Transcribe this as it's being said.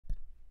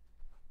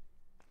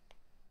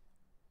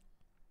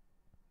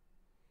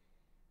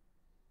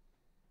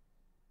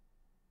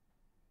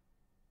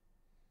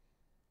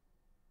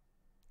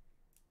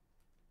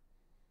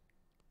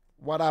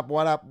What up?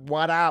 What up?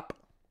 What up?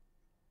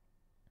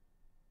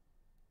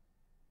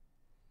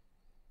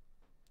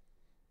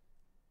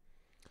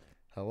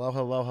 Hello,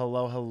 hello,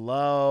 hello,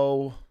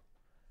 hello.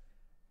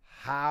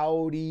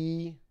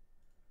 Howdy.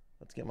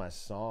 Let's get my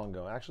song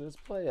going. Actually, let's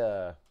play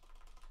this.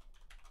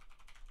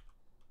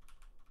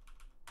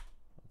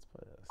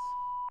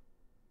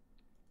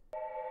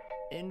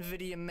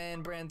 NVIDIA,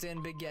 man,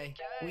 Brandon, Big A.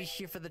 We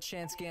here for the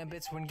chance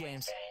gambits, win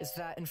games. It's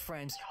that and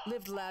friends.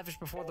 Lived lavish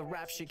before the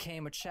rap shit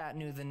came, a chat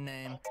knew the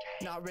name.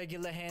 Not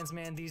regular hands,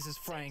 man, these is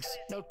Franks.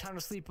 No time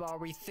to sleep,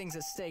 Ari, things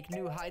at stake.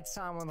 New high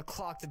time on the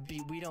clock to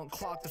beat. We don't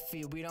clock the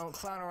field, we don't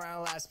clown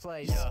around last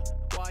place. Yeah.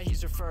 Why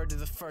he's referred to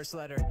the first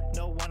letter.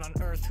 No one on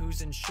earth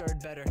who's insured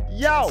better.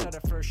 Yo! Said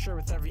it for sure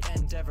with every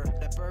endeavor.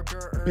 That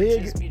burger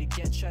Big urges me to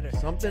get cheddar.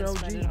 something Then OG,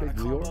 spend it on a Big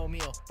combo Leo.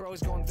 meal.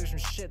 Bro's going through some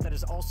shit that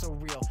is also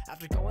real.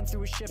 After going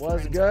through a shift,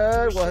 What's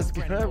good? What's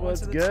good?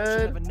 What's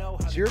good?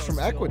 Cheers from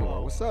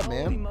Ecuador. What's up,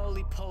 man?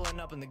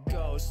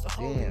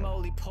 Damn.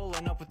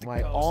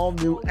 My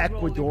all-new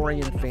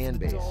Ecuadorian fan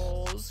base.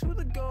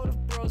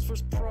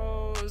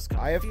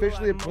 I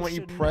officially appoint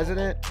you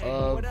president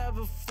of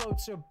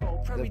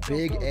the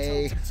Big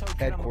A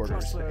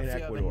headquarters in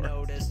Ecuador.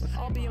 All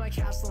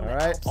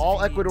right, all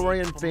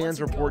Ecuadorian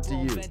fans report to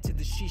you.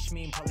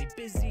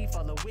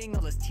 Following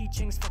all his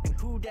teachings, fucking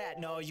who dat?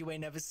 No, you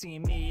ain't never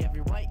seen me.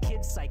 Every white kid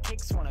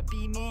sidekicks wanna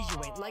be me. You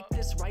ain't like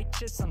this,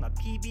 righteous on the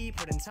PB.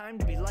 Put in time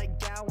to be like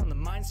Dow on the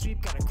mind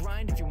sweep. Gotta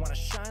grind if you wanna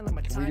shine like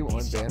my time. Can we do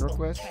one band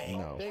request?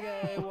 No. Big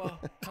A, whoa.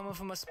 Coming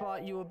from a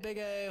spot, you a big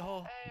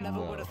A-hole. Never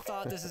would have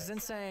thought this is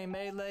insane.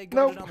 Melee,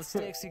 Nope. on the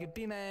sticks, you could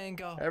be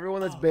mango.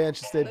 Everyone that's banned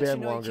should stay Let you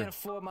banned know you longer. can't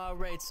afford my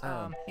rates.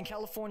 In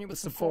California with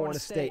some foreign foreign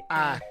estate.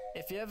 estate.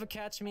 If you ever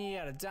catch me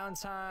at a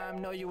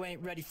downtime, no, you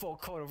ain't ready for a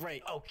quarter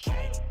rate.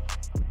 Okay.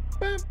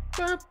 Bum,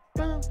 bum,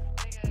 bum.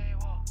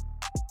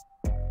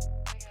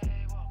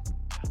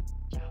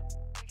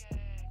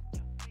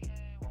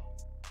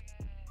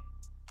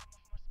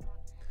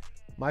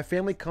 My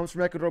family comes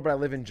from Ecuador, but I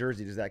live in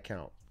Jersey. Does that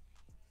count?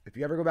 If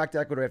you ever go back to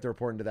Ecuador, you have to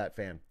report into that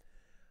fan.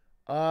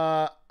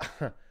 How's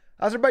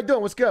everybody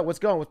doing? What's good? What's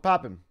going? What's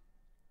popping?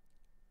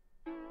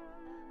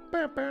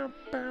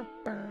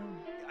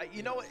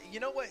 You know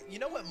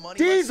what money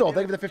Diesel, lets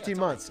thank you for the 15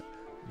 months.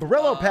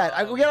 Barillo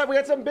Pat, we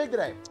got something big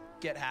today.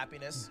 get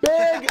happiness.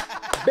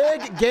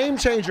 Big game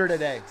changer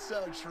today.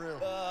 So true.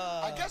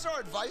 I guess our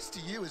advice to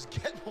you is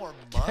get more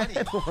money.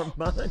 Get more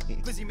money.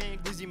 Glizzy man,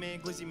 glizzy man,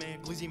 glizzy man,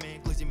 glizzy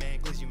man, glizzy man,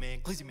 glizzy man,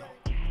 glizzy man.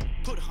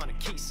 Put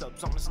 100K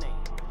subs on his name.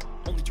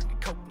 Only drinking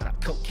coke, not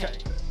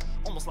cocaine.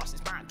 Almost lost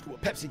his mind to a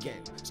Pepsi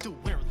game. Still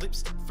wearing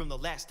lipstick from the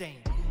last stain.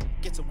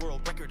 Gets a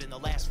world record in the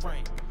last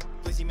frame.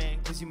 Glizzy man,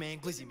 glizzy man,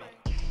 glizzy man.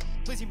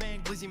 Glizzy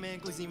man, glizzy man,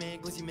 glizzy man,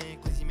 glizzy man,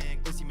 glizzy man,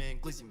 glizzy man,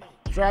 glizzy man.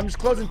 So I'm just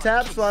closing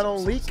tabs so I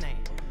don't leak.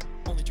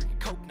 Only drinking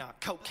coke, not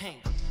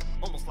cocaine.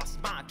 Almost lost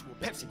his mind to a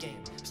Pepsi game.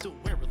 Still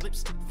wearing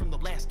lipstick from the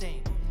last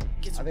stain.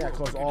 I think I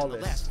closed all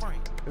this.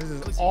 This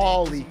is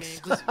all leaks.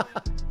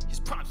 His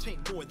prompts pay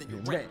more than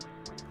your rent.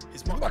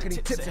 His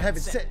marketing tips are heaven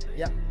sent.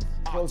 Yep.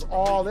 Close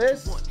all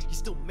this. He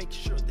still makes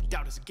sure the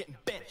doubters are getting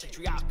bent.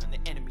 Atrioc on the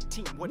enemy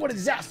team. What a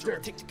disaster.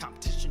 Take the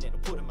competition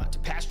and put him out to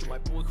pasture. My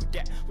boy who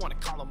dat wanna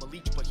call him a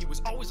leech, but he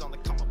was always on the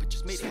come up. It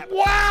just made it happen.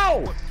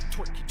 Wow!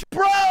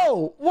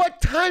 Bro,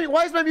 what time?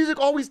 Why is my music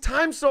always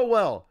timed so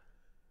well?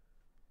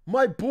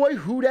 My boy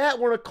Who Dat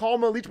want to call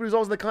him a leech, but he's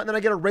always in the con. Then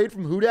I get a raid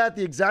from Who Dat at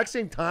the exact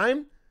same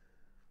time?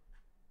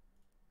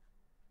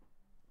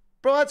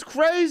 Bro, that's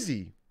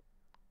crazy.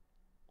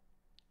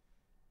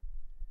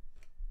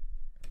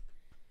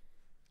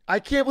 I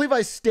can't believe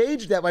I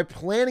staged that by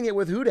planning it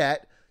with Who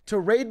Dat to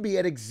raid me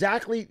at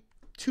exactly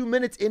 2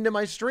 minutes into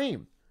my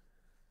stream.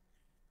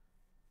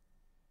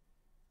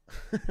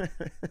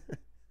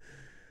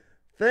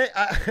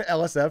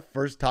 LSF,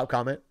 first top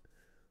comment.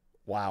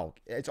 Wow,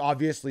 it's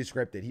obviously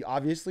scripted. He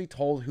obviously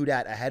told Who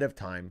Dat ahead of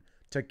time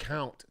to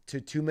count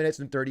to 2 minutes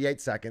and 38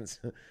 seconds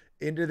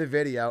into the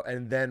video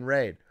and then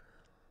raid.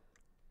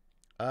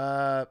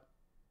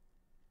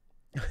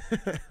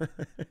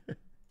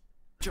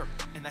 Jerk,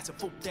 and that's a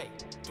full day.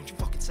 Don't you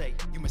fucking say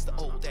you missed the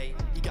old day.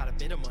 You got a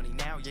bit of money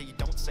now, yeah, you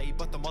don't say,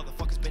 but the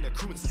motherfucker's been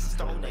accruing since the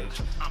Stone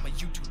Age. I'm a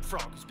YouTube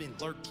frog who's been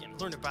lurking.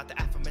 Learn about the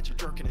aforementioned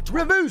jerking and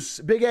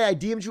Revoose! Big A, I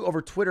DM'd you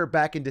over Twitter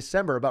back in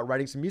December about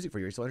writing some music for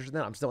you. Are you still interested in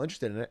that? I'm still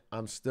interested in it.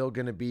 I'm still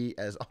going to be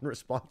as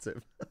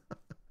unresponsive.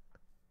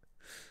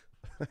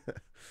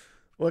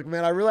 Look,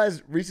 man, I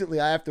realized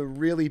recently I have to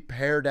really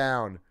pare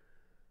down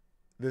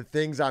the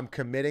things I'm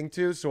committing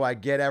to so I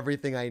get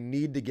everything I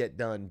need to get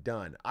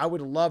done. I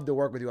would love to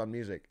work with you on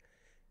music.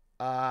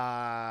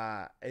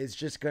 It's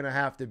just going to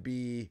have to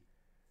be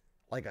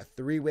like a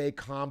three-way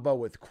combo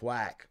with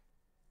Quack.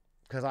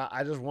 Because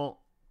I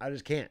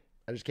just can't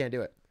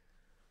do it.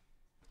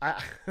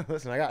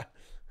 Listen, I got...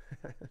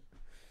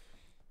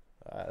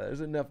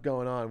 there's enough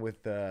going on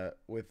with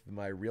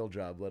my real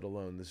job, let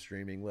alone the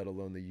streaming, let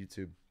alone the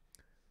YouTube,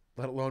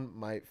 let alone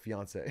my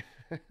fiance.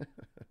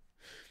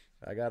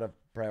 I gotta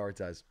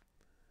prioritize.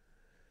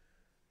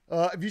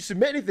 If you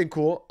submit anything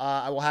cool,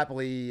 I will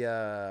happily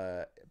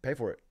pay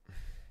for it.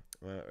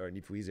 or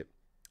Nifuize.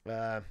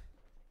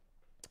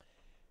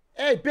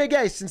 Hey, Big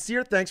A,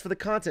 sincere thanks for the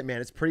content,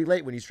 man. It's pretty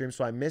late when you stream,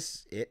 so I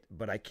miss it,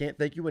 but I can't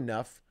thank you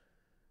enough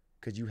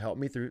because you helped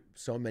me through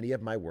so many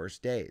of my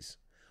worst days.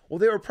 Well,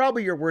 they were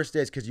probably your worst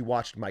days because you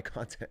watched my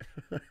content.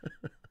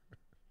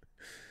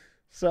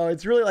 So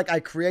it's really like I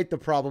create the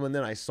problem and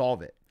then I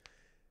solve it.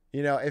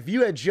 You know, if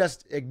you had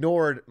just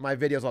ignored my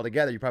videos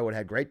altogether, you probably would have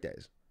had great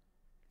days.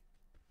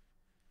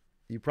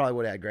 You probably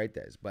would have had great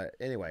days. But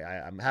anyway,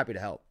 I'm happy to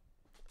help.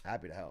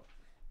 Happy to help.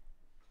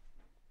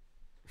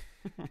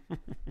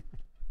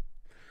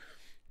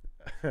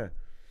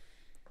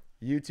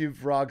 YouTube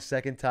Frog,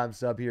 second time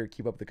sub here.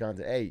 Keep up the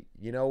content. Hey,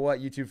 you know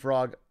what, YouTube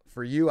Frog?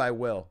 For you, I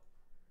will.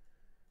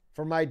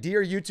 For my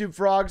dear YouTube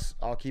Frogs,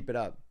 I'll keep it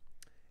up.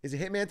 Is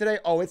it Hitman today?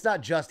 Oh, it's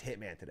not just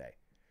Hitman today.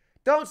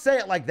 Don't say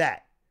it like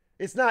that.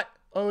 It's not,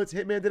 oh, it's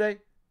Hitman today.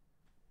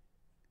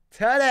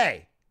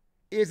 Today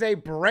is a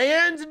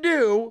brand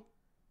new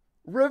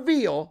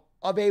reveal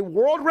of a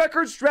world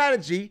record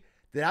strategy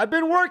that I've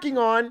been working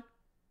on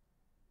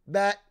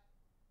that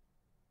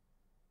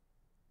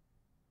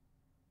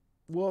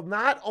will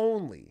not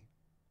only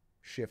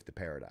shift the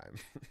paradigm,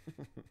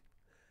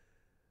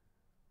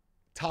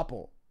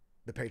 topple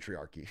the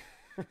patriarchy,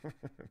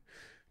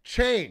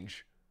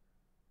 change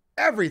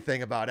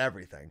everything about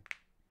everything.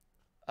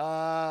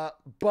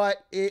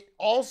 But it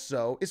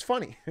also is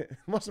funny.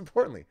 Most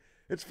importantly,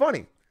 it's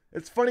funny.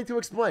 It's funny to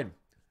explain,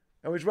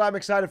 and which is why I'm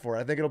excited for it.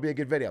 I think it'll be a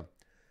good video.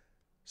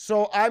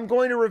 So I'm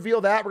going to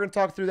reveal that. We're going to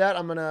talk through that.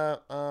 I'm going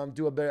to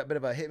do a bit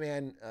of a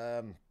Hitman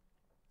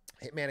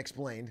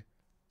explained,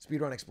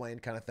 speedrun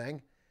explained kind of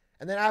thing.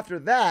 And then after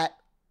that,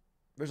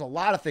 there's a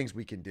lot of things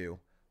we can do.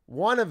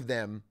 One of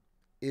them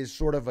is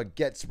sort of a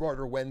Get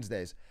Smarter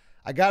Wednesdays.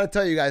 I got to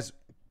tell you guys,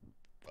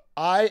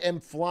 I am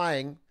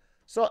flying.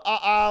 So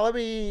I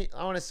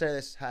want to say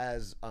this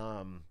has,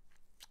 I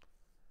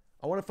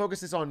want to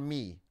focus this on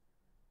me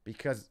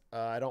because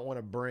I don't want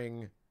to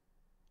bring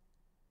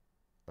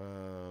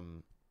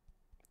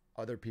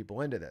other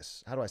people into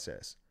this. How do I say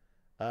this?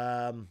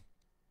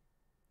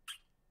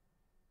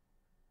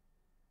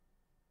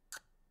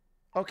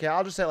 Okay,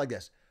 I'll just say it like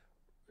this.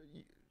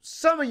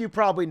 Some of you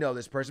probably know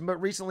this person,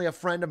 but recently a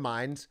friend of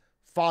mine's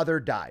father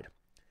died.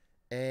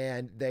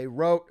 And they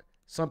wrote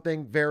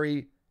something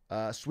very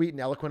sweet and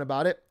eloquent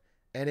about it.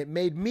 And it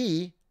made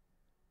me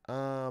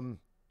want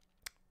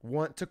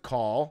to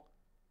call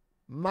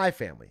my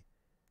family.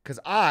 Because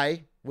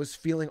I was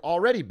feeling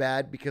already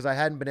bad because I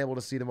hadn't been able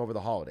to see them over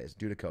the holidays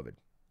due to COVID.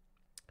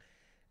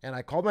 And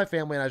I called my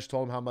family and I just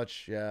told them how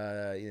much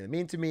it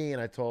mean to me.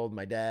 And I told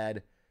my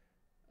dad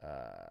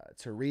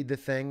to read the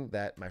thing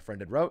that my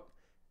friend had wrote.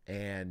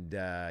 And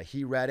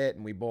he read it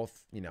and we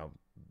both,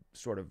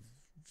 sort of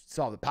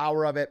saw the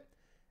power of it.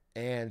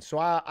 And so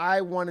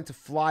I wanted to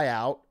fly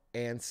out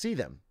and see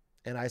them.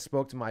 And I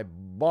spoke to my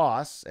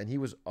boss, and he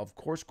was, of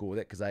course, cool with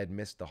it because I had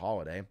missed the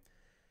holiday.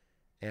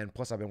 And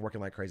plus, I've been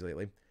working like crazy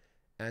lately.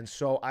 And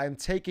so I'm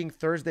taking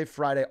Thursday,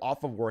 Friday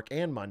off of work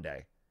and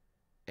Monday.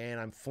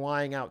 And I'm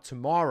flying out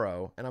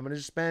tomorrow. And I'm going to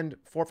just spend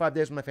 4 or 5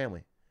 days with my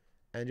family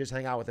and just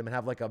hang out with them and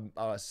have like a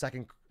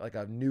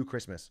new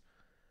Christmas.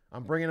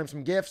 I'm bringing them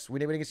some gifts. We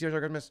didn't get to see us for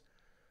Christmas.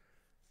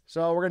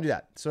 So we're going to do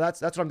that. So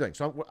that's what I'm doing.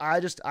 So I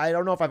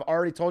don't know if I've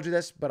already told you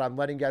this, but I'm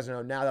letting you guys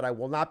know now that I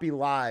will not be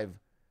live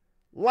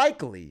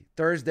likely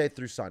Thursday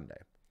through Sunday.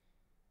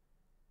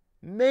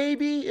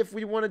 Maybe if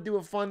we want to do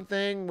a fun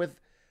thing with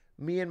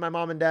me and my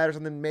mom and dad or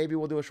something, maybe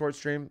we'll do a short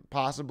stream,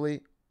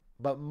 possibly,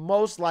 but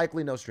most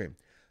likely no stream.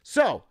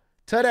 So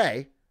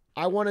today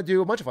I want to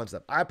do a bunch of fun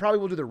stuff. I probably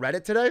will do the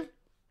Reddit today.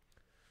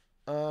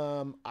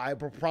 I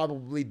will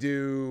probably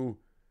do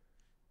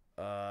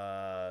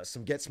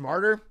some Get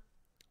Smarter.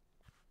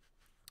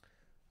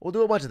 We'll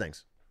do a bunch of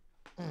things.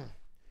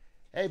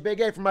 Hey, Big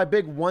A, for my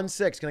big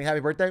 1-6, can I happy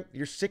birthday?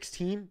 You're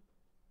 16?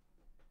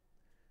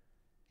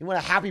 You want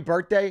a happy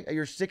birthday at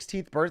your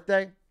 16th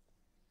birthday?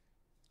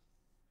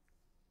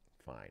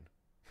 Fine.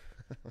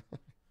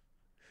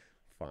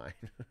 Fine.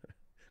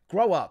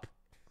 Grow up.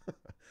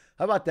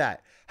 How about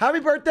that? Happy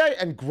birthday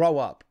and grow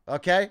up,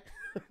 okay?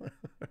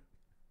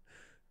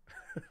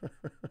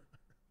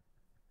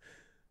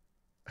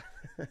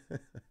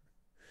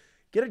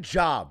 Get a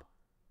job.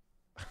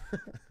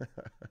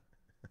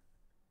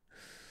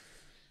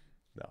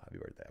 No, happy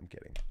birthday. I'm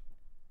kidding.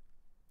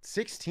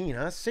 16,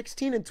 huh?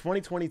 16 in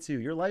 2022.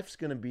 Your life's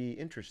going to be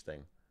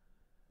interesting.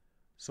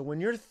 So when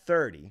you're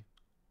 30,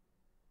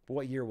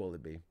 what year will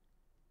it be?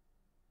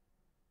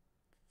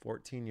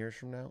 14 years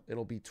from now?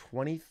 It'll be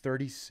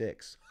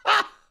 2036.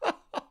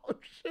 Oh,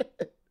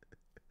 shit.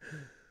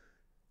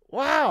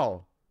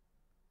 Wow.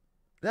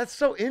 That's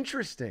so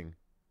interesting.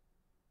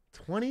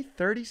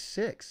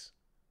 2036.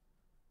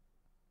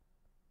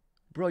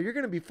 Bro, you're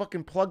going to be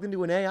fucking plugged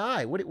into an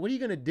AI. What are you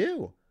going to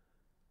do?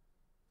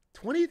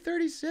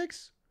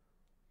 2036?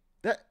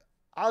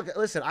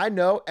 Listen, I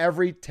know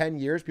every 10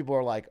 years people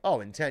are like, oh,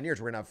 in 10 years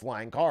we're going to have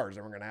flying cars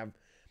and we're going to have,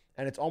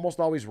 and it's almost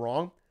always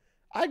wrong.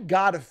 I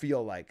got to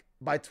feel like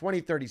by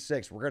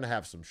 2036 we're going to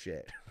have some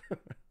shit.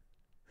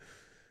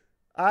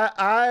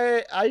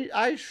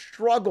 I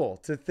struggle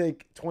to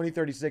think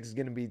 2036 is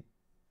going to be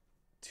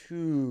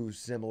too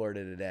similar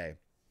to today.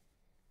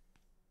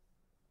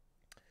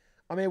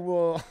 I mean,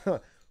 we'll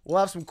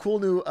have some cool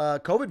new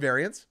COVID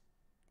variants.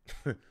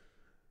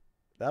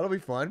 That'll be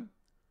fun.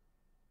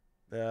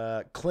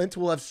 Clint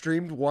will have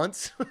streamed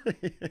once.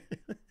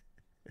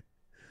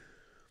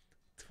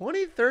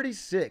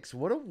 2036.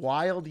 What a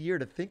wild year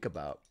to think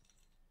about.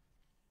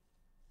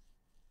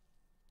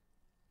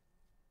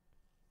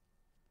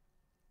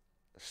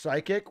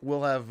 Psychic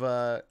will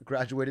have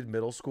graduated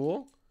middle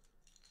school.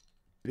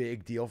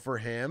 Big deal for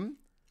him.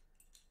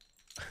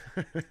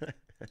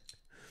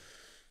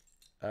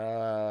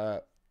 Yeah,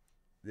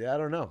 I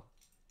don't know.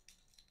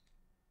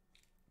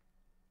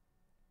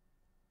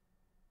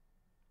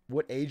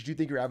 What age do you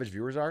think your average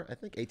viewers are? I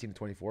think 18 to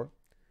 24.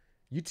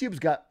 YouTube's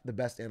got the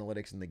best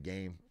analytics in the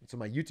game. So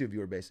my YouTube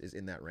viewer base is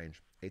in that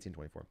range, 18 to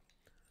 24.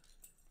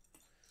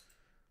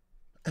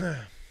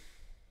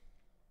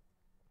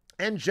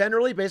 And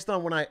generally, based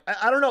on when I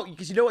don't know,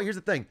 because you know what? Here's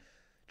the thing.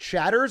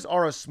 Chatters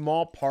are a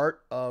small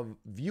part of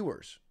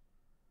viewers.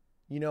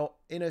 You know,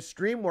 in a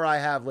stream where I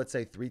have, let's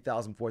say,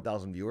 3,000,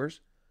 4,000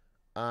 viewers,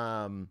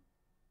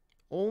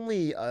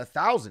 only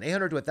 1,000,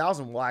 800 to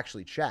 1,000 will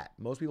actually chat.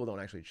 Most people don't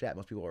actually chat.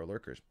 Most people are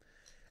lurkers.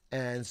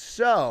 And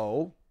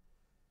so,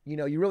 you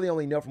know, you really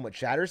only know from what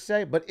chatters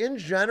say. But in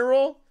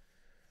general,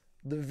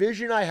 the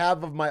vision I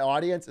have of my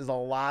audience is a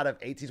lot of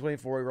 18,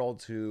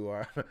 24-year-olds who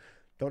are,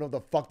 don't know what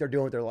the fuck they're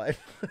doing with their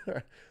life.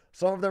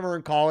 Some of them are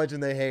in college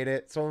and they hate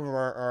it. Some of them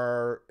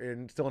are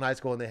still in high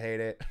school and they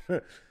hate it.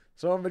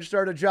 Some of them just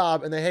started a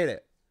job and they hate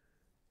it.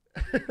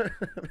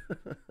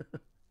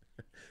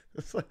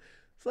 It's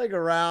like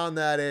around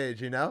that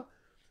age, you know?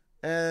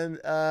 And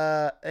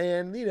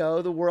you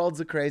know, the world's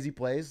a crazy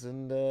place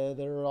and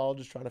they're all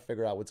just trying to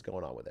figure out what's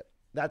going on with it.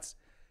 That's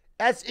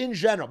in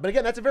general. But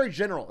again, that's a very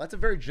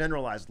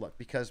generalized look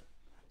because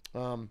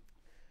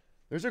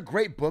there's a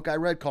great book I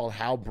read called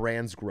How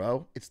Brands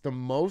Grow. It's the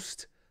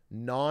most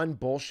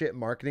non-bullshit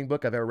marketing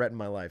book I've ever read in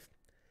my life.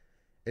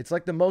 It's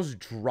like the most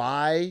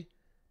dry,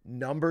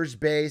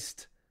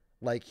 numbers-based,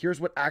 like here's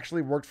what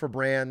actually worked for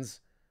brands.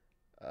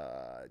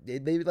 They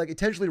like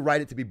intentionally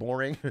write it to be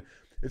boring. But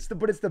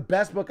it's the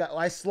best book.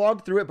 I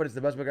slogged through it, but it's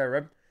the best book I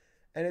read.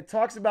 And it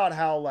talks about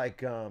how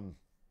like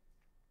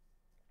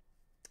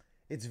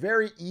it's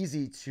very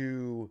easy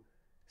to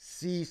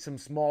see some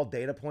small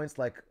data points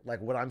like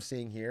what I'm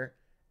seeing here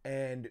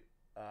and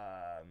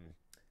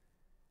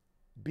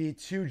be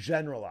too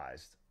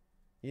generalized.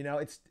 You know,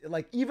 it's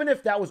like even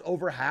if that was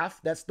over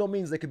half, that still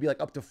means they could be like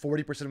up to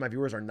 40% of my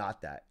viewers are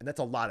not that. And that's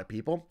a lot of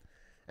people.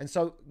 And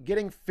so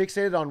getting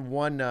fixated on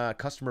one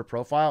customer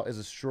profile is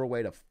a sure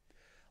way to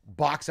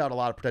box out a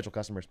lot of potential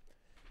customers.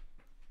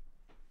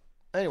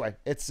 Anyway,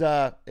 it's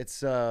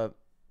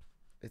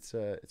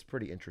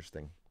pretty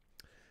interesting.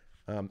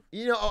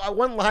 You know,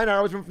 one line I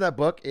always remember from that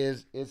book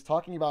is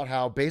talking about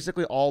how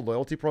basically all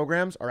loyalty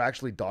programs are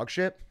actually dog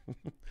shit.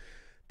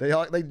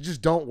 They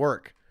just don't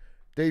work.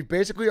 They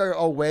basically are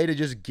a way to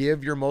just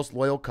give your most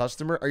loyal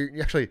customer, or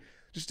actually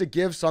just to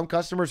give some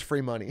customers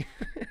free money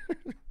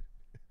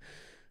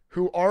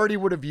who already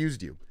would have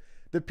used you.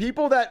 The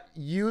people that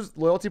use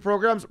loyalty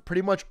programs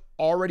pretty much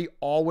already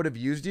all would have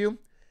used you.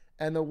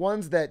 And the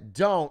ones that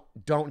don't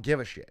give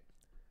a shit.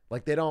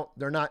 Like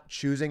they're not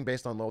choosing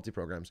based on loyalty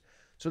programs.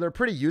 So they're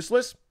pretty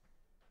useless.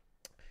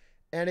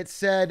 And it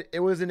said, it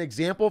was an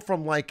example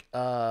from like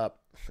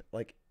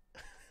might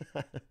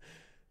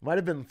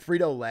have been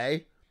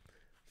Frito-Lay.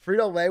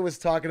 Frito-Lay was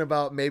talking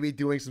about maybe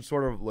doing some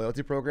sort of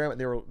loyalty program.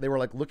 And they were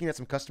like looking at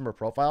some customer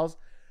profiles.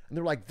 And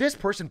they were like, this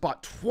person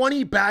bought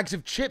 20 bags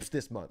of chips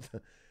this month.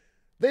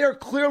 They are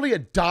clearly a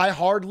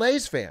diehard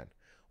Lay's fan.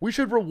 We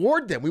should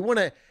reward them. We want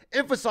to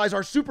emphasize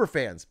our super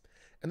fans.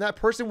 And that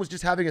person was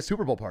just having a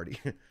Super Bowl party.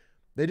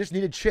 They just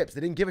needed chips.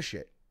 They didn't give a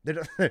shit. They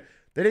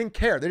didn't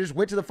care. They just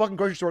went to the fucking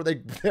grocery store.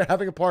 They're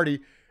having a party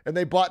and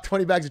they bought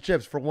 20 bags of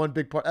chips for one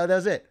big party.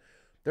 That's it.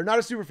 They're not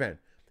a super fan.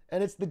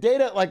 And it's the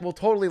data like will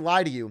totally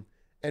lie to you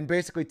and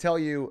basically tell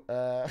you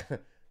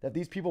that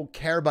these people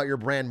care about your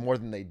brand more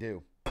than they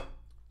do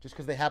just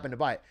because they happen to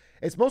buy it.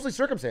 It's mostly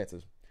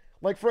circumstances.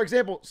 Like, for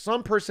example,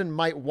 some person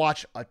might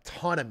watch a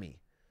ton of me.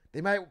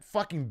 They might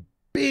fucking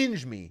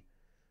binge me,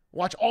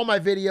 watch all my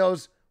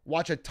videos,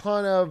 watch a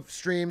ton of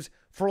streams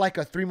for like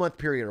a 3-month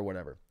period or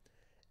whatever.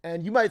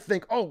 And you might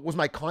think, oh, was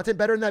my content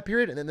better in that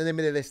period? And then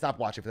they stop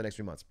watching for the next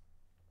 3 months.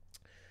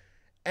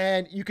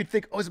 And you could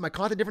think, oh, is my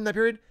content different in that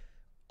period?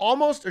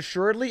 Almost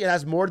assuredly, it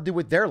has more to do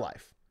with their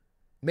life.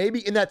 Maybe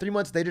in that 3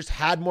 months, they just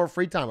had more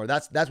free time, or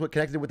that's what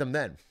connected with them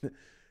then.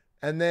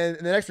 And then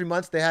in the next 3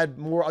 months, they had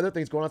more other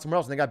things going on somewhere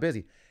else and they got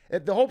busy.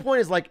 The whole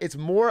point is like, it's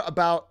more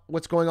about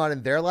what's going on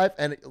in their life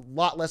and a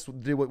lot less to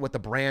do with what the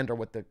brand or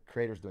what the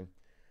creator's doing.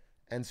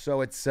 And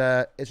so it's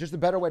just a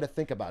better way to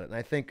think about it. And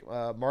I think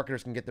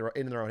marketers can get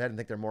in their own head and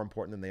think they're more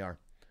important than they are.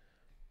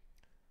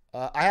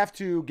 I have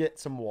to get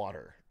some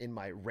water in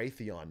my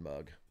Raytheon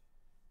mug.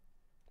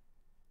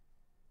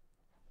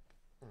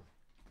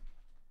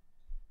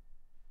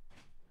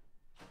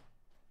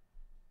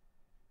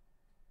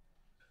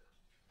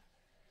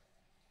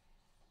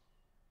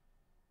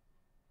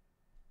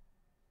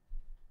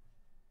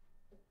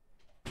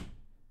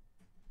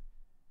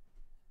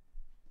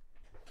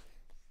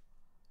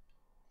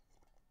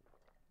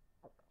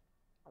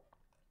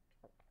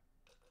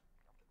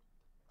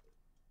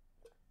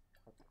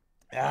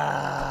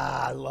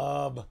 Ah, I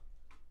love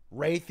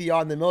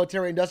Raytheon. The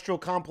military-industrial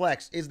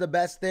complex is the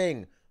best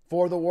thing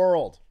for the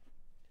world.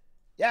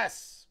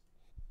 Yes.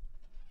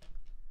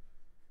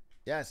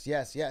 Yes,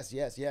 yes, yes,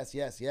 yes, yes,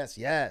 yes, yes,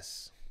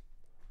 yes.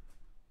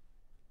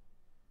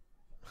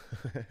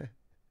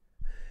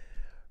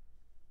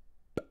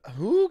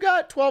 Who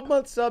got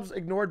 12-month subs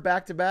ignored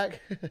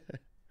back-to-back?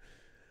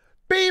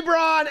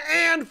 Bebron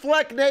and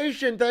Fleck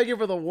Nation, thank you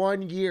for the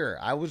 1 year.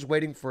 I was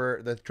waiting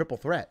for the triple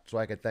threat so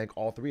I could thank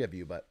all three of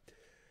you, but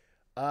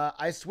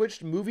I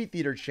switched movie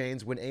theater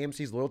chains when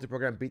AMC's loyalty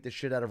program beat the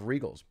shit out of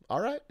Regal's.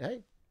 All right,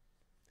 hey.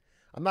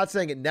 I'm not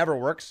saying it never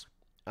works.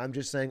 I'm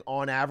just saying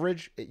on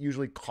average, it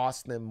usually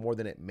costs them more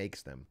than it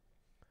makes them.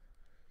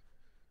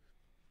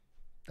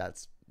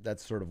 That's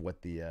sort of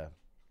what the...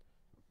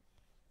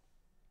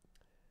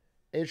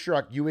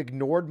 Atrioc, you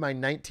ignored my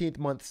 19th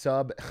month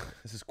sub.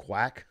 This is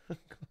Quack.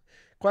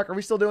 Quack, are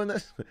we still doing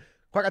this?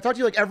 Quack, I talk to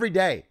you like every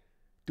day.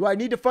 Do I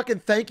need to fucking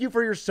thank you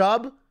for your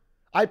sub?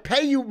 I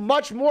pay you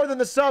much more than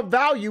the sub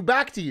value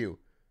back to you.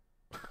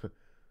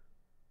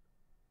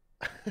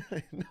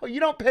 No, you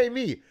don't pay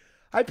me.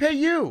 I pay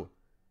you.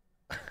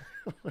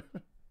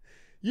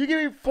 You give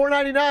me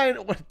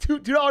 $4.99,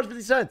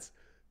 $2.50.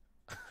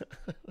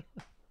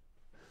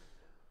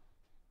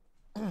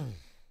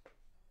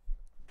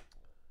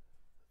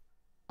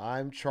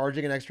 I'm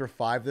charging an extra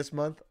 $5 this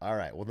month. All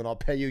right, well then I'll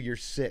pay you your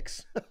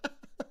 $6.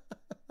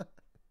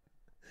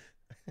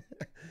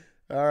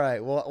 All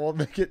right, well we'll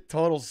make it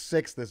total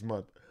 $6 this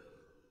month.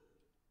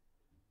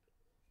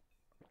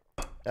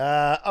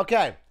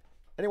 Okay.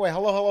 Anyway,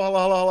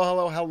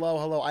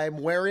 hello. I am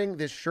wearing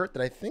this shirt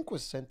that I think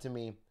was sent to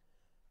me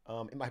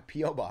in my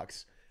P.O.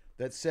 box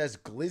that says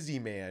Glizzy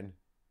Man,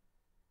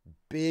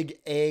 Big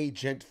A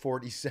Gent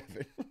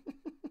 47.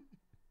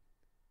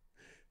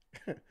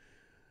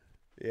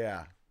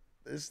 Yeah.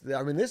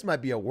 This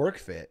might be a work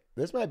fit.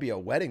 This might be a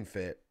wedding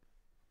fit.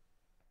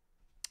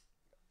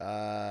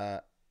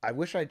 I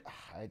wish I've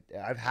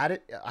had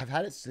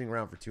it sitting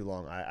around for too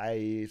long.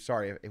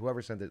 Sorry,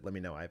 whoever sent it, let me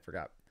know. I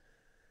forgot.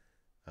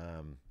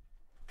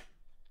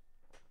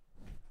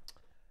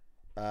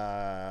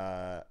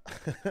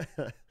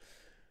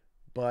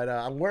 But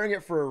I'm wearing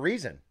it for a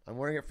reason. I'm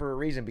wearing it for a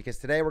reason because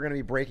today we're going to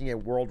be breaking a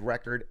world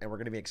record and we're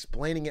going to be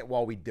explaining it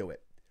while we do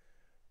it.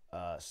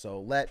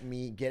 So let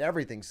me get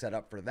everything set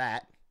up for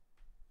that.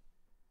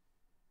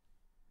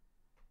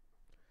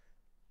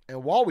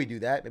 And while we do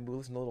that, maybe we'll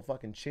listen to little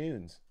fucking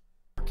tunes.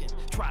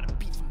 Try to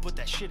beat him, but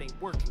that shit ain't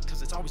working,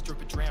 cause it's always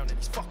dripping drown and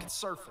he's fucking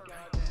surfing.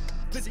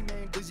 Glizzy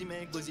man, glizzy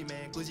man, glizzy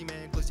man, glizzy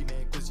man, glizzy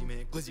man, glizzy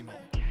man, glizzy man.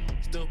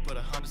 Still put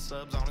 100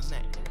 subs on his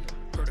name.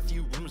 Heard a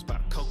few rumors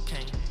about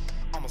cocaine.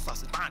 Almost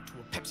lost his mind to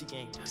a Pepsi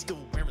game. Still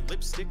wearing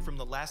lipstick from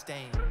the last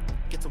aim.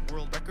 Gets a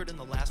world record in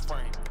the last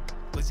frame.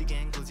 Glizzy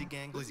gang, glizzy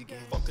gang, glizzy gang.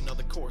 Fuck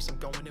another course, I'm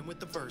going in with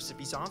the verse. If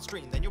he's on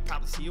stream, then you'll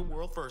probably see a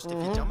world first. If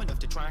you're dumb enough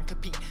to try and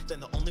compete, then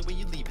the only way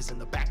you leave is in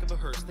the back of a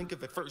hearse. Think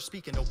of it first,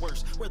 speaking of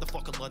worse, where the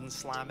fuck a London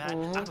slime at?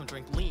 I don't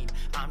drink lean,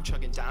 I'm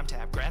chugging dime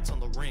tap, grats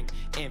on the ring.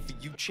 And for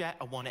you chat,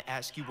 I wanna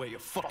ask you where your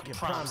fucking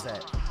prom's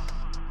at.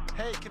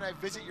 Hey, can I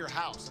visit your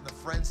house? And the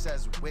friend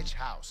says, which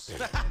house?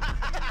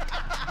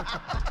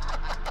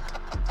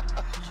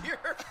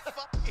 You're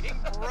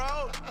fucking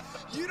broke.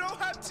 You don't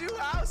have 2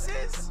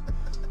 houses?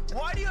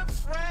 Why do you have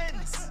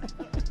friends?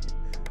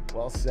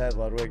 Well said,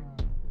 Ludwig.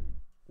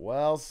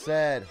 Well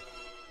said.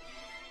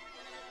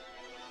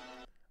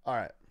 All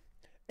right.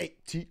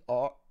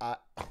 Atrioc.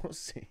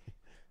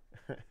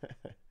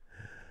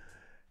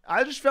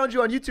 I just found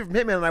you on YouTube from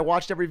Hitman and I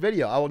watched every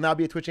video. I will now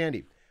be a Twitch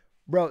Andy.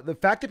 Bro, the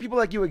fact that people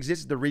like you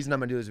exist is the reason I'm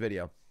going to do this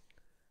video.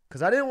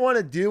 Because I didn't want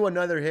to do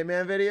another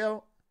Hitman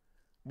video.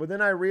 But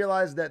then I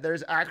realized that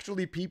there's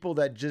actually people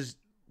that just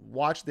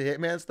watch the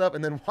Hitman stuff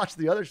and then watch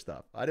the other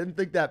stuff. I didn't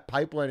think that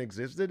pipeline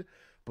existed,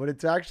 but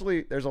it's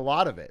actually, there's a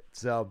lot of it.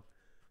 So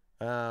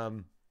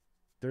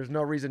there's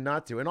no reason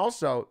not to. And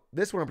also,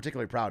 this one I'm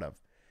particularly proud of.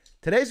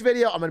 Today's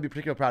video I'm going to be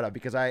particularly proud of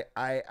because I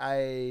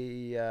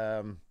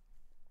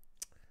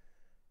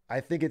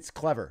think it's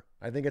clever.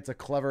 I think it's a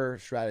clever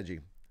strategy.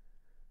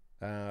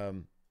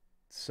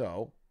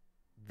 So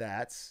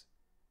that's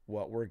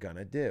what we're going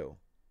to do.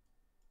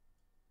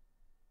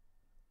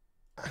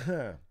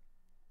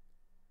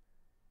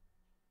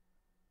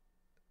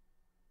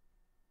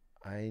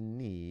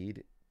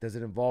 Does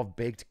it involve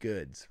baked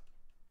goods?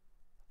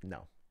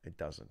 No, it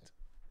doesn't.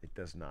 It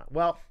does not.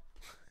 Well,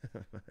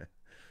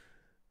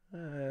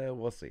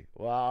 we'll see.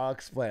 Well, I'll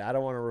explain. I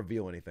don't want to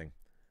reveal anything.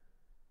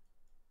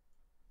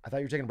 I thought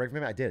you were taking a break from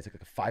Hitman. I did. It took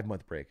like a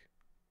 5-month break.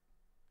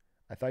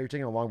 I thought you were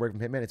taking a long break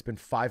from Hitman. It's been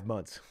 5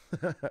 months.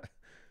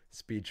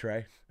 Speed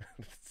Trey.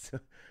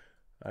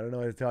 I don't know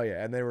what to tell you.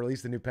 And they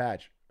released a new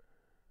patch.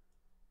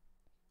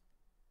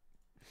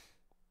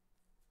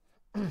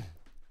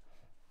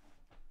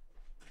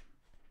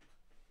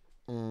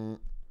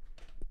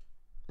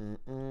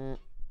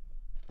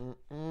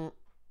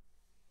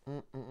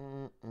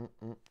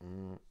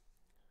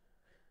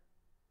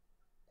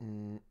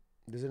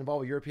 Does it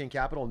involve a European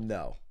capital?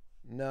 No.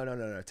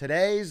 No.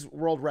 Today's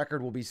world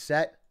record will be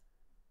set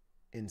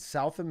in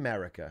South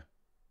America.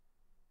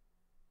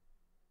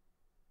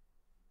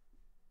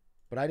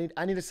 But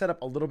I need to set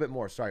up a little bit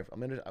more. Sorry, I'm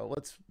gonna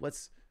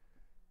let's.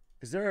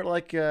 Is there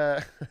like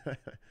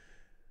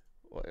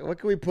what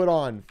can we put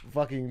on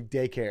fucking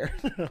daycare?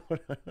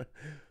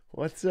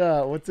 What's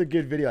a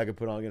good video I could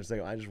put on in a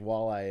second? I just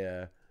while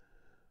I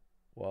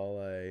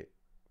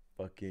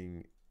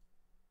fucking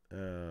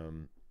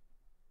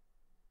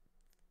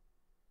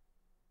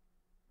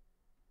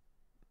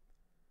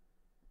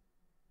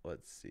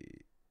let's see.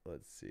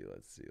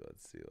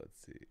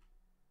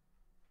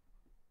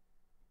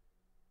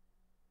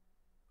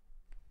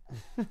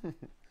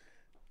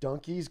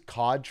 Donkey's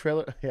COD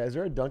trailer. Yeah, is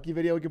there a donkey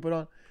video we can put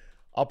on?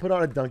 I'll put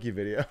on a donkey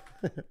video.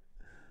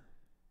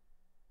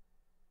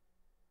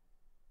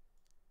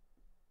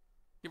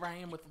 Here I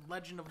am with The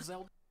Legend of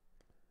Zelda.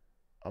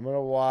 I'm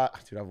gonna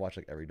watch. Dude, I've watched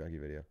like every donkey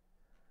video.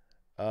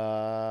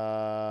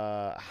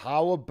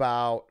 How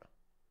about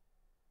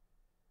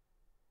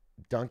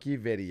donkey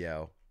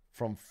video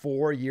from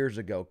 4 years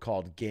ago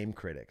called Game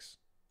Critics?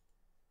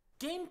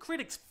 Game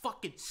critics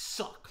fucking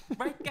suck,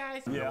 right,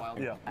 guys? Yeah.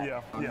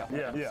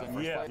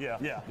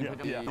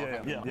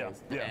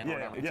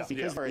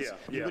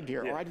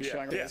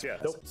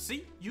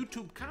 See,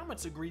 YouTube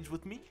Comments agrees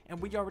with me,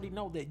 and we already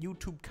know that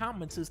YouTube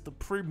Comments is the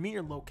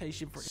premier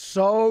location for.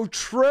 So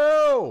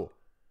true.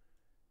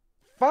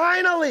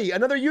 Finally,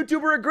 another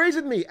YouTuber agrees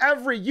with me.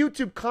 Every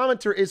YouTube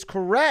commenter is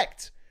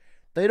correct.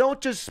 They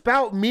don't just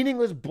spout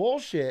meaningless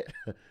bullshit.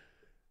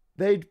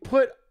 They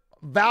put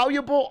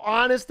valuable,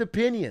 honest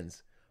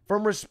opinions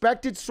from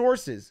respected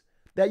sources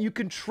that you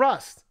can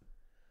trust.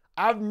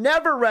 I've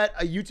never read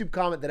a YouTube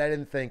comment that I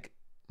didn't think,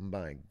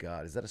 my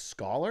God, is that a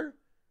scholar?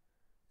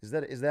 Is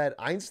that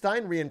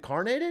Einstein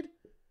reincarnated?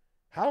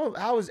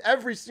 How is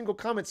every single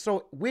comment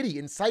so witty,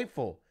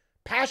 insightful,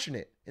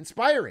 passionate,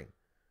 inspiring?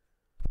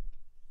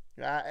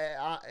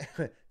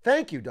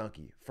 Thank you,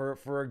 Donkey,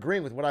 for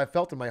agreeing with what I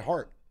felt in my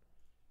heart.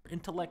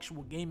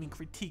 Intellectual gaming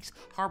critiques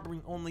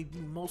harboring only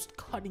the most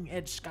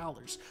cutting-edge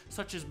scholars,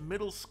 such as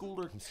middle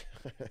schooler.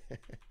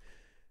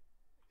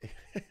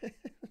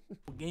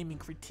 Gaming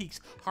critiques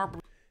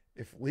harboring.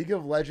 If League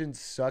of Legends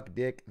suck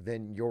dick,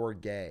 then you're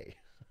gay.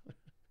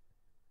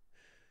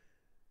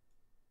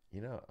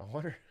 You know, I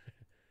wonder,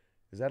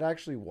 is that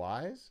actually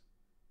wise?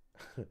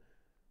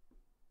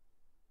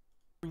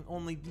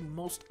 Only the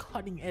most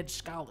cutting-edge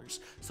scholars,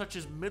 such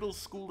as middle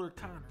schooler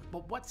Connor.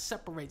 But what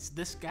separates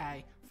this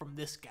guy from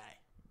this guy?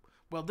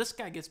 Well, this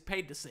guy gets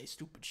paid to say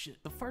stupid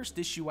shit. The first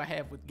issue I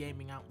have with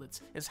gaming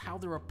outlets is how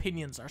their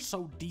opinions are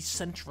so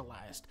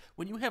decentralized.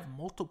 When you have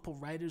multiple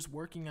writers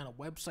working on a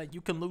website,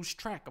 you can lose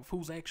track of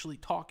who's actually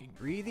talking.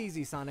 Breathe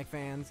easy, Sonic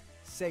fans.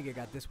 Sega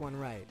got this one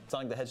right.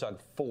 Sonic the Hedgehog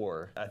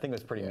 4, I think,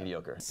 was pretty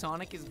mediocre.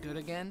 Sonic is good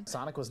again.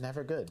 Sonic was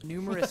never good.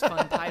 Numerous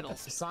fun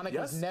titles. Sonic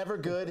was never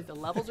good. The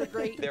levels are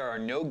great. There are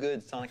no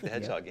good Sonic the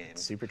Hedgehog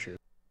games. Super true.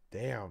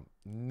 Damn,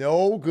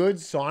 no good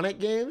Sonic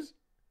games?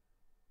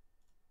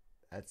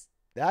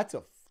 That's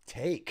a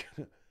take.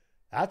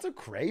 That's a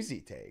crazy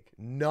take.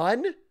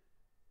 None?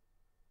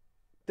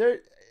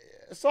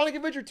 Sonic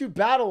Adventure 2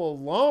 Battle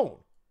alone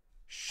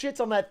shits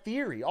on that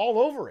theory all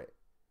over it.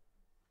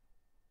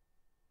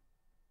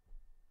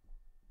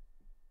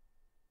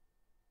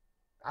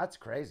 That's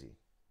crazy.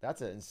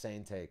 That's an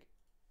insane take.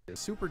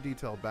 Super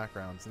detailed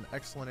backgrounds and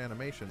excellent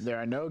animation. There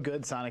are no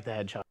good Sonic the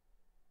Hedgehog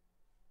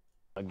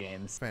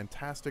games.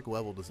 Fantastic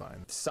level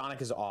design.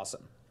 Sonic is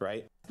awesome,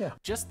 right? Yeah.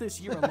 Just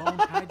this year alone,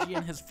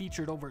 IGN has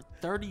featured over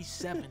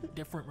 37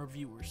 different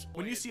reviewers.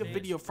 When you see a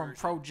video from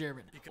Pro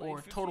Jared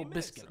or Total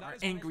Biscuit or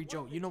Angry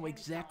Joe, you know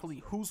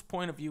exactly whose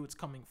point of view it's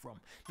coming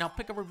from. Now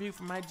pick a review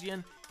from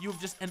IGN, you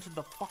have just entered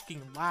the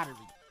fucking lottery.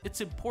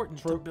 It's important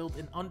to build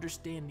an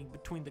understanding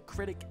between the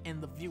critic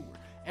and the viewer.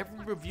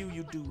 Every review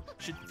you do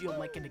should feel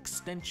like an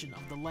extension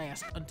of the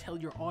last until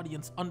your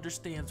audience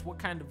understands what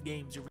kind of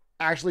games you're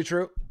Actually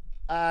true.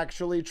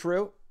 Actually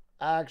true.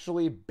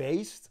 Actually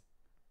based.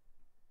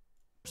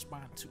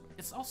 Respond to.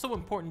 It's also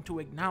important to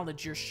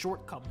acknowledge your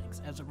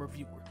shortcomings as a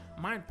reviewer.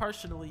 Mine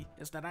personally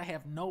is that I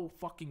have no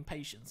fucking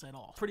patience at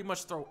all. Pretty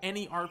much throw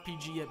any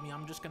RPG at me,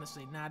 I'm just gonna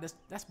say, nah,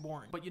 that's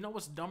boring. But you know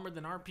what's dumber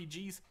than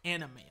RPGs?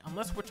 Anime.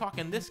 Unless we're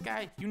talking this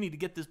guy, you need to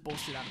get this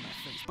bullshit out of my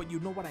face. But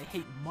you know what I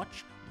hate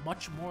much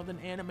more than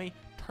anime?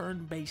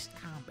 Turn-based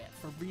combat.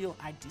 For real,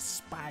 I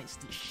despise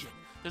this shit.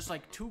 There's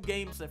like 2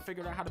 games that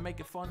figured out how to make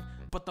it fun,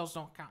 but those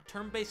don't count.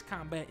 Turn-based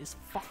combat is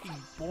fucking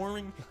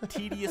boring,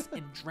 tedious,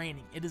 and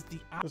draining. It is the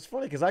opposite. It's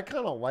funny because I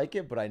kind of like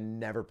it, but I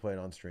never play it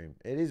on stream.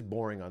 It is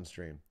boring on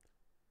stream.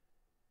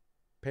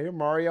 Paper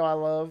Mario, I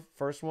love.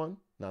 First one,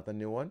 not the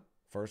new one.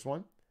 First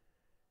one.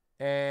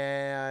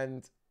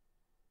 And,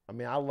 I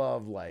mean, I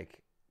love,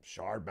 like,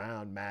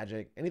 Shardbound,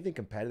 Magic. Anything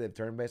competitive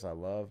turn-based, I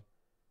love.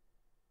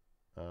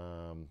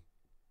 I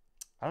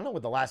don't know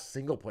what the last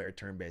single-player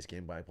turn-based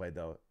game I played,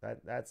 though.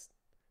 That's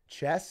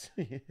chess?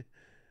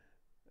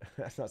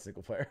 That's not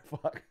single-player.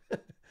 Fuck.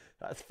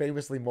 That's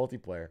famously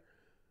multiplayer.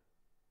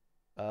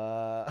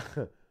 Oh,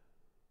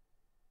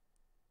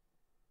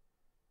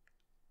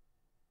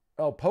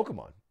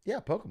 Pokemon. Yeah,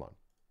 Pokemon.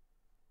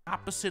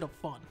 opposite of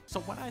fun. So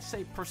when I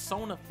say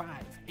Persona 5,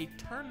 a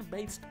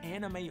turn-based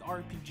anime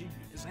RPG,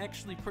 is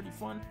actually pretty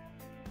fun,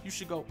 you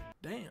should go,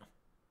 damn.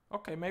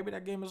 Okay, maybe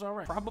that game is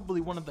alright.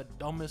 Probably one of the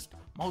dumbest,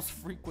 most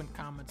frequent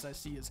comments I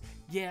see is,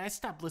 yeah, I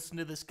stopped listening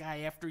to this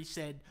guy after he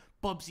said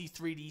Bubsy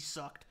 3D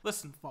sucked.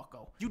 Listen,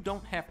 fucko, you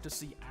don't have to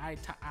see eye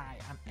to eye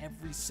on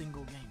every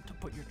single game to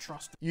put your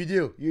trust in.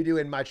 You do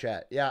in my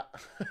chat, yeah.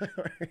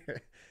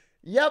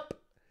 Yep,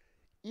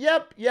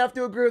 you have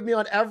to agree with me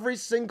on every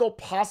single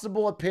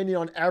possible opinion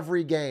on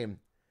every game.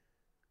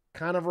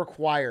 Kind of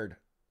required.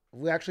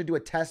 We actually do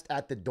a test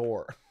at the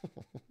door.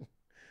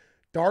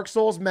 Dark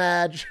Souls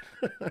Madge.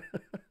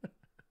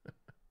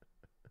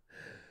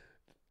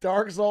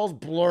 Dark Souls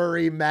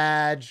Blurry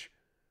Madge.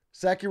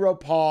 Sekiro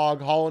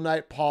Pog. Hollow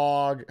Knight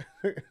Pog.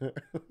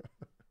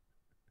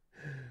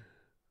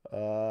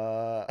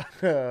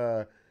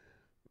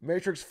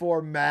 Matrix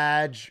 4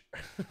 Madge.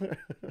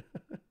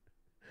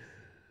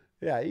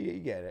 Yeah, you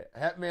get it.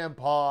 Hitman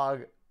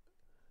Pog.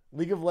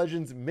 League of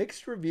Legends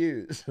mixed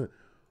reviews.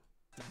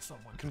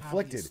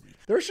 Conflicted. Obviously.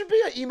 There should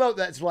be an emote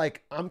that's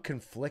like, I'm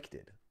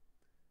conflicted.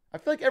 I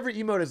feel like every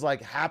emote is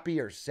like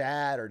happy or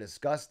sad or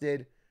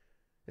disgusted.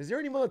 Is there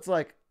an emote that's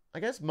like, I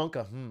guess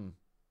Monka,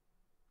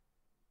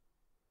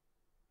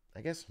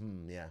 I guess,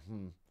 yeah,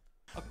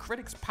 A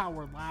critic's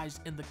power lies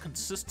in the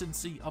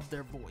consistency of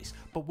their voice,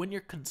 but when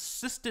you're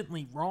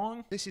consistently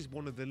wrong... This is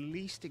one of the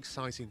least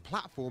exciting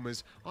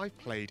platformers I've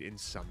played in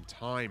some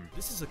time.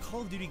 This is a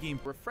Call of Duty game,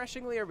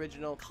 refreshingly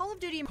original. Call of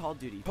Duty.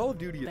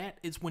 That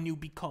is when you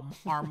become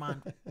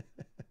Armand.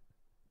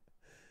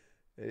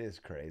 It is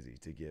crazy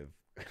to give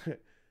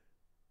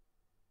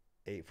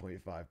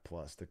 8.5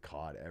 plus to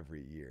COD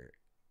every year.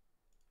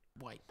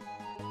 White.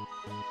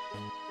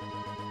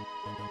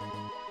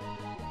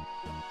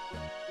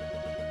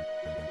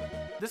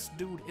 This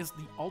dude is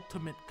the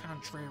ultimate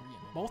contrarian.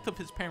 Both of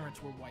his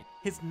parents were white.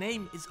 His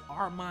name is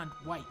Armand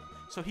White.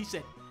 So he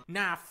said,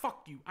 nah,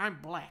 fuck you, I'm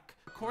black.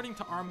 According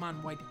to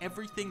Armand White,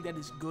 everything that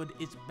is good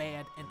is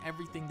bad and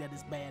everything that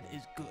is bad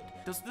is good.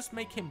 Does this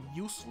make him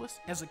useless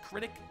as a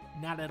critic?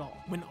 Not at all.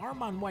 When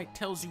Armand White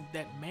tells you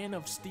that Man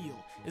of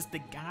Steel is the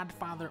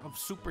godfather of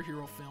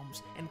superhero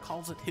films and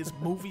calls it his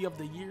movie of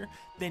the year,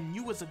 then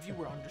you as a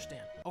viewer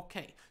understand.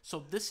 Okay,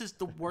 so this is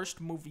the worst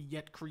movie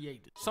yet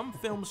created. Some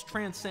films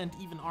transcend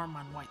even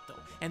Armand White though,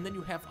 and then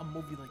you have a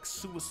movie like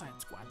Suicide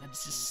Squad that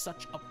is just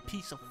such a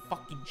piece of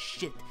fucking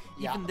shit.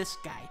 Even this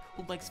guy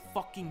who likes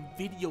fucking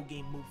video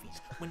game movies,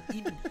 when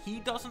even he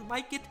doesn't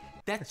like it,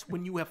 that's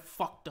when you have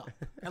fucked up.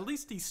 At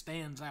least he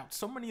stands out.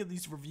 So many of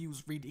these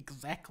reviews read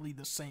exactly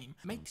the same.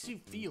 Makes you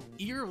feel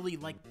eerily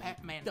like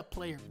Batman. The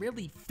player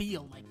really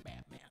feel like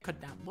Batman.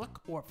 Could not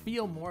look or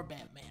feel more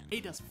Batman.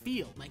 Made us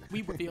feel like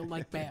we would feel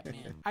like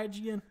Batman.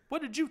 IGN,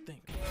 what did you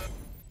think?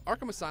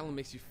 Arkham Asylum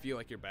makes you feel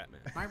like you're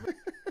Batman.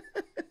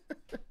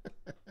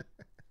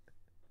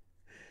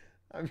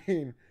 I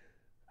mean,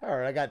 all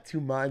right, I got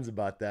two minds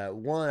about that.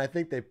 One, I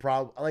think they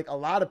probably, like a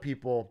lot of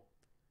people,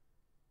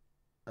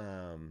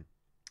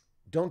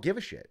 don't give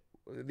a shit.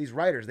 These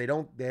writers, they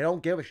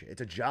don't give a shit.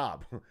 It's a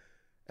job.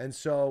 And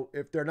so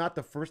if they're not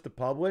the first to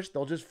publish,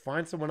 they'll just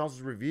find someone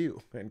else's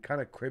review and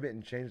kind of crib it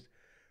and change.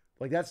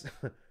 Like that's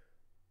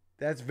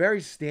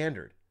very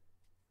standard.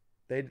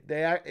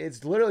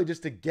 It's literally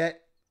just to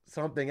get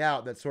something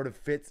out that sort of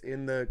fits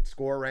in the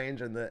score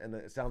range and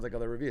it sounds like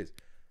other reviews.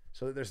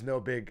 So that there's no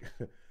big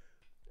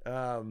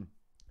and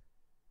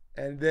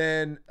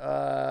then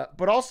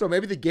but also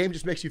maybe the game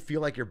just makes you feel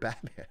like you're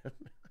Batman.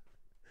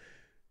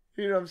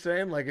 You know what I'm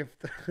saying? Like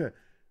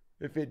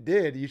if it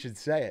did, you should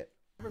say it.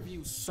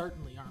 Reviews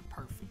certainly aren't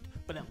perfect,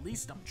 but at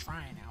least I'm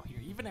trying out here.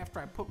 Even after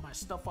I put my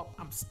stuff up,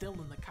 I'm still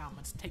in the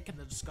comments taking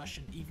the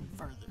discussion even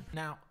further.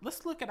 Now,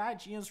 let's look at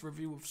IGN's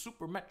review of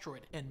Super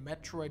Metroid. In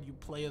Metroid, you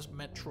play as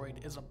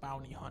Metroid is a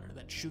bounty hunter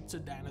that shoots a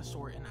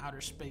dinosaur in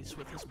outer space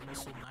with his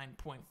missile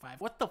 9.5.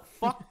 What the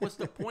fuck was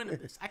the point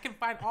of this? I can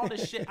find all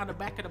this shit on the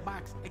back of the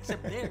box,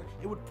 except there,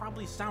 it would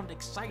probably sound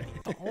exciting.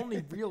 The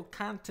only real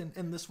content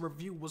in this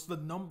review was the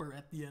number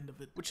at the end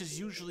of it, which is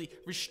usually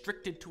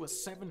restricted to a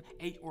 7,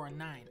 8, or a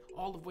 9.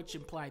 All of which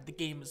implied the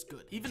game is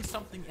good. Even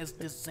something as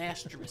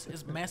disastrous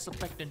as Mass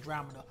Effect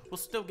Andromeda will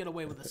still get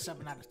away with a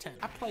 7 out of 10.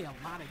 I play a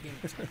lot of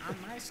games, and on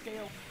my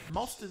scale,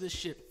 most of this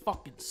shit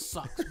fucking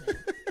sucks, man.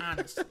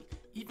 Honestly.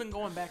 Even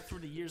going back through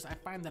the years, I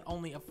find that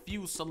only a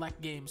few select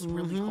games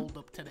really hold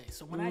up today.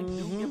 So when I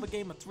do give a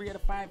game a 3 out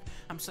of 5,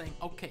 I'm saying,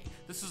 okay,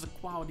 this is a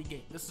quality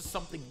game. This is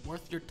something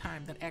worth your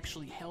time that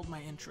actually held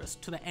my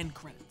interest to the end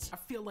credits. I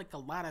feel like a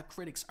lot of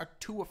critics are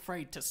too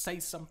afraid to say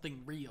something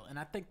real, and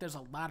I think there's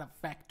a lot of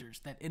factors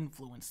that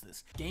influence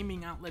this.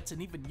 Gaming outlets and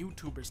even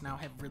YouTubers now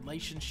have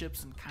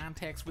relationships and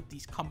contacts with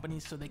these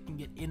companies so they can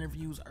get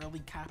interviews,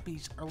 early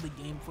copies, early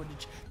game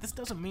footage. This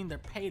doesn't mean they're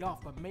paid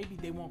off, but maybe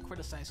they won't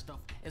criticize stuff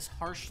as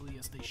harshly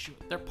as they should.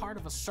 They're part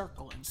of a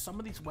circle, and some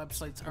of these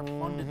websites are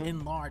funded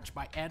in large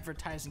by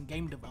advertising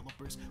game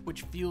developers,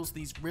 which fuels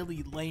these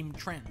really lame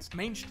trends.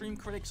 Mainstream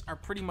critics are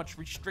pretty much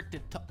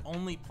restricted to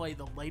only play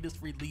the latest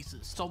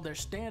releases, so their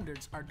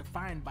standards are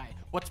defined by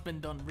what's been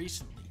done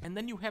recently. And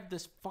then you have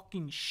this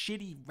fucking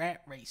shitty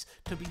rat race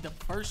to be the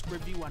first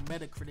review on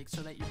Metacritic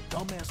so that your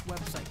dumbass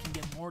website can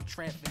get more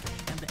traffic,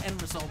 and the end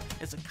result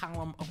is a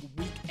column of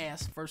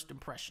weak-ass first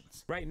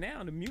impressions. Right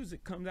now, the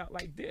music comes out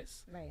like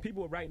this. Right.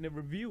 People are writing a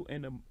review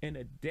in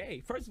a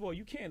day. First of all,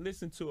 you can't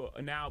listen to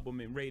an album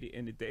and rate it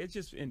in a day. It's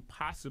just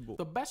impossible.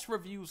 The best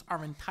reviews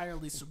are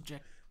entirely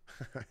subjective.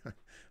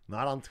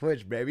 Not on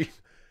Twitch, baby.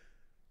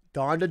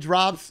 Donda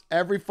drops.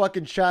 Every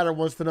fucking chatter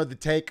wants to know the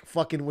take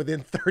fucking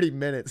within 30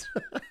 minutes.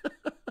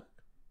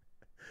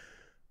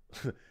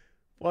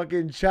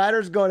 Fucking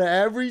chatters go to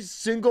every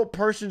single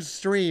person's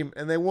stream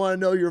and they want to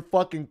know your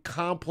fucking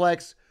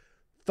complex,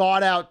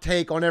 thought out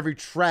take on every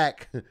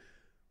track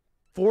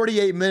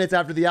 48 minutes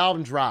after the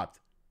album dropped.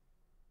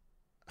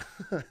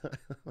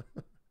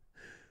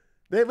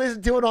 They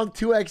listen to it on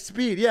 2x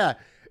speed. Yeah,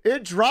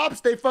 it drops.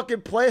 They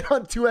fucking play it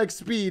on 2x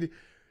speed.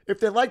 If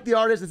they like the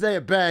artist, they say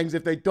it bangs.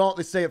 If they don't,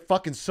 they say it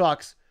fucking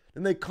sucks.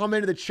 Then they come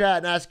into the chat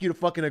and ask you to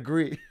fucking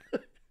agree.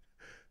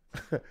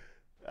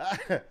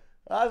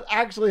 That's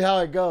actually how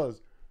it goes.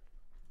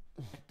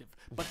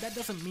 But that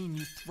doesn't mean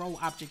you throw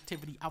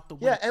objectivity out the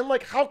window. Yeah, and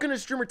like, how can a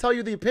streamer tell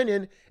you the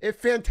opinion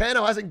if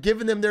Fantano hasn't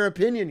given them their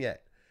opinion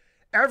yet?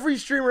 Every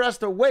streamer has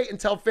to wait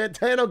until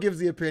Fantano gives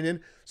the opinion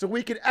so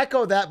we can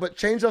echo that but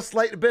change a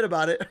slight bit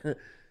about it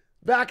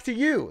back to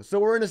you. So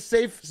we're in a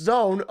safe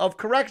zone of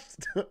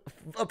correct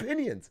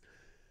opinions.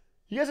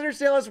 You guys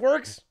understand how this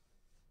works?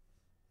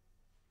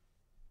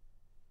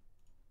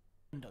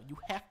 You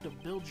have to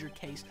build your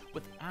case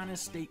with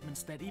honest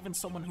statements that even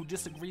someone who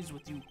disagrees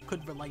with you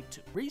could relate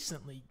to.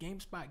 Recently,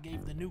 GameSpot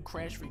gave the new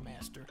Crash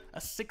remaster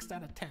a 6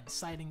 out of 10,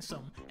 citing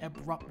some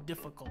abrupt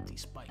difficulty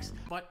spikes.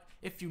 But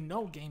if you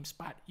know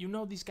GameSpot, you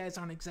know these guys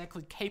aren't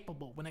exactly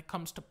capable when it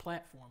comes to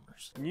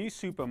platformers. New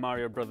Super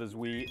Mario Bros.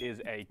 Wii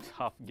is a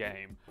tough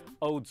game.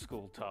 Old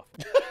school tough.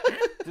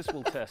 This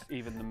will test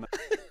even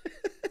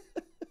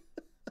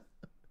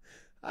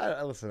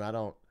the Listen, I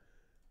don't...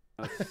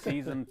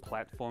 seasoned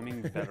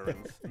platforming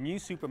veterans. New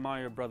Super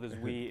Mario Bros.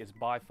 Wii is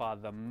by far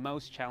the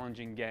most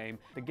challenging game.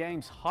 The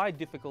game's high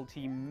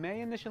difficulty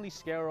may initially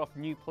scare off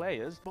new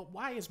players. But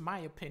why is my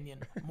opinion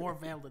more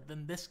valid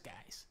than this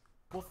guy's?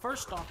 Well,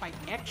 first off, I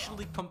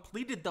actually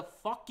completed the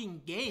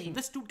fucking game.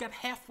 This dude got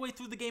halfway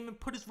through the game and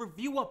put his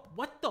review up.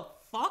 What the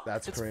fuck?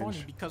 That's it's cringe.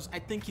 funny because I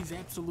think he's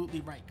absolutely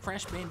right.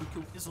 Crash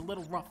Bandicoot is a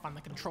little rough on the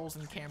controls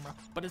and camera,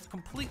 but it's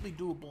completely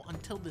doable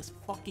until this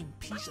fucking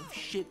piece of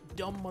shit,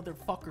 dumb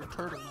motherfucker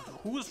turtle level.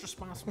 Who is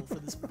responsible for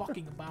this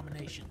fucking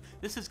abomination?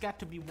 This has got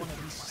to be one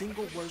of the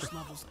single worst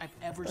levels I've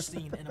ever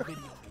seen in a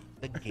video game.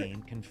 The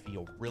game can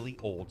feel really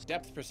old.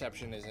 Depth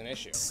perception is an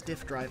issue.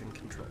 Stiff driving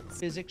controls.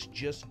 Physics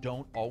just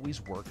don't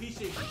always work. Piece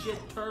of shit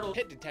turtle.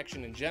 Hit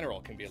detection in general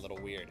can be a little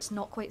weird. It's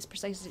not quite as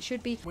precise as it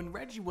should be. When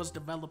Reggie was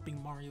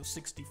developing Mario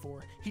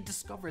 64, he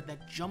discovered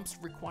that jumps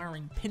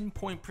requiring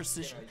pinpoint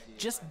precision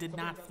just did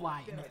not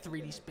fly in a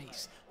 3D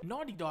space.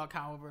 Naughty Dog,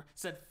 however,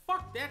 said,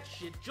 fuck that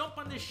shit, jump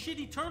on this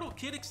shitty turtle,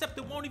 kid, except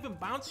it won't even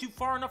bounce you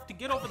far enough to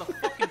get over the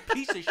fucking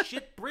piece of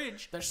shit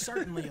bridge. There's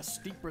certainly a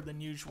steeper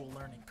than usual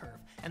learning curve,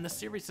 and the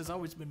series has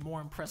always been more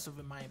impressive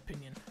in my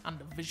opinion on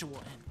the visual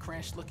end.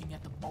 Crash looking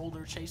at the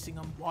boulder chasing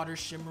him, water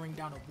shimmering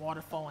down a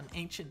waterfall, an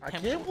ancient temple.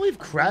 I can't believe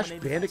Crash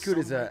Bandicoot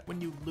is when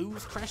you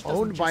lose, Crash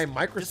owned by just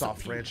Microsoft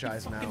disappear.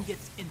 franchise He fucking now.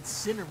 gets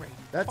incinerated.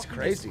 That's Fucking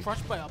crazy. Gets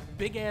crushed by a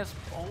big ass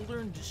boulder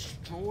and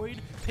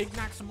destroyed. Pig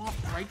knocks him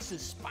off, breaks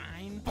his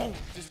spine. Boom!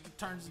 Just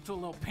turns into a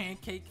little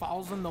pancake,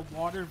 falls in the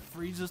water,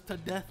 freezes to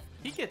death.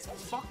 He gets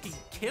fucking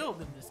killed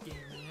in this game,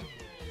 man.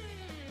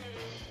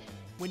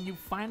 When you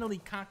finally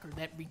conquer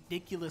that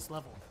ridiculous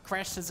level,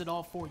 Crash says it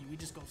all for you. He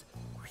just goes,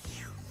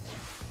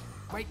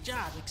 great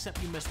job,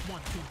 except you missed 1,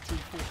 2, 3,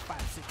 4,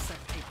 5, 6,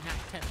 7, 8, 9,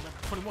 10, 11,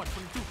 21,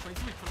 22,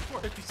 23, 24,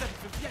 57,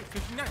 58,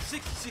 59,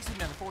 60, 60,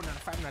 94,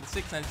 95,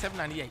 96, 97,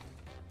 98.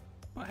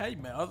 But hey,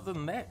 man, other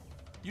than that,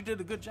 you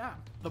did a good job.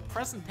 The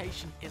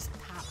presentation is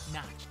top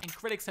notch, and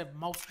critics have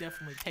most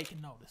definitely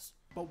taken notice.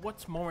 But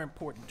what's more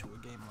important to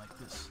a game like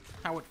this?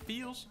 How it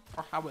feels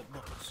or how it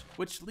looks?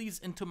 Which leads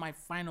into my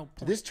final point.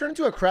 Did this turn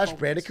into a Crash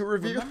Bandicoot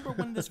review? Remember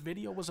when this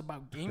video was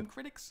about game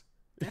critics?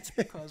 That's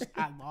because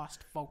I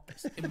lost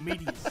focus,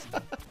 immediacy,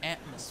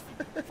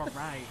 atmosphere,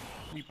 variety,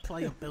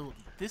 replayability.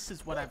 This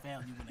is what I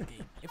value in a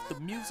game. If the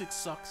music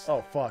sucks,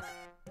 oh fuck.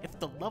 If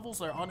the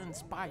levels are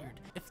uninspired,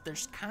 if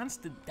there's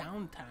constant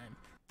downtime,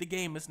 the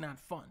game is not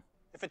fun.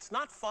 If it's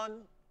not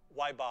fun,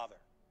 why bother?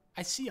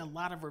 I see a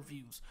lot of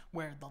reviews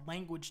where the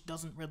language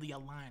doesn't really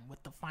align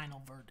with the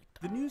final verdict.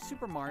 The new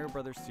Super Mario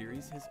Bros.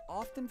 Series has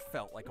often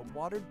felt like a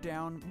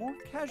watered-down, more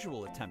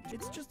casual attempt.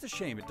 It's just a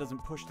shame it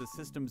doesn't push the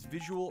system's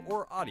visual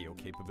or audio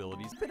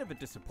capabilities. Bit of a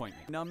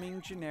disappointment.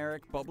 Numbing,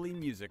 generic, bubbly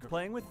music,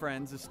 playing with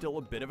friends is still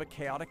a bit of a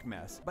chaotic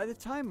mess. By the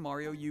time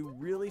Mario U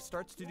really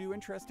starts to do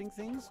interesting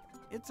things,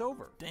 it's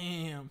over.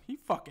 Damn, he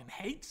fucking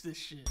hates this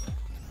shit.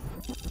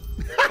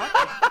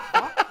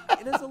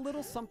 It is a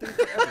little something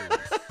for everyone.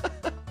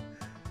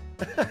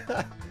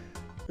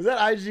 Is that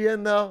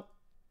IGN though?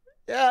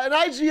 Yeah, an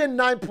IGN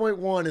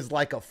 9.1 is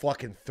like a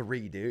fucking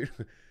 3, dude.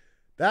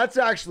 That's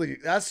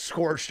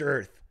scorched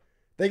earth.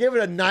 They give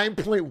it a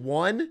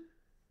 9.1.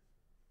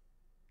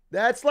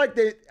 That's like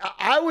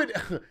I would,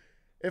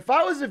 if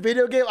I was a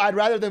video game, I'd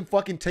rather them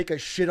fucking take a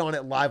shit on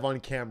it live on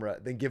camera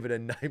than give it a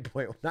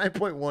 9.1.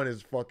 9.1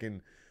 is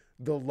fucking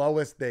the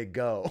lowest they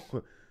go.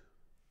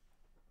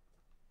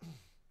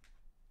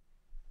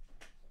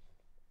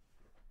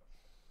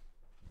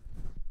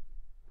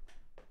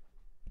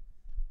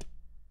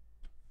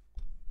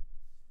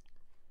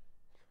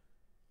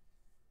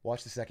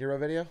 Watch the Sekiro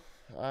video?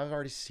 I've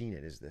already seen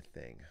it is the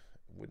thing.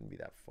 It wouldn't be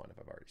that fun if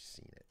I've already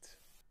seen it.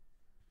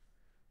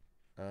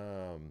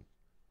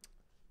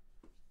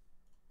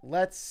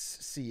 Let's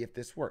see if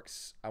this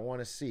works. I want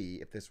to see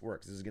if this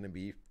works. This is going to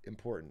be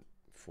important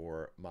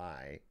for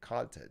my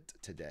content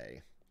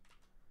today.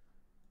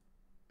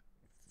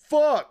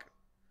 Fuck!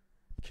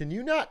 Can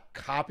you not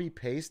copy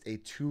paste a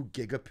 2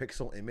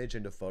 gigapixel image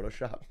into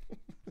Photoshop?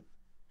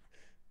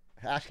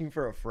 Asking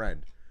for a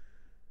friend.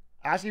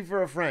 Asking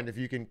for a friend if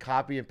you can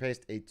copy and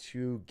paste a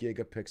 2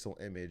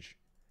 gigapixel image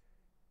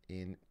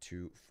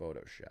into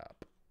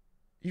Photoshop.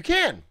 You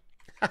can!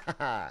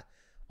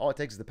 All it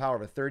takes is the power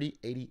of a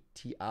 3080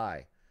 Ti.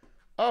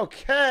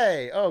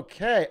 Okay.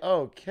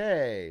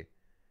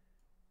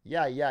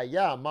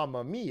 Yeah,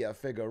 Mamma Mia,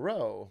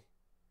 Figaro.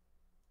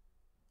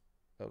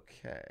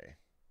 Okay.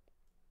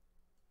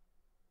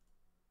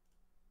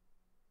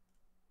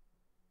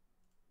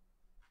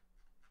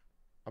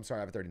 I'm sorry,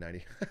 I have a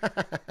 3090.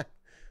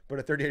 But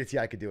a 3080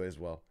 Ti could do it as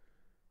well.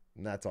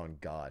 And that's on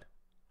God.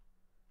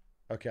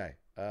 Okay.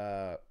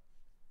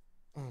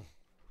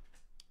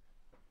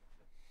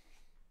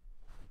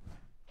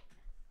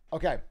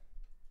 Okay.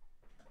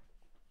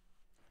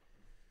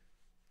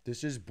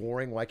 This is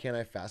boring. Why can't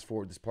I fast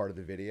forward this part of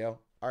the video?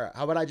 All right.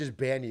 How about I just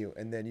ban you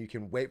and then you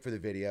can wait for the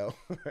video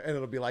and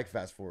it'll be like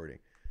fast forwarding.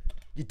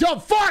 You dumb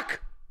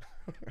fuck!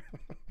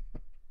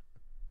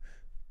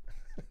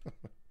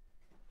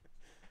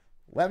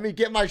 Let me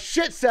get my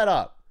shit set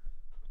up.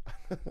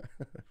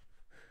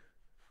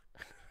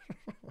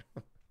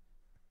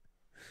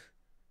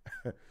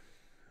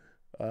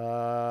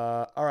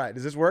 All right.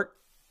 Does this work?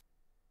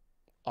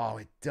 Oh,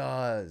 it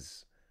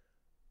does.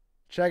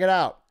 Check it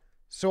out.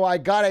 So I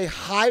got a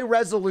high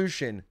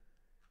resolution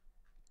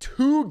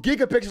 2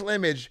 gigapixel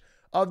image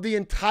of the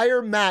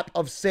entire map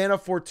of Santa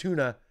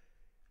Fortuna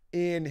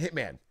in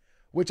Hitman,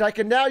 which I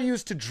can now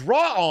use to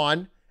draw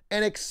on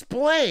and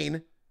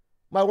explain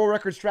my world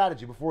record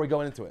strategy before we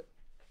go into it.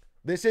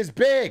 This is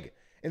big.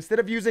 Instead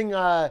of using,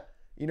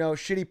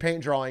 shitty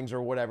paint drawings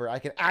or whatever, I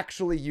can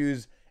actually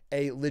use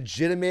a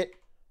legitimate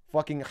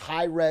fucking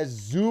high-res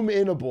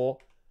zoom-inable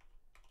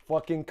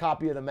fucking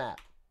copy of the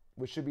map,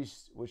 which should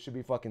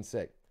be fucking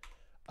sick.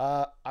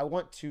 I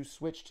want to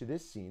switch to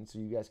this scene so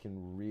you guys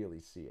can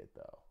really see it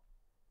though.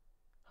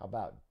 How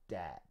about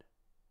Dad?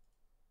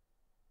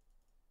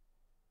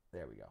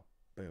 There we go.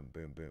 Boom,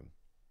 boom, boom.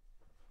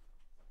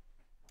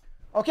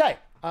 Okay.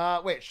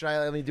 Wait,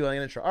 let me do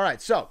an intro. All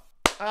right, so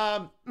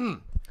where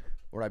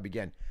do I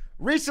begin?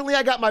 Recently,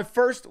 I got my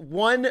first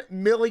 1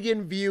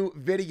 million view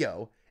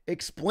video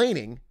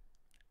explaining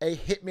a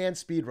Hitman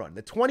speedrun,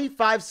 the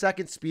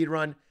 25-second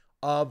speedrun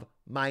of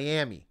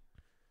Miami.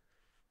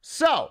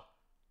 So,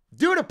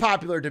 due to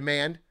popular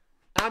demand,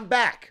 I'm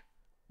back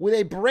with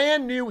a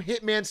brand new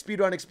Hitman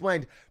speedrun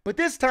explained. But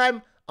this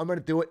time, I'm going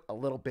to do it a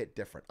little bit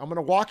different. I'm going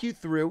to walk you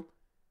through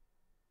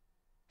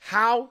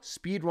how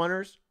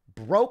speedrunners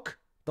broke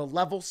the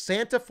level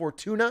Santa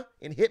Fortuna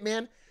in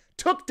Hitman,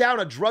 took down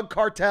a drug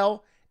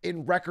cartel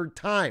in record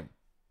time.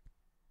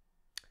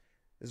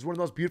 This is one of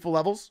those beautiful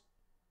levels,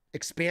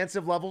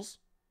 expansive levels,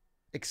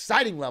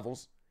 exciting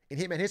levels in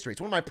Hitman history.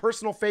 It's one of my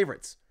personal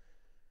favorites.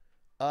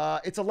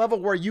 It's a level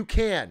where you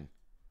can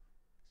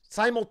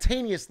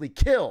simultaneously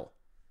kill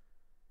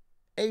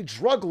a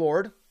drug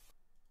lord.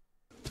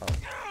 Oh,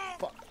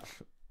 fuck.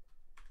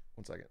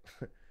 1 second.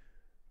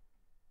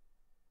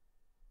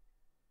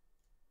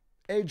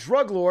 A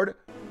drug lord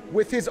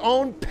with his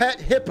own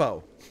pet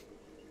hippo.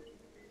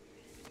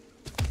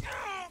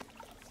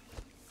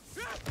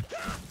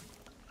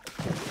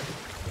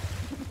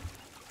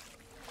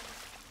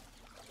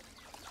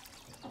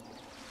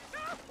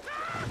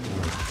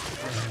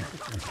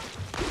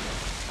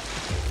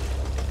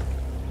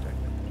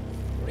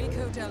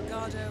 Rico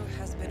Delgado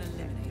has been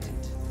eliminated.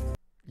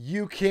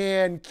 You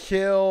can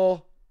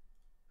kill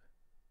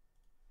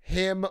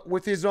him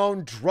with his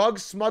own drug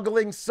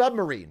smuggling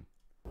submarine.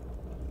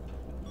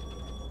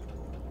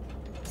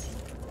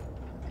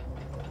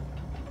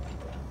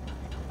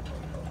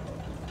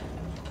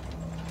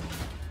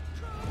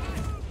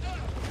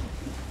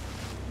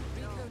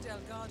 Rico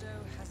Delgado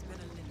has been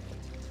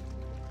eliminated.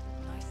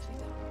 Nicely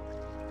done.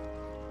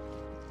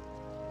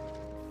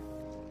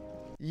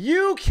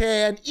 You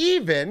can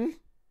even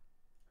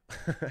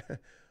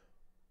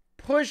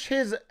push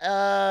his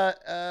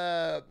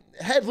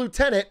head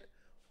lieutenant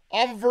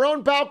off of her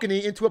own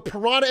balcony into a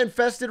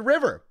piranha-infested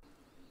river.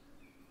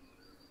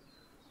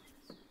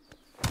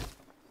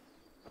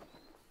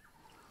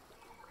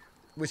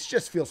 Which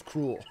just feels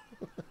cruel.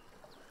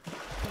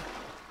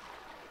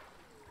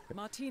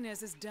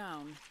 Martinez is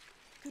down.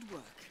 Good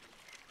work.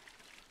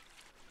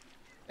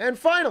 And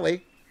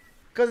finally,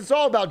 because it's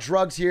all about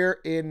drugs here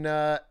in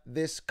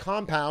this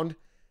compound,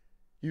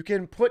 you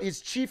can put his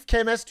chief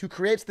chemist who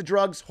creates the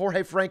drugs,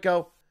 Jorge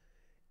Franco,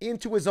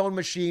 into his own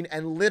machine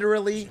and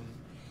literally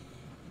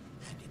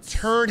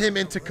turn him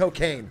into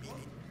cocaine.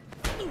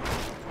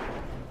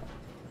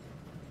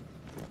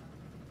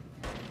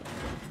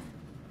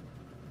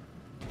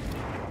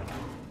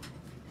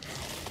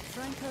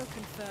 Franco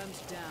confirmed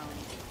down.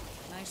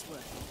 Nice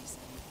work, ladies.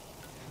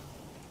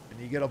 And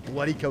you get a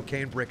bloody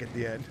cocaine brick at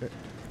the end.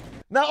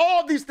 Now,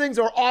 all of these things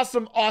are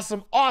awesome,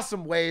 awesome,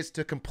 awesome ways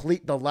to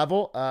complete the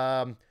level.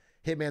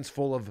 Hitman's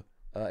full of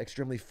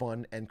extremely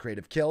fun and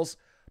creative kills.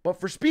 But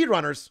for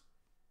speedrunners,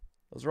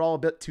 those are all a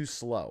bit too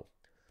slow.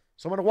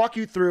 So I'm going to walk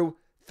you through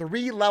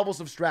 3 levels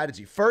of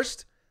strategy.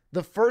 First,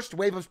 the first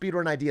wave of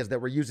speedrun ideas that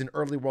were used in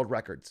early world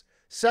records.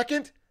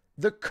 Second,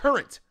 the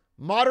current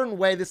modern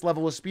way this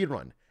level is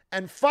speedrun.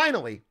 And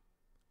finally,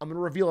 I'm going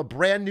to reveal a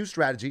brand new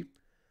strategy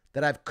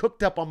that I've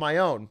cooked up on my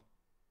own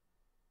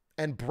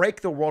and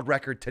break the world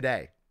record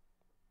today.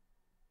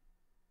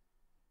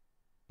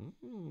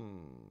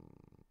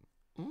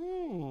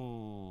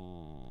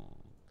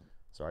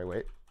 Sorry,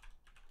 wait.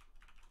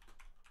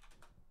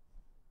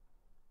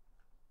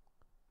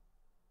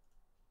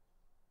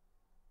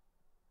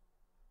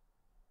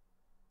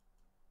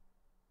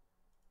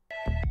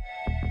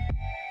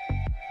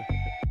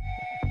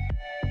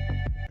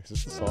 Is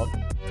this the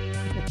song?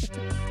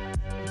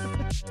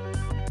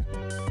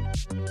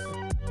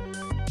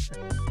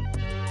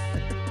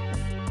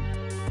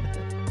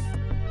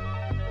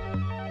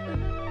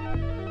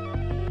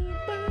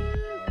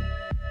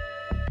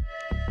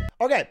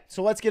 Okay,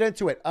 so let's get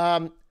into it.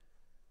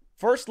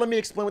 First, let me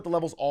explain what the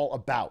level's all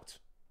about.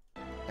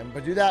 And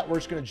to do that, we're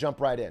just going to jump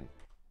right in.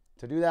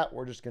 To do that,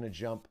 we're just going to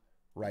jump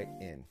right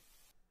in.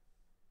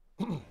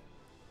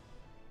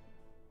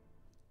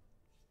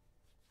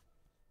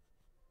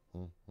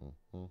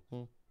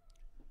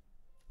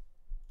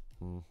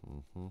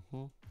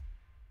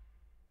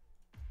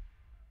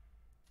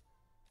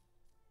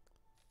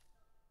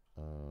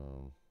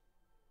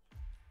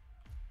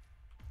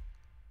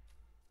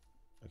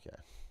 Okay.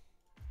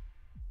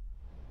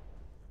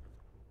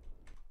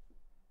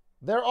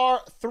 There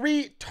are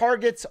 3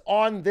 targets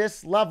on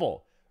this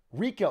level.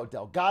 Rico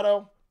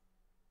Delgado,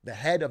 the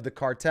head of the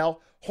cartel,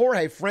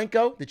 Jorge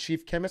Franco, the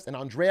chief chemist, and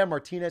Andrea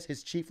Martinez,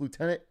 his chief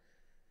lieutenant.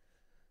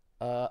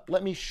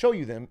 Let me show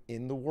you them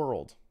in the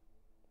world.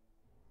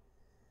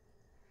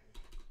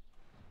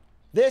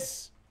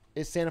 This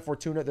is Santa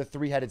Fortuna, the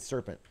 3-headed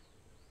serpent.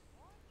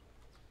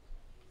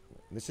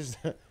 This is,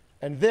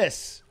 and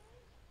this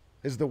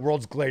is the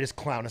world's greatest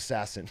clown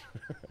assassin.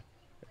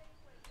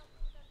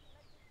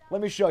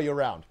 Let me show you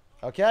around,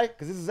 okay?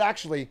 Because this is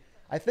actually,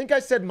 I think I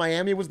said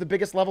Miami was the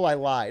biggest level. I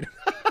lied.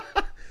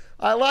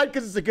 I lied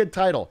because it's a good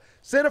title.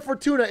 Santa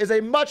Fortuna is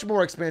a much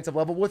more expansive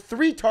level with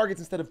 3 targets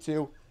instead of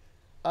 2.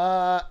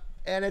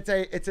 And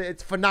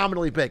it's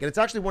phenomenally big. And it's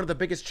actually one of the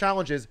biggest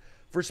challenges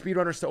for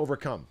speedrunners to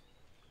overcome.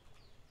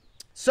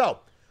 So,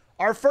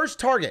 our first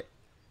target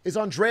is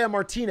Andrea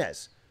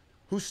Martinez,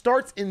 who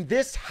starts in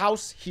this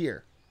house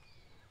here.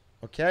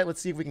 Okay, let's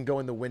see if we can go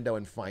in the window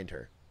and find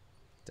her.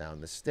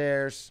 Down the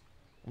stairs.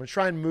 I'm going to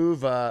try and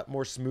move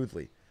more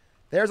smoothly.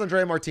 There's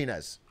Andrea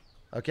Martinez.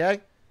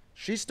 Okay?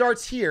 She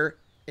starts here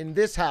in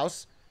this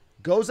house,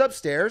 goes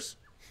upstairs,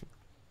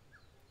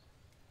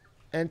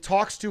 and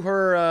talks to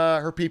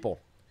her people.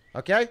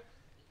 Okay?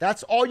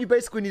 That's all you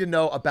basically need to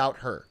know about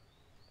her.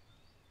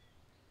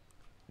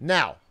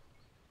 Now,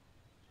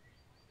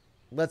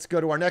 let's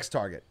go to our next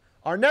target.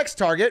 Our next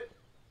target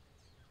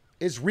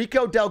is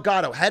Rico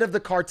Delgado, head of the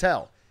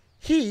cartel.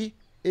 He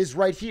is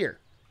right here.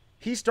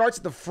 He starts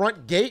at the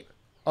front gate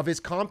of his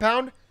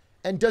compound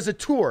and does a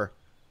tour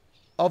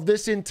of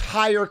this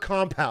entire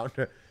compound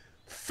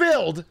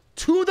filled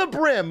to the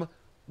brim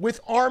with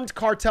armed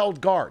cartel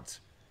guards.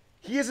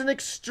 He is an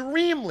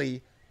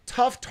extremely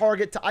tough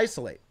target to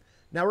isolate.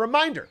 Now,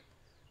 reminder,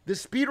 the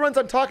speedruns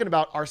I'm talking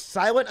about are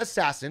silent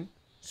assassin,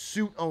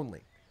 suit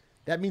only.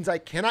 That means I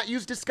cannot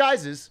use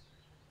disguises,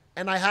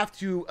 and I have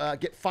to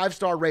get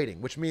 5-star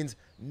rating, which means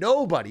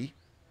nobody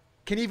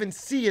can even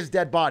see his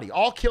dead body.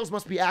 All kills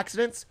must be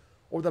accidents,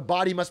 or the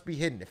body must be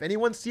hidden. If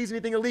anyone sees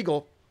anything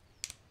illegal,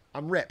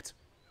 I'm ripped.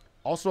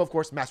 Also, of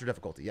course, master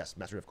difficulty. Yes,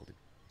 master difficulty.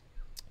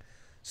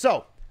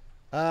 So,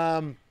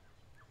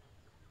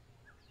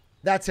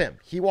 that's him.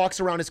 He walks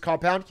around his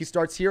compound. He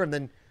starts here and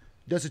then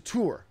does a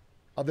tour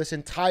of this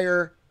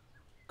entire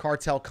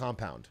cartel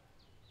compound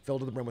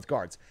filled to the brim with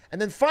guards. And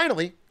then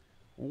finally,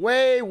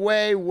 way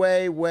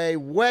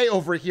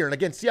over here, and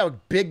again, see how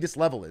big this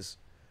level is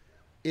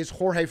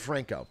Jorge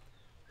Franco,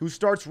 who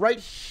starts right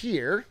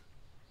here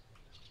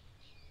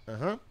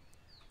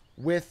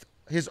with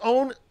his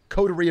own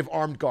coterie of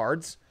armed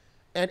guards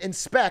and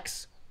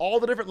inspects all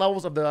the different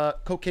levels of the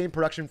cocaine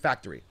production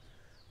factory.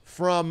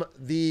 From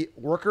the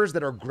workers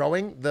that are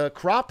growing the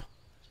crop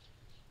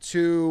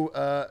to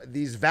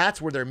these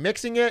vats where they're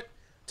mixing it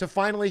to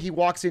finally he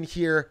walks in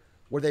here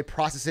where they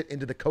process it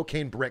into the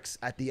cocaine bricks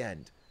at the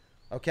end.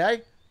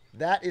 Okay?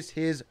 That is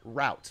his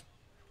route.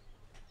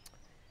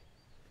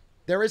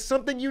 There is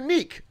something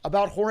unique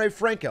about Jorge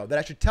Franco that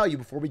I should tell you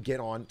before we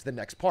get on to the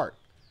next part.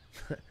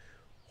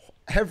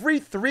 Every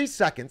 3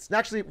 seconds, and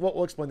actually,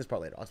 we'll explain this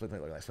part later. I'll explain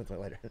it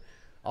later.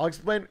 I'll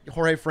explain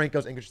Jorge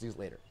Franco's intricacies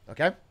later,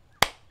 okay?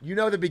 You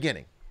know the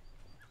beginning.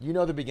 You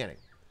know the beginning.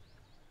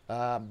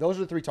 Those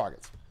are the 3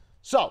 targets.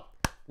 So,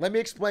 let me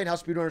explain how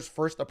speedrunners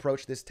first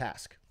approach this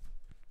task.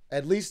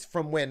 At least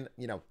from when,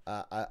 you know,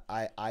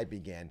 I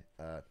began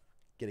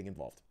getting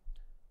involved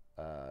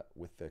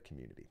with the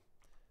community.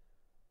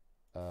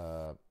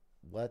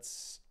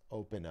 Let's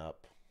open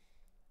up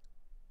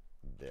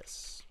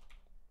this.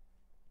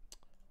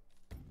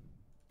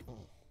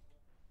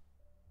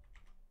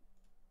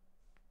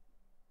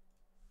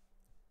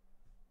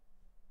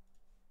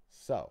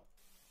 So,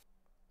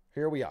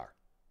 here we are.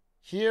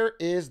 Here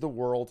is the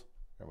world.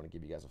 I'm going to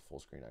give you guys a full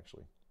screen,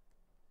 actually.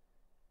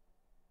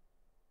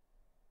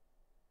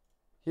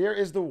 Here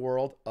is the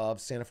world of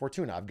Santa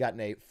Fortuna. I've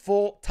gotten a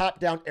full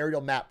top-down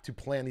aerial map to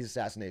plan these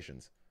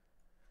assassinations.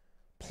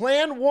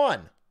 Plan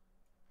 1.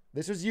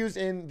 This was used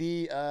in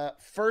the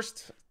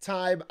first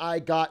time I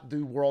got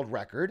the world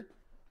record.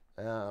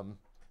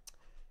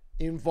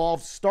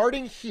 Involved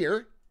starting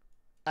here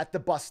at the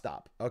bus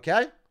stop,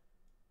 okay?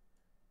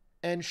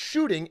 And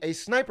shooting a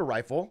sniper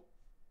rifle.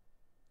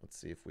 Let's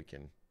see if we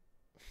can...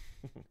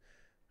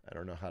 I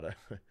don't know how to...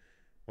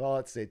 Well,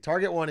 let's see.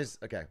 Target 1 is...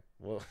 Okay.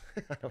 We'll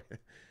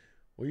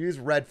use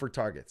red for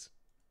targets.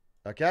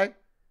 Okay?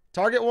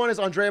 Target 1 is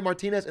Andrea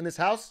Martinez in this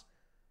house.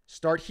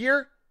 Start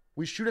here.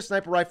 We shoot a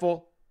sniper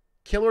rifle.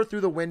 Kill her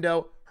through the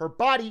window. Her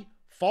body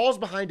falls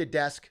behind a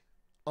desk.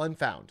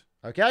 Unfound.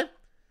 Okay?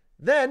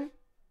 Then...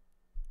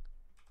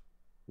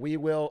 we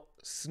will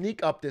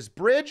sneak up this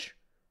bridge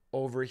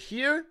over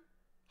here,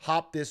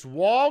 hop this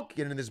wall,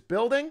 get into this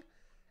building,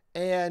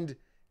 and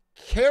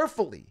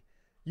carefully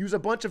use a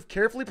bunch of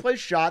carefully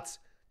placed shots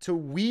to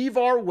weave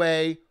our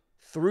way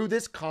through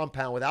this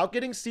compound without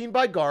getting seen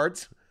by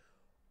guards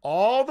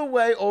all the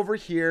way over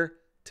here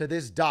to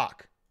this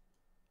dock.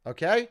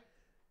 Okay?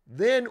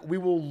 Then we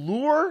will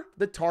lure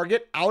the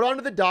target out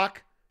onto the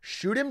dock,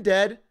 shoot him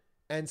dead,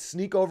 and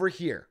sneak over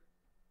here.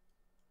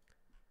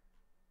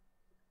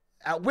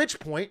 At which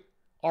point,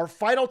 our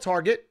final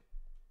target,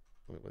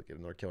 let's get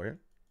another kill here,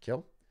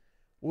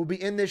 will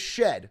be in this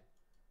shed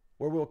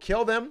where we'll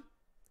kill them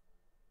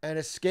and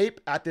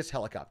escape at this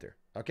helicopter.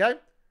 Okay?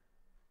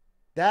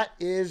 That's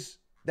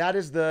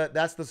the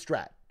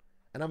strat.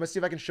 And I'm going to see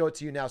if I can show it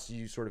to you now so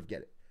you sort of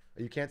get it.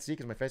 You can't see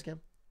because my face cam?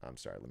 I'm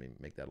sorry. Let me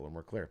make that a little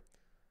more clear.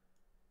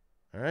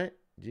 All right.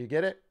 Do you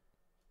get it?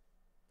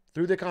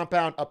 Through the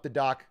compound, up the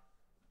dock,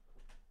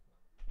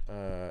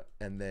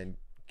 and then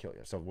kill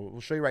you. So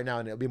we'll show you right now,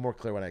 and it'll be more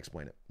clear when I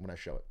explain it, when I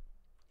show it.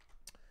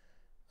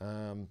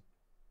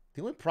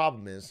 The only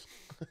problem is...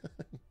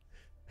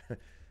 the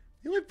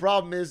only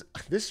problem is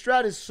this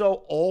strat is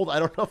so old, I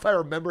don't know if I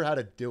remember how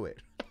to do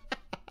it.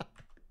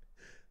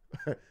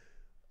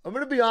 I'm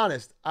going to be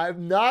honest.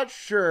 I'm not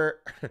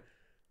sure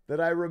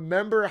that I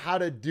remember how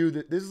to do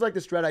this. This is like the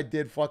strat I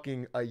did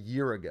fucking a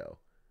year ago.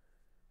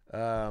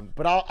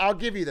 But I'll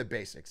give you the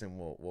basics, and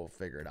we'll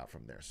figure it out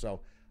from there.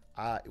 So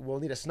we'll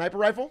need a sniper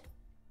rifle.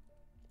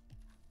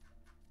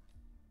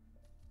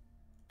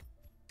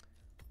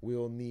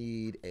 We'll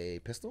need a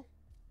pistol.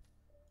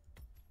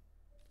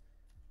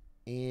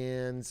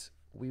 And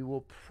we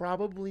will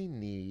probably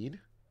need...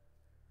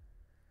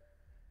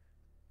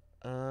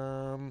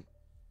 I'm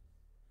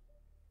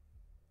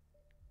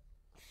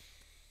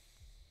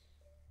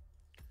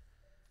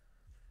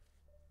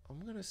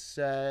going to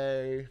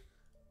say...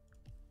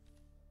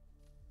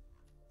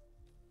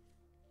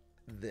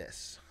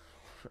 this.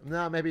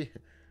 No, maybe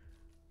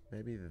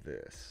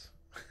this.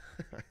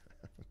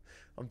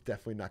 I'm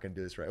definitely not going to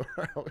do this right.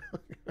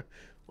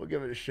 We'll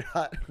give it a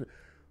shot.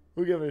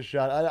 We'll give it a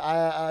shot.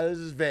 This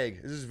is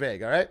vague. This is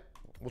vague, all right?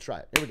 We'll try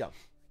it. Here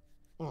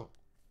we go.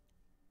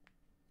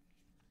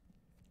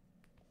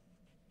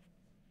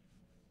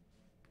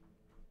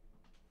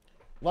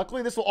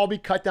 Luckily, this will all be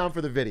cut down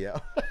for the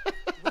video.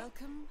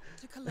 Welcome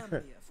to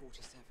Columbia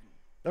 47.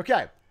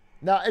 Okay.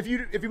 Now, if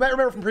you might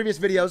remember from previous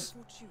videos,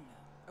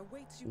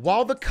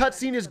 while the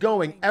cutscene is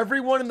going,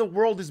 everyone in the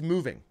world is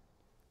moving.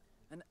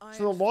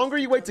 So the longer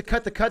you wait to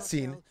cut the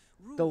cutscene,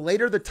 the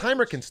later the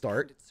timer can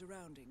start,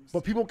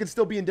 but people can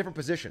still be in different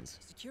positions.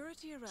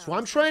 So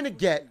I'm trying to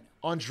get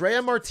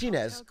Andrea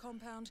Martinez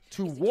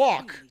to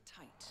walk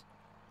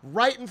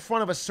right in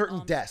front of a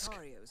certain desk.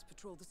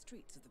 So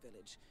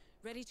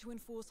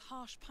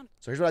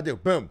here's what I do.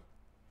 Boom.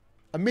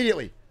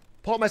 Immediately,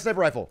 pull out my sniper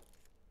rifle.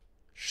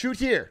 Shoot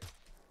here.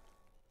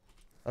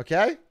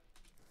 Okay?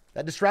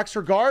 That distracts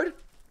her guard.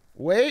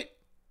 Wait.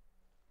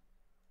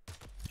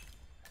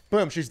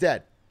 Boom, she's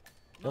dead.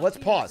 Now let's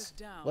pause.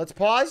 Let's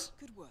pause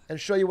and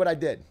show you what I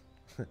did.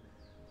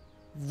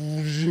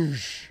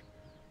 Whoosh.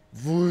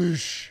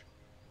 Whoosh.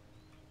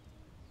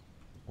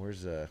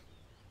 Where's need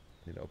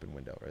an open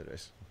window? Right there.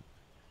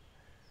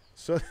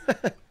 So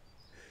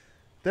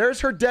there's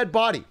her dead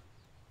body.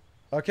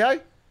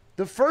 Okay?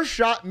 The first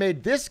shot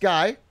made this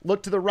guy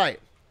look to the right.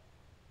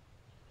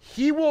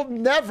 He will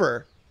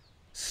never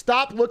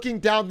stop looking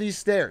down these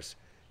stairs.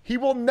 He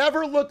will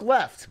never look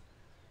left.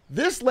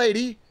 This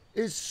lady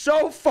is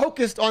so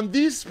focused on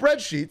these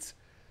spreadsheets,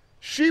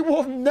 she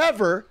will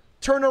never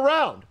turn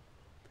around.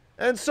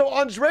 And so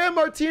Andrea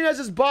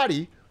Martinez's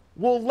body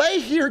will lay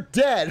here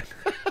dead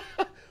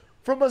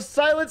from a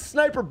silent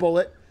sniper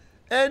bullet,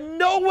 and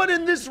no one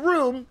in this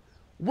room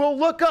will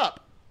look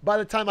up by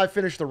the time I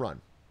finish the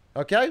run.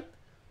 Okay?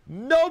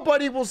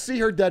 Nobody will see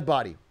her dead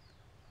body.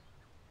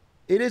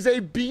 It is a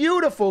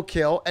beautiful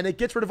kill, and it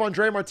gets rid of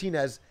Andrea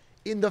Martinez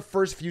in the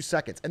first few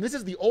seconds. And this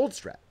is the old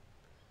strat.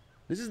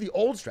 This is the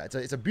old strat.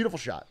 It's a beautiful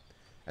shot.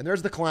 And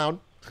there's the clown.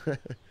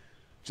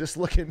 Just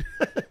looking,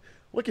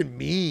 looking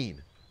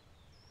mean.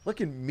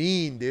 Looking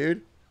mean,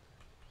 dude.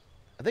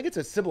 I think it's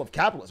a symbol of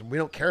capitalism. We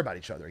don't care about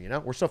each other, you know?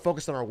 We're so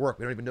focused on our work,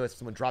 we don't even know if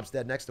someone drops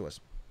dead next to us.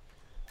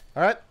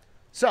 All right?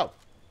 So,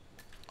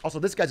 also,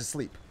 this guy's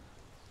asleep.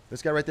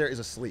 This guy right there is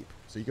asleep.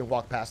 So you can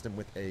walk past him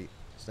with a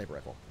sniper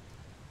rifle.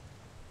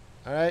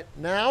 All right,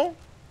 now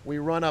we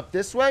run up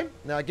this way.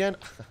 Now, again,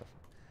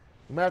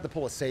 we might have to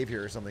pull a save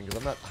here or something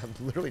because I'm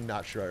literally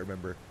not sure I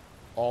remember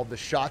all the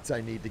shots I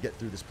need to get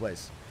through this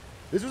place.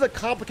 This was a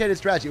complicated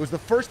strategy. It was the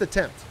first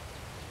attempt.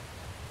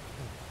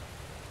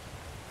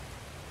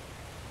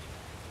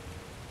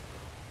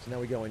 So now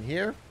we go in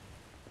here.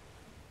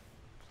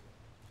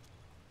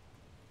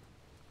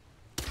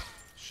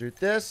 Shoot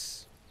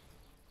this.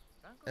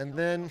 And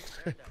then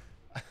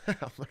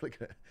I'm literally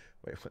gonna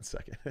wait 1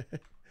 second.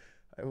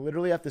 I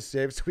literally have to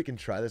save so we can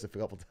try this a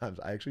couple times.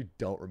 I actually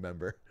don't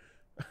remember.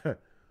 I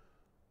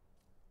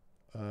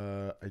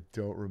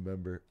don't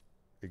remember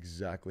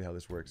exactly how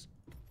this works.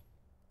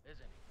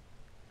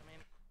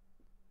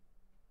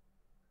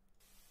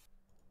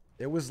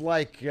 It was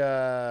like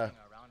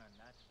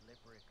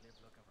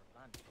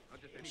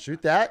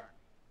shoot that.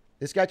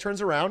 This guy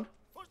turns around.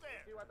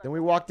 Then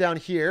we walk down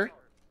here.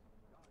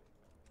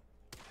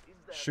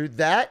 Shoot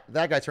that.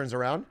 That guy turns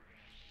around.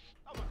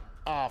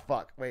 Oh,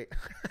 fuck. Wait.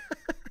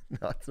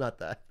 No, it's not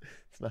that.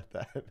 It's not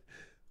that.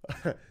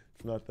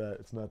 It's not that.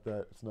 It's not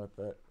that. It's not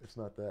that. It's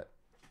not that.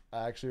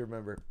 I actually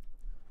remember.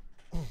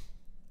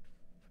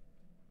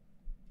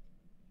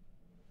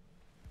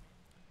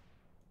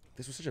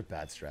 This was such a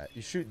bad strat.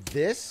 You shoot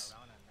this.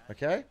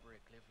 Okay?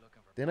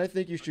 Then I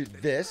think you shoot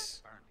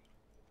this.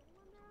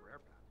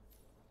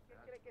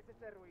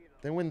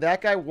 Then when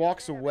that guy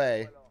walks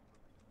away,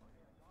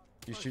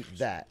 you shoot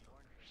that.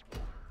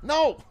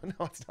 No!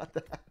 No, it's not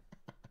that.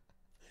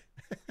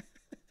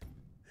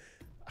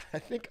 I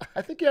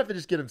think you have to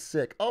just get him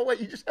sick. Oh, wait,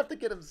 you just have to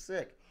get him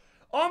sick.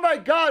 Oh, my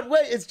God,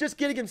 wait, it's just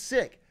getting him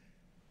sick.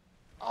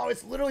 Oh,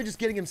 it's literally just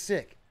getting him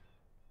sick.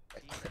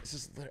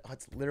 It's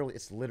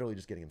literally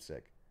just getting him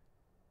sick.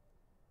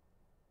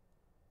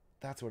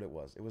 That's what it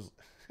was. It was...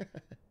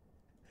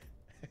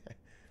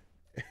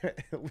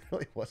 It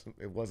really wasn't.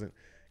 It wasn't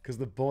because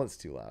the bullet's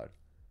too loud.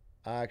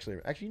 Actually,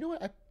 you know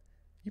what?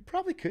 You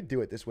probably could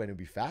do it this way and it would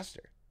be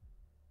faster.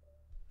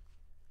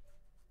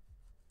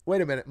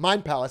 Wait a minute.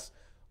 Mind Palace.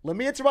 Let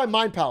me answer my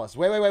Mind Palace.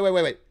 Wait.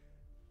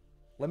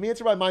 Let me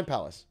answer my Mind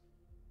Palace.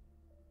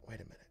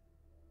 Wait a minute.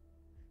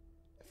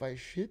 If I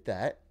shoot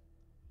that,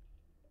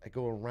 I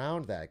go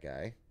around that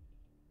guy.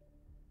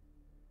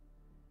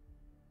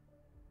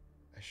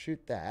 I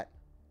shoot that.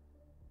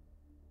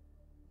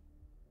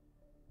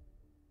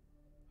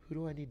 Who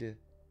do I need to...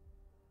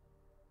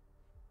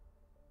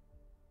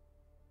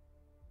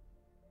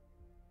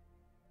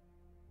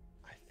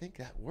 I think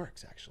that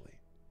works, actually.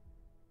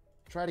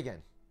 Try it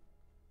again.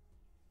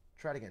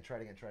 Try it again.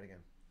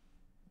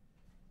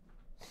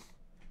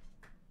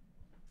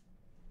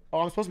 Oh,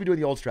 I'm supposed to be doing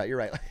the old strat. You're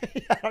right.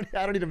 I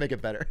don't need to make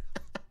it better.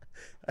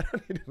 I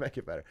don't need to make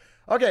it better.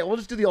 Okay, we'll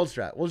just do the old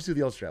strat. We'll do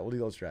the old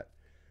strat.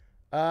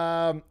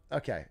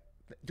 Okay.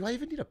 Do I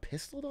even need a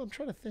pistol, though? I'm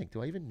trying to think.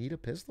 Do I even need a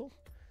pistol?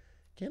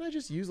 Can't I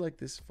just use, like,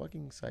 this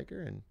fucking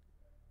psyker and...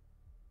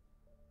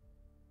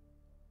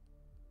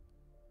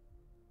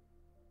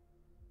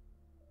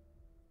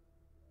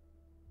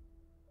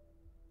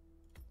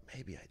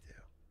 Maybe I do.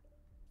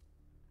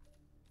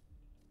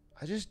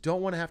 I just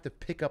don't want to have to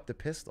pick up the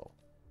pistol.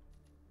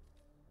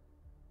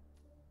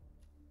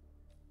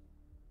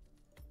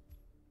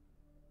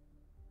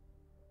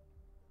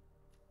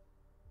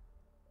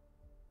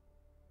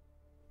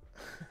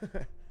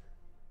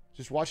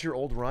 Just watch your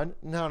old run?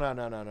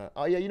 No.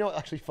 Oh, yeah, you know what?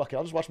 Actually, fuck it.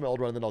 I'll just watch my old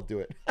run and then I'll do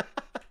it.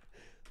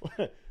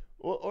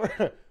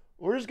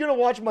 We're just going to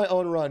watch my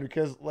own run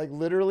because, like,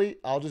 literally,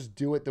 I'll just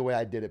do it the way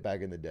I did it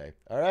back in the day.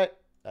 All right?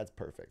 That's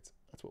perfect.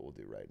 That's what we'll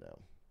do right now.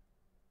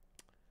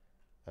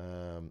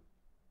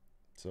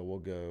 So we'll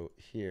go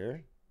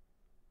here.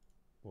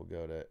 We'll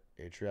go to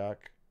Atrioc.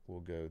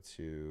 We'll go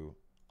to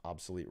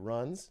obsolete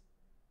runs.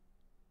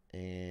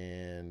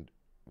 And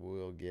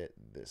we'll get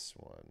this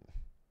one.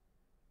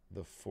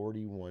 the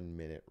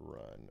 41-minute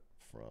run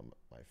from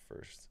my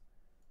first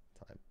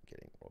time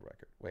getting world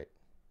record. Wait.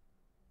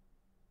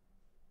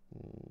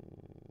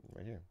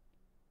 Right here.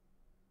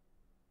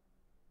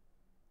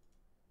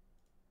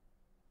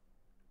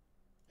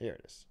 Here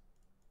it is.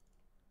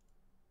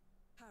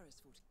 Paris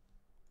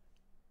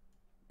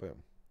 40.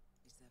 Boom.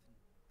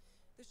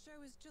 The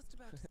show is just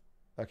about.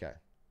 Okay.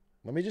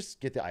 Let me just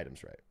get the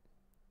items right.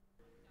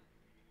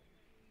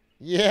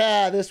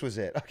 Yeah, this was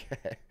it.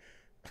 Okay.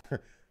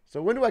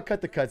 So when do I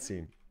cut the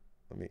cutscene?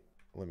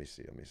 Let me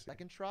see. I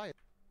can try it.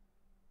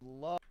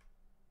 Love.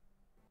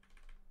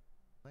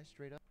 Am I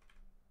straight up?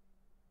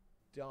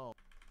 Don't.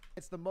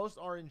 It's the most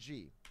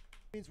RNG.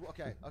 Means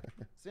okay.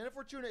 Santa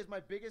Fortuna is my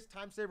biggest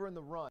time saver in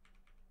the run.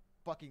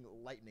 Fucking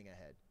lightning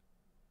ahead.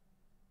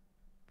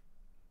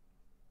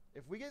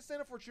 If we get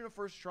Santa Fortuna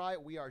first try,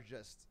 we are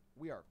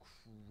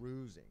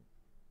cruising.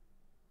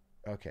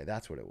 Okay,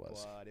 that's what it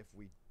was. But if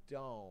we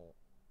don't,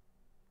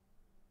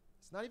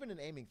 it's not even an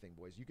aiming thing,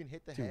 boys. You can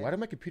hit the Dude, head. why did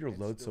my computer and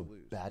load still so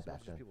lose, bad as back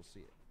much as then? People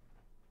see it.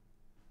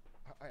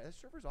 All right, the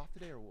server's off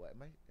today or what?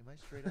 Am I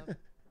straight up?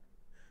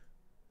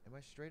 Am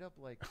I straight up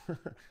like?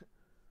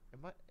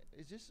 Am I?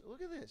 Is this?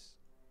 Look at this.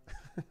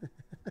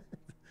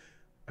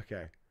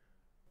 Okay.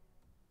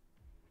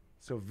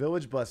 So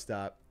village bus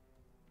stop.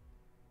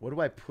 What do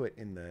I put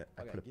in the?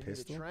 I put a give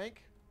pistol. Me the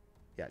trank.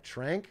 Yeah,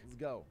 trank. Let's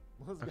go.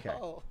 Let's Okay.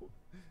 go.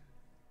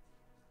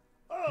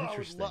 Oh,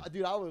 Interesting.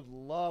 dude, I would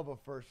love a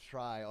first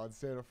try on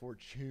Santa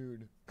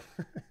Fortune.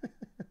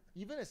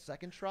 Even a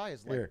second try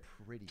is like Here.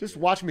 pretty. Just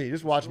good. watch me.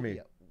 Just watch Still me.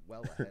 be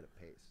well ahead of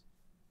pace.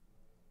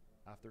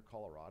 After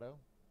Colorado.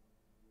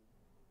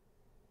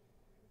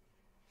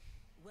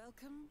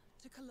 Welcome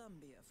to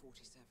Columbia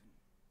 47.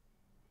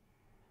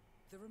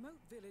 The remote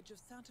village of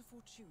Santa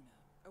Fortuna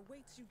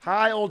awaits you.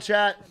 Hi, deep old inside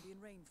chat. the Colombian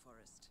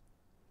rainforest.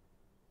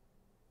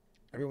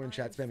 Everyone in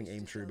chat spamming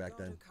aim tree back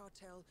then.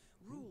 Cartel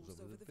rules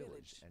over the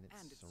village and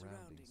its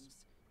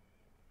surroundings.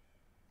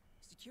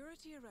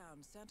 Security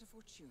around Santa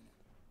Fortuna.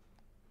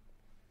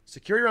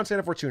 Security around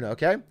Santa Fortuna.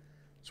 Okay.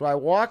 So I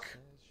walk.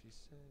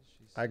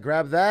 I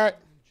grab that.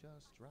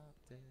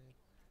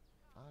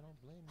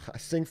 I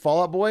sing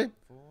Fall Out Boy.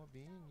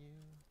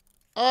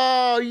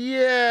 Oh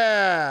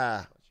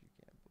yeah.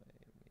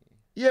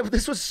 Yeah, but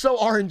this was so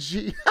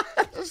RNG.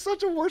 That's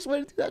such a worse way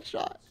to do that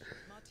shot.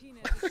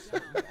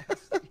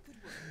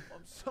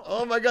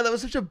 Oh my god, that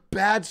was such a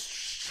bad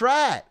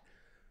strat.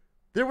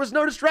 There was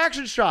no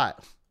distraction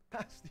shot.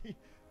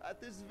 At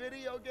this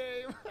video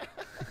game.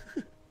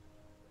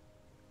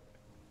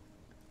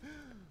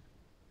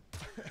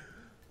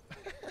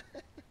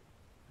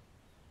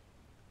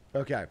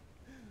 Okay.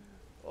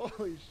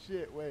 Holy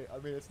shit, wait. I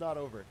mean, it's not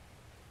over.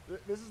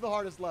 This is the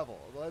hardest level.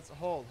 Let's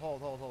hold.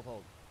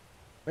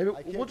 Maybe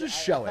we'll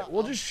just show it.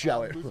 We'll just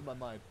show it. I'm losing my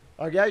mind.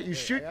 Okay, you Hey,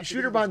 shoot I have to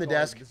her get to behind the this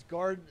guard. desk. This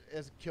guard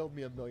has killed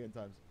me a million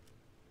times.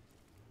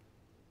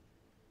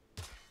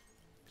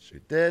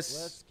 Shoot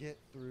this. Let's get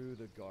through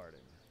the garden.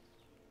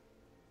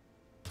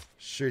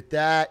 Shoot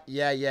that.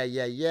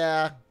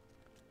 Yeah.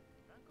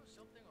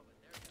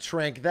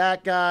 Trank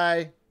that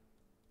guy.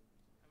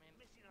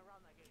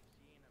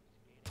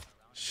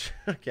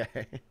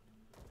 Okay.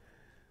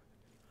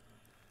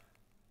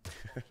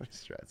 This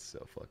strat's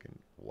so fucking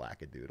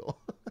wackadoodle.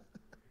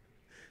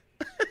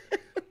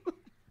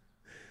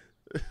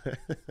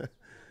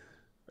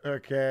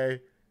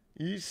 Okay.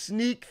 You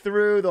sneak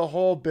through the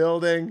whole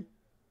building.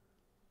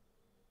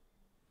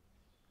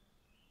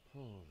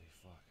 Holy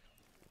fuck.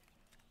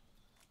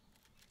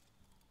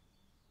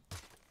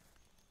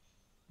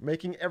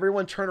 Making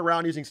everyone turn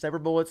around using sniper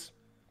bullets.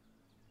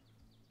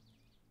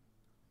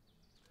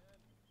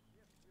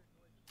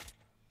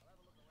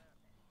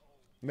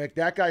 Make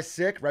that guy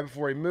sick right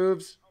before he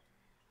moves.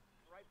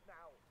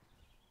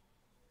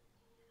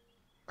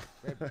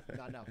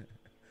 Not now.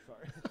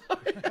 Sorry.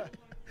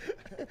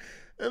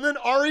 And then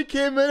Ari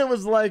came in and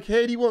was like,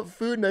 hey, do you want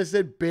food? And I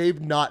said, babe,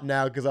 not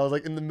now, because I was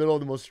like in the middle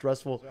of the most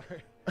stressful.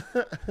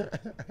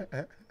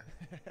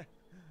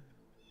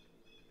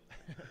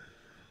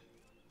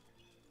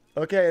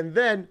 Okay, and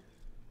then,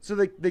 so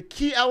the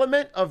key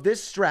element of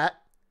this strat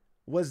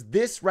was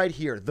this right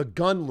here, the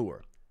gun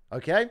lure.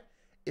 Okay?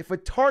 If a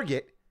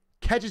target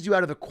catches you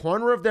out of the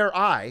corner of their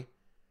eye,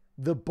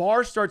 the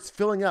bar starts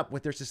filling up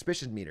with their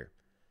suspicion meter.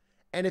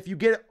 And if you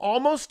get it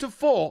almost to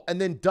full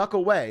and then duck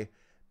away,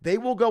 they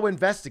will go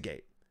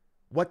investigate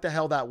what the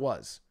hell that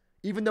was,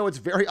 even though it's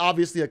very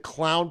obviously a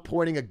clown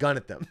pointing a gun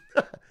at them.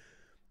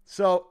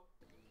 So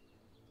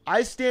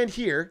I stand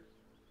here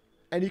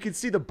and you can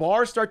see the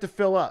bar start to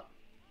fill up.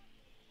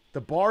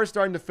 The bar is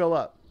starting to fill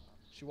up.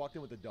 She walked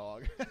in with a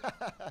dog.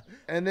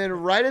 And then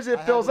right as it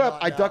fills up,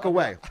 I duck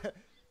away.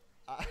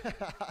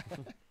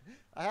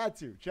 I had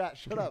to. Chat,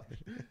 shut up.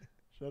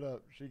 Shut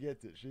up. She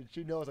gets it.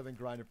 She knows I've been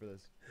grinding for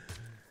this.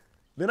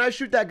 Then I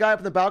shoot that guy up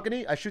in the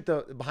balcony. I shoot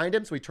the behind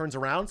him so he turns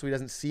around so he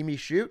doesn't see me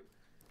shoot.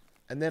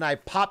 And then I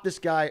pop this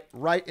guy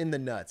right in the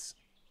nuts.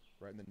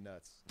 Right in the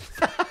nuts.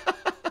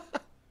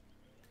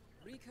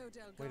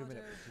 Wait a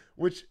minute.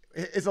 Which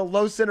is a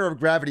low center of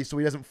gravity so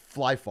he doesn't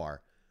fly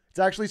far. It's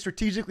actually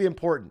strategically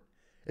important.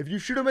 If you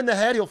shoot him in the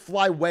head, he'll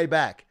fly way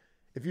back.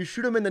 If you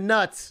shoot him in the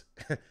nuts,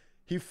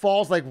 he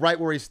falls like right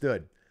where he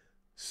stood.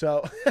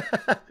 So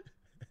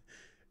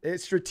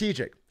it's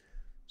strategic.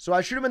 So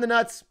I shoot him in the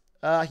nuts.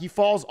 He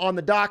falls on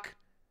the dock.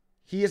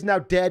 He is now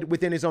dead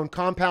within his own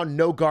compound.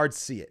 No guards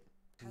see it.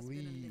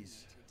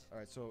 Please. All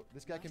right, so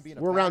this guy can be in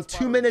a We're bad around spot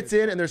 2 or a minutes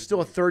good in, and there's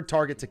still a third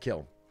target to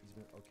kill. He's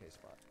in an okay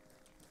spot.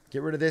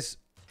 Get rid of this.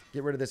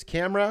 Get rid of this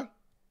camera.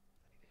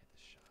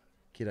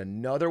 Get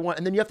another one.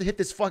 And then you have to hit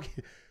this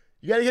fucking...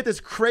 You got to hit this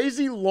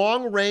crazy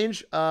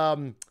long-range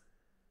Psyker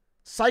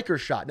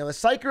shot. Now, the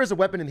Psyker is a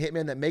weapon in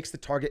Hitman that makes the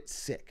target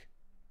sick.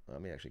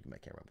 Let me actually get my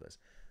camera up for this.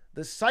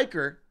 The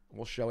Psyker...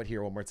 We'll show it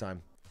here one more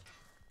time.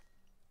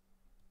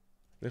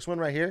 This one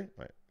right here.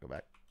 All right, go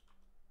back.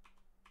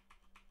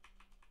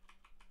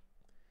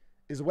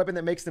 Is a weapon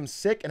that makes them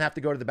sick and have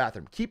to go to the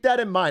bathroom. Keep that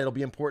in mind. It'll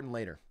be important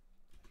later.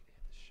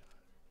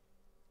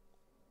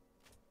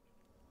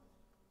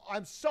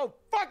 I'm so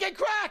fucking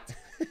cracked!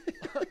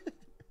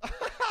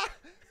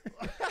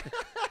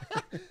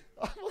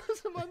 I'm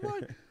losing my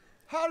mind.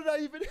 How did I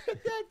even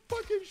hit that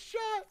fucking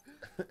shot?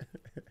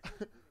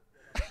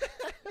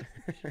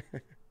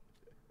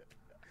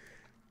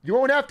 You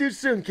won't have to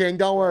soon, King.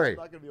 Don't worry. I'm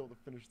not going to be able to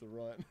finish the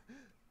run.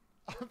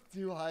 I'm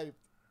too hyped.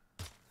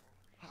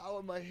 How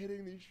am I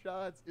hitting these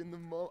shots in the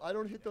moment? I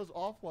don't hit those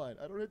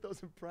offline. I don't hit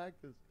those in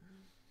practice.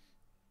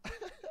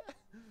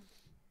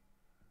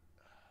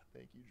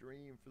 Thank you,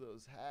 Dream, for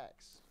those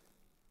hacks.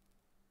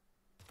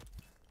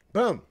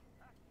 Boom.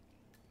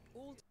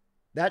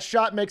 That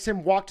shot makes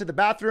him walk to the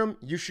bathroom.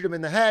 You shoot him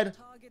in the head.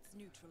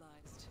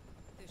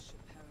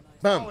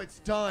 Boom. Oh, it's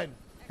done.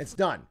 It's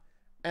done.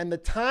 And the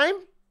time?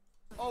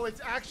 Oh,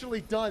 it's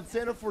actually done.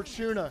 Santa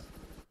Fortuna.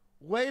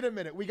 Wait a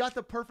minute. We got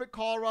the perfect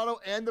Colorado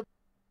and the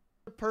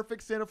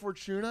perfect Santa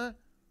Fortuna.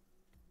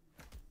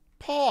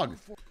 Pog.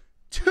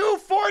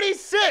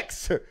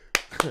 246.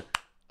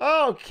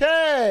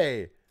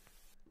 Okay.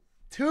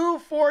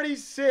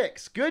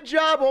 246. Good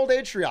job, old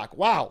Atrioc.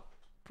 Wow.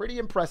 Pretty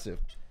impressive.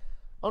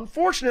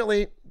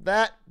 Unfortunately,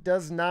 that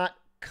does not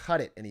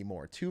cut it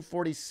anymore.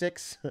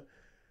 246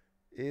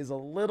 is a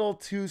little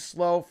too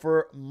slow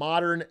for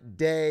modern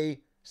day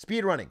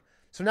speedrunning.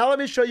 So now let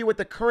me show you what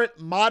the current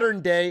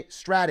modern day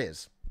strat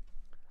is.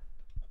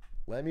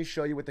 Let me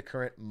show you what the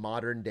current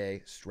modern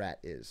day strat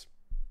is.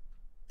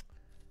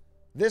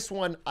 This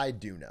one I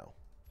do know.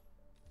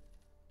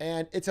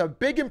 And it's a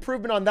big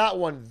improvement on that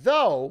one,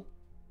 though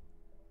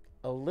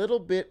a little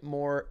bit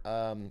more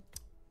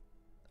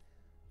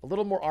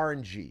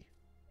RNG.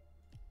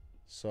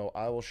 So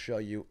I will show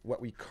you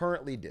what we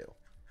currently do.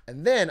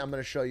 And then I'm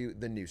going to show you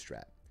the new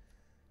strat.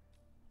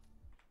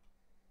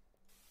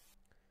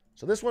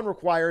 So this one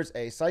requires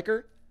a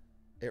Psyker.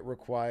 It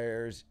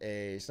requires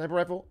a sniper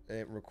rifle.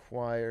 It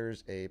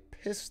requires a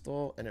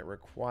pistol. And it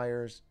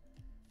requires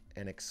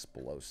an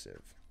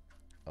explosive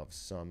of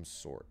some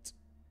sort.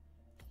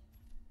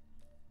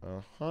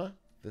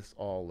 This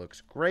all looks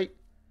great.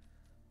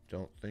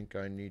 Don't think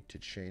I need to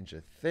change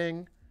a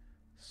thing.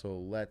 So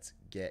let's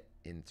get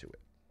into it.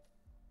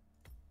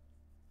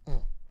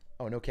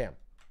 Oh, no cam.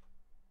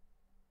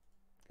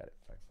 Got it.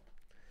 Fine.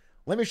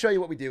 Let me show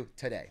you what we do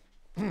today.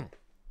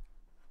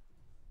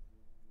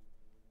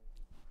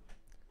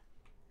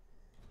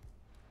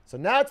 So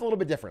now it's a little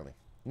bit differently.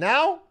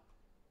 Now,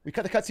 we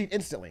cut the cutscene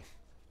instantly.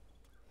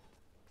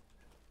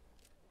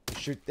 We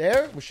shoot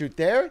there. We shoot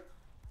there.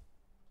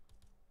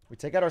 We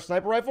take out our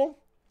sniper rifle.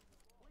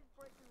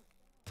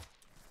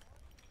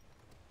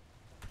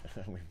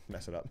 We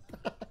mess it up.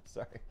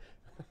 Sorry.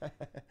 One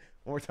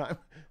more time.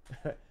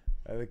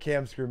 The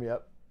cam screwed me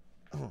up.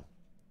 All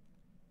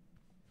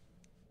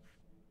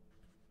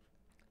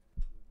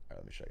right,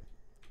 let me show you.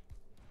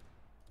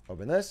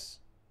 Open this.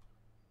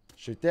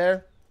 Shoot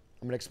there.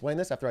 I'm going to explain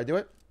this after I do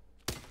it.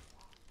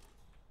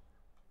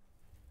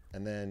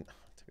 And then,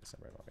 take this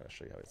right. I'm going to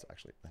show you how it's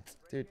actually,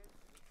 dude.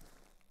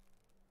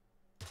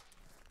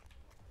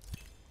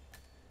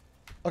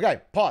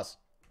 Okay, pause.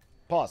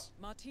 Pause.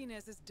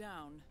 Martinez is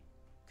down.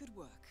 Good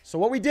work. So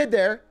what we did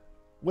there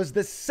was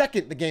the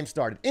second the game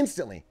started,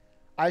 instantly,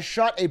 I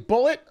shot a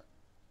bullet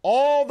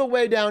all the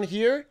way down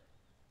here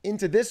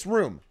into this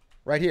room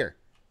right here,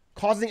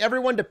 causing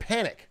everyone to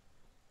panic.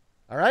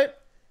 All right?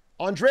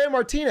 Andrea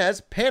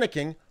Martinez,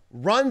 panicking,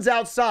 runs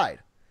outside.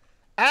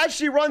 As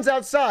she runs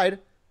outside,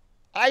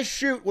 I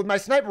shoot with my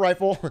sniper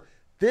rifle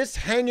this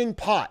hanging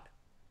pot,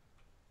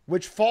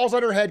 which falls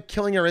on her head,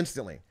 killing her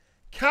instantly.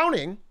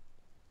 Counting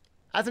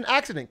as an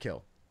accident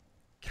kill.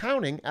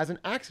 Counting as an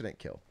accident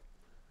kill.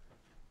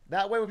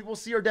 That way, when people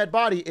see her dead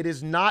body, it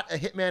is not a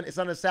hitman. It's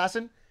not an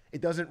assassin.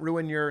 It doesn't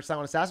ruin your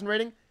silent assassin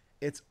rating.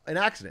 It's an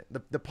accident.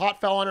 The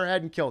pot fell on her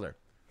head and killed her.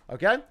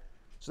 Okay?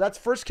 So that's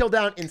first kill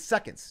down in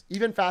seconds,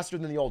 even faster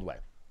than the old way.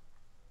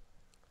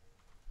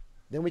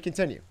 Then we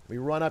continue. We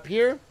run up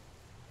here.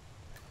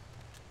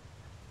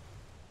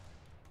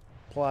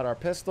 Pull out our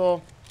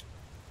pistol.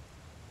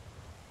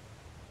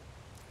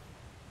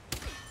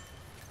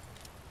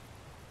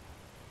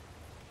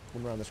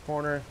 Come around this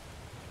corner.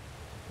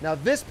 Now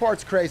this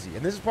part's crazy,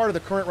 and this is part of the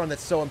current run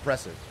that's so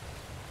impressive.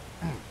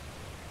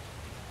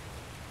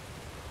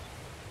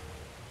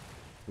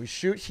 We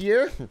shoot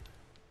here.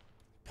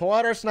 Pull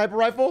out our sniper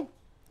rifle.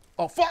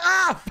 Oh, fuck.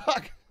 Ah,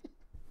 fuck.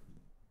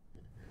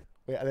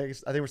 Wait, I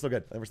think we're still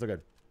good. I think we're still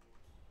good.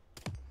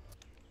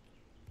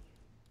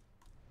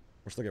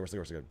 We're still good. We're still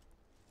good. We're still good.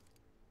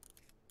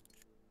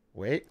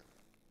 Wait.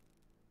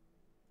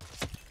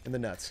 In the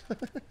nuts. We're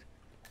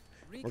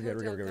good. We're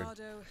good. We're good.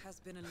 Has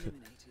been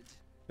eliminated.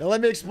 Now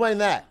let me explain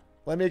that.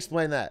 Let me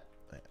explain that.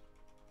 Oh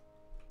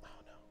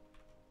no.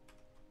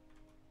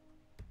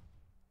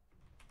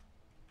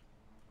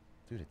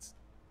 Dude, it's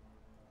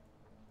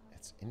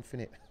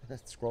infinite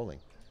scrolling.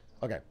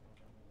 Okay.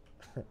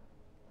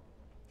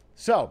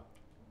 So,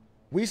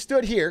 we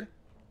stood here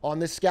on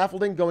this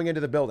scaffolding going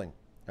into the building.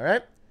 All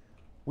right?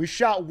 We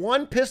shot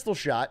one pistol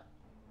shot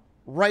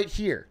right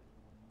here,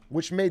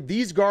 which made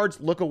these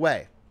guards look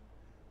away.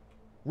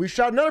 We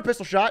shot another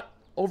pistol shot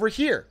over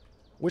here,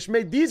 which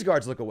made these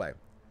guards look away.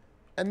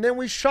 And then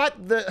we shot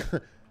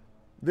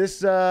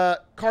this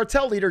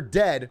cartel leader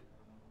dead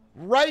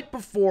right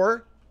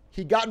before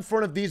he got in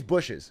front of these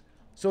bushes.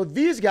 So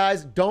these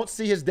guys don't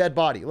see his dead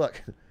body.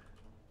 Look.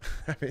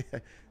 I mean,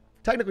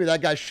 technically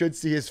that guy should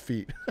see his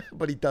feet,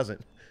 but he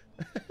doesn't.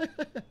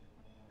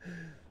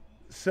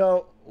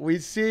 So we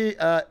see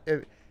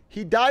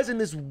he dies in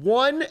this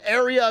one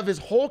area of his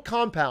whole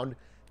compound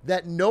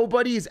that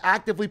nobody is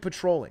actively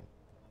patrolling.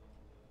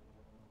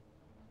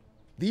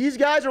 These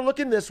guys are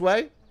looking this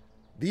way.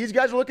 These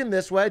guys are looking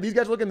this way. These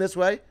guys are looking this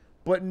way.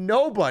 But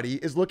nobody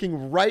is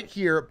looking right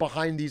here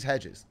behind these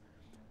hedges.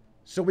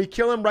 So we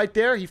kill him right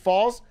there. He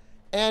falls.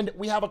 And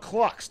we have a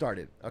clock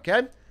started.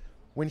 Okay?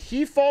 When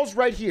he falls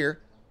right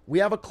here, we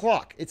have a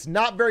clock. It's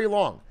not very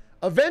long.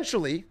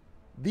 Eventually,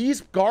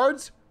 these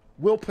guards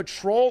will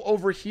patrol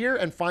over here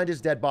and find his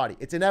dead body.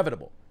 It's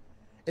inevitable.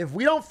 If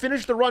we don't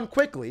finish the run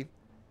quickly,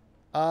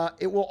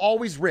 it will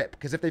always rip.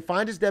 Because if they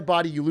find his dead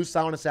body, you lose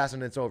Silent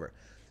Assassin and it's over.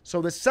 So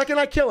the second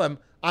I kill him,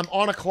 I'm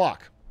on a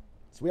clock.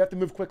 So we have to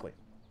move quickly.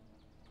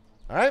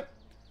 All right?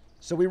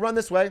 So we run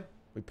this way.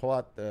 We pull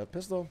out the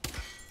pistol.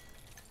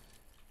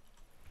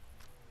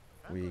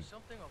 We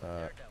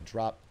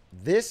drop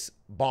this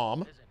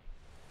bomb.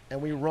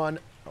 And we run.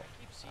 Oh,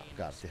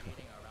 God.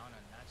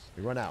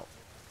 We run out.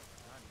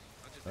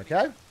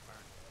 Okay?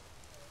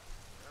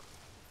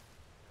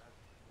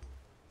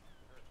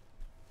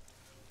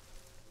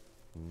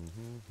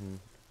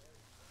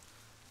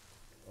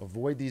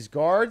 Avoid these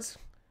guards.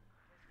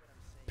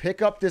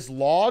 Pick up this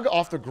log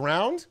off the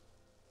ground.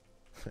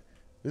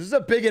 This is a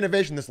big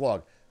innovation, this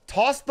log.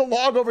 Toss the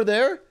log over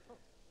there.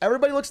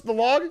 Everybody looks at the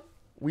log.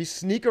 We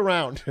sneak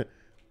around.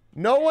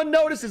 No one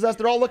notices us.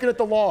 They're all looking at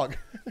the log.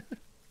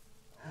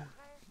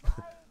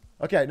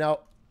 Okay, now,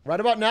 right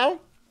about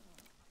now,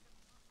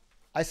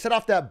 I set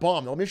off that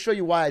bomb. Now, let me show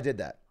you why I did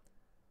that.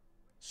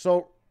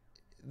 So,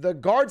 the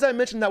guards I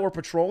mentioned that were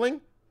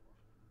patrolling,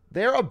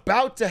 they're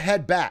about to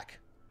head back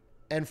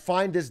and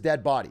find this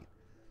dead body.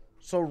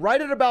 So, right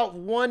at about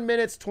 1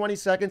 minute, 20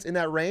 seconds in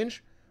that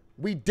range,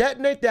 we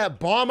detonate that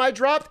bomb I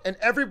dropped, and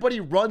everybody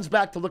runs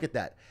back to look at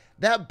that.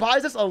 That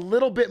buys us a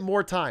little bit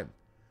more time.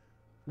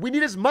 We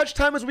need as much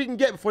time as we can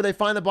get before they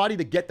find the body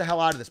to get the hell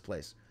out of this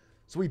place.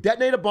 So we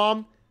detonate a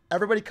bomb,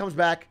 everybody comes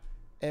back,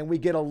 and we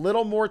get a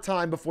little more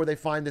time before they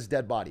find this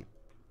dead body.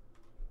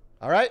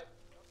 All right?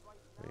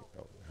 Wait,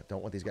 oh, I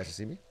don't want these guys to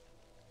see me.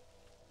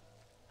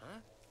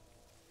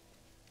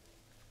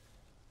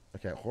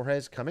 Okay,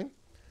 Jorge's coming.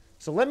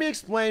 So let me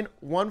explain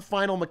one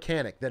final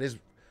mechanic that has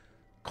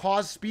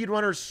caused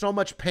speedrunners so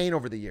much pain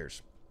over the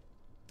years.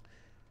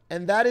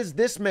 And that is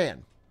this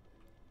man,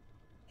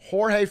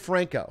 Jorge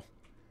Franco.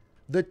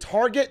 The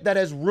target that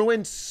has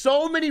ruined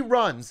so many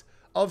runs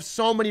of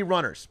so many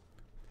runners.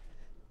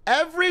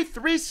 Every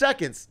 3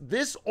 seconds,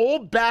 this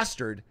old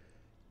bastard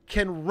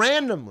can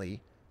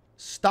randomly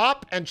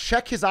stop and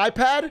check his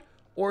iPad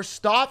or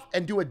stop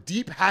and do a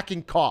deep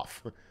hacking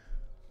cough.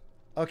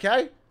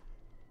 Okay?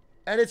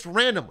 And it's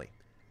randomly.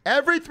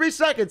 Every 3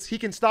 seconds, he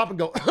can stop and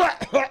go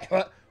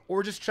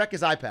or just check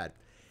his iPad.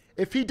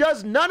 If he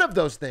does none of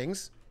those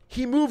things,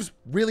 he moves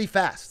really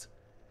fast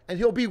and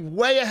he'll be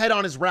way ahead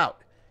on his route.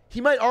 He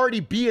might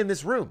already be in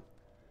this room.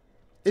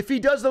 If he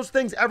does those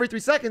things every 3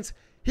 seconds,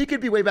 he could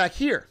be way back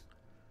here.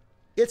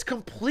 It's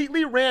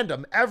completely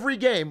random every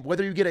game,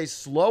 whether you get a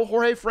slow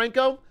Jorge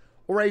Franco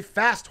or a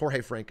fast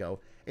Jorge Franco,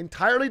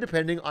 entirely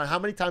depending on how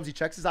many times he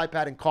checks his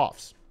iPad and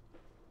coughs.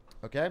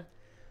 Okay?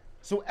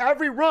 So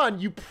every run,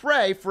 you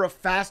pray for a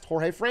fast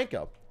Jorge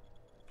Franco.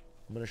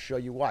 I'm going to show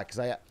you why.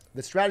 Because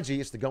the strategy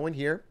is to go in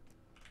here,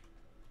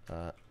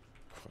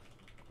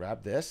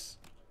 grab this,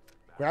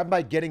 grab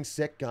my getting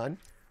sick gun.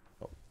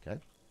 Oh, okay.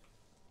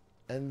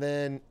 And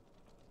then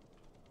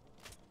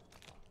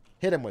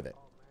hit him with it.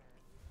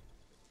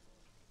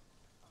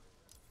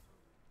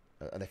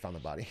 They found the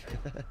body.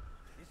 I'm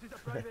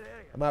going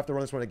to have to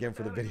run this one again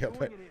for the video.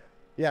 But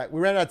yeah, we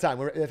ran out of time.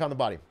 They found the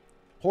body.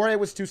 Jorge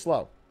was too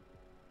slow.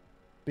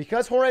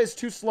 Because Jorge is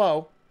too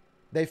slow,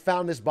 they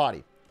found this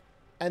body.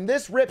 And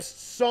this rips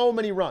so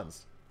many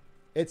runs.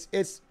 It's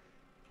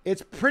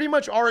pretty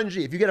much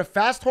RNG. If you get a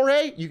fast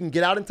Jorge, you can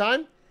get out in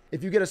time.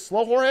 If you get a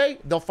slow Jorge,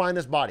 they'll find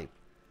this body.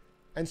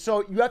 And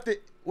so you have to,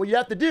 what you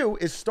have to do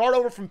is start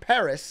over from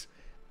Paris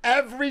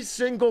every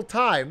single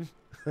time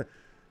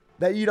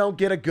that you don't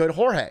get a good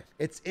Jorge.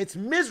 It's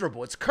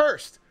miserable. It's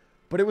cursed.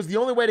 But it was the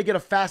only way to get a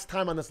fast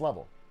time on this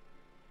level.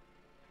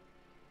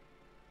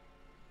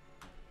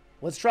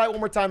 Let's try it one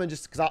more time and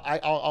just because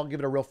I'll give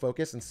it a real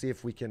focus and see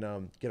if we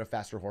can get a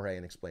faster Jorge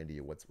and explain to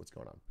you what's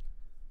going on.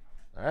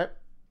 All right.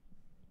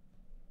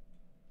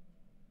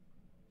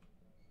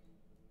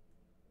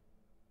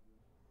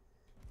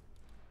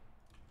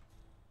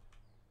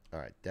 All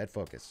right, dead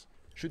focus.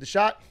 Shoot the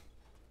shot.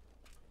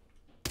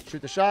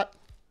 Shoot the shot.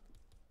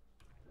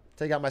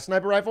 Take out my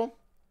sniper rifle.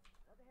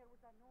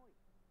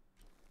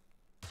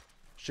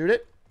 Shoot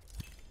it.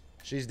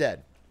 She's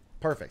dead.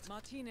 Perfect.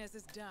 Martinez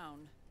is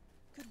down.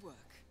 Good work.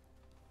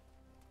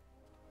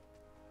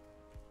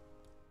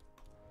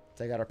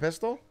 Take out our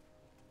pistol.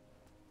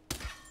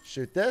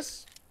 Shoot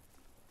this.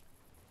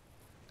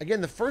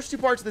 Again, the first two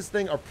parts of this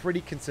thing are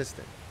pretty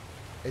consistent.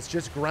 It's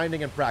just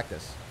grinding and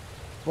practice.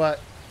 But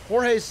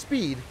Jorge's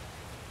speed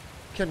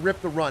can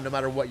rip the run no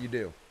matter what you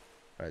do.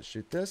 All right,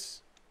 shoot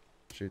this.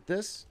 Shoot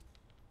this.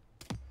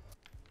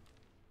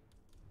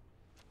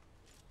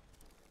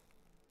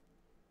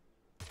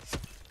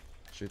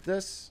 Shoot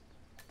this.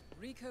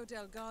 Rico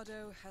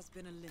Delgado has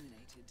been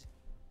eliminated.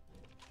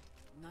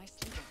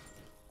 Nicely done.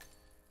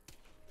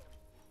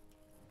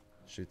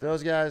 Shoot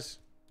those guys.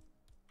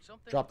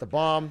 Drop the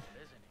bomb.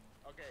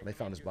 They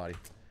found his body.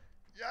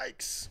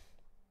 Yikes.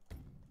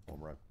 Home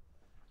run.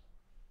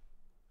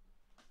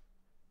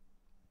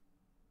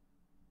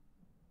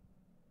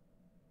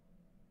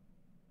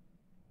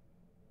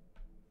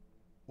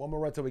 One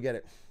more run till we get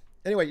it.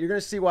 Anyway, you're going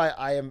to see why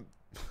I am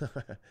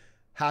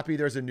happy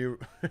there's a new,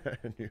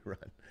 new run.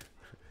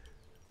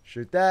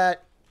 Shoot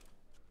that.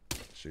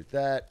 Shoot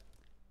that.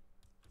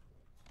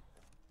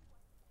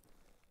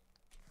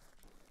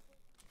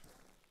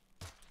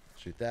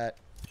 Shoot that.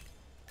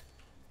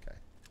 Okay.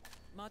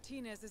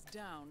 Martinez is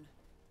down.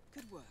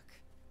 Good work.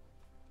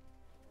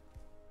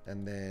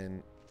 And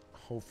then,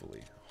 hopefully,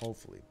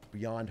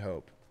 beyond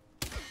hope,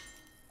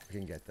 we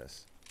can get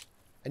this.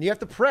 And you have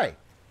to pray.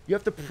 You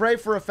have to pray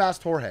for a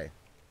fast Jorge.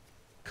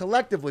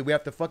 Collectively, we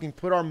have to fucking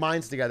put our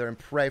minds together and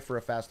pray for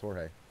a fast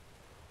Jorge.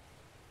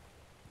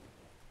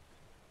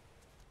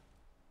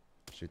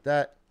 Shoot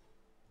that.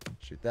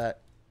 Shoot that.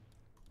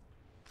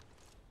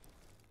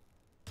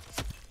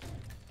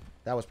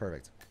 That was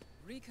perfect.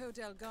 Rico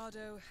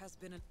Delgado has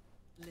been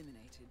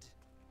eliminated.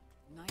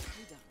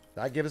 Nicely done.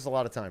 That gives us a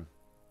lot of time.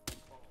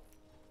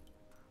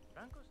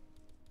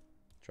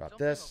 Drop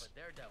this.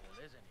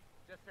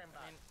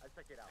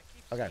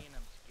 Okay.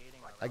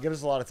 That gives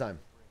us a lot of time.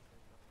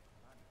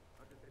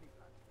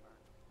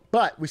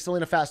 But we still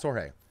need a fast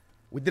Jorge.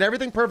 We did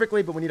everything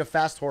perfectly, but we need a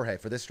fast Jorge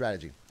for this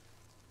strategy.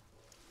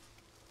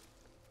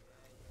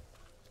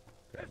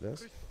 Grab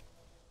this.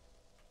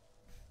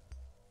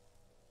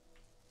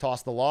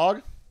 Toss the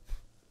log.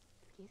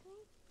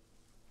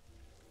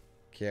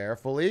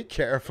 Carefully,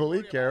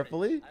 carefully,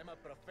 carefully.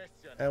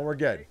 And we're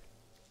good.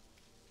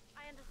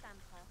 I understand,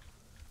 sir.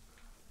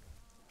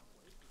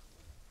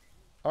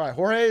 All right,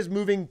 Jorge is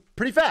moving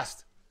pretty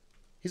fast.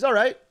 He's all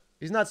right.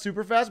 He's not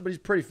super fast, but he's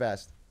pretty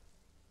fast.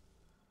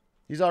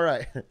 He's all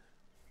right.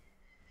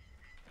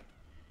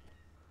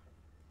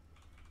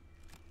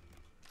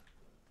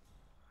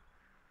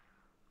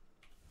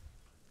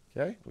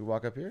 Okay, we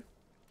walk up here.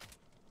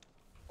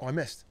 Oh, I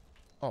missed.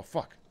 Oh,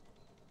 fuck.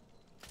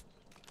 All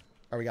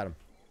right, we got him.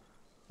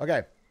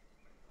 Okay.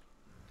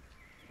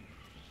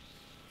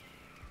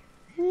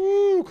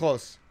 Woo,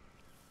 close.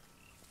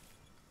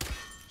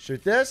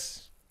 Shoot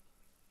this.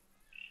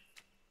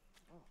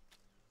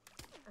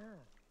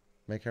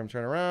 Make him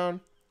turn around.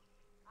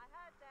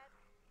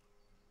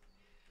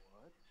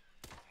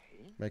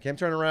 Make him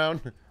turn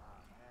around.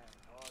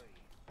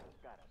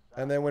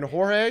 And then when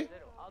Jorge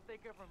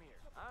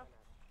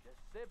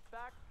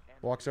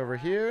walks over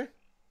here.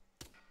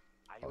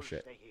 Oh,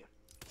 shit.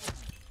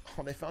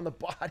 Oh, they found the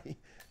body.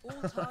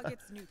 All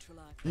targets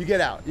neutralized. You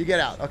get out. You get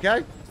out,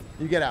 okay?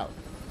 You get out.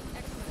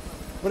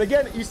 But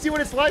again, you see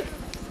what it's like?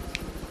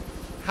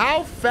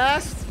 How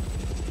fast?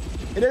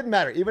 It didn't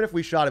matter. Even if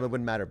we shot him, it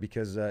wouldn't matter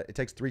because it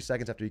takes 3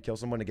 seconds after you kill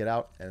someone to get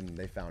out, and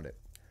they found it.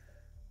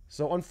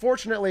 So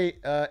unfortunately,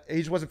 he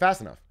just wasn't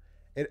fast enough.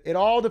 It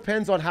all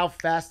depends on how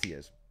fast he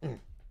is.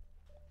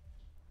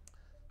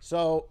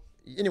 So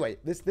anyway,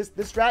 this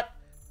strat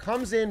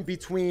comes in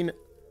between,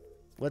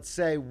 let's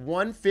say,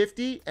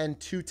 150 and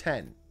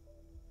 210.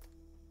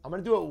 I'm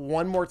gonna do it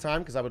one more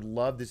time because I would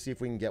love to see if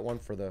we can get one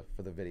for the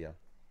video.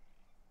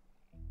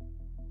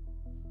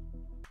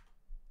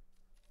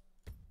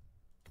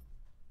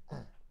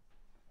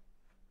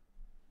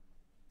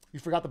 You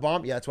forgot the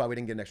bomb? Yeah, that's why we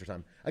didn't get an extra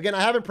time. Again, I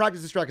haven't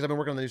practiced this strat because I've been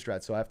working on the new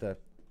strat, so I have to.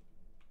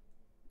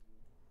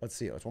 Let's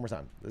see. Let's one more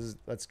time.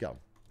 Let's go. All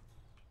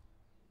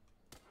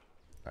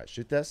right,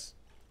 shoot this.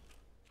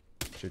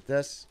 Shoot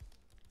this.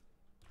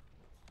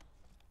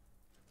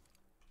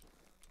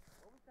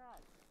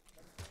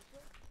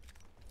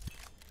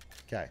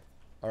 Okay.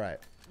 All right.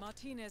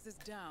 Martinez is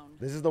down.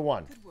 This is the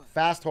one. Good work.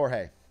 Fast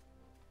Jorge.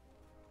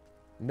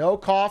 No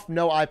cough,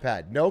 no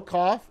iPad. No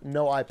cough,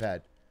 no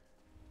iPad.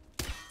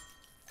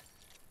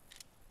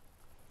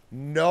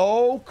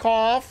 No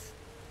cough,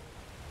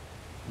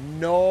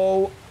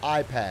 no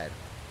iPad.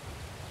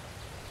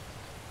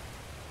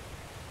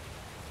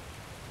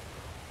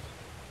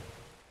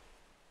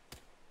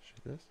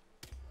 Shoot this.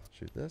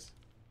 Shoot this.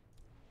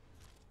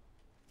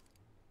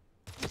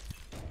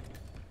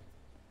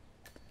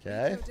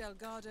 Okay. Nico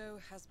Delgado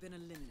has been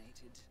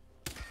eliminated.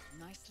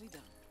 Nicely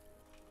done.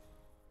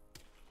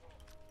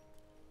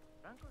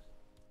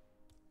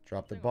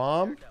 Drop the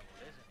bomb.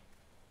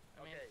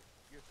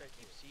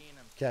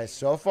 Okay,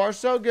 so far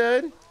so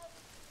good.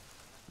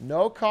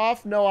 No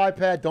cough, no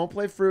iPad. Don't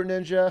play Fruit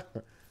Ninja.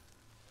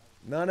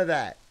 None of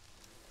that.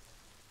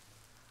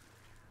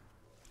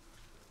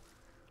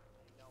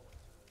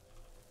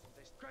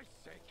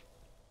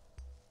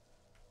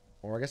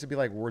 Or I guess it'd be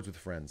like Words with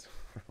Friends.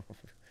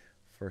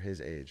 For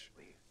his age.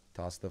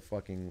 Toss the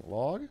fucking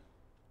log.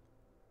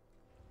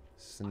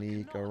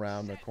 Sneak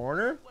around the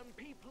corner.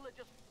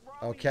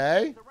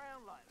 Okay.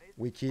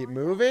 We keep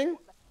moving.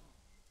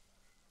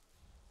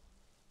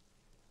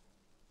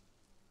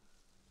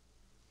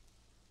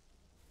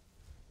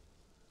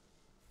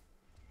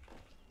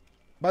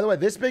 By the way,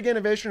 this big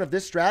innovation of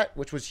this strat,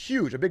 which was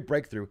huge, a big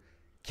breakthrough,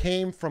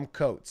 came from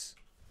Coates.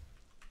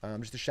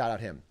 Just to shout out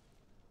him.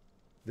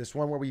 This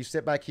one where you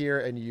sit back here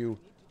and you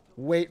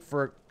wait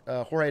for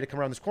Jorge to come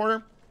around this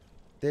corner.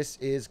 This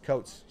is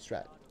Coates'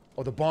 strat.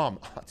 Oh, the bomb.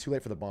 Too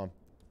late for the bomb.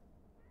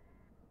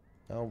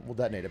 We'll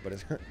detonate it, but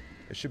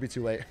it should be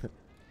too late.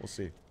 We'll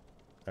see.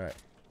 All right.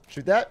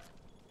 Shoot that.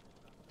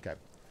 Okay.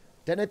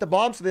 Detonate the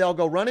bomb so they all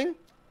go running.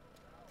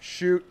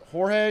 Shoot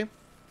Jorge.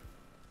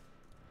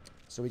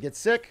 So we get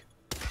sick.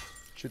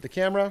 Shoot the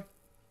camera.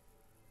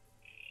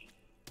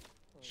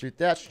 Shoot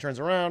that. She turns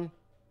around.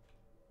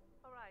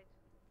 All right.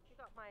 You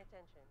got my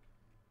attention.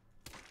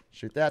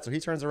 Shoot that. So he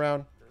turns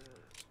around.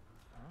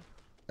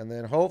 And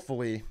then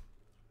hopefully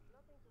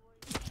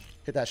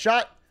hit that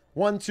shot.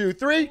 1, 2,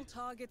 3.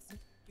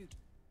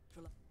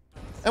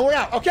 And we're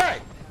out. Okay.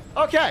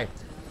 Okay.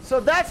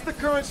 So that's the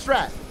current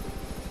strat.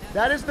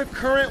 That is the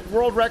current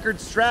world record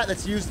strat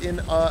that's used in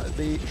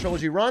the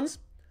trilogy runs.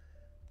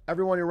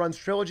 Everyone who runs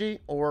trilogy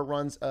or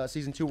runs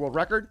season 2 world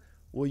record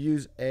will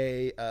use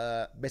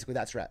basically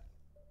that strat.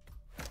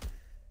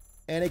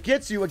 And it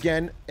gets you,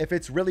 again, if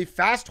it's really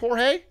fast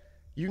Jorge,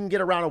 you can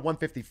get around a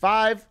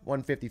 155,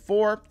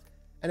 154.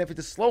 And if it's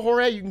a slow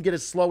Jorge, you can get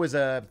as slow as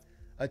a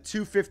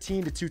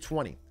 215 to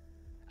 220.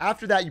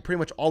 After that, you pretty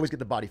much always get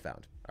the body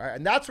found. All right,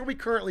 and that's where we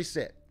currently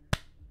sit.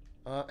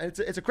 And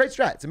it's a great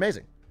strat. It's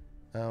amazing.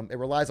 It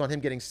relies on him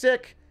getting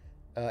sick.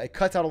 It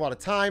cuts out a lot of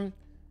time.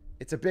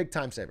 It's a big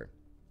time saver.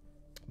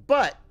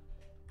 But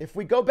if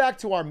we go back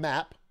to our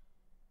map,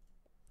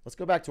 let's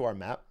go back to our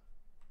map.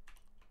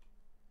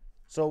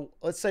 So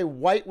let's say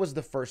white was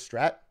the first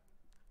strat.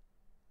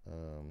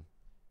 The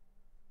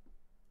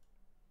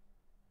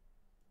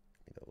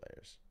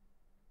layers.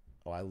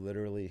 Oh, I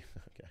literally,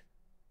 okay.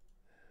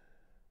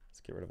 Let's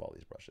get rid of all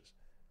these brushes.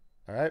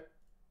 All right.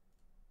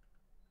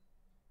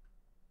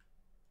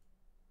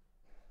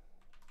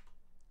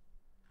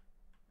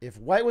 If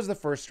white was the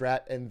first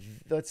strat, and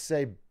let's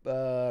say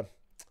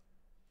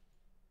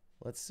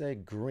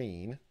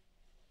green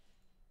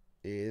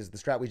is the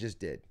strat we just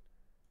did,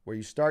 where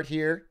you start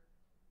here,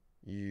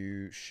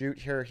 you shoot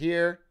her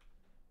here,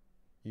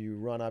 you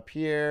run up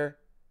here,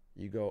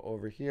 you go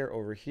over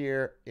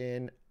here,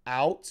 in,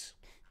 out,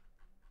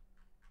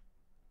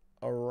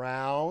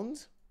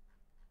 around,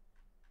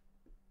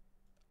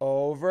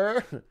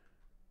 over,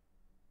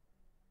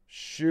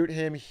 shoot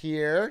him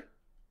here,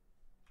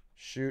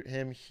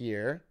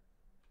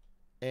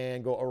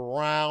 and go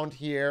around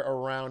here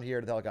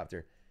to the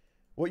helicopter.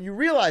 What you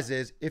realize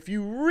is, if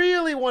you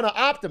really want to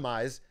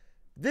optimize,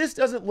 this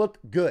doesn't look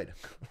good.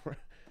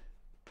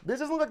 This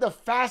doesn't look like the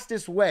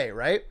fastest way,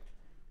 right?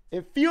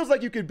 It feels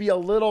like you could be a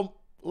little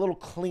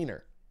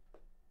cleaner.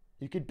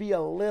 You could be a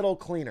little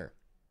cleaner.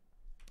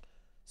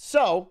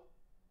 So,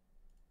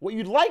 what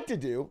you'd like to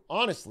do,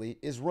 honestly,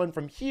 is run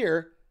from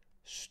here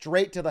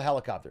straight to the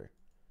helicopter.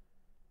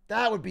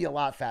 That would be a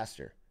lot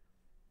faster.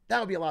 That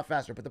would be a lot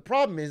faster. But the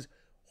problem is,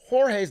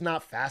 Jorge's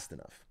not fast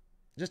enough.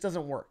 It just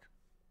doesn't work.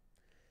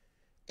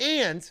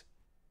 And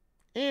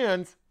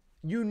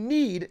you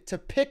need to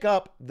pick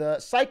up the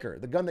Psyker,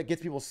 the gun that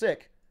gets people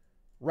sick,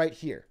 right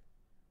here.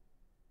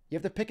 You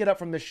have to pick it up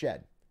from this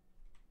shed.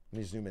 Let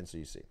me zoom in so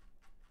you see.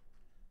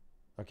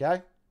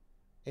 Okay?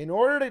 In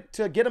order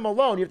to get him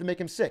alone, you have to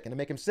make him sick. And to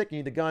make him sick, you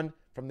need the gun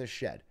from this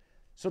shed.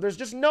 So there's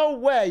just no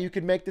way you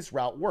could make this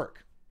route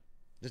work.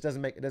 It just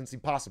doesn't seem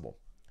possible.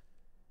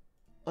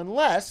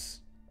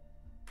 Unless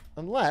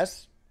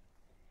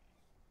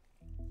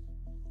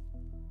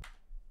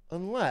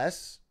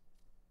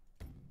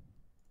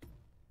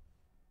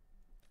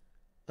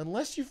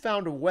you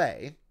found a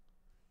way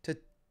to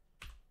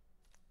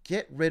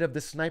get rid of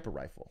the sniper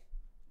rifle.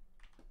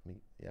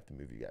 You have to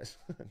move you guys.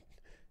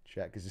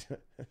 Chat, because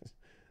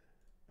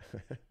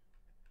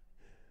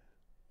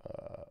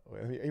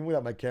even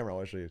without my camera,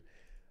 I'll show you.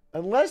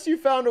 Unless you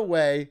found a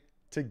way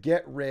to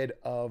get rid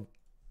of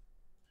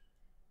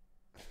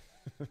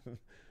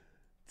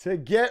to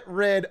get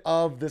rid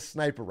of the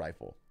sniper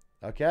rifle.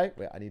 Okay?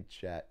 Wait, I need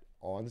chat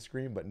on the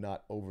screen, but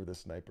not over the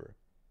sniper.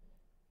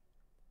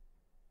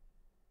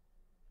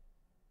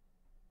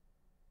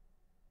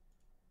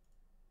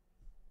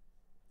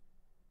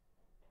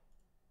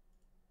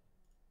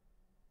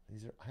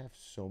 I have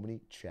so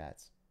many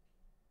chats.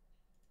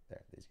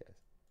 There, these guys.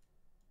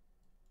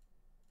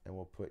 And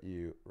we'll put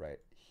you right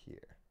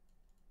here.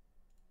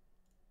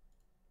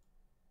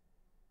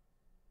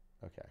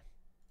 Okay.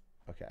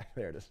 Okay,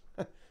 there it is.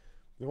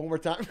 One more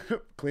time.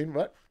 Clean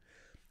what?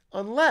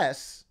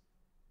 Unless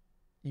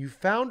you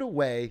found a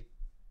way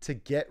to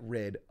get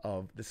rid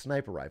of the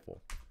sniper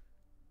rifle.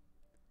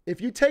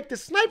 If you take the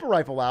sniper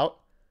rifle out,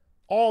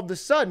 all of a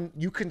sudden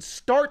you can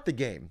start the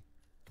game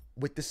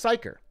with the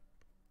psyker.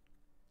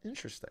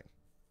 Interesting.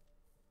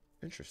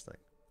 Interesting.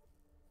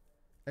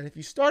 And if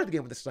you started the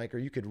game with the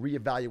psyker, you could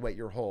reevaluate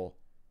your whole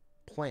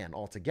plan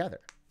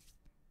altogether.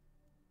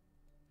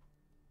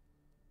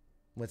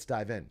 Let's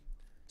dive in.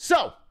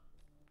 So,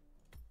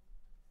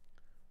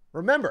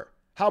 remember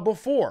how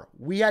before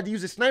we had to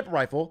use a sniper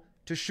rifle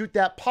to shoot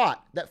that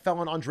pot that fell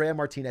on Andrea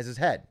Martinez's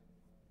head.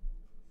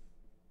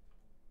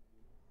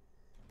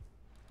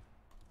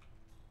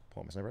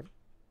 Pull my sniper rifle.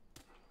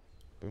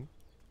 Boom.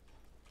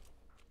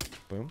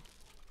 Boom.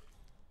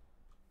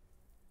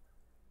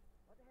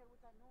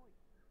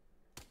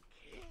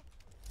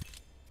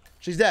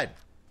 She's dead.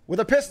 With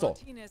a pistol.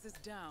 Martinez is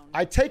down.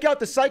 I take out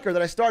the psyker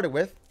that I started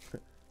with.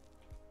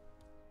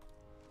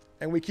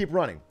 And we keep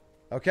running.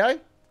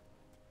 Okay?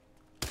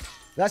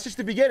 That's just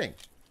the beginning.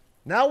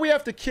 Now we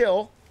have to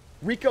kill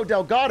Rico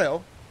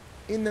Delgado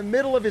in the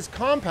middle of his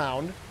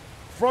compound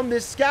from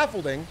this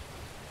scaffolding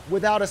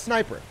without a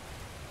sniper.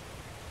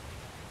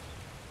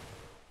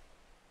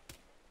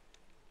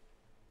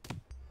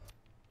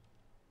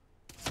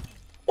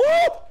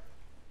 Oh!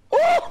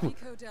 Oh!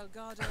 Rico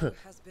Delgado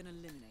has been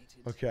eliminated.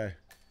 Okay.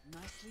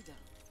 Nicely done.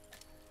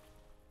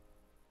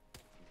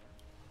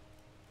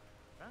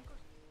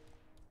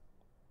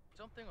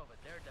 Something over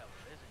there, devil,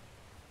 isn't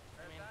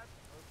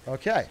it?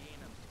 Okay.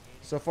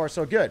 So far,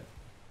 so good.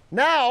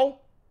 Now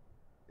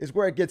is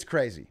where it gets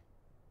crazy.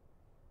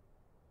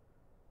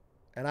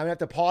 And I'm going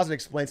to have to pause and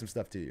explain some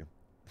stuff to you.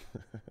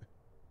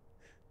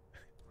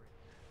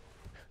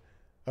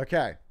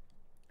 Okay.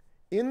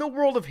 In the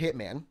world of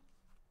Hitman,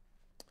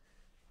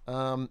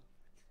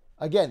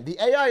 again, the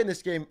AI in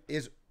this game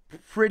is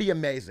pretty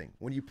amazing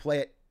when you play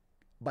it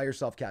by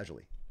yourself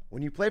casually.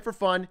 When you play for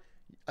fun,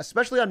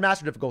 especially on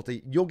master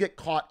difficulty, you'll get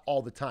caught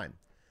all the time.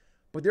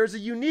 But there's a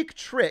unique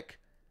trick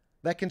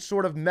that can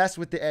sort of mess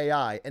with the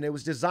AI, and it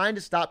was designed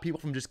to stop people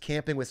from just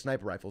camping with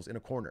sniper rifles in a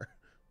corner.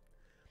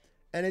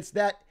 And it's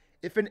that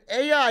if an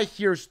AI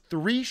hears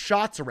 3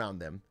 shots around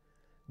them,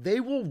 they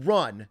will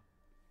run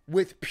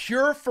with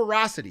pure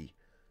ferocity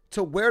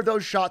to where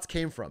those shots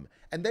came from.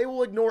 And they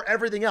will ignore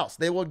everything else.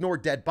 They will ignore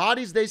dead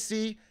bodies they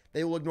see.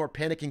 They will ignore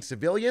panicking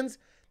civilians.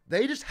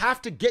 They just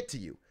have to get to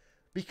you.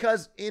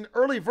 Because in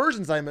early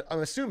versions, I'm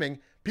assuming,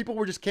 people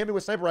were just camping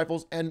with sniper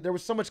rifles and there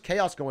was so much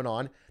chaos going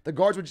on, the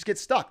guards would just get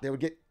stuck. They would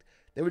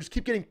just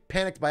keep getting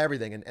panicked by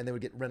everything and they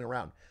would get running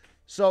around.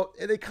 So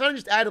they kind of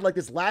just added like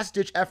this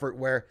last-ditch effort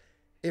where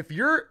if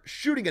you're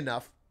shooting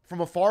enough from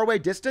a faraway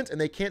distance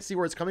and they can't see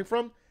where it's coming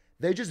from,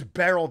 they just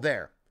barrel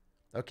there.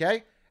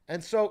 Okay?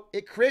 And so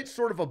it creates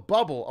sort of a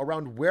bubble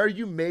around where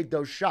you made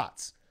those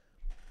shots.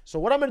 So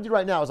what I'm going to do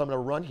right now is I'm going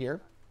to run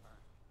here.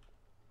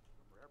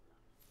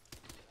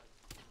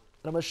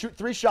 And I'm going to shoot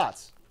 3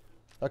 shots.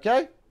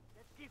 Okay?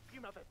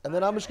 And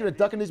then I'm just going to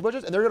duck in these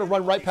bushes, and they're going to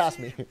run right past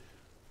me.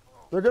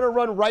 They're going to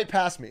run right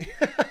past me.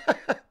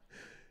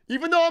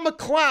 Even though I'm a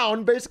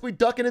clown, basically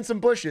ducking in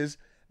some bushes,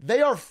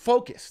 they are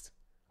focused.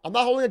 I'm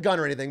not holding a gun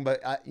or anything,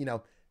 but, you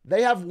know,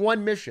 they have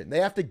one mission. They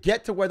have to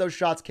get to where those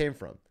shots came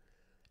from.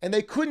 And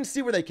they couldn't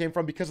see where they came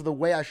from because of the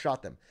way I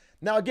shot them.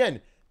 Now,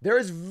 again, there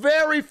is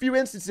very few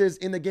instances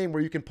in the game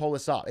where you can pull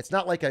this off. It's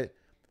not like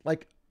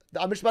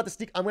I'm just about to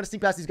sneak. I'm going to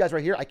sneak past these guys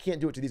right here. I can't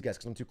do it to these guys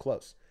because I'm too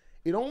close.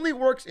 It only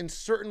works in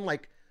certain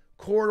like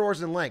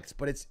corridors and lengths,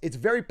 but it's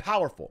very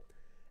powerful.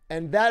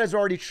 And that has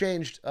already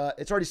changed.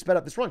 It's already sped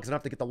up this run because I don't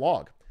have to get the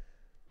log.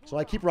 So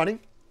I keep running.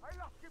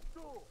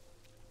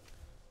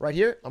 Right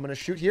here. I'm going to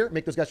shoot here.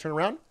 Make those guys turn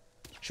around.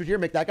 Shoot here.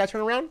 Make that guy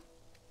turn around.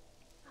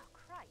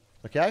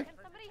 Okay.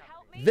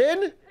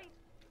 Then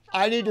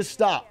I need to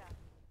stop.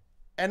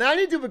 And I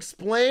need to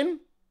explain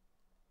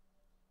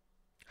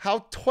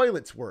how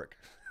toilets work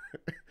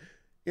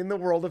in the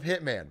world of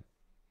Hitman.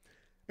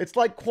 It's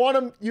like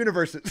quantum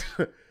universes.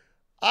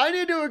 I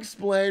need to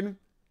explain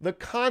the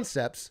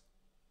concepts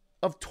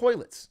of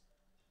toilets,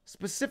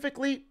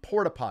 specifically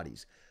porta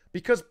potties,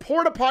 because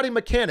porta potty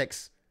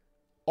mechanics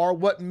are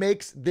what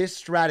makes this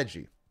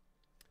strategy.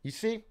 You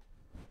see,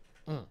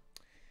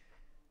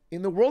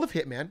 in the world of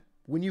Hitman,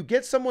 when you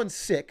get someone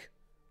sick,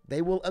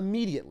 they will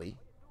immediately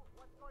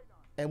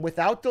and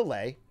without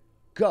delay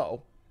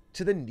go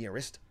to the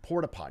nearest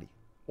porta potty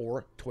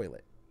or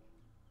toilet.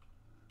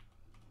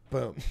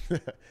 Boom.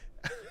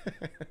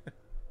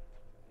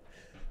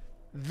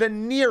 the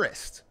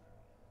nearest.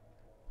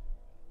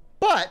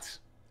 But,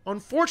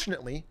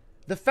 unfortunately,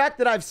 the fact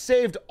that I've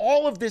saved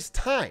all of this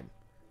time,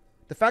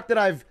 the fact that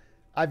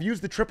I've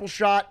used the triple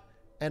shot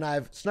and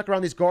I've snuck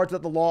around these guards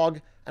at the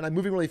log and I'm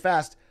moving really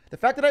fast, the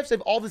fact that I've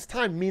saved all this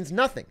time means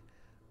nothing.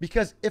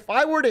 Because if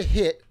I were to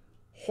hit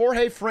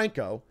Jorge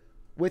Franco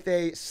with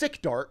a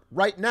sick dart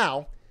right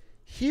now,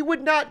 he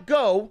would not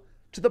go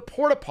to the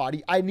porta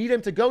potty I need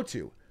him to go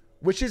to,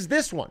 which is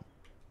this one,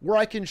 where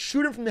I can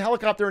shoot him from the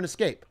helicopter and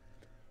escape.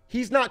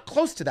 He's not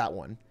close to that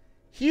one.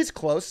 He's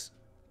close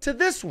to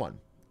this one.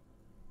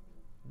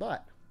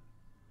 But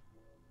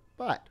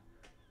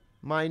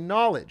my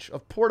knowledge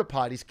of porta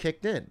potties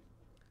kicked in.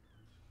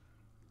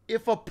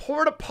 If a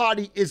porta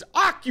potty is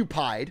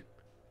occupied,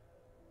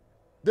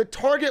 the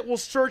target will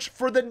search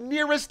for the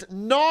nearest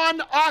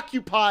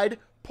non-occupied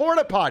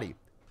porta potty.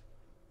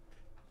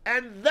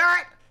 And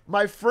that,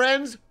 my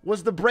friends,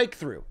 was the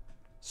breakthrough.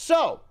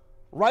 So,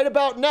 right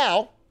about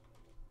now,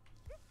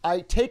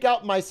 I take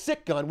out my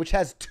sick gun, which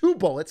has 2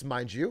 bullets,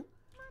 mind you,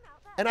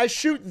 and I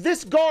shoot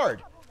this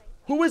guard,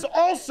 who is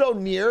also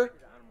near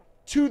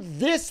to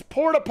this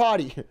porta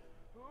potty.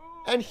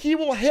 And he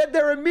will head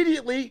there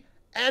immediately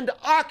and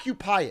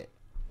occupy it.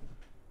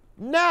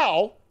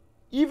 Now,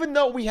 even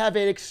though we have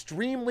an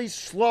extremely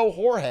slow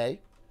Jorge,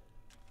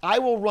 I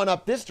will run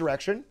up this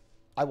direction.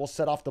 I will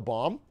set off the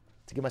bomb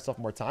to give myself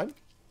more time.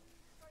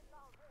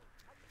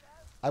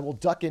 I will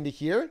duck into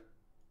here.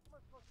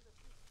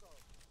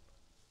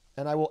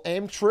 And I will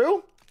aim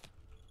true.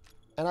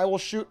 And I will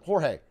shoot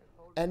Jorge.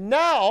 And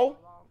now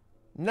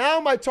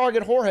my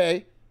target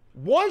Jorge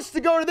wants to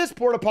go to this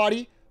porta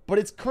potty, but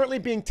it's currently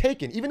being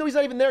taken, even though he's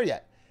not even there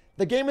yet.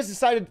 The game has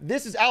decided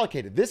this is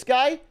allocated. This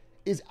guy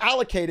is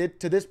allocated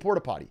to this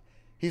porta potty.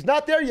 He's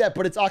not there yet,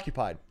 but it's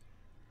occupied.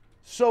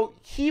 So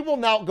he will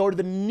now go to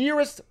the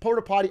nearest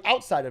porta potty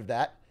outside of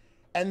that,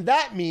 and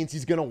that means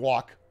he's going to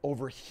walk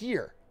over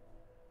here.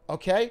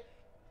 Okay?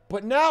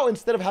 But now,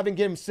 instead of having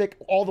him sick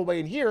all the way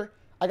in here,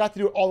 I got to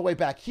do it all the way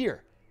back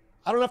here.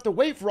 I don't have to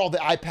wait for all the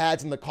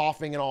iPads and the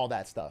coughing and all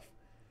that stuff.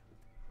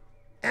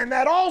 And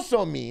that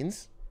also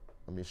means,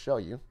 let me show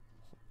you.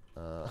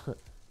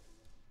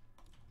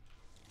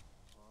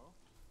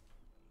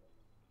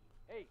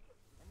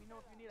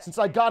 Since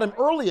I got him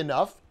early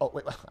enough, oh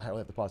wait, I only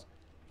have to pause.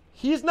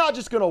 He's not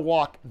just going to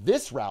walk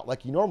this route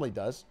like he normally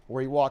does,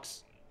 where he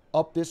walks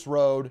up this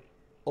road,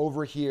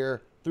 over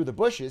here, through the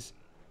bushes.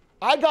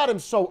 I got him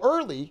so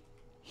early,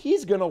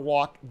 he's going to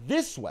walk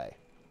this way,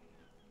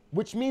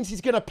 which means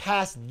he's going to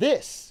pass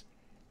this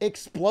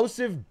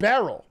explosive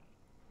barrel.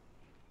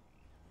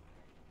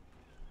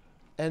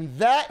 And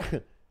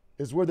that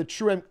is where the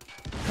true aim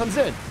comes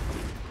in.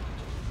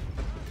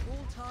 All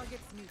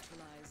targets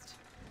neutralized.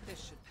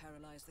 This should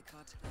paralyze the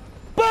cartel.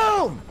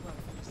 Boom!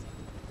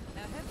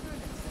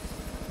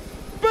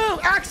 Boom!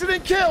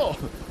 Accident kill!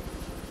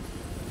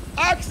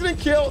 Accident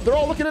kill. They're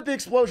all looking at the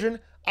explosion.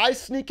 I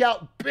sneak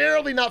out,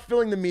 barely not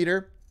filling the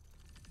meter,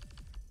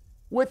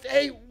 with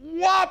a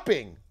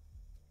whopping,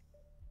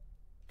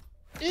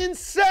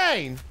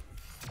 insane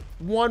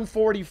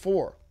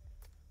 144.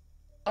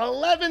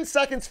 11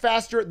 seconds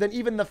faster than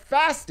even the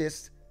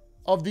fastest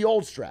of the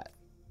old strat.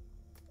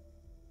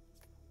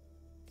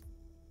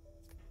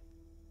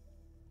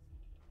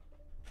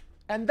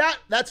 And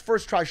that's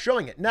first try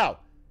showing it.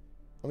 Now,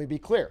 let me be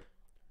clear.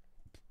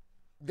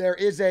 There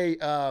is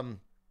an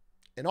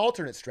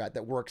alternate strat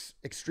that works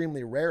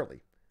extremely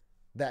rarely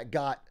that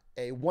got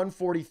a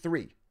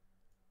 143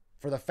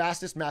 for the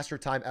fastest master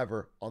time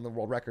ever on the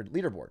world record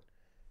leaderboard.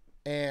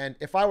 And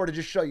if I were to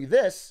just show you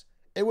this,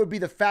 it would be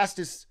the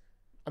fastest.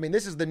 I mean,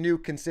 this is the new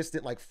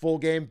consistent, like, full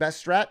game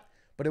best strat,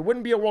 but it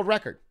wouldn't be a world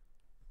record.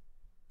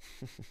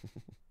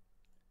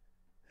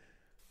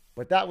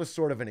 But that was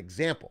sort of an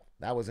example.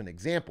 That was an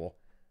example.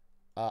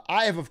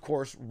 I have, of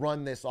course,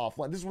 run this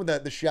offline. This is when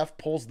the chef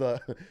pulls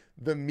the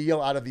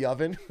meal out of the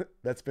oven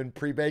that's been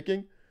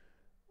pre-baking.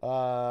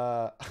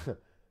 I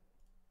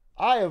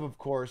have, of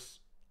course,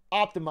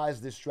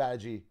 optimized this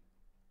strategy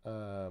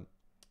for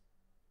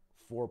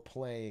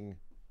playing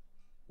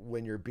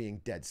when you're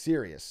being dead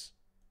serious.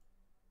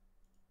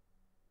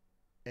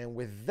 And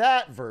with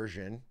that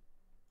version,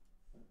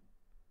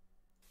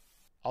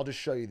 I'll just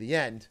show you the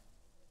end.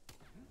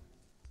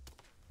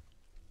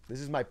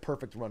 This is my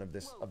perfect run of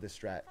this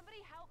strat.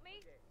 Somebody help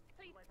me.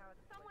 Please,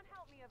 someone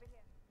help me over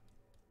here.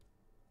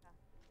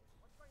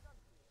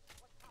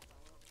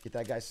 Get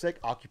that guy sick.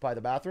 Occupy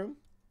the bathroom.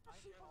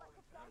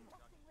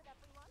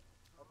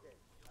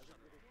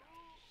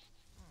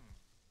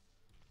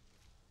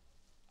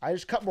 I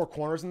just cut more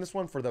corners in this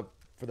one for the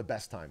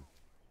best time.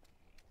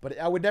 But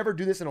I would never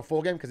do this in a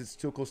full game because it's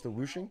too close to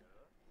whooshing.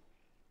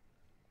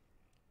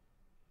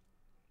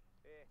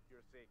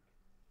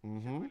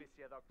 Mm-hmm.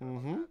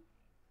 Mm-hmm.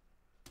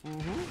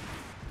 Mm-hmm.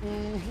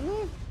 Mm-hmm.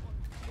 All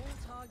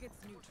targets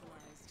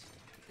neutralized.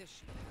 This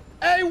should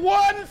A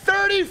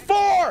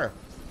 134!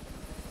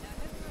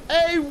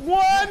 A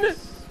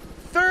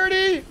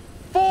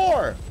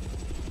 134!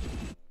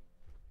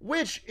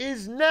 Which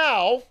is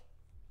now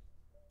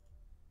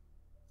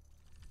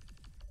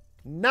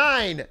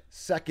 9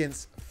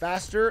 seconds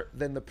faster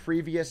than the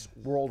previous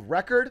world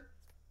record.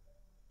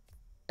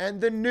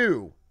 And the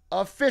new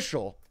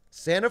official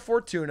Santa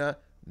Fortuna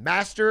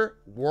Master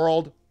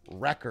World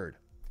Record.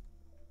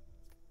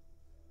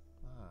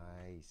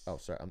 Nice. Oh,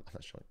 sorry. I'm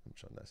not showing. I'm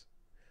showing this.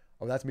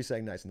 Oh, that's me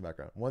saying nice in the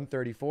background.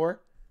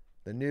 134,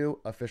 the new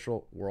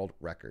official world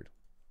record.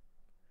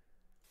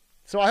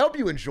 So I hope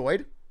you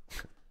enjoyed.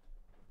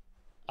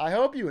 I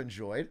hope you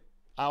enjoyed.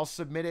 I'll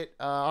submit it.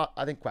 I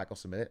think Quack will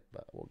submit it,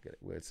 but we'll get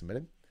it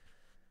submitted.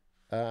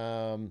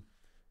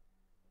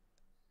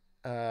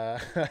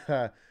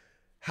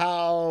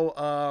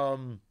 How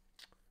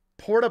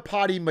porta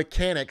potty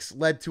mechanics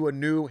led to a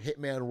new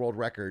Hitman world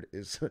record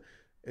is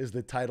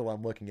the title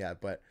I'm looking at.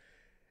 But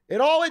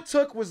all it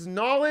took was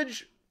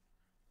knowledge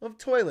of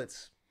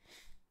toilets.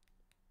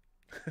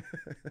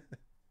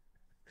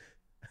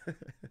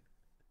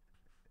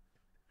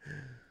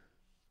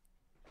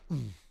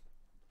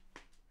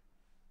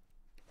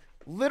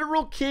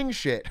 Literal king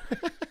shit.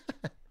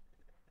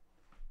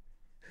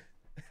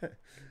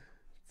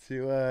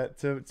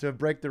 to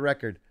break the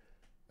record.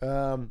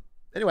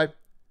 Anyway,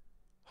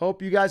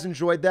 hope you guys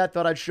enjoyed that.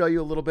 Thought I'd show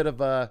you a little bit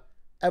of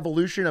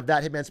evolution of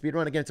that Hitman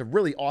speedrun. Again, it's a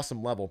really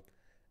awesome level,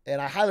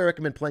 and I highly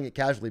recommend playing it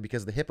casually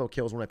because the hippo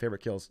kill is one of my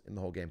favorite kills in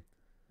the whole game.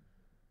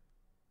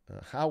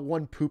 How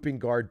one pooping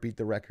guard beat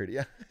the record.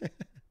 Yeah.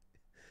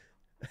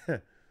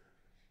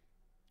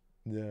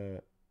 Yeah.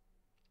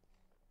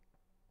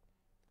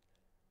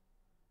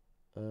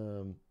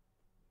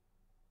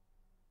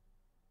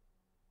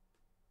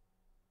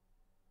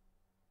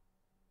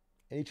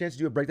 Any chance to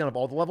do a breakdown of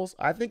all the levels?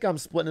 I think I'm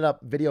splitting it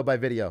up video by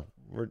video.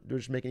 We're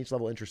just making each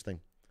level interesting.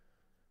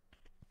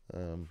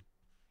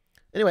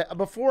 Anyway,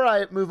 before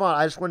I move on,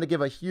 I just wanted to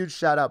give a huge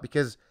shout out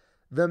because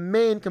the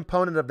main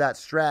component of that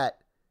strat,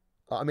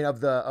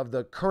 of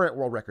the current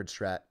world record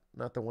strat,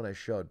 not the one I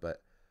showed,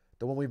 but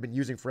the one we've been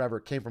using forever,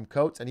 came from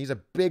Coates, and he's a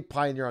big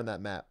pioneer on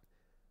that map.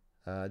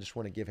 I just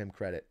want to give him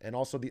credit. And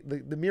also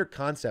the mere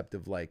concept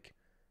of like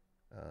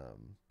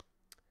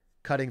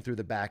cutting through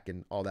the back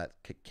and all that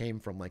came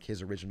from like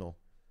his original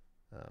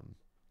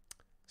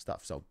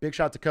stuff. So big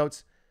shout out to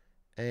Coates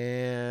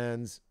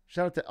and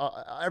shout out to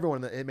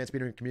everyone in the Hitman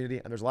speedrunning community.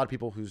 And there's a lot of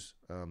people whose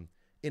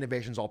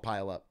innovations all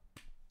pile up.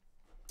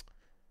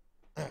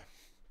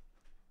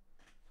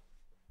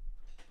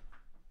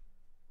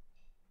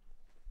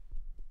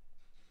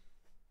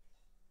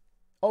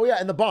 Oh yeah,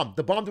 and the bomb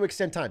to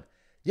extend time.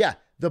 Yeah,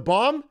 the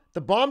bomb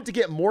to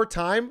get more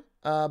time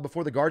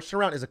before the guards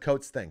turn around is a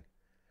Coates thing,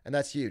 and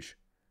that's huge.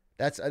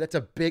 That's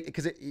a big,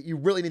 because you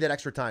really need that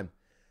extra time.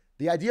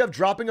 The idea of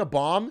dropping a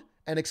bomb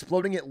and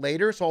exploding it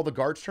later so all the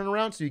guards turn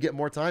around so you get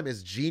more time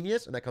is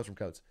genius, and that comes from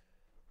Coates.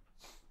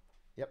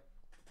 Yep.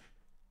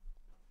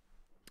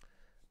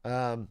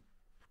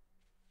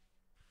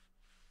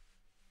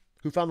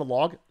 Who found the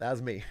log? That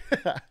was me.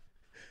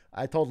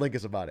 I told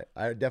Linkus about it.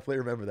 I definitely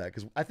remember that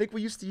because I think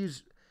we used to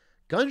use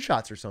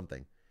gunshots or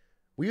something.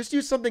 We used to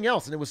use something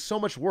else, and it was so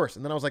much worse.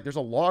 And then I was like, there's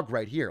a log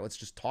right here. Let's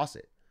just toss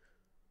it.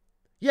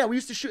 Yeah, we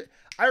used to shoot.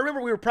 I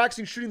remember we were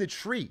practicing shooting the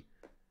tree,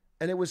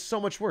 and it was so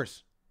much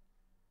worse.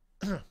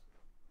 How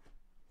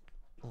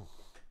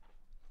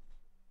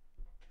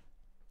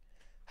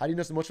do you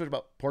know so much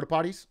about porta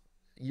potties?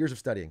 Years of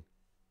studying.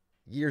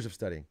 Years of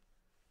studying.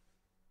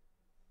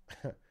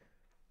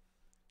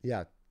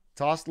 Yeah,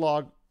 tossed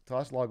log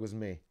was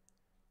me.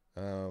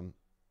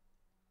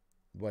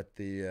 But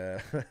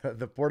the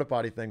the porta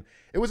potty thing,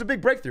 it was a big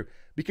breakthrough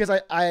because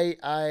so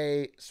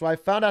I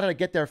found out how to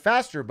get there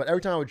faster, but every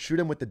time I would shoot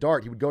him with the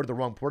dart, he would go to the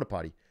wrong porta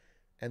potty.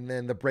 And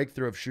then the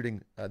breakthrough of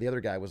shooting the other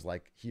guy was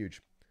like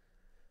huge.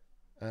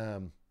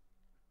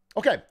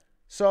 Okay,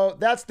 so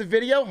that's the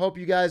video. Hope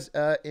you guys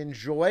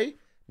enjoy.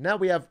 Now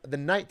we have the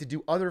night to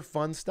do other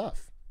fun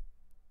stuff.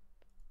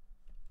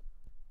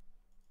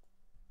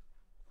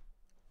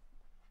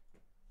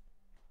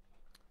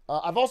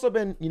 I've also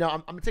been,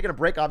 I'm taking a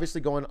break, obviously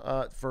going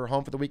for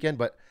home for the weekend,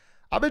 but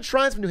I've been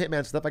trying some new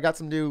Hitman stuff. I got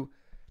some new,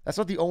 that's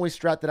not the only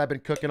strat that I've been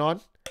cooking on.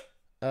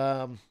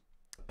 And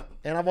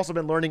I've also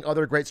been learning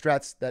other great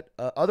strats that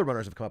other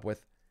runners have come up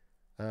with,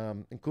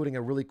 including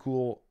a really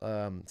cool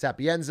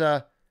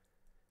Sapienza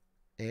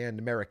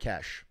and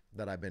Marrakesh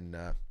that I've been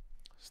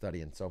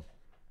studying. So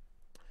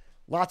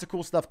lots of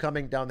cool stuff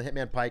coming down the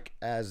Hitman pike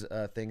as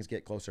things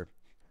get closer.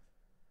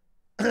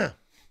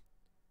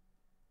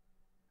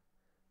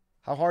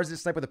 How hard is it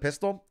to snipe with a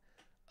pistol?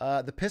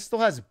 The pistol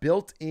has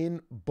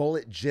built-in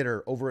bullet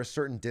jitter over a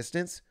certain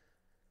distance.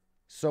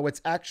 So it's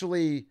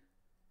actually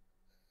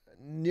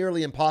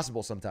nearly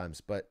impossible sometimes.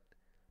 But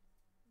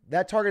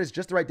that target is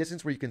just the right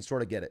distance where you can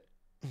sort of get it.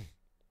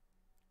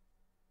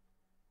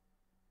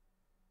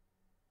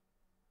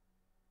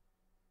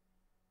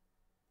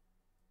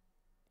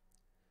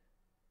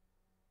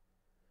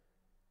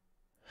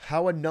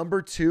 How a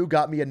number 2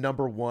 got me a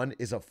number 1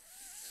 is a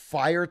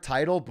fire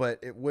title, but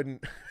it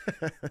wouldn't.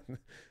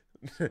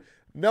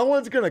 No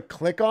one's going to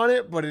click on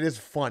it, but it is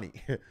funny.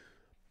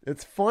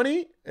 It's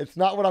funny. It's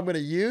not what I'm going to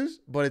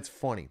use, but it's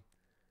funny.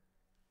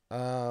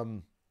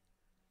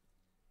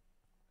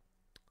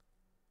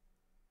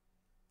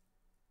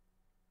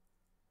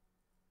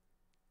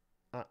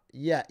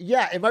 Yeah,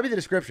 it might be the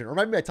description, or it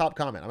might be my top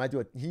comment. I might do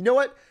it. You know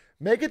what?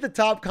 Make it the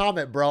top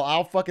comment, bro.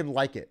 I'll fucking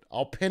like it.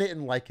 I'll pin it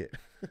and like it.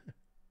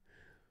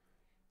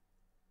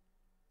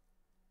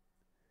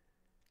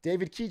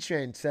 David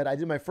Keychain said, I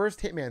did my first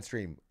Hitman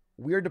stream.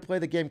 Weird to play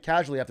the game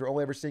casually after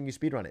only ever seeing you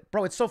speedrun it.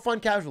 Bro, it's so fun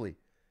casually.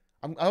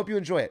 I hope you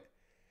enjoy it.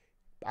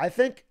 I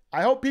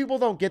hope people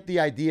don't get the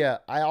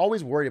idea. I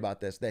always worry about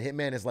this, that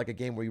Hitman is like a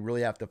game where you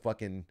really have to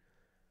fucking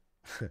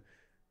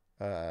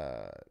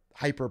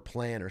hyper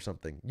plan or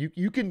something.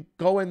 You can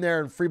go in there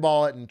and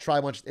freeball it and try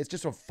a bunch. It's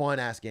just a fun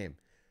ass game.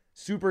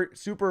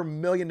 Super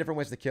million different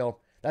ways to kill.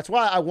 That's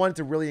why I wanted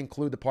to really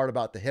include the part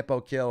about the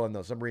hippo kill and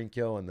the submarine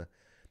kill and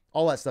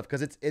all that stuff,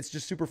 because it's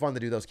just super fun to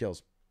do those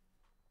kills.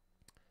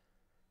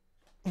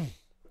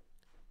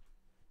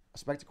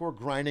 Spectacore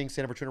grinding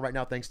Santa Fortuna right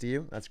now, thanks to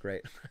you. That's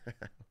great.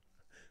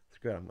 It's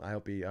good. I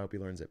hope he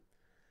learns it.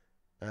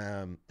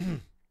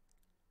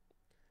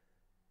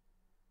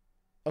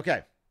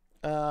 Okay.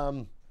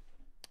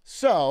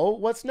 So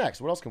what's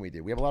next? What else can we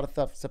do? We have a lot of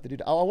stuff to do.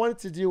 I wanted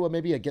to do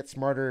maybe a Get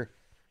Smarter.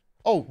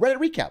 Oh, Reddit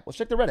recap. Let's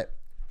check the Reddit.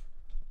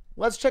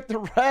 Let's check the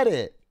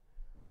Reddit.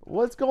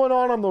 What's going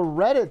on the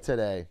Reddit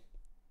today?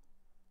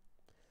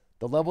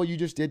 The level you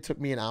just did took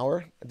me an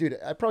hour. Dude,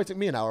 it probably took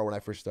me an hour when I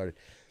first started.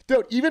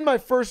 Dude, even my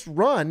first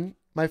run,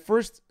 my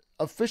first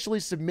officially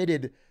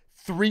submitted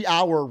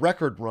 3-hour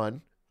record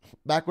run,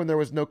 back when there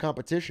was no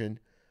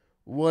competition,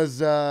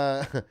 was,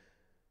 I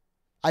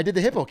did the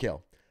hippo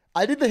kill.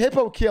 I did the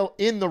hippo kill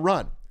in the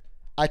run.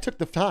 I took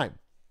the time.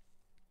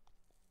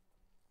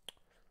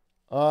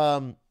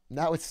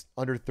 Now it's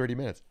under 30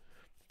 minutes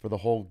for the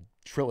whole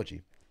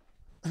trilogy.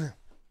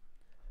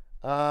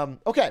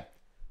 Okay.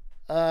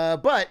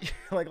 But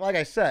like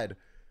I said,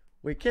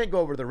 we can't go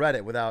over to the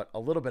Reddit without a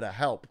little bit of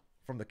help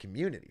from the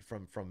community,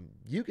 from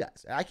you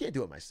guys. I can't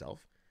do it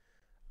myself.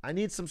 I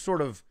need some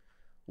sort of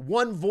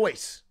one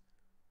voice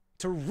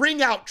to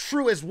ring out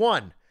true as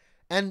one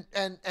and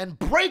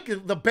break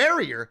the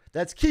barrier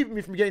that's keeping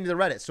me from getting to the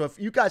Reddit. So if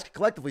you guys could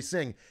collectively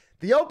sing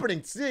the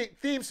opening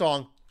theme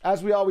song,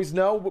 as we always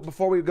know,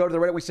 before we go to the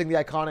Reddit, we sing the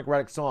iconic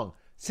Reddit song.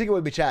 Sing it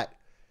with me, chat.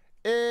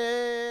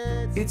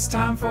 It's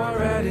time for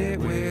Reddit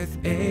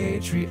with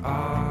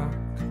Atrioc.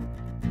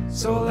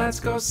 So let's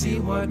go see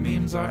what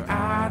memes are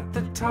at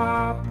the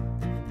top.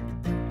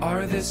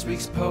 Are this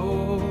week's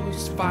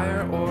posts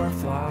fire or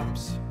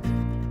flops?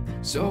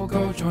 So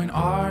go join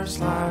r/Atrioc.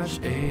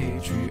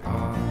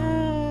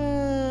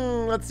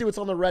 Let's see what's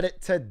on the Reddit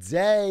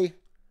today.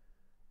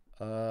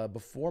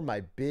 Before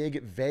my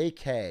big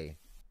vacay.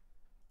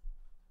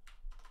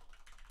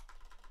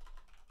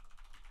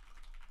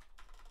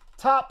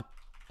 Top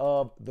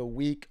of the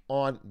week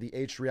on the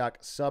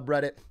Atrioc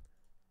subreddit.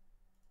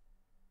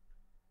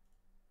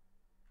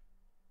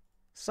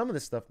 Some of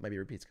this stuff might be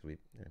repeats because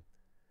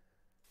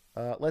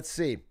let's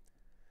see.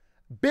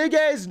 Big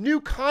A's new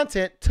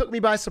content took me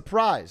by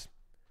surprise.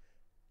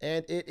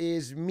 And it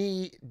is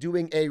me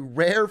doing a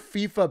rare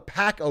FIFA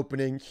pack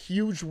opening,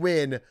 huge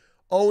win,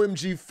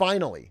 OMG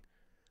finally.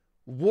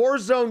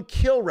 Warzone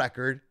kill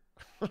record.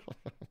 Look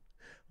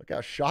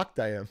how shocked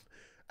I am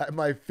at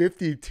my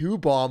 52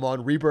 bomb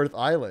on Rebirth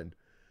Island.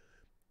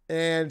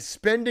 And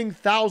spending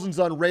thousands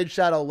on Raid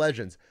Shadow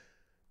Legends.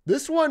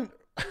 This one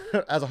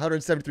has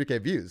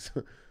 173k views.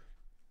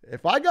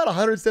 If I got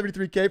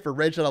 173k for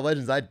Raid Shadow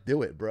Legends, I'd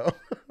do it, bro.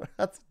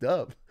 That's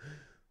dope.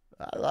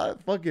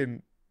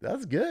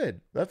 That's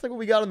good. That's like what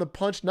we got on the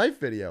Punch Knife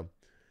video.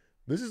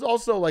 This is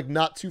also like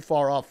not too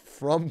far off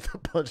from the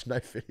Punch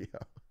Knife video.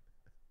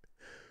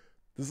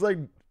 This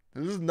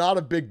is not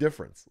a big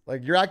difference.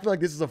 Like, you're acting like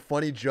this is a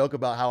funny joke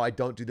about how I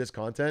don't do this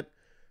content.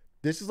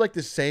 This is like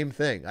the same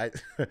thing.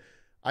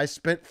 I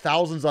spent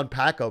thousands on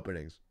pack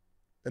openings,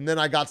 and then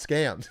I got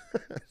scammed.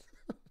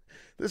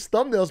 This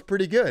thumbnail's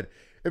pretty good.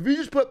 If you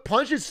just put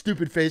Punch's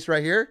stupid face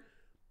right here,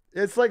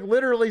 it's like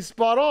literally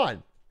spot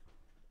on.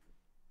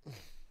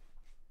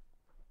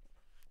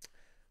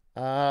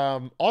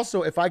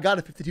 Also, if I got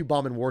a 52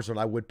 bomb in Warzone,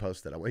 I would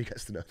post it. I want you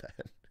guys to know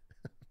that.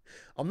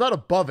 I'm not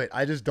above it.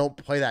 I just don't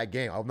play that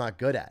game. I'm not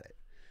good at it.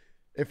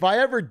 If I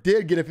ever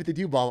did get a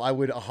 52 bomb, I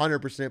would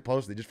 100%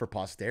 post it just for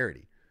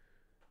posterity.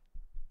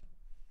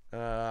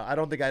 I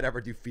don't think I'd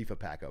ever do FIFA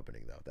pack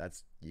opening, though.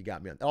 You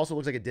got me on. It also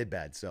looks like it did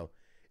bad. So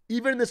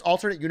even in this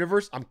alternate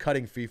universe, I'm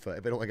cutting FIFA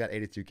if it only got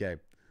 82k.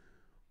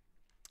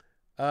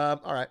 All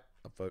right.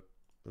 Upvote.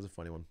 That was a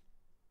funny one.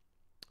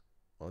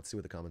 Well, let's see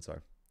what the comments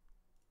are.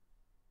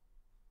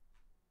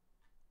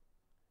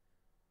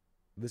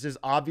 This is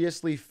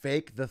obviously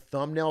fake. The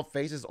thumbnail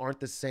faces aren't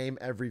the same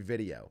every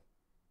video.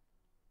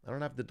 I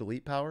don't have the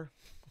delete power.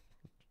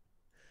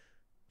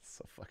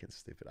 So fucking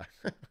stupid.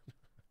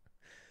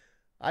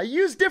 I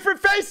use different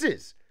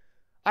faces.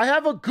 I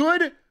have a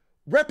good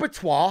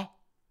repertoire,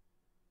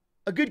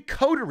 a good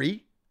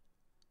coterie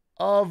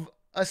of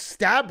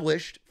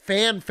established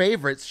fan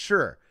favorites,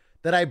 sure,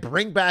 that I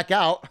bring back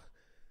out.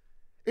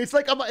 It's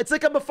like I'm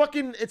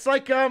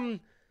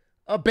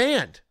a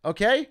band,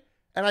 okay?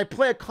 And I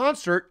play a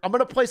concert. I'm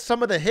gonna play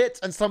some of the hits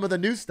and some of the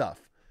new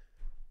stuff.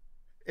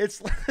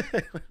 It's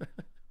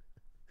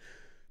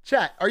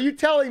Chat, are you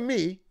telling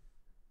me,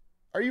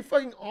 are you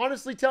fucking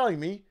honestly telling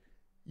me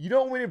you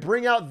don't want me to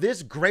bring out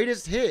this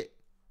greatest hit?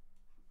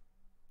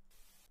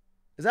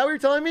 Is that what you're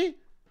telling me?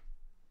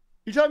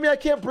 You're telling me I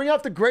can't bring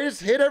out the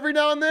greatest hit every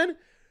now and then?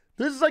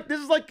 This is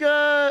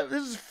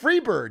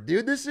Freebird,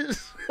 dude. This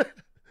is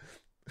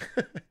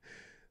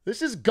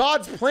this is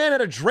God's plan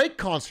at a Drake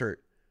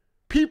concert.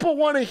 People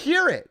want to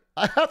hear it.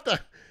 I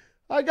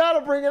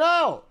gotta bring it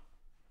out.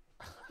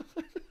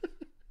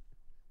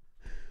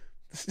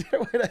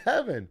 Stairway to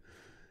Heaven.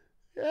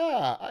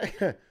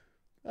 Yeah,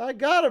 I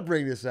gotta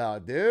bring this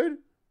out, dude.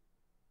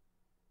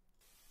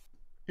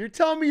 You're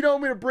telling me you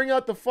don't want me to bring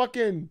out the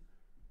fucking,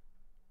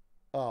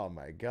 oh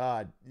my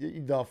God,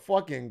 the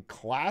fucking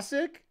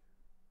classic?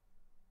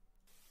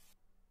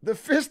 The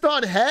Fist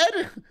on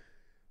Head?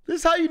 This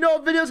is how you know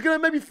a video's gonna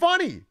make me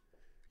funny.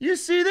 You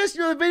see this,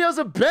 you know the video's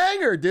a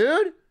banger,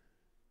 dude.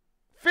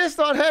 Fist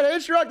on Head,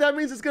 Atrioc, that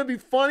means it's gonna be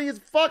funny as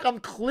fuck. I'm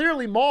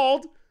clearly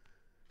mauled.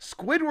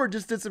 Squidward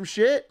just did some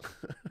shit.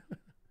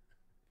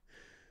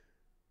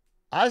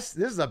 This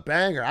is a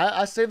banger.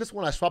 I save this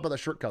one, I swap out the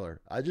shirt color.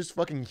 I just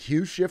fucking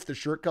hue shift the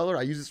shirt color.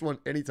 I use this one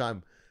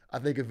anytime I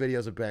think a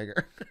video's a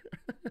banger.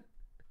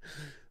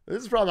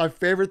 This is probably my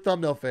favorite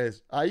thumbnail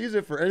face. I use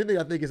it for anything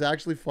I think is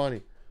actually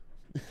funny.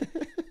 Wait,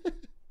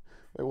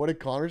 what did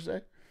Connor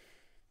say?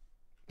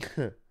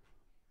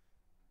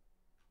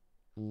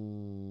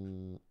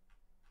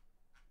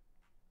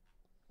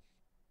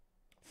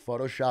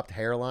 Photoshopped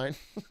hairline.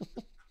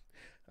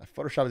 I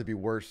photoshopped it to be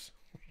worse.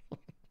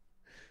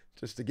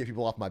 Just to get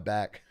people off my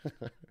back.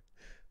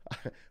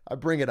 I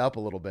bring it up a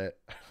little bit.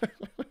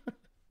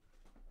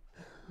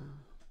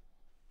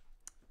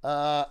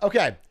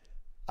 Okay.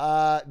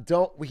 I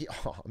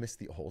miss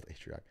the old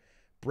Atrioc.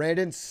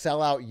 Brandon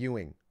Sellout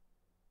Ewing.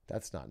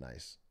 That's not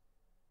nice.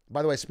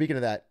 By the way, speaking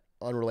of that,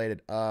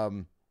 unrelated. I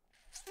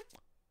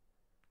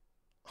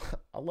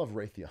love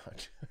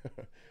Raytheon.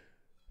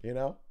 You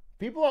know?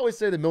 People always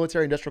say the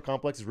military industrial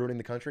complex is ruining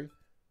the country.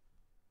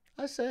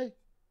 I say,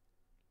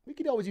 we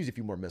could always use a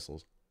few more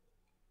missiles.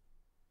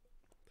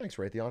 Thanks,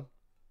 Raytheon.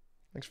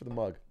 Thanks for the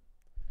mug.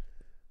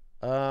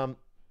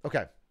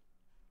 Okay.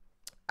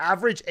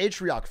 Average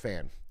Atrioc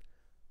fan.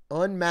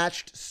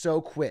 Unmatched so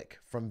quick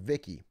from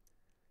Vicky.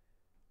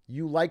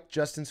 You liked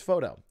Justin's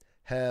photo.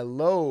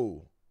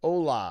 Hello.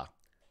 Hola.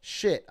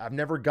 Shit, I've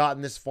never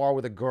gotten this far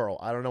with a girl.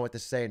 I don't know what to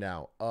say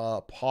now.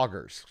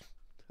 Poggers.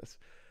 That's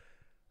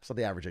not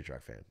the average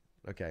Atrioc fan.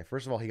 Okay,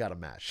 first of all, he got a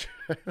match.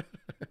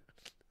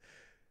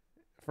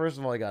 First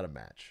of all, he got a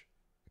match.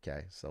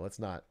 Okay, so let's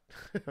not...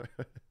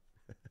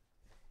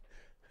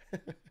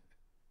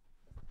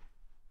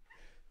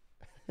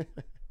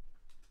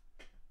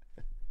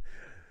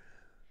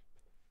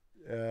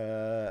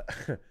 No.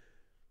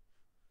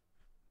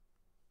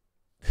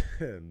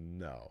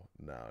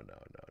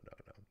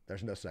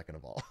 There's no second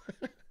of all.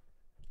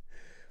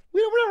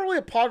 We're not really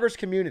a poggers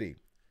community.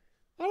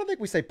 I don't think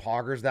we say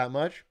poggers that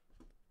much.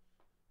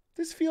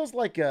 This feels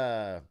like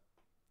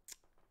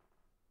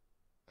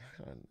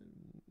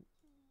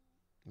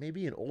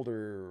maybe an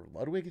older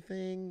Ludwig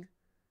thing.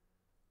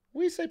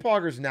 We say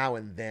poggers now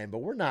and then, but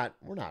we're not.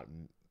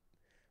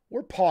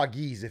 We're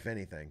poggies, if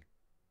anything.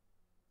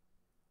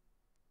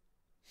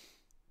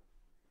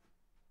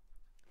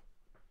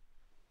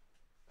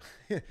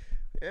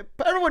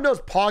 Everyone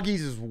knows poggies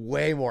is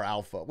way more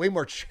alpha, way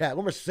more chat,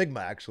 way more sigma,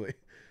 actually.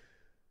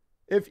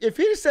 If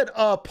he just said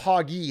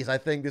poggies, I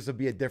think this would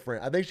be a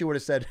different. I think she would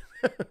have said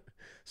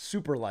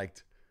super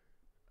liked.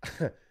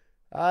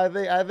 I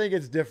think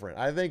it's different.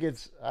 I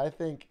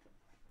think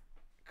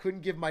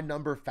couldn't give my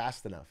number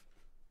fast enough.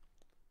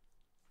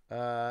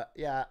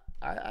 Yeah,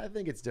 I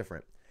think it's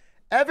different.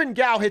 Evan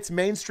Gao hits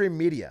mainstream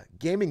media.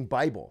 Gaming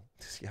Bible.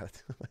 Yeah,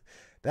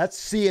 that's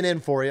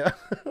CNN for you.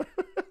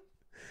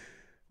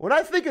 When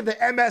I think of the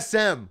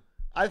MSM,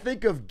 I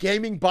think of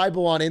Gaming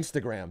Bible on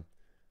Instagram.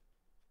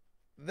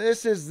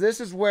 This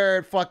is where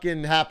it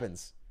fucking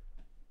happens.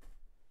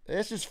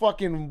 This is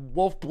fucking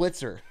Wolf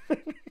Blitzer.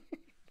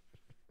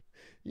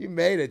 You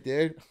made it,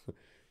 dude.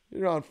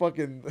 You're on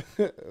fucking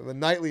the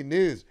nightly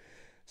news.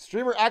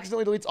 Streamer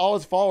accidentally deletes all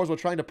his followers while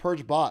trying to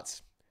purge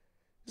bots.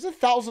 There's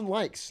 1,000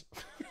 likes.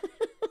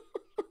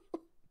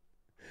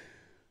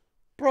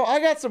 Bro,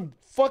 I got some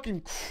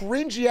fucking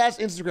cringy ass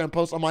Instagram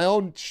posts on my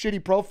own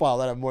shitty profile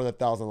that have more than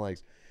 1,000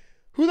 likes.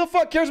 Who the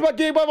fuck cares about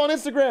Game Boy on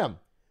Instagram?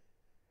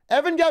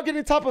 Evan Gao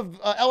getting top of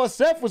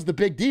LSF was the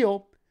big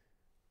deal.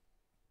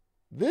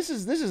 This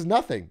is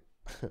nothing.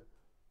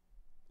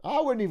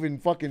 I wouldn't even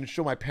fucking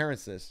show my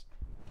parents this.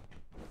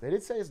 They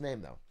did say his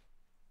name though.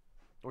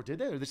 Or did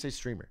they? Or did they say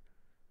streamer?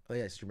 Oh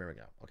yeah, streamer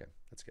Gao. Okay,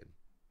 that's good.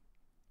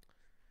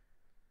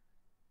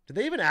 Did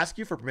they even ask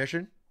you for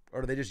permission?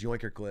 Or do they just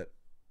yoink your clip?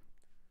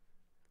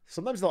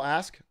 Sometimes they'll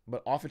ask,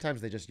 but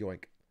oftentimes they just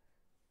yoink.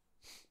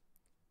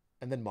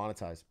 And then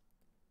monetize.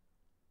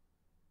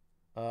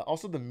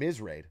 Also, the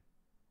Miz raid.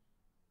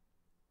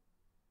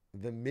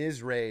 The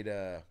Miz raid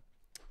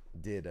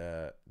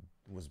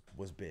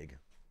was big.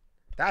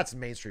 That's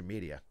mainstream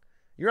media.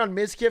 You're on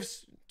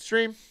Mizkif's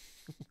stream?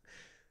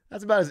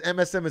 That's about as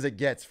MSM as it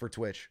gets for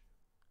Twitch.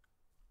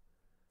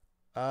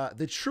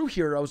 The true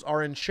heroes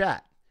are in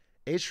chat.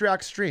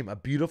 Atrioc stream, a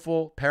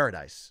beautiful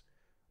paradise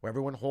where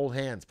everyone hold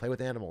hands, play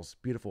with animals.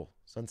 Beautiful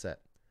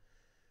sunset.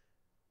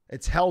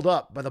 It's held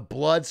up by the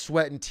blood,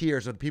 sweat, and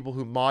tears of the people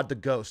who mod the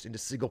Ghost into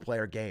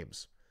single-player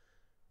games.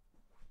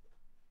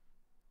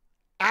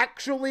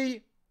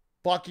 Actually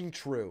fucking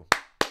true.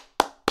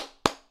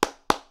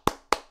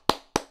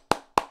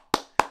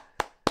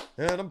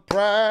 And I'm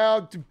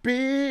proud to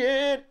be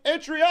an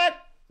Atrioc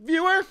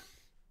viewer,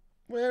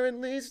 where at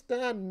least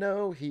I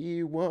know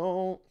he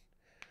won't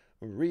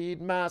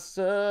read my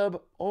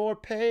sub or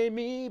pay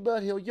me,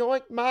 but he'll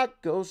yoink my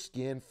ghost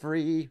skin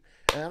free.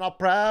 And I'll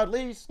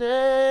proudly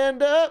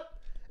stand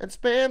up and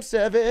spam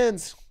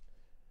sevens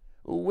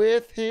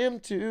with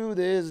him to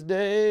this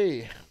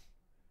day.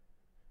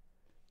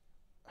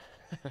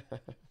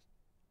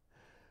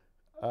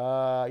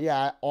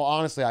 Yeah,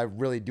 honestly, I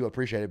really do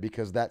appreciate it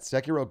because that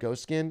Sekiro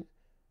ghost skin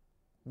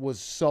was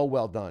so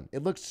well done.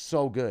 It looked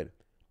so good.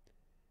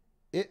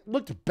 It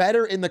looked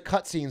better in the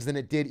cutscenes than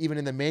it did even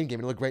in the main game.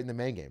 It looked great in the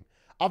main game.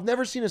 I've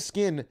never seen a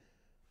skin,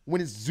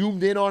 when it's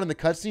zoomed in on in the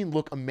cutscene,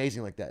 look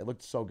amazing like that. It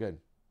looked so good.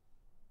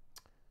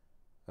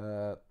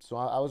 So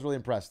I was really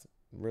impressed.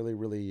 Really,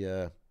 really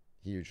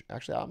huge.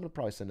 Actually, I'm going to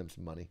probably send him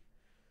some money.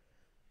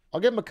 I'll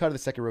give him a cut of the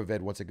Sekiro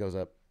vid once it goes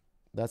up.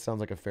 That sounds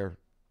like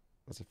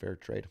that's a fair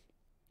trade.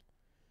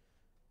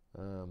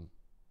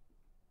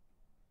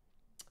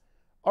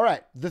 All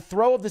right, the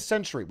throw of the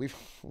century. We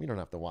don't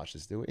have to watch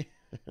this, do we?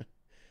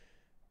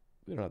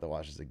 We don't have to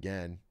watch this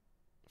again.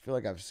 I feel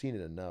like I've seen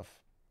it enough.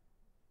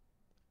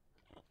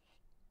 I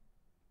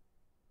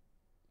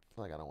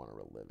feel like I don't want to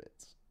relive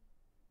it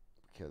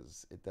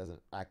because it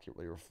doesn't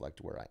accurately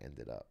reflect where I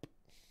ended up.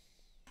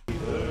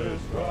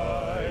 Believers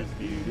rise,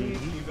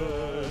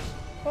 believers.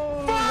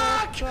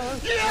 Fuck!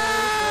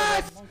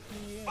 Yes!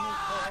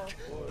 Fuck!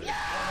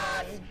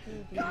 Yes!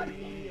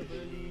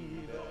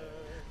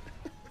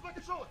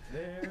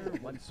 There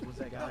once was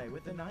a guy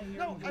with an iron.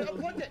 No, I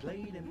unplugged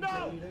it.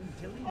 No.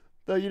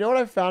 So you know what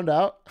I found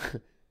out?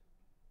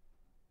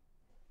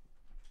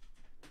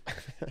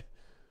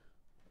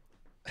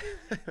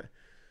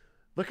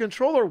 The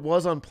controller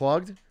was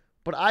unplugged,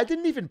 but I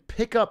didn't even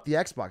pick up the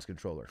Xbox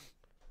controller.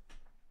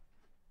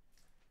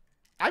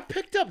 I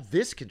picked up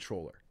this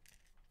controller.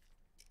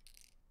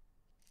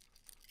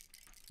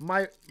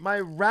 My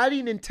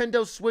ratty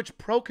Nintendo Switch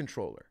Pro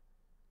controller.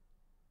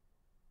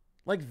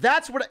 Like,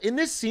 that's what, in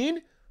this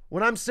scene,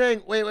 when I'm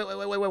saying, wait.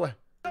 No,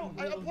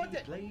 I unplugged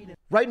it.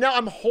 Right now,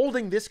 I'm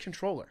holding this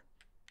controller.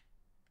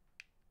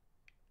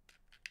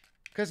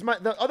 Because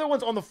the other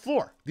one's on the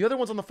floor. The other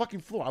one's on the fucking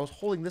floor. I was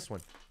holding this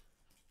one.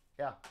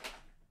 Yeah.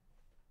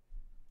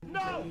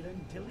 No!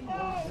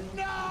 Oh,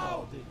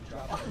 no!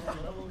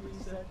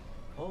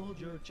 Hold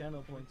your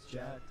channel points,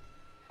 chat.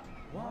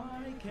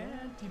 Why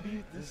can't he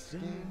beat the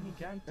sting? He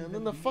can't. And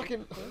then the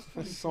fucking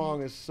this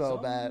song is so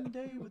bad.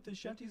 Someday with the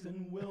shanties and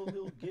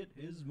he'll get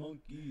his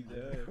monkey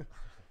there.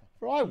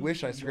 Bro, I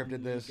wish I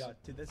scripted this.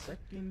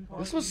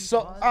 This was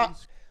so.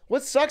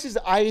 What sucks is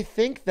I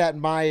think that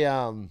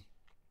my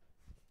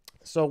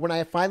so when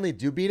I finally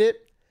do beat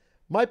it,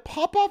 my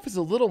pop off is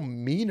a little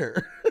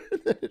meaner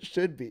than it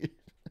should be.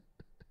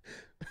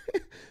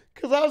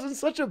 Because I was in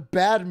such a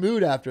bad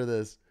mood after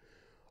this.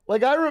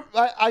 Like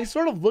I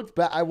sort of looked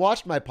back. I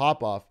watched my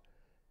pop off,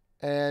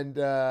 and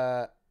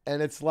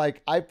it's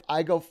like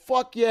I go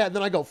fuck yeah, and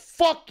then I go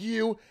fuck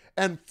you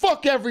and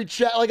fuck every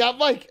chat.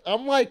 Like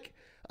I'm like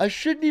I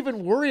shouldn't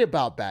even worry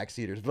about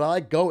backseaters, but I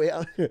like go.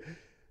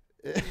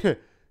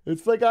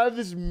 It's like I have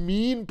this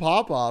mean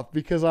pop off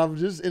because I'm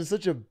just in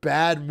such a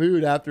bad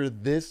mood after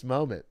this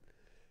moment.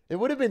 It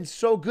would have been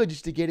so good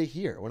just to get it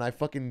here when I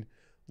fucking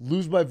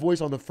lose my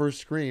voice on the first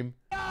scream.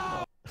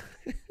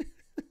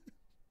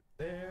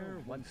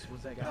 There once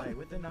was a guy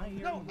with an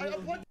iron. No, I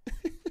unplugged.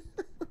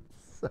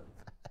 So bad.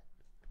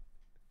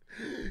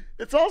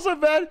 It's also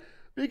bad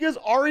because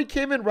Ari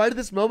came in right at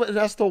this moment and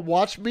has to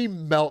watch me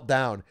melt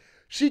down.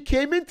 She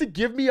came in to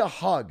give me a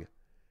hug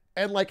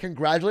and like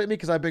congratulate me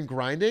because I've been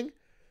grinding.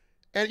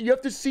 And you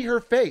have to see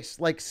her face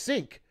like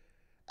sink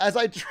as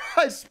I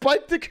try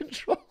spike the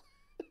control,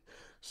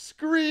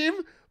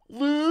 scream,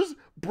 lose,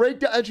 break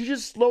down, and she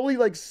just slowly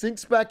like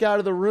sinks back out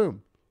of the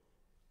room.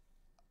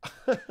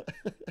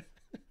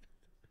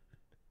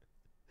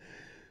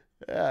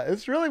 Yeah,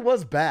 this really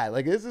was bad.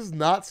 Like, this is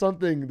not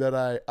something that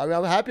I mean,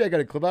 I'm happy I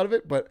got a clip out of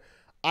it, but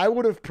I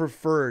would have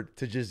preferred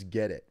to just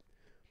get it.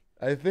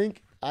 I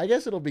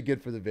guess it'll be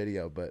good for the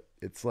video, but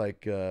it's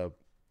like, it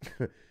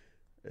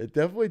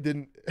definitely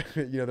didn't,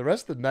 the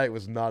rest of the night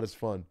was not as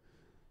fun.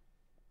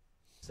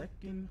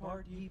 Second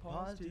part, he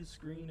paused his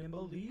screen and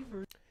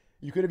believers.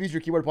 You could have used your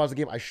keyboard to pause the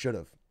game. I should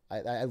have.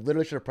 I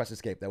literally should have pressed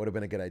escape. That would have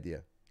been a good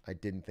idea. I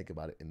didn't think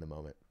about it in the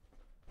moment.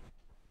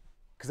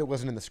 Because it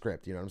wasn't in the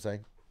script, you know what I'm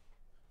saying?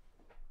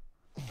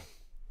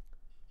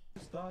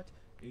 Thought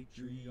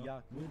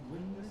Atrioc would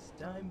win this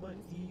time, but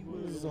he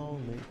was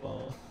only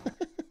fall.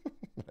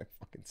 I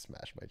fucking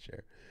smashed my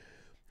chair.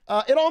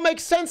 It all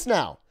makes sense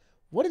now.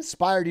 What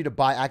inspired you to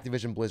buy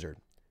Activision Blizzard?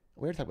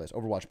 We already talked about this.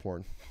 Overwatch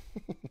porn.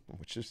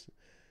 Which is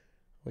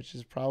which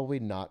is probably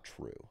not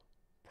true.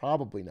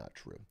 Probably not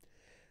true.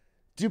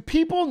 Do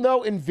people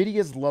know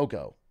NVIDIA's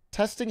logo?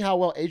 Testing how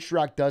well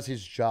Atrioc does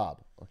his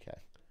job. Okay.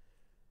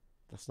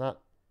 That's not...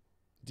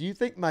 Do you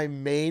think my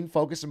main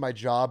focus of my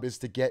job is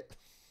to get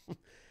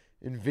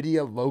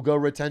NVIDIA logo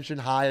retention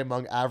high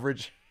among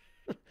average...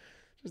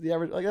 Just the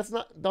average... Like, that's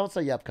not... Don't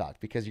say Epcot,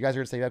 because you guys are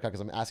going to say Epcot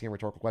because I'm asking a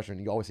rhetorical question,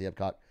 and you always say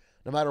Epcot.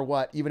 No matter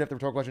what, even if the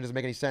rhetorical question doesn't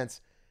make any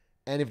sense,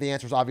 and if the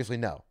answer is obviously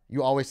no,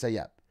 you always say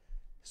yep.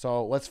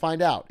 So let's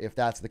find out if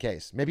that's the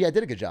case. Maybe I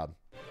did a good job.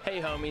 Hey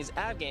homies,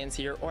 Afghans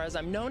here, or as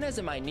I'm known as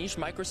in my niche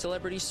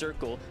micro-celebrity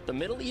circle, the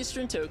Middle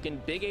Eastern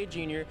token, Big A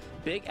Jr.,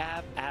 Big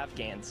Av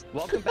Afghans.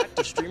 Welcome back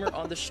to Streamer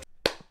on the Street.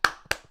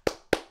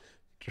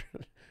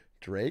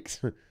 Drakes?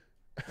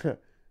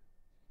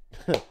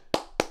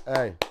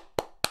 Hey,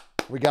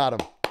 we got him.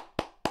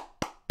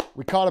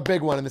 We caught a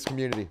big one in this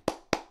community.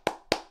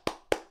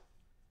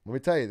 Let me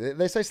tell you,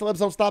 they say celebs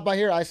don't stop by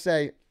here. I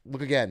say,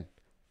 look again.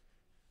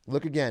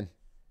 Look again.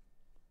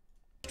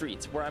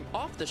 Streets, where I'm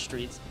off the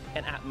streets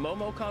and at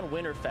MomoCon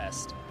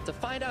Winterfest to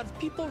find out if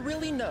people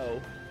really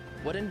know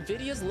what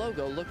NVIDIA's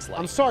logo looks like.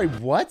 I'm sorry,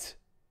 what?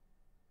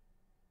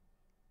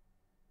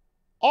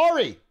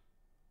 Ari!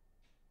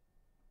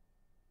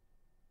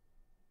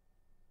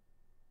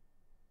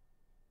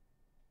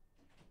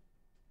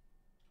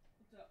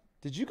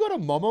 Did you go to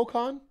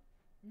MomoCon?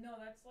 No,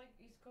 that's like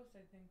East Coast,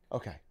 I think.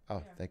 Okay.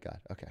 Oh, yeah. Thank God.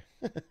 Okay.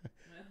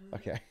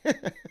 Okay.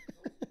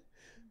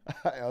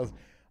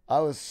 I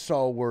was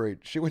so worried.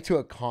 She went to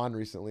a con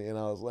recently, and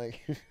I was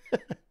like,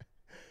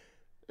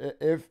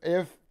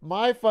 if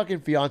my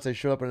fucking fiance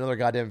showed up in another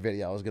goddamn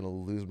video, I was gonna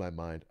lose my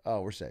mind.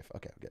 Oh, we're safe.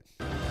 Okay, good.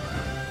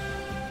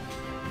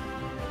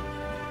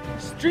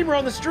 Streamer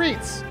on the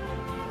streets.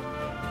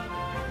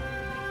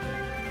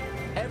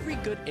 Every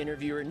good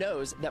interviewer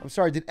knows that. I'm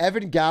sorry. Did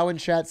Evan Gow in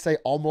chat say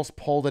almost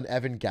pulled an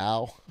Evan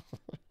Gow?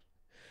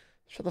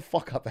 Shut the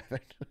fuck up, Evan.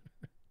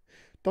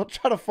 Don't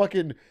try to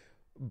fucking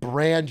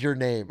brand your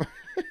name.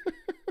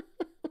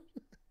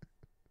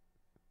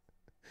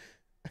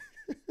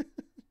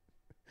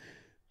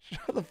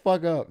 Shut the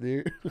fuck up,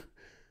 dude.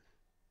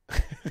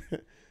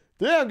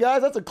 Damn,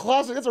 guys, that's a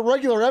classic. That's a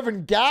regular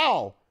Evan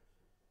Gow.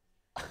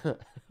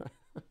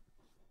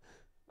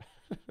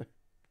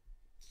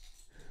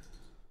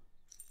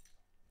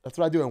 That's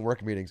what I do in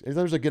work meetings. Anytime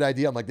there's a good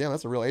idea, I'm like, damn,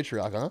 that's a real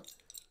Atrioc,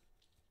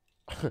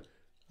 huh?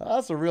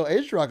 That's a real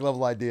Atrioc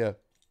level idea.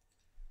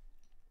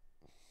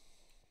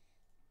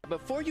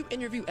 Before you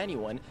interview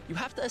anyone, you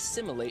have to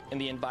assimilate in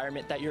the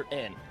environment that you're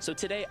in. So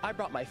today, I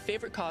brought my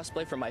favorite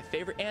cosplay from my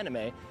favorite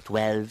anime.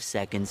 12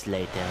 seconds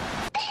later.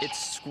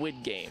 It's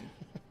Squid Game.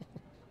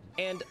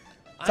 And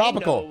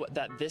Topical. I know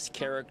that this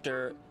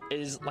character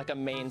is like a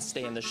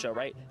mainstay in the show,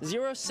 right?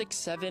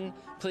 067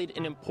 played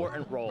an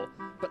important role,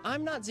 but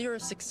I'm not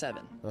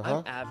 067.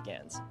 I'm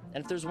Afghans.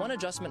 And if there's one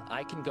adjustment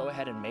I can go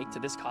ahead and make to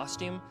this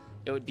costume,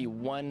 it would be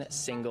one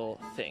single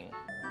thing.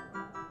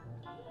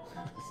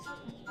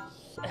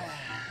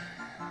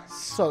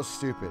 So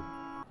stupid.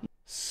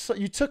 So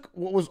you took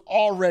what was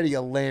already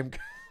a lame.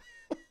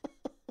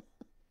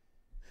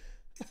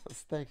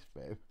 Thanks,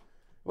 babe.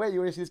 Wait, you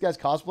want to see this guy's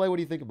cosplay? What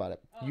do you think about it?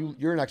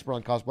 You're an expert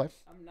on cosplay.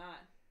 I'm not.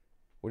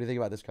 What do you think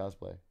about this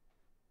cosplay?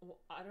 Well,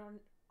 I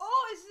don't.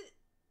 Oh, is it?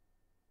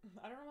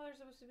 I don't know what they're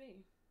supposed to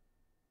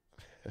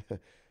be.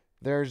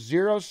 There's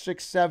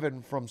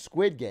 067 from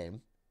Squid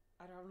Game.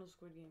 I don't know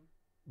Squid Game.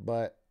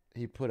 But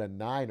he put a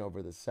 9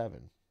 over the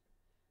 7.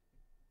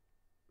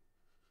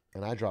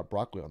 And I dropped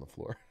broccoli on the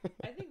floor.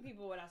 I think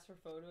people would ask for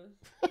photos.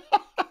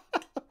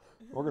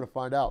 We're going to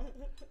find out.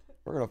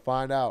 We're going to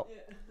find out.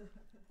 Yeah.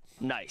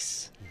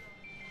 Nice.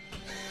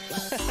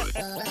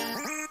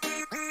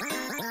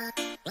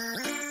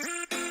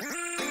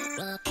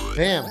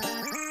 Damn.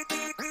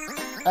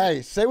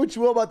 Hey, say what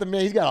you will about the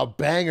man. He's got a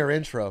banger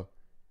intro.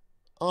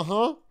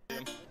 Uh-huh.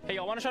 Hey,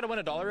 y'all want to try to win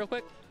 $1 real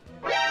quick?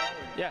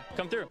 Yeah,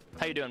 come through.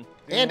 How you doing?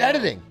 And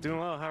editing. Doing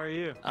well. How are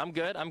you? I'm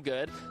good. I'm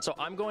good. So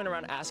I'm going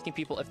around asking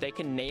people if they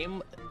can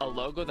name a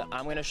logo that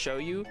I'm going to show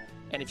you,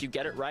 and if you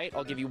get it right,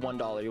 I'll give you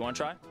 $1. You want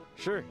to try?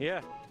 Sure.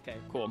 Yeah. Okay.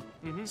 Cool.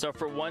 So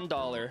for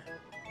 $1,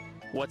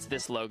 what's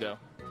this logo?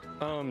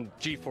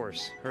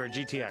 GeForce or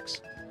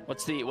GTX.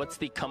 What's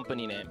the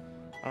company name?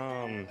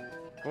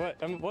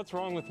 What's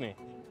wrong with me?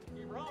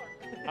 You're wrong.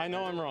 I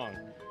know I'm wrong.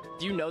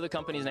 Do you know the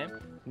company's name?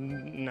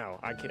 No,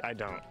 I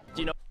don't.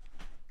 Do you know?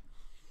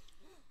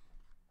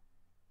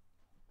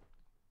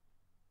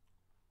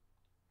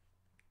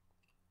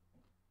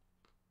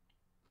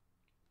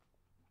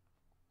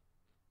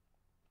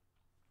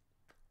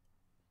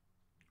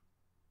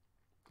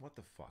 What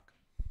the fuck?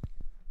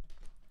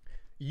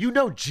 You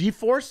know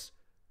GeForce?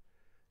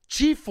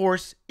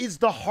 GeForce is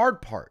the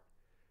hard part.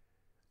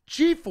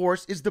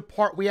 GeForce is the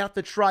part we have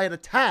to try and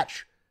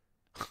attach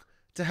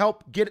to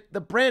help get the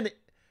brand.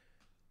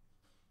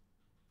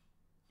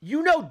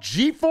 You know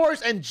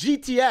GeForce and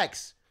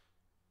GTX,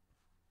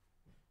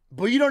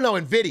 but you don't know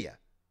NVIDIA.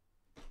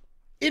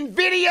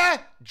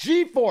 NVIDIA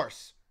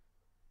GeForce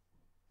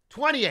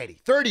 2080,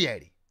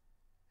 3080.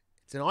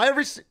 It's in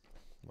every...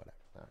 Whatever.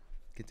 All right,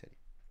 continue.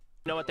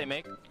 Know what they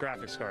make?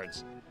 Graphics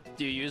cards.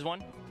 Do you use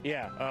one?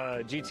 Yeah,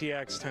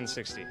 GTX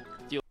 1060.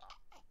 Do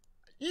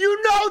you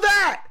You know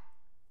that,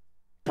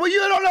 but you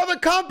don't know the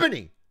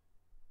company.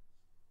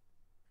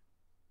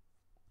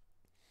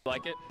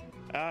 like it?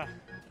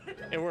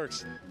 It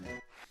works.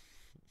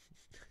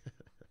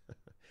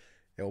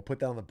 Yeah, we'll put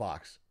that on the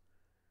box.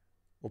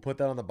 We'll put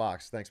that on the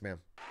box. Thanks, man.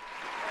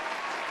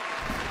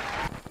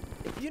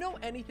 If you know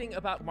anything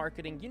about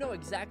marketing, you know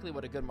exactly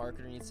what a good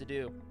marketer needs to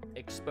do.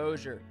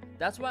 Exposure.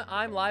 That's why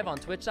I'm live on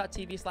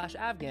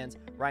twitch.tv/Afghans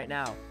right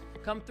now.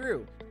 Come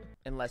through,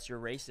 unless you're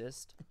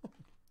racist.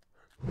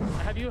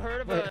 Have you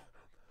heard of a...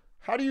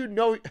 How do you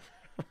know...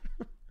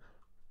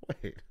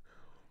 Wait.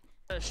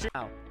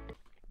 Now.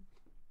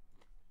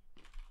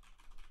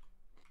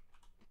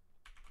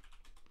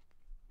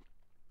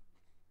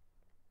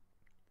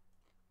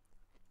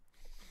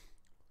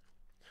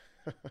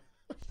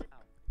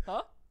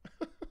 Huh?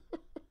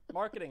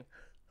 Marketing.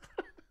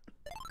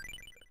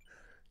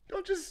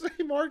 Don't just say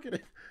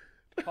marketing.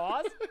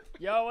 Pause.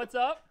 Yo, what's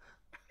up?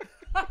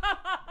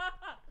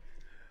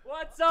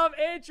 What's up,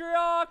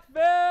 Atrioc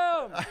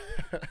film?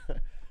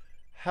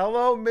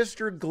 Hello,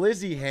 Mr.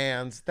 Glizzy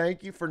Hands.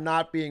 Thank you for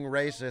not being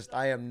racist.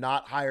 I am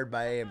not hired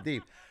by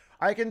AMD.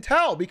 I can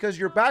tell because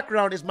your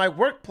background is my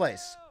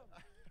workplace.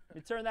 Let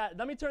me turn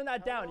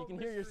that down. You can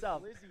hear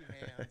yourself. Glizzy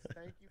Hands.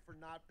 Thank you for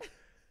not.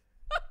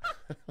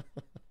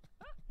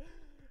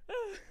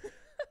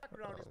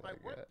 Background is my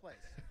workplace.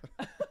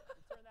 Let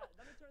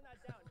me turn that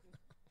down.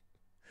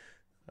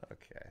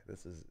 Okay,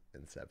 this is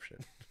Inception.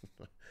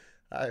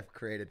 I've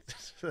created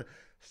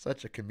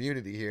such a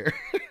community here.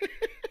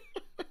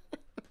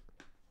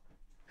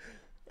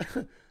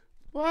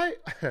 Why?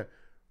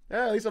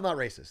 At least I'm not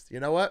racist. You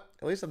know what?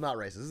 At least I'm not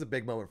racist. This is a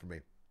big moment for me.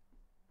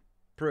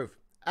 Proof.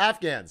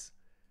 Afghans.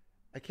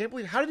 I can't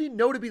believe. How did he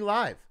know to be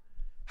live?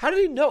 How did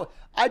he know?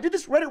 I did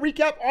this Reddit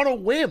recap on a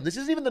whim. This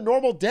isn't even the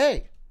normal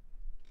day.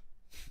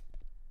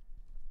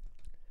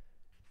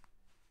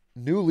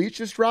 New Leech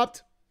just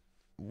dropped.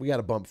 We got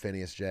to bump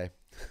Phineas, Jay.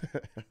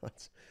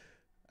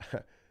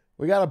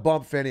 We got to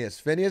bump Phineas.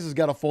 Phineas has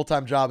got a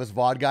full-time job as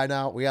VOD guy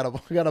now. We got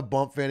to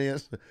bump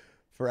Phineas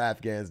for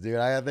Afghans, dude.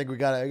 I think we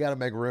got to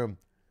make room.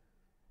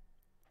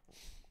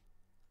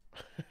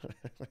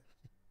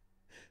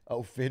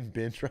 Oh, Finn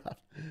bin dropped.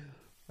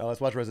 Oh,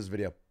 let's watch the rest of this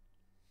video.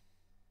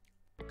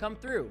 Come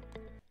through,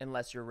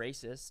 unless you're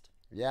racist.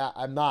 Yeah,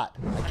 I'm not.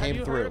 I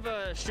came through. Have you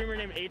heard of a streamer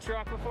named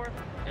Atrioc before?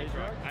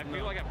 Atrioc? I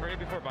feel like I've heard it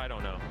before, but I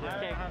don't know.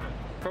 Okay.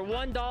 For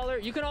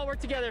 $1, you can all work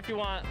together if you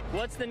want.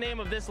 What's the name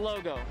of this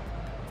logo?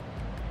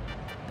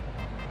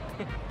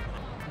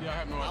 Yeah, I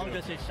have no idea. I was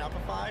gonna say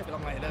Shopify, but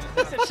I'm like,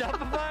 Is it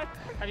Shopify?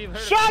 Have you heard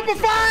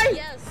Shopify? of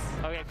Yes.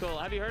 Okay, cool.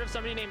 Have you heard of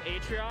somebody named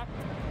Atrioc?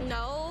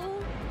 No.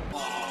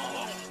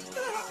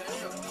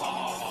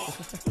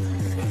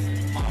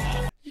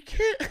 You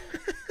can't.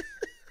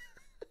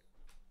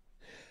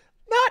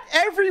 Not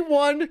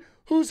everyone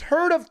who's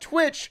heard of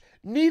Twitch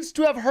needs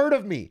to have heard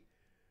of me.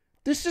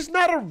 This is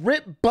not a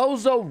Rip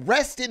Bozo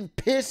rest in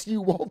piss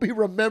you won't be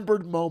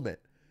remembered moment.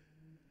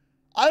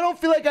 I don't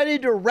feel like I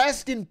need to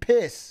rest in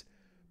piss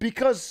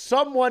because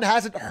someone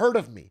hasn't heard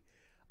of me.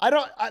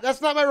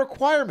 That's not my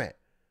requirement.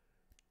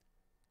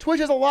 Twitch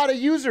has a lot of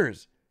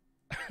users.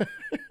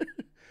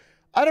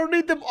 I don't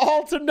need them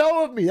all to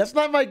know of me. That's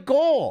not my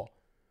goal.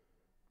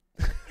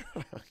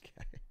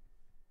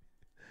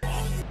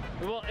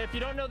 Well, if you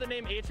don't know the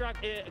name Atrioc,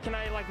 can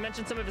I like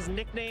mention some of his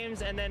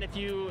nicknames, and then if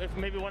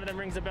maybe one of them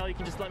rings a bell, you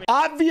can just let me.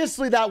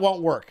 Obviously, that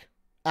won't work,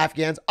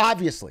 Afghans.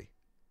 Obviously,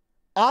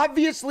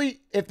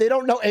 if they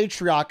don't know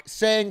Atrioc,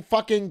 saying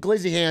fucking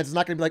Glizzy Hands is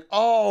not going to be like,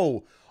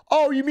 oh,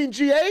 you mean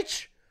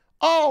GH?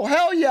 Oh,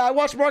 hell yeah, I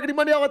watch Marketing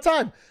Monday all the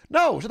time.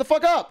 No, shut the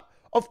fuck up.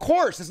 Of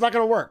course, it's not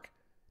going to work.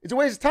 It's a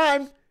waste of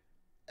time,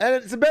 and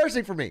it's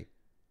embarrassing for me.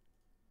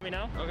 Let me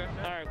know. Okay.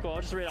 All right, cool. I'll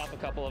just read off a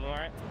couple of them. All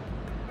right.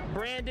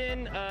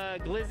 Brandon,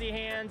 Glizzy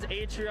Hands,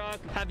 Atrioc.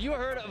 Have you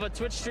heard of a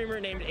Twitch streamer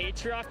named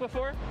Atrioc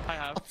before? I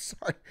have. I'm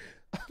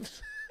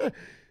sorry.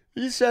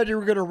 You said you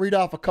were going to read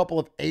off a couple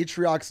of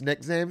Atrioc's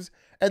nicknames,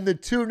 and the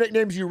two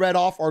nicknames you read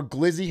off are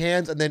Glizzy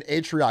Hands and then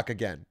Atrioc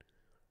again.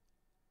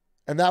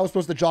 And that was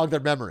supposed to jog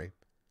their memory.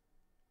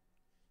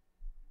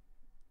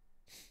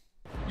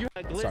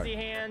 Glizzy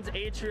Hands,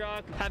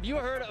 Atrioc. Have you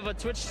heard of a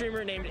Twitch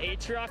streamer named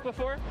Atrioc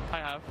before? I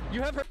have.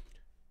 You have heard?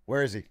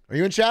 Where is he? Are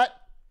you in chat?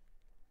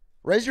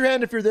 Raise your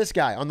hand if you're this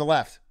guy on the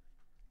left.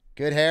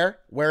 Good hair,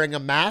 wearing a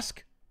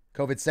mask,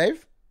 COVID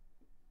safe.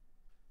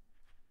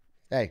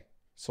 Hey,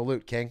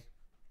 salute, King.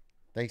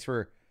 Thanks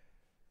for...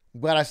 I'm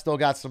glad I still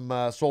got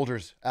some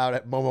soldiers out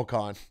at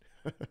MomoCon.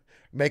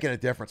 Making a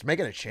difference,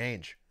 making a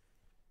change.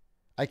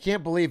 I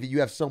can't believe that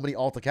you have so many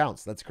alt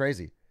accounts. That's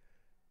crazy.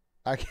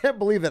 I can't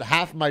believe that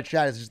half of my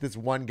chat is just this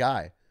one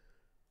guy.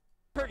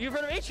 You've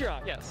heard of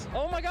Atrioc? Yes.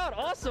 Oh my god,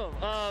 awesome.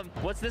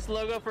 What's this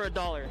logo for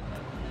 $1?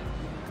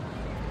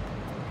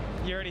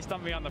 You already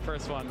stumped me on the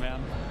first one,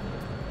 man.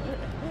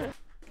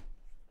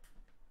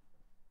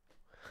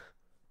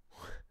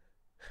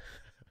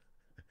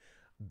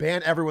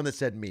 Ban everyone that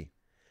said me.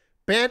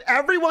 Ban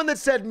everyone that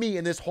said me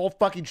in this whole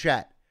fucking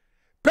chat.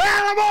 Ban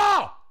them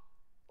all!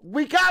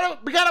 We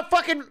gotta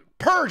fucking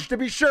purge to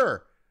be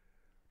sure.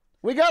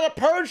 We gotta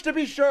purge to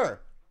be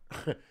sure.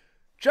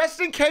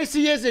 Just in case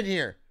he is in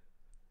here.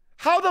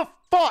 How the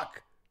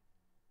fuck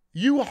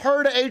you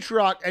heard of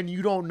Atrioc and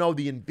you don't know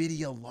the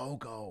NVIDIA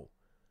logo?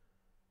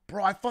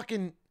 Bro, I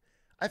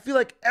feel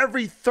like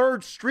every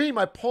third stream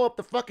I pull up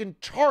the fucking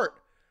chart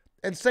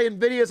and say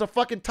NVIDIA is a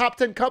fucking top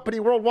 10 company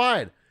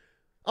worldwide.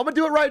 I'm gonna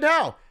do it right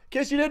now, in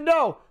case you didn't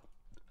know.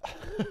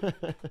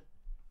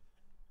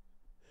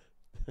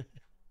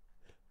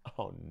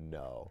 Oh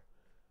no.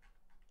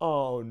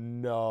 Oh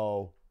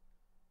no.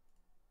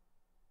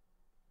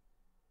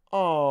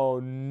 Oh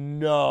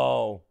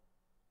no.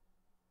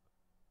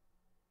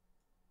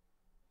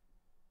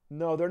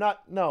 No, they're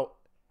not. No.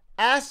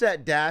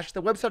 Asset Dash,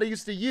 the website I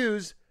used to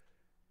use,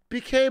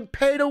 became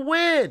pay to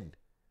win.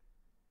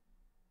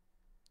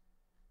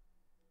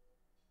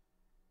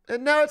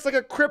 And now it's like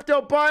a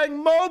crypto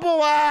buying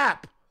mobile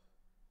app.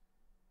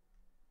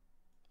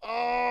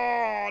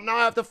 Oh, now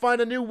I have to find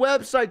a new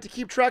website to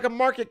keep track of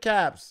market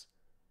caps.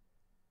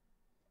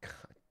 God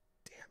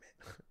damn it.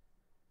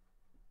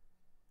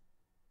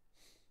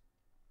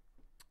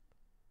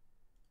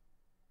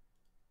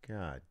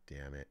 God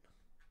damn it.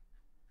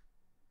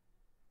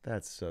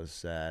 That's so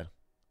sad.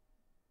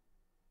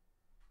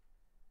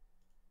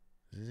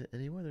 Is it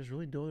anywhere there's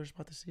really no other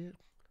spot to see it?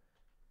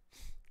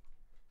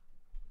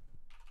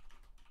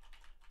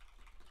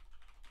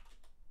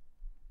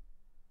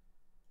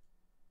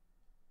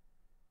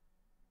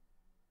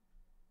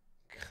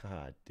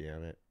 God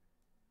damn it.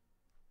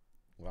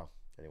 Well,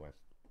 anyway.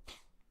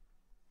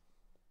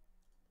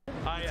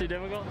 Too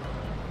difficult?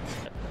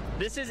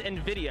 This is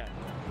NVIDIA.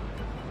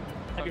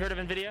 Have you heard of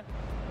NVIDIA?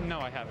 No,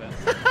 I haven't.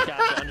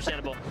 Gotcha,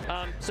 understandable.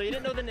 So you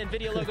didn't know the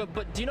NVIDIA logo,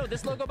 but do you know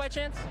this logo by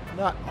chance?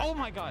 Not. Oh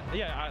my god.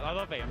 Yeah, I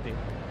love AMD.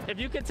 If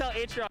you could tell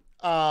Atrioc.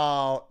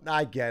 Oh,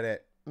 I get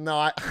it. No,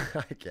 I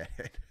get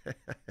it.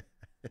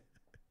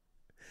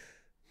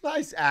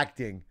 Nice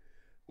acting.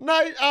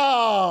 Nice.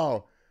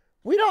 Oh,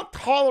 we don't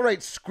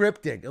tolerate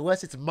scripting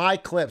unless it's my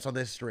clips on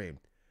this stream.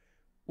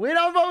 We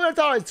don't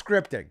tolerate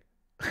scripting.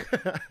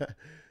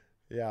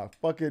 Yeah,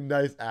 fucking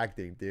nice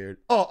acting, dude.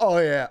 Oh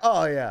yeah.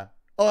 Oh yeah.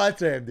 Oh,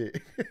 that's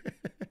AMD.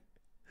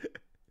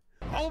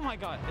 Oh my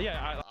god.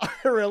 Yeah.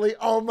 Really?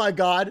 Oh my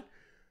god.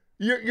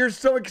 You're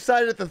so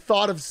excited at the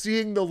thought of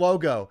seeing the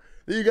logo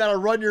that you gotta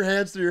run your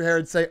hands through your hair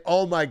and say,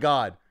 "Oh my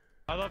god."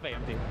 I love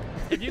AMD.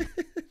 If you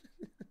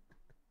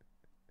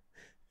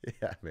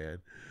Yeah, man.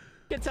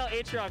 could tell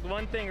Atrioc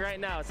one thing right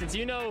now, since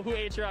you know who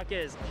Atrioc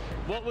is,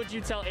 what would you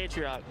tell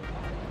Atrioc?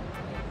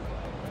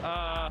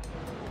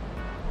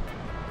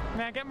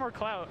 Man, get more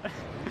clout.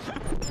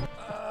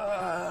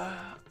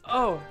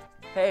 Oh,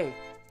 hey,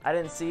 I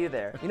didn't see you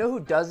there. You know who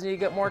does need to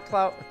get more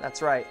clout?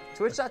 That's right,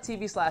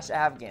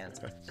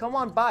 twitch.tv/Afghans. Come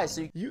on by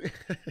so you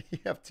you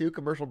have 2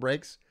 commercial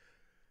breaks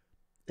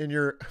in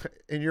your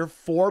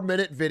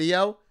 4-minute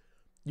video.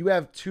 You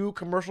have 2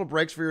 commercial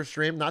breaks for your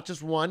stream, not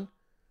just one.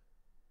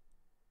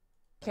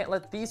 can't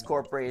let these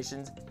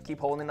corporations keep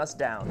holding us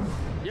down.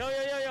 Yo,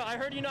 I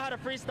heard you know how to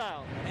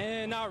freestyle.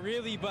 Not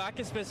really, but I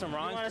can spit some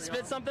rhymes. You want to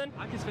spit something?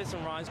 I can spit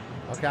some rhymes.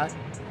 Okay.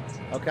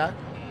 Okay.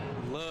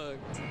 Look.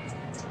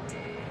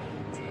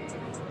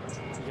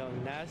 Yo,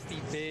 nasty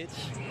bitch.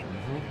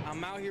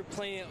 I'm out here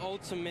playing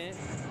Ultimate.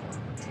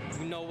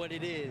 You know what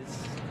it is.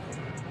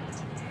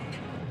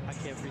 I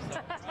can't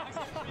freestyle.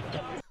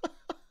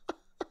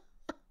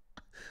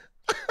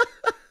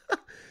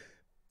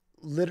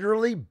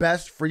 Literally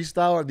best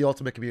freestyler of the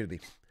Ultimate community.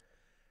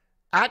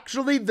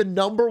 Actually, the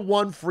 #1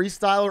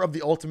 freestyler of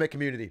the Ultimate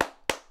community.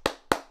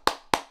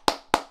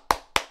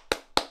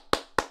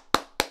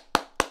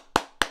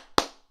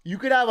 You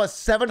could have a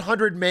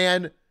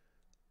 700-man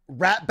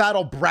rap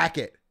battle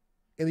bracket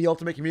in the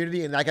Ultimate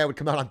community, and that guy would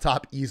come out on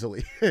top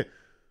easily.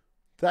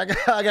 that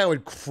guy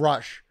would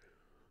crush.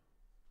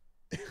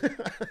 How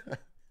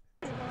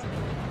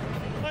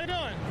you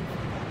doing?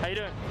 How you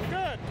doing?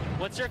 Good.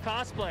 What's your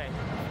cosplay?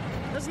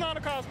 It's not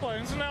a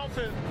cosplay. It's an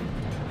outfit.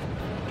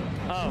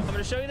 Oh, I'm going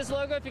to show you this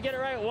logo. If you get it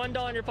right,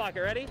 $1 in your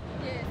pocket. Ready?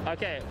 Yeah.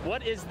 Okay,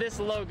 what is this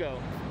logo?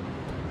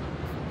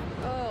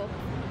 Oh.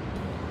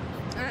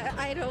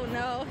 I don't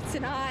know. It's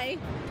an eye.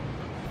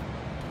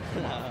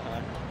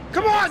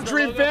 Come on,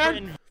 Dream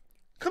fan.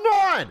 Come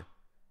on.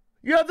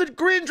 You have the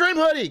green Dream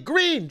hoodie.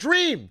 Green,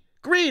 Dream.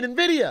 Green,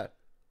 NVIDIA.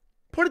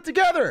 Put it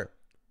together.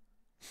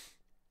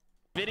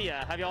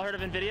 NVIDIA. Have y'all heard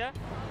of NVIDIA?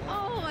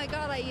 Oh my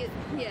god,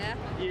 yeah.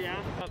 Yeah.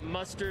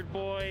 Mustard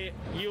Boy,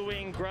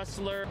 Ewing,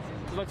 Grusler.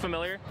 Look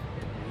familiar?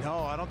 No,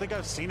 I don't think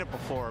I've seen it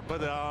before,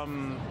 but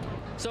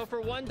So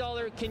for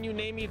 $1, can you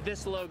name me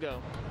this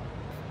logo?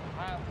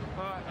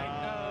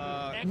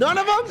 None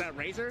of them? Is that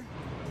Razer?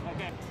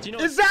 Okay. Do you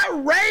know? Is that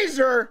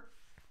Razer?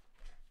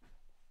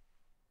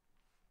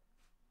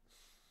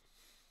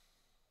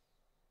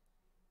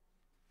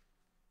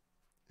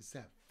 Is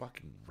that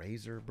fucking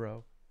Razer,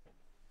 bro?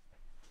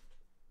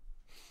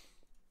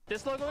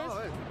 this logo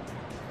is?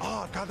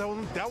 Oh god,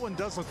 that one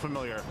does look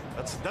familiar.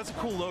 That's a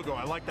cool logo.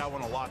 I like that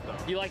one a lot though.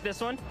 You like this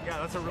one? Yeah,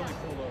 that's a really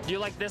cool logo. Do you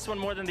like this one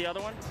more than the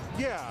other one?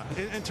 Yeah,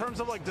 in terms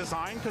of like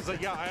design, because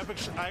yeah, I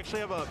actually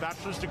have a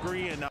bachelor's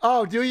degree in.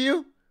 Oh, do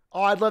you?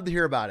 Oh, I'd love to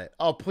hear about it.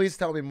 Oh, please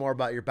tell me more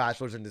about your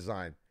bachelor's in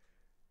design.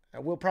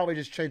 And we'll probably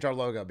just change our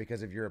logo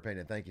because of your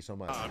opinion. Thank you so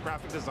much.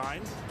 Graphic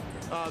design.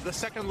 The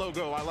second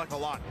logo I like a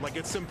lot. Like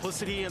its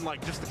simplicity and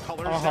like just the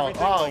colors and Oh,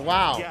 everything. oh like,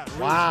 wow. Yeah,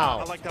 really Wow.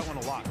 I like that one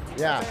a lot.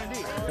 Yeah.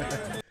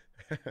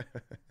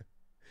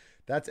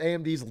 That's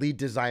AMD's lead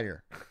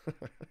designer.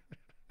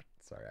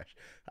 Sorry,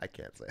 I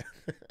can't say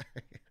it.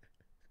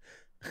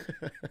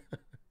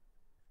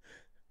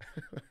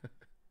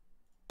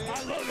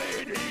 I love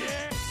it,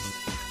 yeah.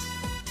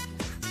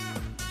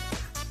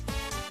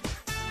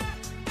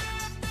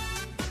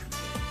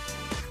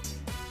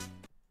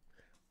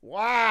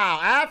 Wow,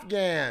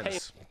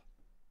 Afghans.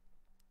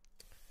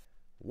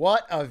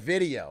 What a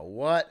video.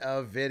 What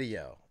a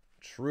video.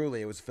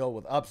 Truly, it was filled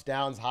with ups,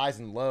 downs, highs,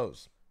 and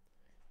lows.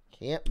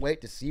 Can't wait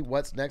to see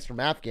what's next from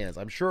Afghans.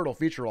 I'm sure it'll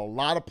feature a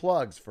lot of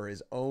plugs for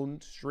his own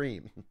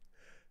stream.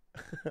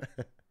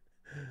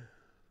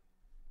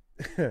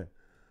 Thank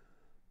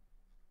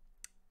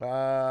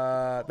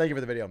you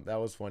for the video. That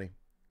was funny.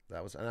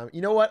 That was, and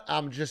you know what?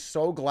 I'm just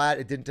so glad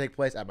it didn't take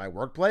place at my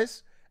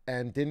workplace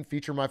and didn't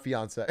feature my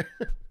fiance.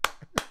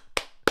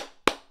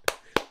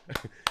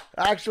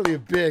 Actually, a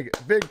big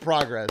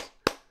progress.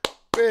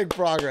 Big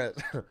progress.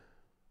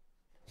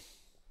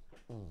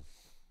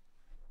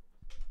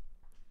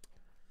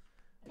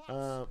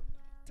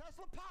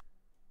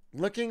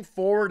 Looking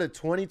forward to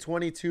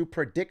 2022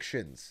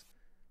 predictions.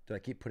 Did I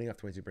keep putting up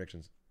 22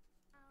 predictions?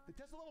 The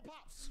Tesla level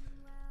pops.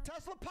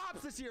 Tesla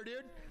pops this year,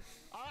 dude.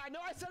 I know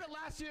I said it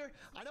last year.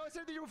 I know I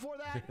said it the year before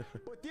that.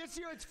 But this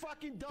year it's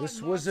fucking done.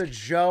 This was a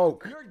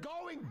joke. You're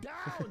going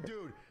down,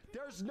 dude.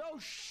 There's no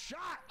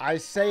shot. I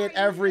say it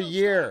every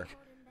year.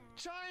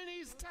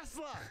 Chinese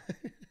Tesla.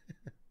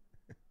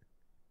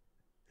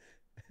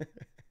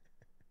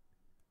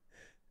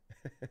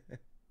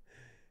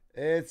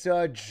 It's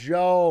a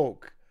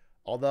joke.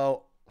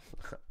 Although,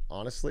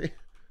 honestly,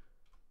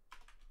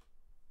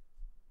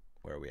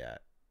 where are we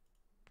at?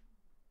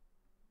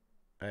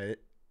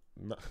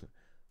 Not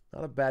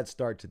a bad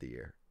start to the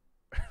year.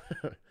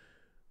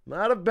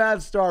 Not a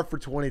bad start for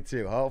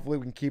 22. Hopefully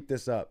we can keep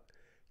this up.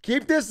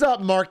 Keep this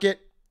up, market.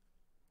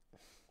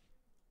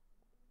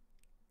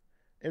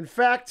 In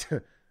fact,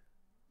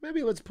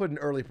 maybe let's put an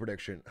early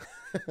prediction.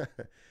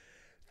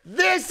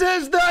 This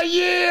is the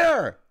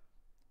year!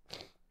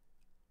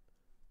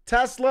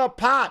 Tesla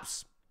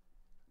pops.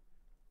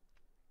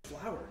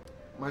 Flower.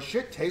 My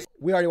shit tastes.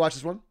 We already watched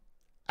this one.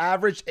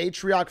 Average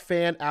Atrioc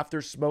fan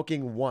after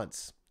smoking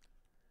once.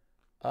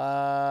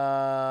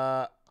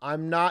 I'm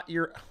not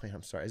your. Wait,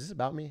 I'm sorry. Is this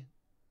about me?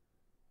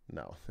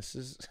 No, this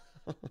is.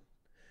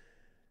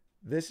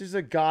 This is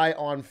a guy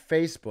on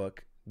Facebook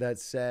that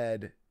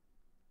said,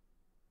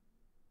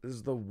 "This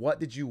is the what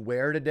did you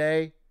wear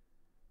today?"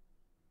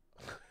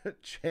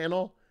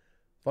 channel,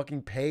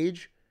 fucking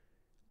page.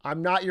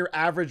 I'm not your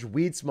average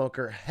weed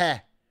smoker. Heh.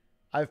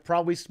 I've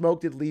probably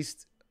smoked at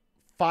least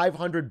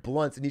 500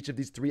 blunts in each of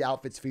these 3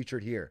 outfits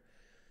featured here.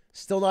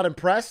 Still not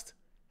impressed?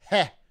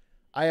 Heh.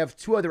 I have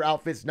 2 other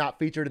outfits not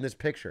featured in this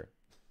picture.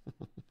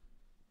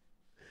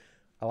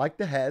 I like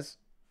the Hez.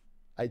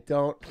 I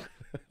don't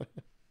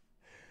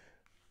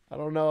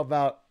know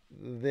about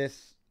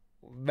this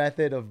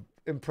method of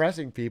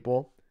impressing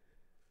people.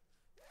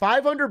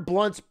 500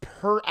 blunts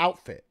per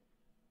outfit.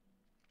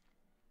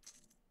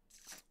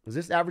 Was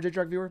this average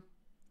Atrioc viewer?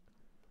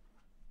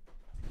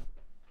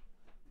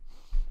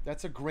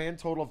 That's a grand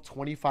total of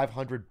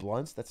 2,500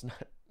 blunts. That's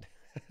not.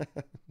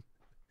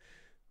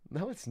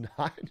 No, it's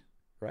not.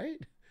 Right?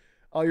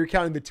 Oh, you're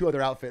counting the 2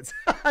 other outfits.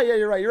 Yeah,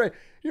 you're right. You're right.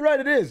 You're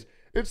right. It is.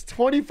 It's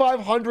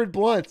 2,500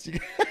 blunts.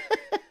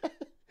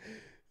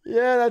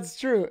 Yeah, that's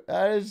true.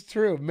 That is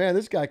true. Man,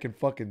 this guy can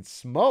fucking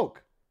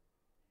smoke.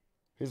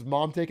 His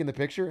mom taking the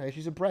picture. Hey,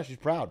 she's impressed. She's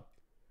proud.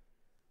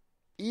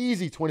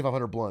 Easy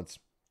 2,500 blunts.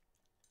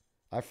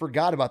 I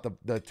forgot about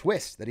the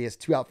twist that he has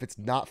 2 outfits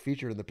not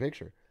featured in the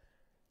picture.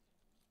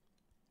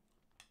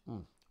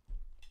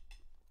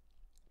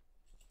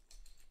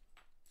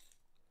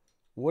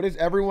 What is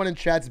everyone in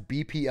chat's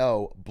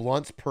BPO,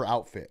 blunts per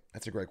outfit?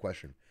 That's a great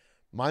question.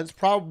 Mine's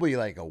probably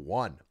like a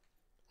 1.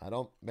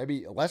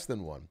 Maybe less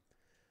than 1.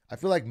 I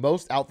feel like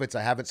most outfits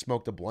I haven't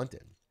smoked a blunt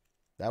in.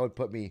 That would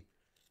put me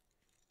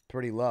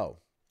pretty low.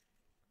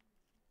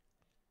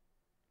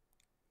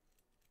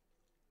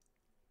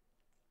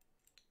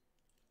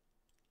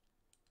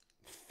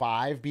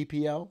 5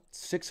 BPO,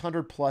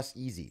 600 plus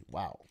easy.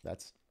 Wow,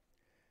 that's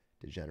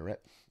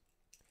degenerate.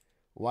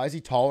 Why is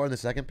he taller in the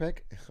second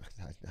pick?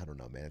 I don't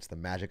know, man. It's the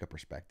magic of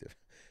perspective.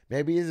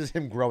 Maybe this is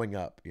him growing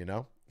up, you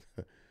know?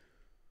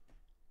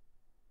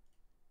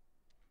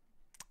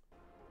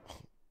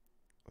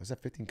 Was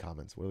that 15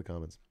 comments? What are the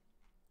comments?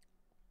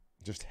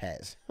 Just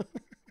has.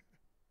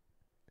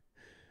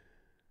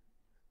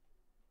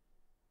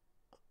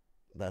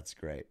 That's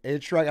great.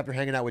 Atrioc after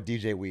hanging out with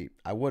DJ Wheat.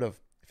 I would have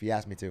if he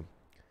asked me to.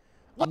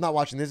 I'm not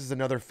watching. This is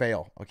another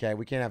fail. Okay,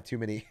 we can't have too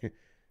many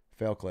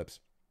fail clips.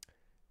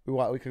 We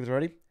clicked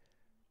already.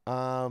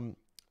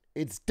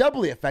 It's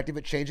doubly effective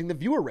at changing the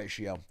viewer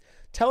ratio.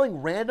 Telling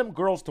random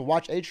girls to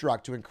watch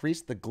Atrioc to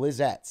increase the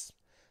glizettes.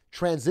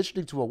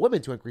 Transitioning to a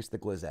woman to increase the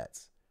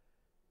glizettes.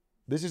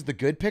 This is the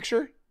good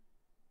picture?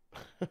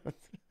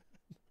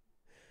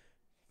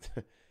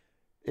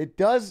 It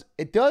does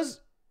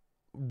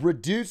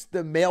reduce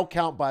the male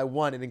count by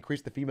 1 and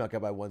increase the female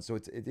count by 1. So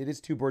it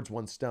is 2 birds,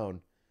 1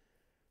 stone.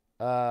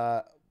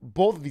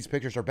 Both of these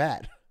pictures are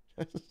bad.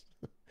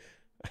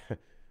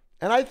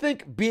 And I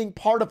think being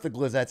part of the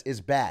glizettes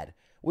is bad,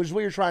 which is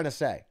what you're trying to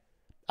say.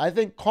 I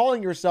think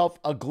calling yourself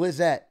a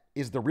glizette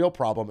is the real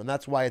problem, and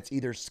that's why it's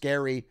either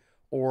scary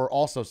or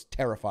also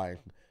terrifying.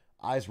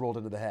 Eyes rolled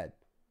into the head.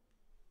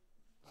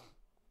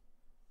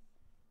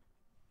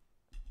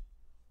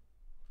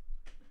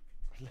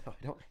 No,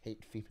 I don't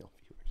hate female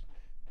viewers.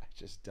 I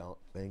just don't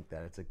think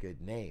that it's a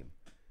good name.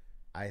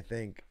 I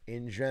think,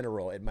 in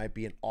general, it might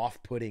be an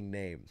off-putting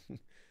name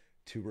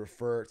to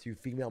refer to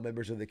female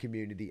members of the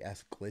community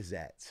as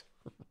glizettes.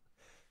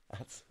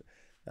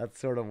 That's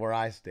sort of where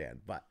I stand,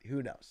 but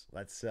who knows?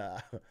 Let's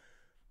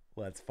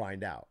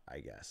find out, I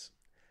guess.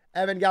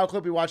 Evan Gal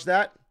clip, we watched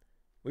that.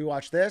 We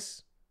watched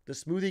this. The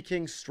Smoothie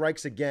King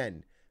strikes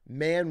again.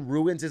 Man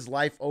ruins his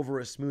life over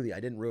a smoothie. I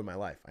didn't ruin my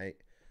life.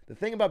 The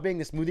thing about being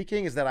the Smoothie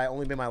King is that I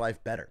only made my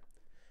life better.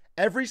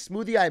 Every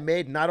smoothie I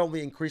made not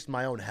only increased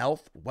my own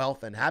health,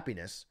 wealth, and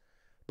happiness,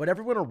 but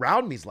everyone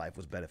around me's life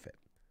was benefit.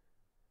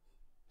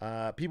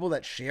 People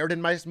that shared in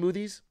my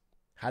smoothies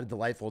had a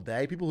delightful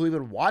day. People who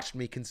even watched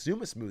me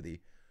consume a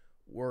smoothie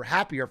were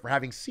happier for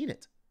having seen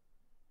it.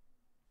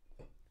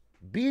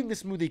 Being the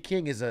Smoothie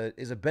King is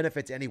a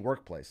benefit to any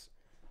workplace.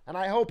 And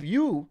I hope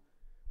you,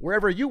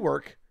 wherever you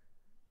work,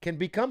 can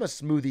become a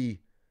smoothie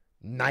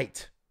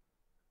knight,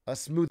 a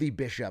smoothie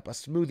bishop, a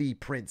smoothie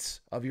prince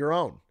of your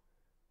own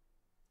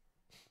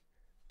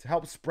to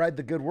help spread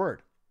the good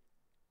word.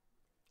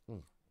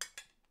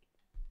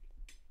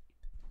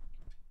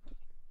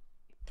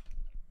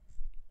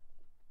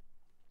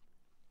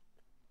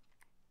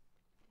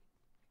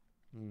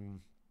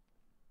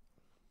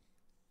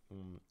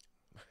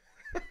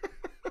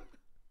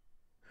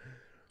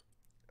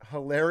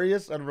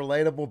 Hilarious and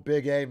relatable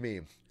Big A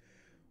meme.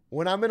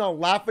 When I'm in a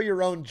laugh at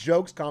your own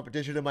jokes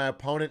competition and my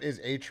opponent is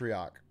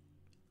Atrioc.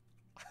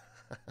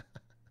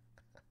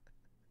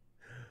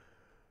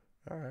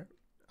 All right.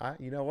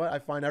 You know what? I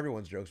find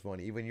everyone's jokes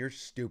funny, even your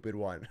stupid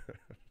one.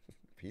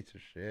 Piece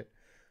of shit.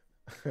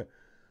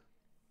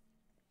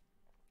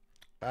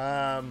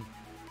 A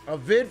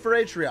vid for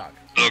Atrioc.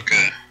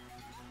 Okay.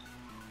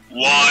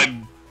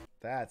 Why?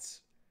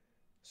 That's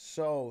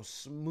so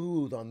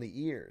smooth on the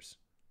ears.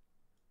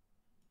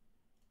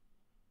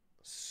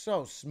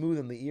 So smooth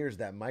on the ears,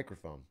 that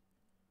microphone.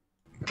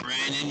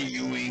 Brandon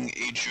Ewing,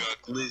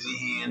 Atrioc,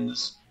 Lizzie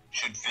Hands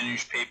should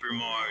finish Paper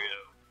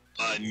Mario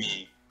by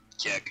me,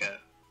 Keka.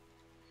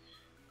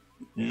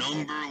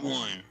 Number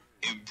 1,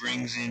 it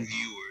brings in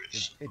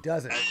viewers. It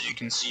doesn't. As you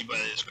can see by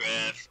this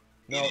graph,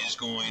 No. it is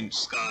going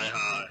sky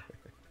high.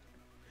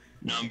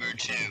 Number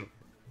 2,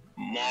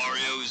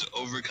 Mario is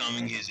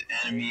overcoming his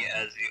enemy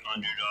as the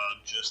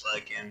underdog, just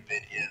like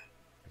NVIDIA.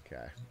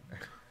 Okay.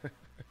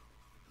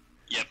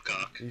 Yep,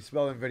 cock. You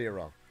spelled NVIDIA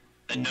wrong.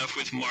 Enough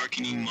with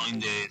marketing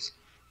Mondays.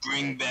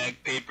 Bring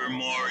back Paper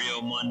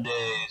Mario Mondays.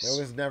 That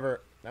was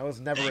never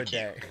a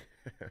day.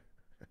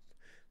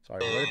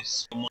 Sorry, what?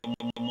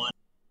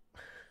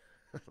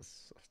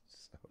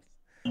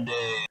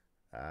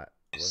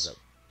 What's up?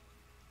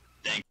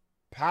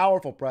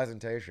 Powerful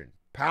presentation.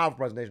 Powerful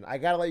presentation. I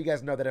gotta let you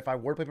guys know that if I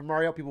were Paper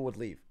Mario, people would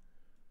leave.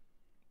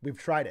 We've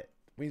tried it.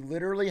 We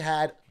literally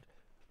had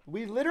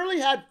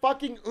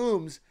fucking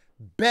Ooms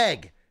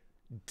beg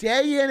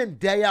day in and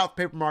day out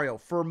Paper Mario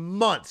for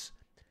months.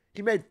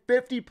 He made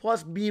 50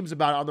 plus memes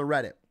about it on the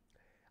Reddit.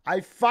 I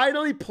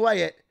finally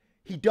play it.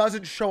 He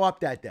doesn't show up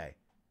that day.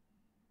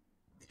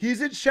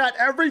 He's in chat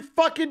every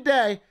fucking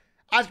day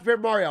asking Paper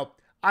Mario.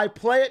 I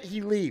play it,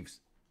 he leaves.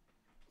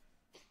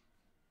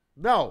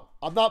 No,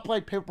 I'm not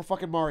playing Paper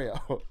fucking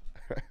Mario.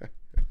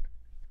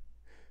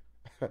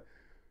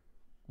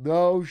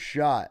 No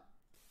shot.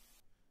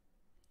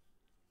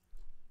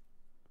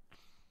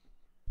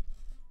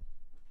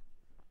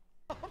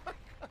 Oh my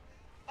God.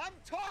 I'm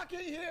talking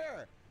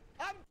here.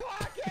 I'm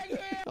talking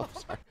here.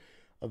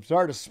 I'm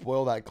sorry to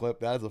spoil that clip.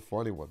 That is a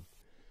funny one.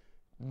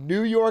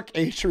 New York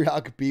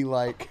Atrioc be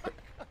like.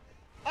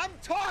 I'm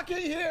talking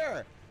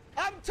here.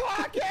 I'm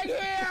talking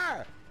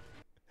here.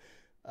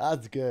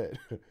 That's good.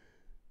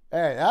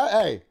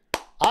 Hey,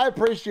 I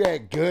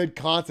appreciate good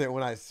content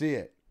when I see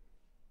it.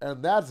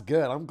 And that's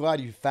good. I'm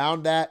glad you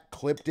found that,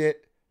 clipped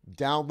it,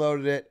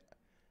 downloaded it,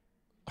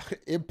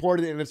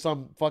 imported it into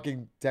some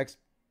fucking text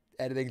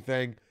editing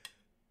thing,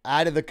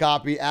 added the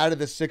copy, added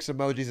the 6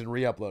 emojis, and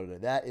re-uploaded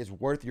it. That is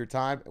worth your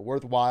time,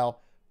 worthwhile.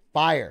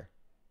 Fire.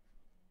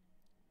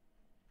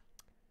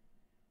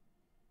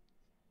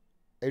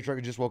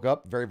 Atrioc just woke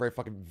up, very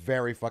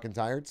fucking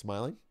tired,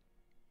 smiling.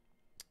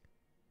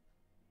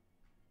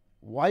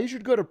 Why you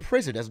should go to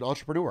prison as an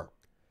entrepreneur?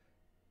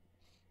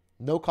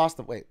 No cost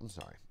of, wait, I'm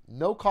sorry.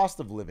 No cost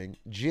of living,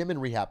 gym and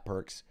rehab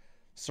perks,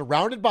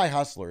 surrounded by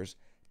hustlers,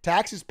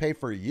 taxes pay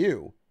for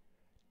you,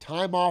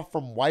 time off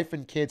from wife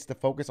and kids to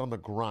focus on the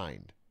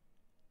grind.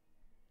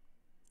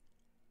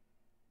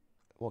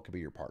 Well, it could be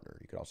your partner.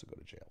 You could also go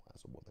to jail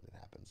as a woman. It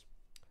happens.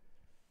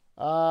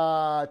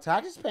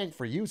 Taxes paying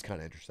for you is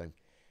kind of interesting.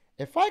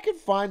 If I could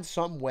find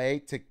some way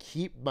to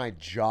keep my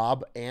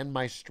job and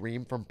my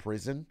stream from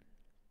prison,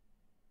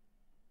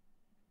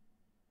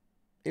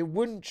 it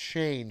wouldn't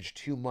change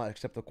too much,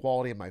 except the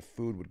quality of my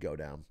food would go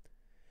down.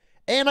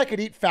 And I could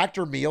eat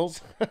factor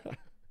meals.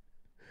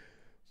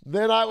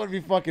 Then I would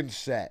be fucking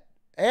set.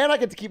 And I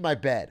get to keep my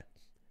bed.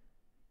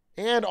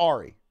 And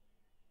Ari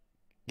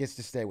gets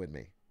to stay with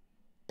me.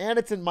 And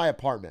it's in my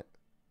apartment.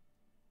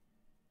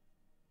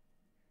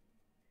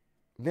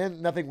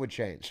 Then nothing would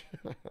change.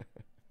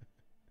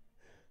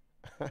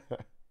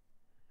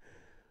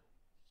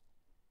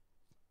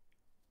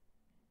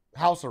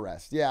 House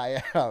arrest.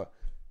 Yeah.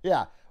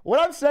 Yeah. What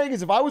I'm saying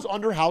is if I was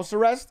under house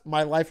arrest,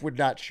 my life would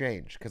not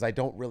change because I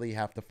don't really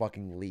have to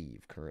fucking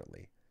leave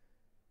currently.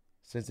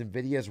 Since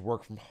NVIDIA's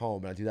work from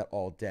home, and I do that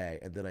all day,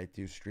 and then I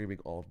do streaming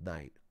all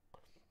night.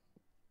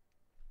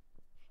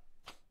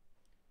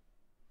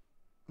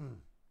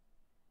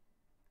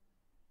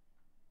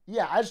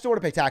 Yeah, I just don't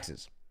want to pay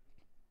taxes.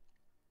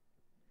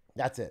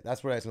 That's it.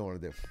 That's what I just don't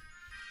want to do.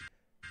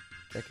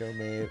 Gecko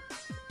mate.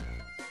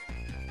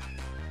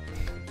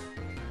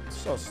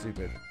 So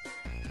stupid.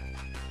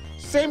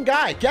 Same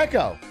guy,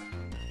 Gecko.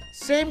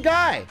 Same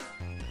guy.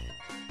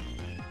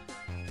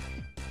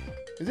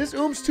 Is this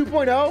Ooms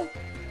 2.0?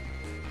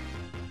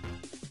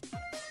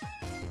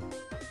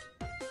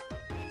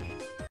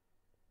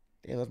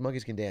 Damn, those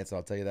monkeys can dance,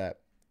 I'll tell you that.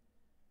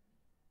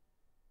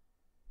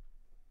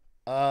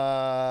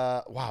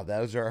 Wow,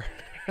 those are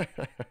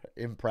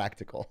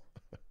impractical.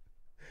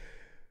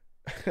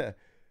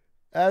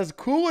 As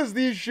cool as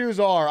these shoes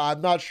are,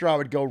 I'm not sure I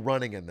would go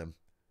running in them.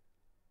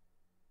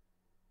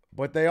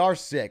 But they are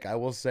sick, I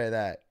will say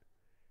that.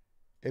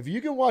 If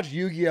you can watch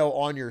Yu-Gi-Oh!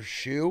 On your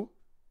shoe,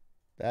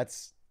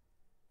 that's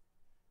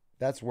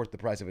worth the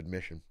price of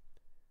admission.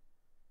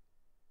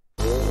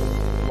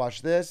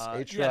 Watch this.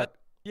 Atrioc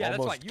yeah, that's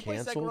almost fine. You play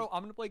canceled. Sekiro,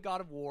 I'm going to play God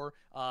of War.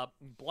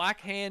 Black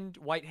hand,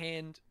 white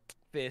hand,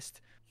 fist,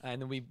 and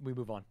then we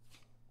move on.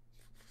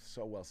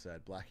 So well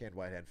said. Black hand,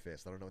 white hand,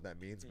 fist. I don't know what that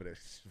means, but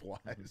it's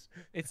wise.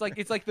 It's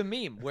like the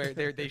meme where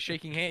they're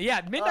shaking hands.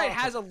 Yeah, Midnight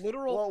has a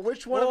literal well,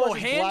 which one of us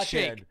is handshake. black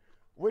hand?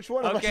 Which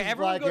one of us is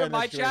everyone black go to hand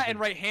my in this chat situation? and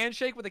write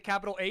handshake with a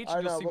capital H. I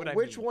And know, you'll see but what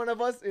which I mean. one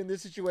of us in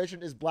this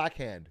situation is black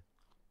hand?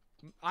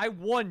 I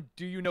won.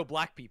 Do you know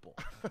black people?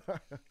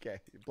 Okay,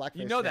 blackface.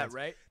 You know stands. that,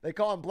 right? They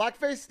call them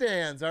blackface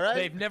stands. All right.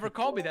 They've never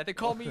called me that. They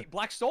call me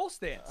Black Soul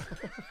Stance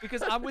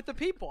because I'm with the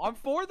people. I'm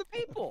for the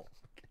people.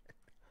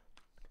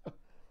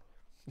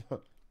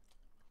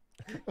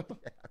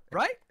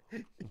 Right?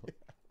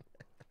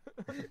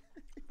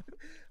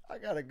 I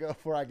gotta go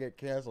before I get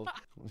canceled.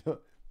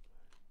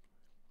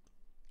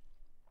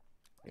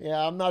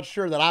 Yeah, I'm not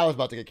sure that I was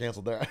about to get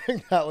canceled there. I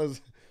think that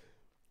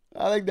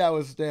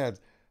was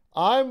Stans.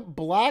 I'm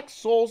Black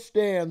Soul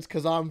Stans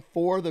because I'm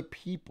for the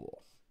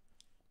people.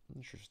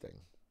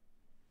 Interesting.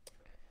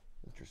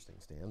 Interesting,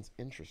 Stans.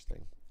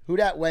 Interesting. Who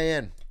dat weigh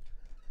in?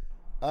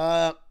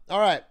 All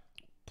right.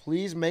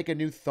 Please make a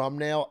new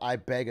thumbnail, I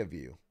beg of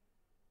you.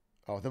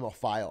 Oh, them a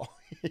file.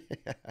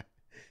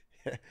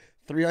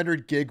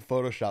 300 gig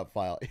Photoshop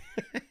file.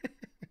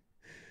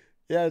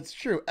 Yeah, it's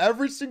true.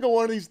 Every single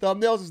one of these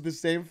thumbnails is the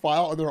same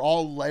file, and they're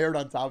all layered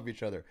on top of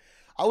each other.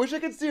 I wish I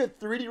could see a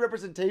 3D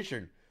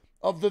representation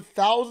of the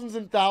thousands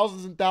and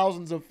thousands and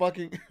thousands of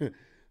fucking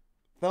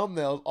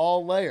thumbnails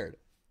all layered.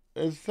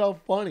 It's so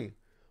funny.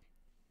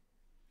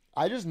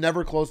 I just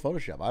never close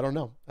Photoshop. I don't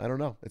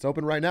know. It's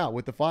open right now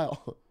with the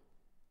file.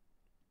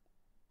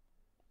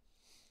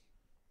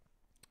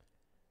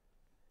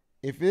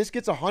 If this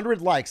gets 100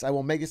 likes, I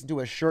will make this into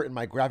a shirt in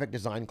my graphic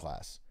design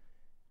class.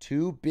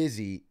 Too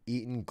busy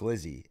eating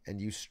glizzy, and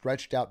you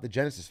stretched out the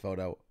Genesis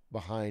photo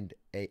behind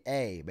a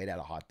A made out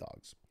of hot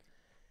dogs.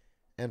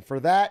 And for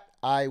that,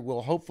 I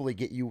will hopefully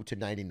get you to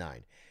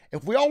 99.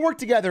 If we all work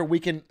together, we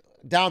can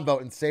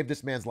downvote and save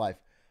this man's life.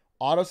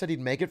 Otto said he'd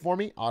make it for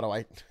me. Otto,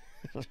 okay,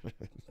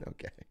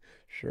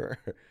 sure.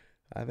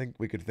 I think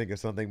we could think of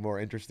something more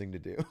interesting to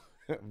do.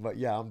 But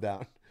yeah, I'm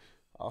down.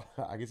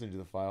 I guess I'll do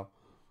the file.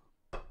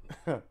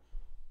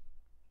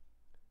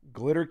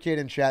 Glitter Kid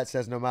in chat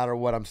says, no matter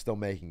what, I'm still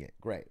making it.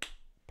 Great.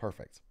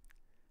 Perfect.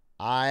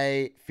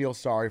 I feel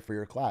sorry for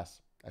your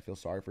class.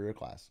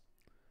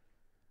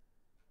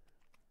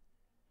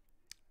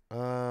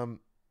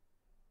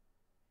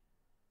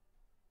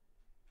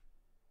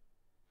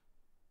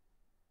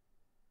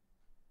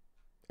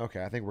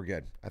 Okay, I think we're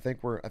good. I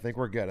think we're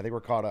good. I think we're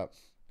caught up.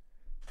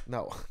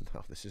 No,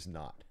 this is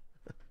not.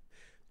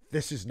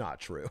 This is not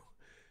true.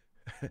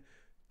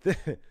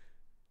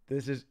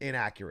 This is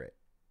inaccurate.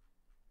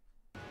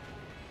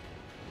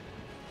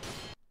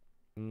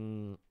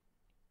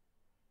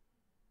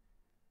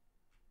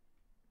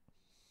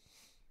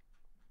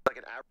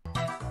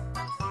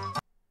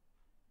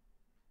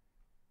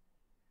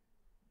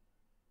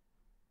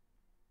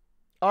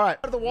 All right.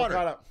 Out of the water.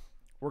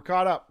 We're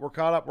caught up. We're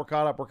caught up. We're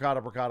caught up. We're caught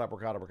up. We're caught up. We're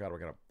caught up. We're caught up. We're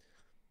caught up.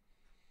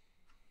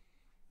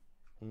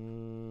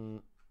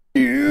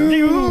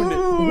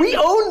 Dune. We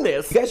own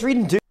this. You guys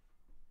reading Dune?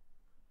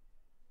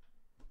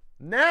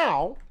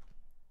 Now,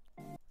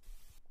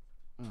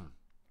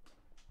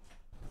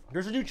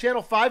 there's a new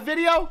Channel 5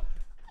 video.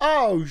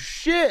 Oh,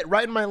 shit.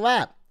 Right in my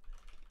lap.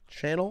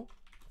 Channel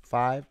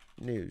 5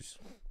 News.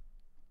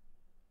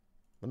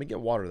 Let me get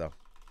water, though.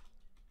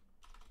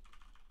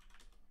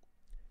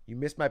 You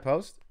missed my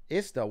post?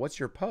 Ista, what's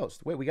your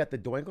post? Wait, we got the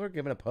Doinkler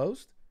giving a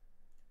post?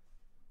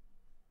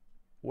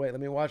 Wait, let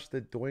me watch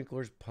the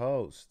Doinkler's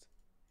post.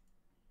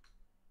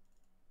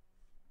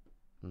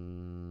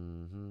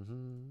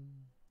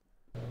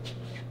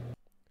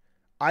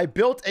 I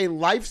built a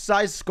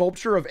life-size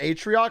sculpture of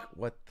Atrioc.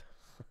 What?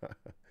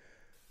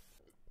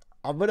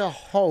 I'm going to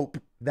hope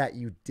that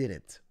you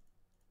didn't.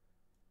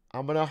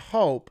 I'm going to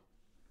hope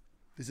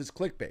this is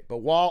clickbait. But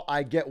while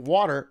I get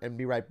water and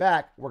be right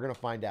back, we're going to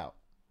find out.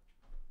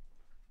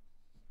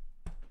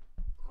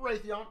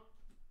 Raytheon.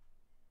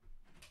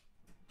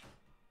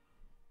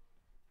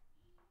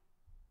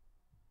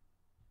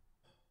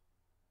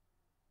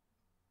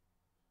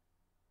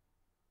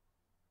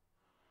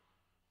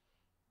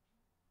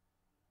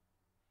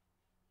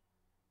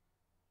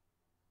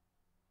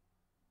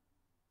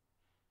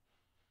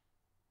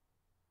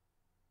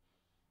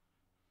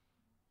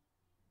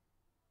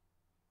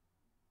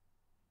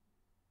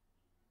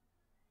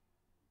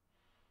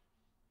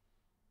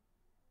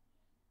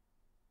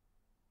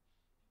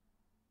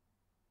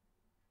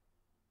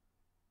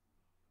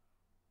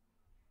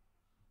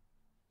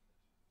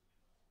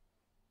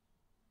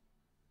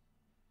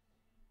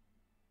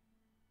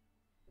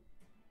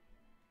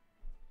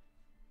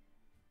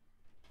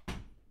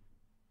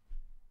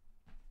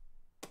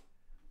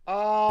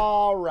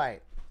 All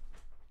right.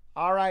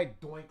 All right,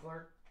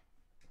 Doinkler.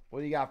 What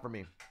do you got for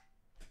me?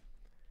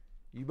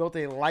 You built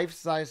a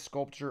life-size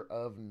sculpture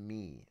of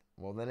me.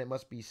 Well, then it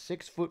must be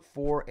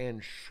 6'4"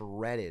 and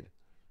shredded.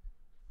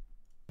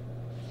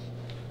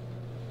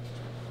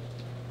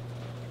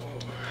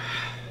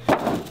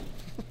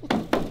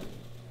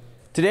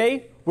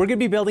 Today, we're going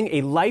to be building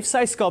a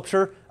life-size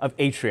sculpture of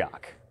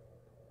Atrioc.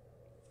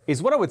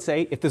 Is what I would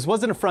say if this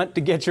wasn't a front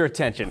to get your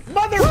attention.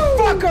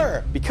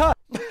 Motherfucker! Because...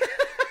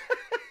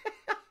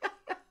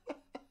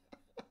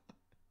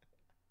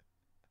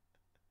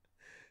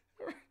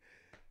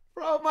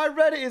 Bro, my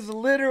Reddit is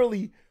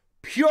literally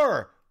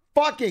pure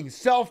fucking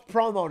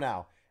self-promo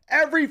now.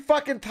 Every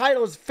fucking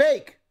title is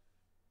fake.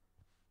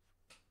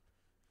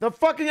 The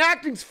fucking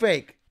acting's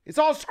fake. It's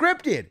all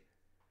scripted.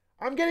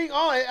 I'm getting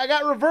on. I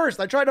got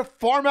reversed. I tried to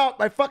farm out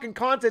my fucking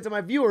content to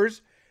my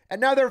viewers, and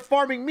now they're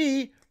farming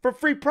me for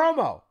free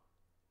promo.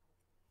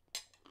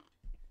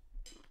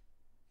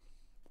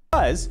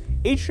 Because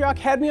Atrioc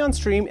had me on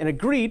stream and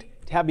agreed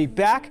to have me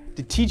back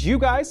to teach you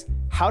guys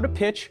how to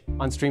pitch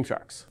on Stream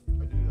Sharks.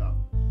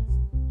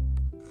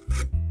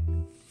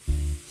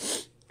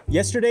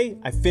 Yesterday,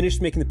 I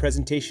finished making the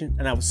presentation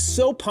and I was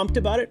so pumped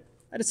about it,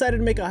 I decided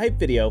to make a hype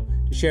video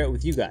to share it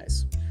with you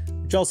guys.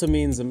 Which also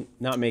means I'm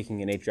not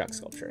making an Atrioc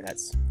sculpture.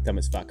 That's dumb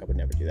as fuck, I would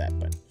never do that,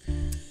 but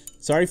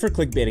sorry for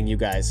clickbaiting you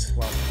guys.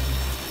 Well,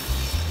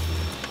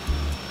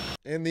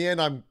 in the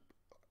end, I'm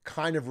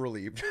kind of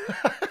relieved.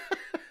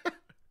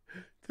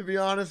 To be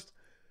honest,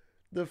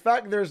 the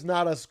fact there's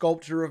not a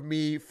sculpture of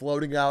me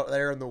floating out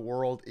there in the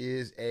world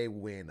is a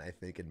win, I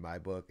think, in my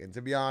book. And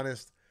to be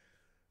honest,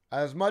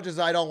 as much as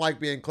I don't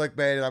like being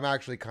clickbaited, I'm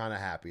actually kind of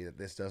happy that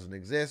this doesn't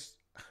exist.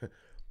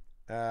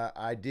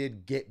 I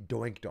did get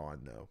doinked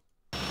on, though.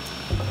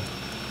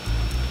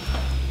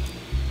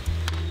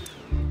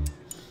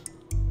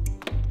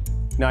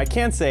 Now, I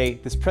can say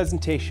this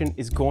presentation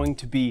is going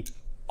to be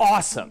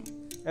awesome.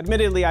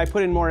 Admittedly, I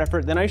put in more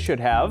effort than I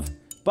should have,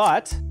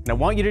 but I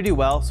want you to do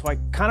well, so I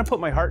kind of put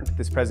my heart into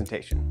this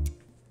presentation.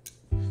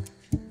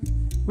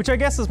 Which I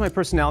guess is my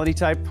personality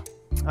type.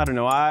 I don't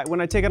know,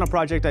 when I take on a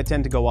project, I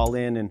tend to go all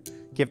in and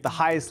give the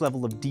highest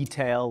level of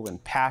detail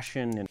and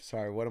passion and...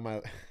 Sorry, what am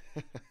I...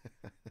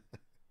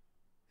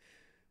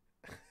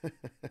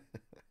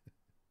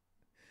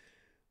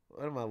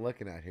 What am I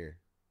looking at here,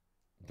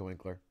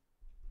 Doinkler?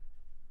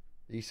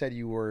 You said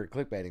you were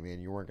clickbaiting me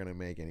and you weren't going to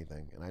make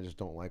anything, and I just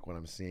don't like what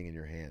I'm seeing in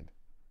your hand.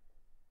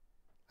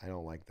 I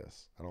don't like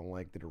this. I don't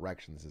like the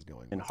direction this is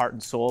going. And heart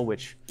and soul,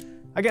 which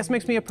I guess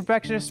makes me a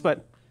perfectionist,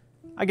 but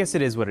I guess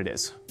it is what it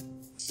is.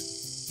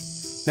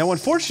 Now,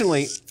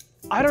 unfortunately,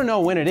 I don't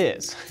know when it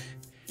is.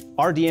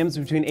 Our DMs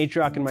between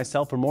Atrioc and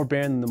myself are more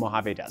barren than the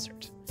Mojave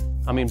Desert.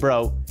 I mean,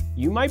 bro,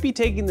 you might be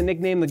taking the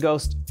nickname The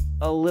Ghost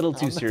a little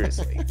too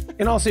seriously.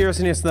 In all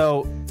seriousness,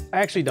 though, I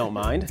actually don't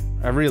mind.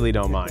 I really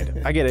don't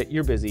mind. I get it,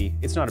 you're busy.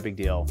 It's not a big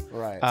deal.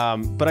 Right.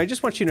 But I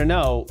just want you to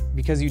know,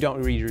 because you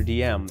don't read your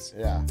DMs,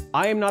 yeah,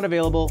 I am not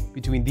available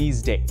between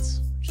these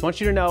dates. Just want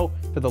you to know,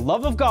 for the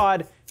love of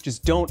God,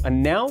 just don't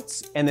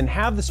announce and then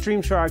have the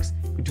Stream Sharks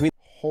between...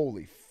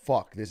 Holy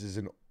fuck, this is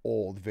an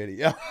old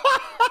video.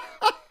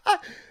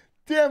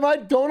 Damn, I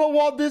don't know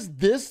why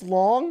this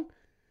long.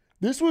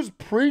 This was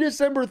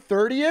pre-December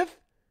 30th.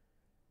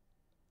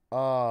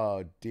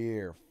 Oh,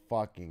 dear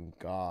fucking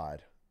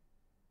God.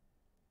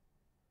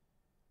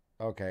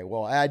 Okay,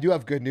 well, I do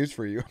have good news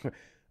for you.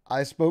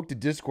 I spoke to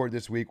Discord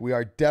this week. We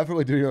are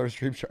definitely doing another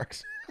Stream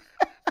Sharks.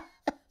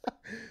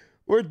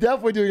 We're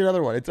definitely doing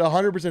another one. It's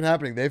 100%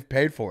 happening. They've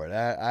paid for it.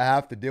 I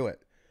have to do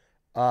it.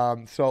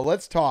 So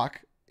let's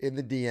talk in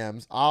the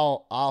DMs.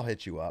 I'll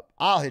hit you up.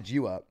 I'll hit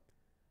you up.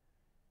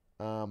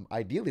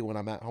 Ideally when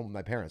I'm at home with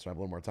my parents, so I have a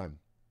little more time.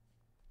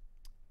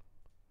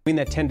 In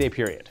that 10-day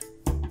period.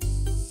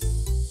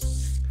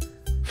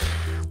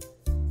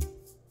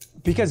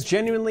 Because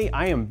genuinely,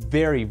 I am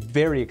very,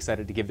 very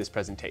excited to give this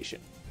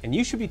presentation. And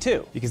you should be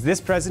too, because this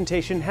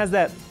presentation has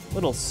that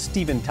little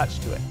Steven touch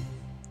to it.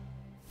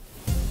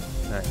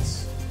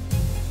 Nice.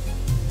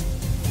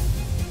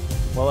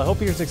 Well, I hope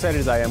you're as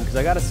excited as I am, because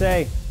I gotta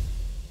say,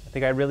 I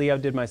think I really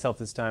outdid myself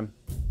this time.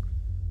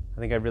 I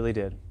think I really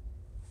did.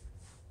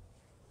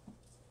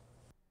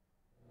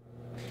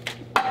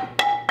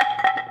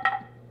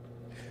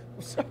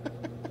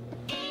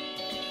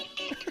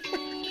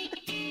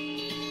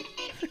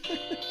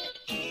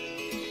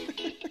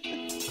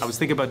 I was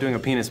thinking about doing a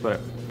penis, but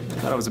I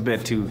thought it was a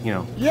bit too, you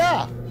know,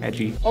 yeah,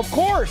 edgy. Of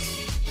course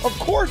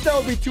that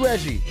would be too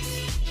edgy.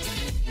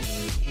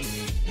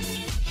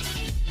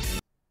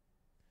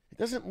 It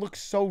doesn't look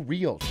so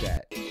real,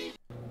 chat.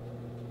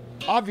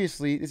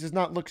 Obviously, this does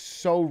not look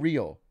so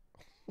real.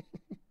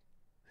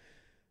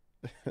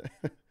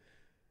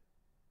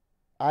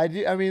 I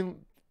mean,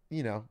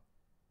 you know,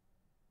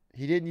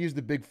 he didn't use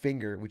the big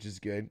finger, which is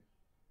good.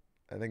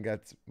 I think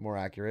that's more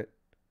accurate.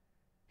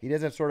 He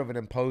does have sort of an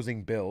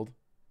imposing build.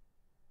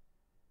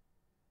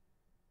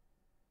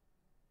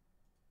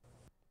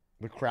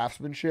 The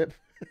craftsmanship?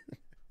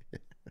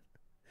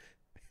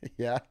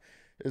 Yeah.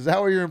 Is that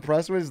what you're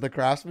impressed with, is the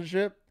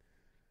craftsmanship?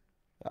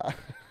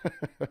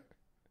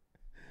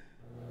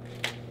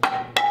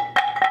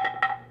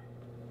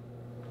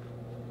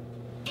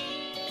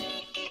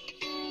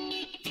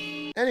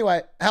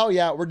 Anyway, hell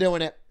yeah, we're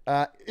doing it.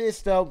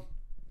 Isto,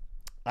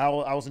 I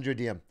will send you a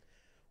DM.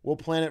 We'll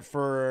plan it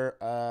for,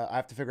 I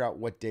have to figure out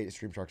what date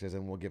Stream Sharks is,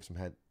 and we'll give some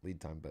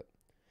lead time, but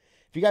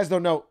if you guys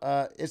don't know,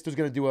 Isto's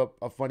going to do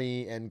a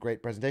funny and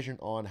great presentation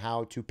on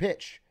how to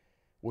pitch,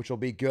 which will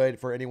be good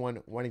for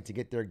anyone wanting to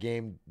get their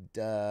game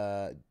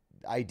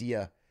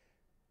idea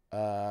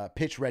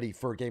pitch ready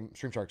for game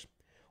Stream Sharks.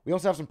 We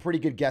also have some pretty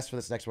good guests for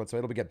this next one, so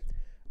it'll be good.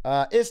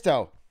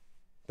 Isto,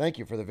 thank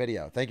you for the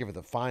video. Thank you for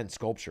the fine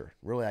sculpture.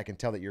 Really, I can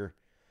tell that your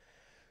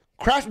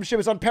craftsmanship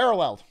is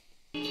unparalleled.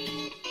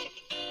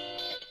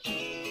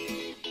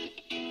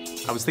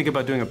 I was thinking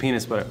about doing a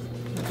penis, but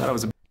I thought it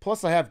was a...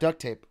 Plus, I have duct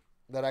tape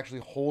that actually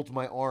holds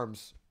my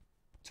arms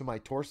to my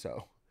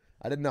torso.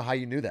 I didn't know how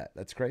you knew that.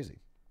 That's crazy.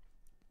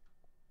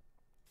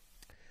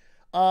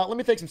 Let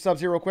me take some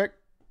subs here real quick.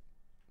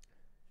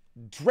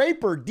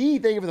 Draper D,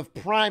 thank you for the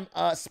prime.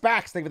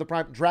 Spax, thank you for the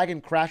prime.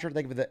 Dragon Crasher,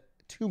 thank you for the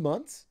 2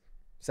 months.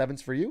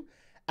 7's for you.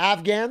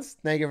 Afghans,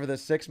 thank you for the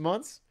 6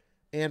 months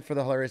and for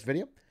the hilarious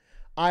video.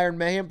 Iron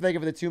Mayhem, thank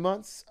you for the 2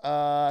 months.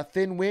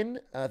 Thin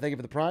Win, thank you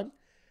for the prime.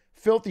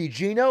 Filthy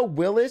Gino,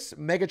 Willis,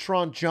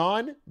 Megatron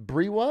John,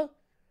 Brewa,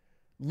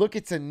 Look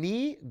It's a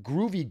Knee,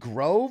 Groovy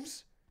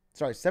Groves.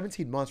 Sorry,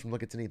 17 months from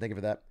Look It's a Knee. Thank you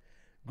for that.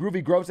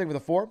 Groovy Groves, thank you for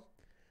the 4.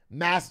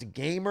 Masked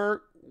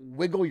Gamer,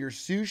 Wiggle Your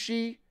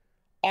Sushi,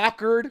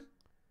 Awkward,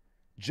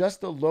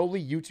 Just a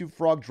Lowly YouTube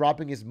Frog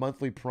dropping his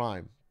monthly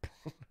prime.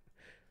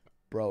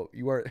 Bro,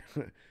 you are...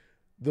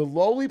 The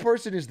lowly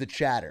person is the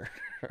chatter.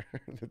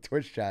 The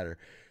Twitch chatter.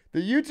 The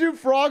YouTube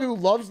Frog who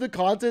loves the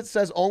content,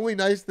 says only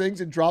nice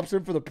things, and drops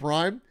in for the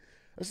prime.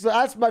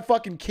 That's my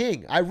fucking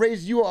king. I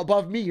raised you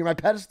above me. You're my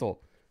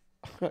pedestal.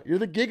 You're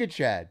the Giga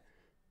Chad.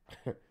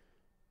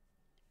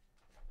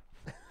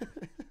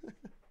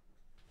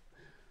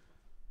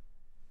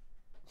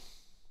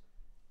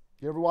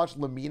 You ever watch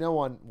Lamino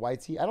on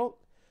YT? I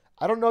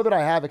don't know that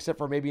I have, except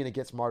for maybe in It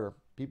Get Smarter.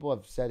 People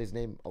have said his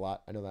name a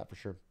lot. I know that for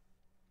sure.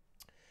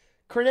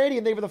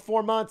 Canadian, thank you for the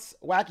 4 months.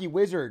 Wacky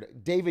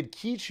Wizard, David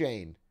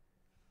Keychain,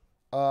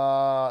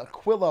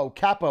 Quillo,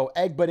 Capo,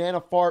 Egg Banana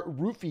Fart,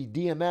 Roofy,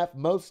 DMF,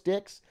 Mo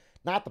Sticks,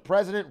 Not the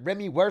President,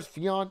 Remy, Where's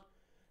Fion,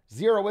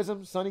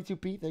 Zeroism,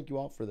 Sunny2P, thank you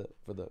all for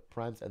the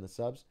primes and the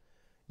subs.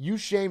 You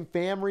Shame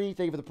Family,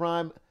 thank you for the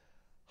prime.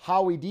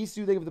 Howie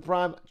Disu, thank you for the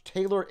prime.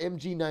 Taylor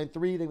MG93,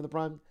 thank you for the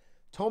prime.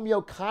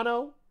 Tomio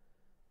Kano,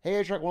 hey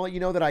Atrioc, want to let you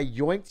know that I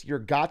yoinked your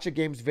Gacha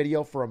Games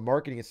video for a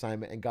marketing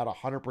assignment and got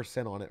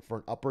 100% on it for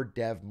an upper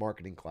dev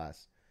marketing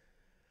class.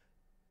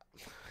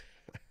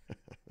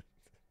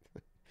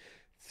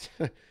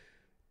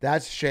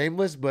 That's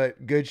shameless,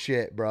 but good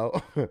shit,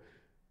 bro.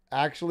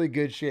 Actually,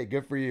 good shit.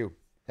 Good for you.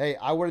 Hey,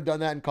 I would have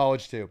done that in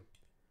college too,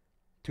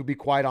 to be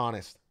quite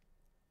honest.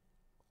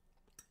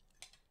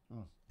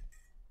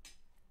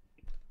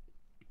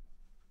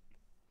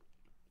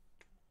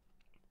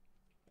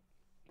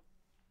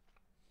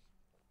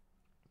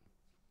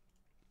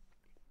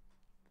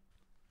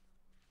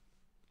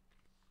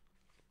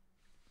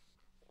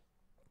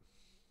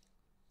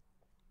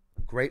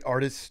 Great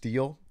artist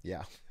steal.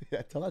 Yeah.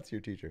 Yeah, tell that to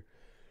your teacher.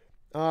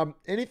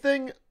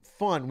 Anything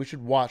fun we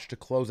should watch to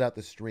close out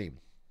the stream?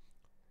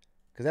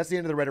 Because that's the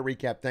end of the Reddit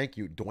recap. Thank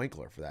you,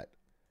 Doinkler, for that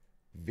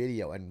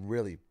video and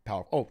really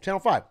powerful. Oh, Channel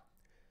 5.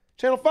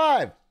 Channel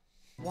 5.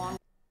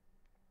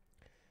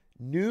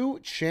 New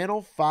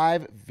Channel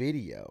 5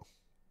 video.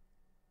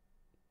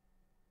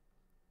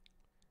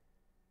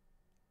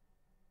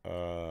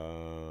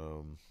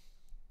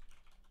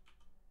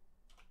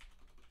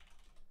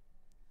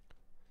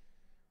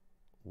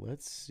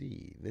 Let's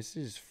see. This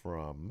is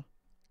from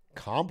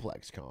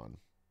ComplexCon.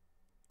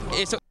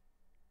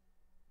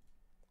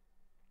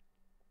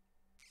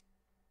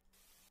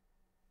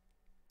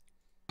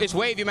 It's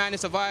wavy, man.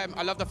 It's a vibe.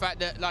 I love the fact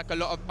that like a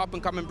lot of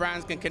up-and-coming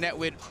brands can connect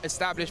with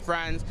established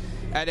brands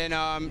and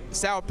then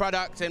sell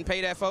products and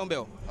pay their phone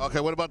bill. Okay,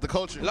 what about the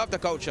culture? Love the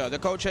culture. The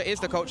culture is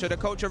the culture. The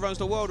culture runs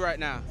the world right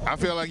now. I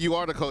feel like you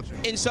are the culture.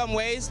 In some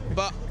ways,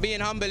 but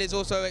being humble is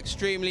also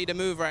extremely the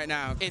move right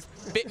now. It's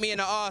bit me in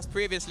the ass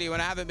previously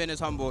when I haven't been as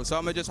humble, so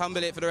I'm gonna just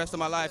humble it for the rest of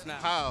my life now.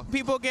 How?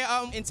 People get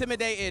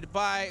intimidated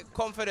by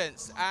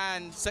confidence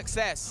and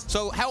success.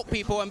 So help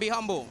people and be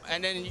humble,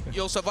 and then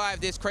you'll survive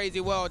this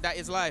crazy world that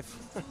is life.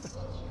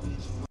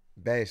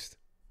 Based.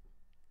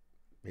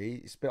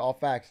 He spit all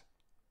facts.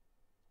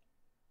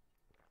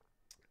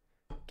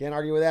 Can't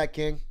argue with that,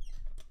 King.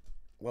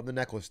 Love the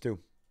necklace too.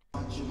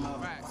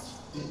 Right.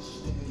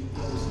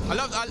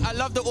 I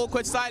love the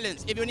awkward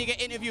silence. If when you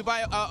get interviewed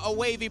by a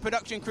wavy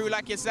production crew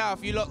like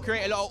yourself, you lot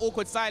create a lot of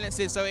awkward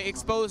silences, so it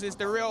exposes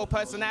the real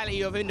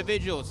personality of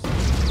individuals. I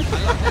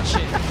love that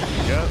shit.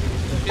 Yep.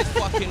 It's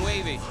fucking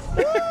wavy.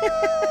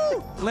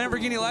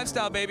 Lamborghini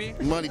lifestyle, baby.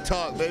 Money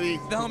talk, baby.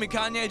 The homie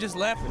Kanye just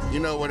left. You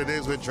know what it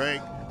is with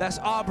Drake. That's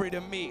Aubrey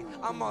to me.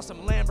 I'm on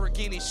some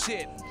Lamborghini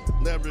shit.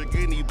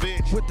 Lamborghini,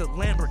 bitch. With the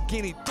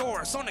Lamborghini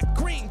doors on the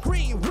green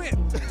whip.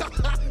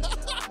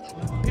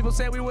 People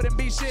say we wouldn't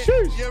be shit.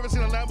 Sheesh. You ever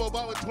seen a Lambo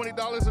bought with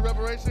 $20 in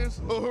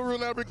reparations? Uhuru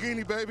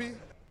Lamborghini, baby.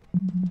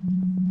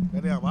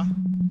 Goddamn, boy.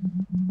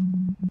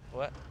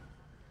 What?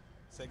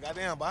 Say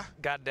goddamn, boy.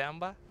 Goddamn,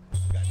 boy.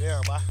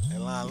 Goddamn, boy. That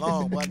line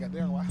long, boy.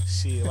 Goddamn, boy.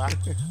 Shit, boy.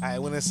 I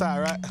went inside,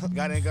 right?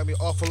 Goddamn got me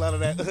awful lot of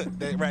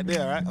that right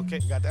there, right? Okay,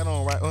 got that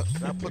on, right?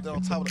 And I put that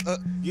on top of the,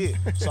 yeah.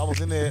 So I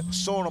was in there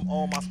showing them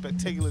all my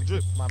spectacular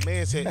drip. My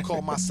man said,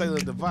 call my cellular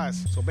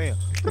device. So, bam,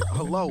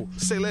 hello,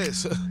 say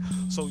less.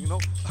 So, you know,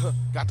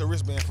 got the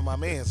wristband for my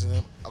mans and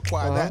then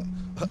acquired that.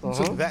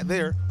 Took that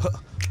there,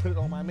 put it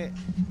on my man.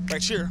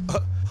 Right here,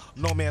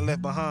 no man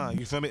left behind.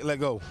 You feel me? Let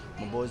go.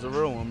 My boy's a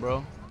real one,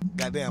 bro.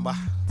 Goddamn, boy.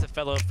 It's a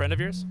fellow friend of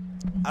yours?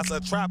 That's a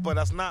trapper.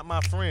 That's not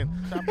my friend.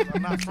 Trappers are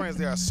not friends.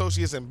 They are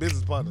associates and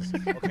business partners.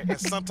 Okay, and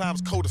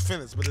sometimes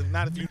co-defendants, but it's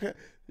not if you.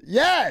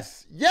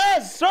 Yes,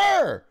 yes,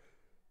 sir.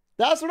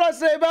 That's what I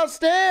say about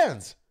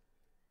Stans.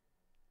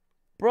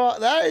 Bro,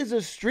 that is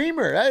a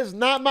streamer. That is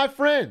not my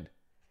friend.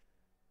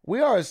 We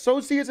are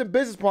associates and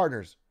business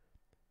partners,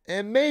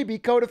 and maybe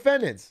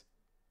co-defendants.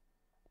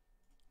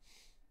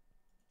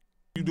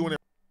 You doing it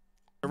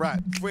right?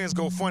 Friends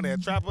go funny. A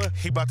trapper,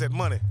 he about that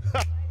money.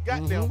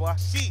 Goddamn, boy.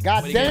 Shit.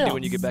 Goddamn. What are you gonna do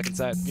when you get back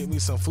inside? Get me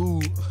some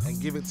food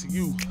and give it to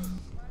you.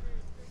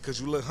 Cause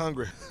you look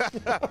hungry.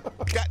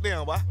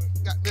 Goddamn, boy.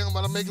 Goddamn,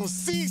 about to make him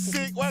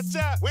seasick. Watch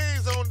out.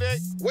 Waves on deck.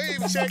 Wave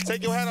check.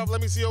 Take your hat off.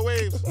 Let me see your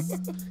waves.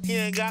 He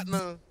ain't got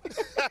none.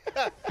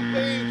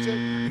 Wave check.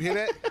 You hear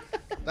that?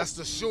 That's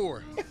the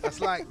shore. That's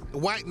like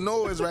white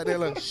noise right there.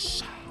 Like,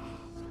 shh.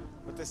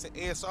 But that's the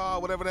ASR,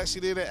 whatever that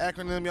shit is, that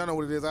acronym. Y'all know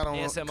what it is. I don't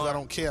know. Cause I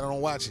don't care. I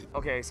don't watch it.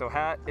 Okay, so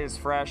hat is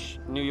fresh,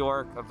 New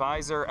York. A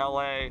visor,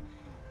 LA.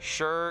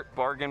 Shirt,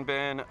 bargain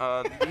bin.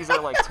 These are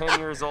like 10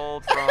 years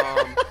old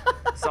from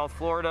South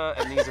Florida,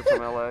 and these are from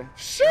LA. All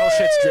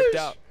shit's dripped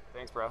out.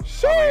 Thanks, bro.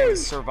 My name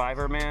is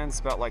Survivor Man,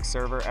 spelled like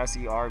server,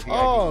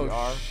 S-E-R-V-I-V-E-R.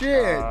 Oh,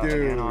 shit,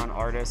 dude. And on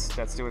artist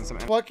that's doing some.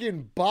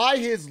 Fucking buy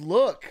his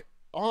look.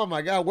 Oh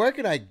my God, where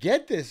can I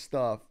get this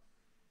stuff?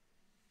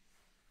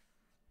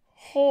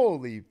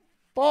 Holy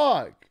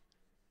fuck.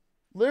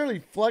 Literally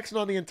flexing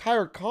on the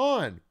entire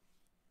con.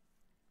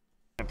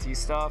 NFT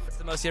stuff. What's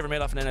the most you ever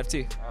made off an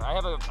NFT?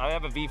 I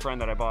have a V friend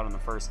that I bought on the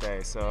first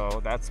day,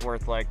 so that's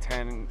worth like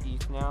 10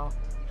 ETH now.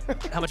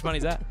 How much money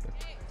is that?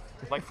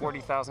 Like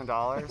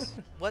 $40,000.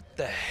 What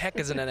the heck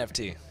is an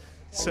NFT?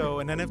 So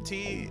an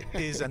NFT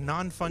is a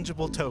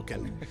non-fungible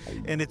token,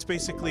 and it's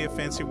basically a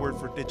fancy word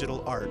for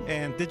digital art.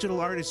 And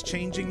digital art is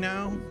changing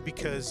now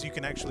because you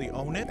can actually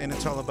own it, and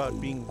it's all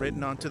about being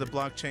written onto the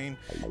blockchain.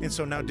 And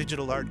so now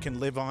digital art can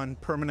live on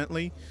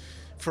permanently,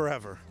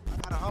 forever.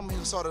 I had a homie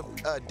who sold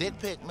a dick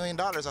pic, $1 million,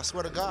 I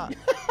swear to God.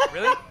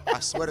 Really? I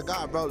swear to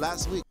God, bro,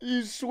 last week.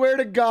 You swear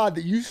to God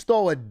that you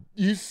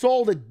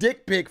sold a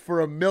dick pic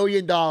for $1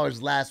 million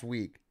last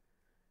week.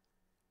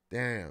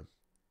 Damn.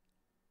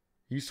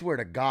 You swear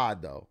to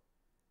God, though.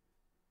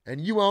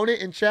 And you own it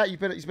in chat? You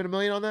spent $1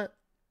 million on that?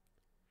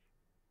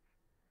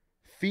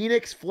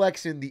 Phoenix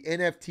Flexin, the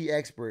NFT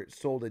expert,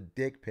 sold a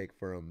dick pic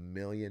for $1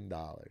 million.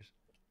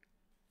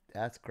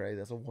 That's crazy.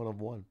 That's a one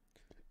of one.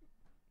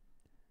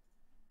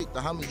 the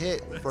homie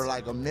hit for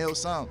like $1 million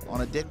something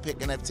on a dick pic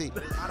NFT.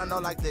 I don't know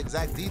like the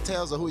exact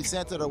details of who he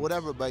sent it or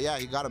whatever, but yeah,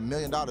 he got $1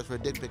 million for a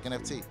dick pic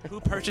NFT. Who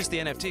purchased the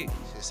NFT?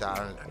 Just,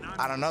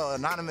 I don't know,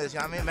 anonymous, you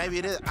know what I mean? Maybe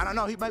it is, I don't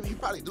know, he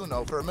probably do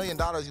know. For $1 million,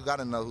 you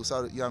gotta know who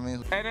sold it, you know what I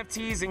mean?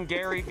 NFTs and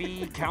Gary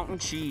V counting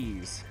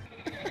cheese.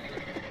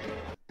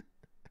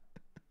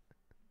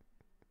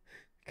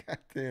 God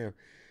damn.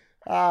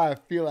 I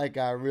feel like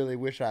I really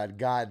wish I had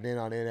gotten in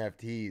on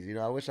NFTs. You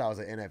know, I wish I was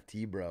an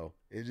NFT bro.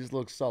 It just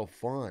looks so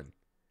fun.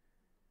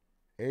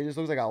 It just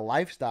looks like a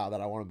lifestyle that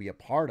I want to be a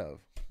part of.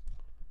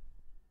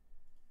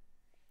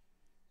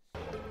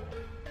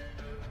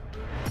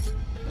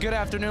 Good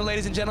afternoon,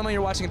 ladies and gentlemen.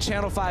 You're watching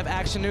Channel 5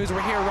 Action News.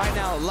 We're here right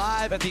now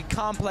live at the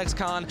Complex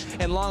Con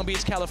in Long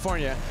Beach,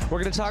 California.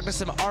 We're going to talk to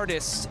some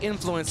artists,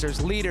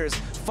 influencers, leaders,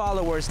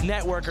 followers,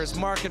 networkers,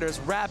 marketers,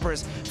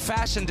 rappers,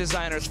 fashion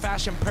designers,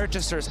 fashion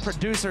purchasers,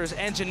 producers,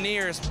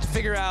 engineers to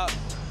figure out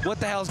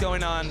what the hell's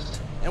going on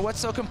and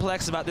what's so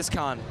complex about this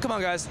con. Come on,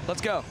 guys.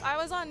 Let's go. I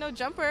was on No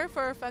Jumper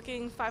for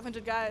fucking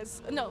 500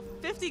 guys. No,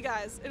 50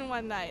 guys in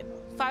one night.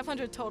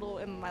 500 total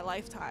in my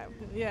lifetime.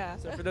 Yeah.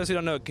 So for those who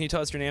don't know, can you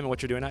tell us your name and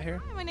what you're doing out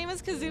here? Hi, my name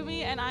is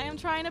Kazumi, and I am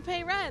trying to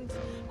pay rent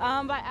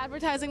by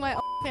advertising my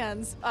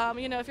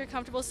OnlyFans. You know, if you're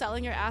comfortable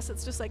selling your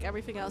assets, just like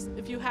everything else,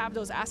 if you have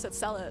those assets,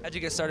 sell it. How'd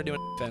you get started doing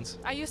OnlyFans?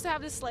 I used to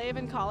have this slave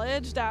in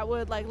college that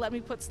would like let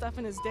me put stuff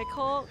in his dick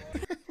hole.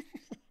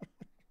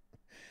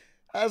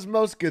 As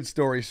most good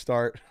stories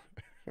start.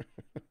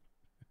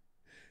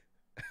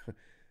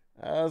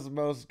 As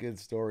most good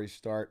stories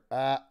start.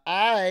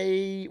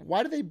 Why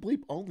do they bleep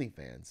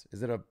OnlyFans?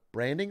 Is it a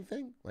branding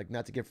thing? Like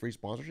not to get free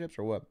sponsorships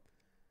or what?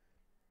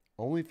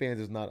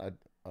 OnlyFans is not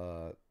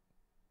a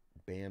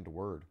banned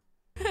word.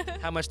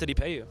 How much did he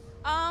pay you?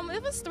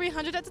 It was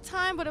 $300 at the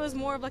time, but it was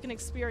more of like an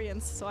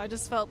experience. So I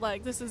just felt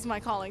like this is my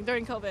calling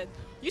during COVID.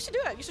 You should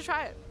do it. You should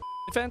try it.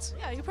 OnlyFans?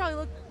 Yeah, you probably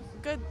look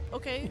good.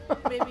 Okay,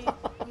 maybe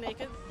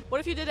naked. What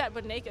if you did that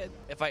but naked?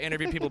 If I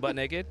interview people butt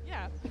naked?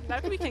 Yeah,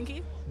 that could be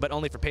kinky. But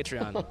only for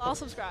Patreon. I'll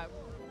subscribe.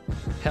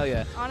 Hell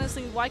yeah.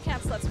 Honestly, why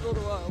can't sluts rule the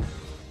world?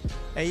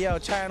 Hey yo,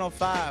 Channel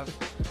 5.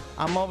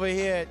 I'm over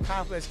here at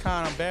Complex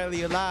Con. I'm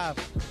barely alive.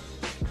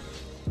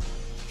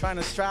 Trying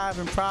to strive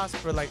and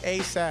prosper like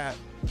ASAP.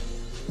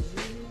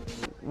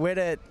 Where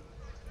that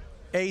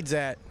AIDS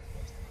at?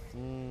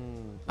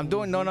 I'm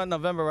doing No Nut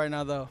November right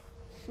now though.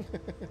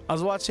 I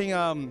was watching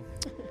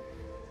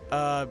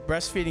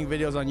breastfeeding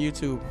videos on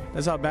YouTube.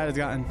 That's how bad it's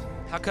gotten.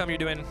 How come you're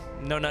doing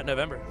No Nut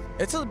November?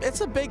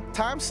 It's a big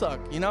time suck,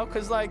 you know,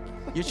 cause like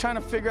you're trying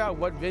to figure out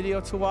what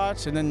video to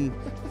watch, and then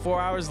 4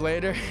 hours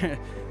later,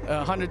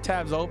 100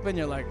 tabs open.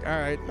 You're like, all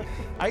right.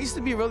 I used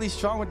to be really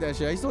strong with that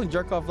shit. I used to only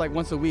jerk off like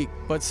once a week,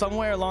 but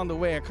somewhere along the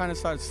way, I kind of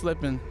started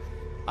slipping.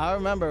 I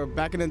remember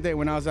back in the day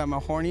when I was at my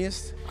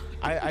horniest,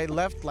 I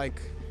left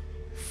like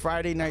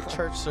Friday night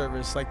church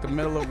service, like the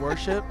middle of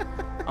worship.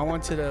 I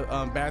went to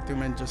the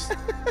bathroom and just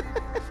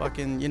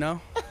fucking, you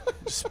know,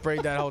 just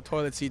sprayed that whole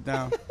toilet seat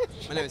down.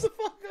 My name is...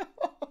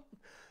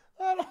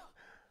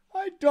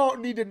 I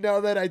don't need to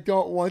know that. I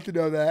don't want to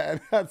know that.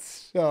 And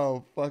that's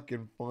so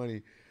fucking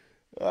funny.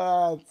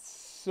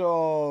 That's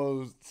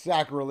so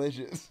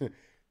sacrilegious.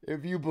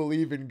 If you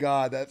believe in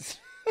God, that's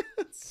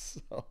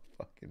so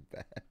fucking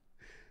bad.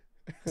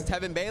 It's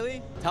Tevin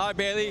Bailey, Tyler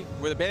Bailey.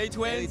 We're the Bailey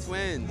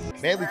Twins.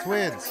 Bailey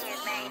Twins.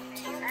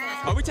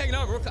 Are we taking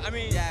over? I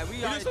mean, yeah,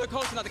 we're just for the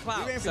coast, not the cloud.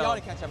 We're waiting for y'all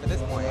to catch up at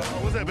this point.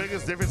 What's the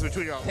biggest difference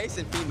between y'all? Taste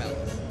and female.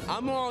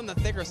 I'm more on the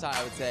thicker side,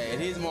 I would say,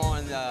 and he's more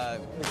on the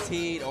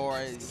petite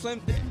or slim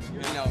thick.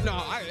 You know?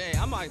 No,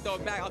 I'm like throw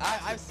it back.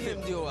 I've seen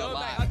him do a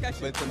lot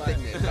with some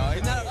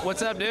thickness.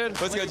 What's up, dude?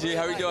 What's good, G?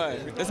 How we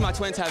doing? This is my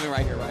twin Tevin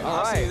right here, right?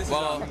 All right.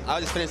 Well,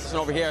 I'll just finish this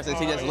one over here since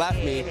he just left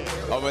me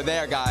over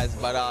there, guys.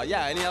 But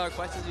yeah, any other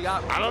questions you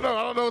got? I don't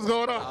know what's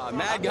going on.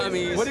 Mad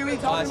gummies. What are we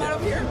talking about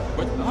over here?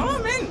 Hold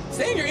on, man.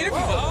 Stay in your interview.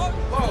 Whoa.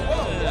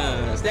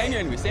 Stay in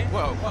your interview. Stay.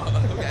 Whoa.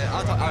 Okay,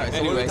 I'll talk. All right. So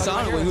anyway, so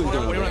I don't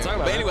know what you want to talk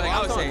about. But anyway, like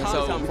I was saying,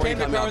 so we came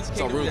to Paris,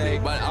 so rudely.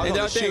 But I was on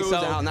the shoes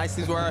and how nice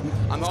these were.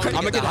 I'm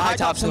gonna get the high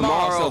tops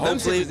tomorrow. So them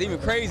shit is even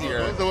crazier.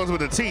 Those are the ones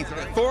with the teeth,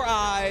 right? 4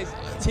 eyes,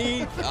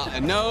 teeth,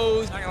 a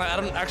nose. I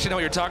don't actually know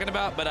what you're talking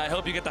about, but I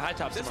hope you get the high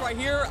tops. This right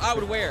here, I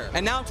would wear,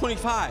 and now I'm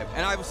 25,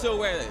 and I would still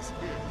wear this.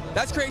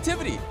 That's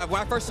creativity.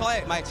 When I first saw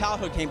it, my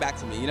childhood came back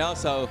to me, you know?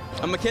 So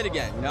I'm a kid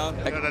again, you know?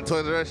 You got that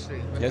Toys R Us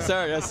shit. Yes,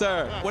 sir. Yes,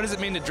 sir. What does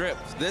it mean to drip?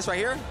 This right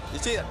here? You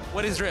see that?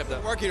 What is drip,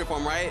 though? Work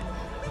uniform, right?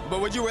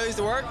 But would you wear these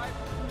to work?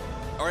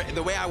 Or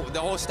the way the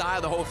whole style,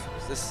 the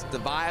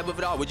vibe of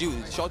it all, would you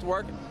show it to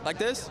work like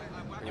this?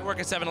 You work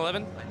at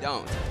 7-Eleven? I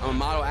don't. I'm a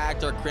model,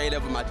 actor,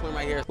 creative with my twin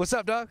right here. What's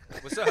up, dog?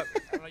 What's up? I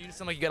don't know, you just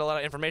seem like you got a lot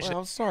of information. Well,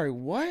 I'm sorry,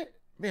 what?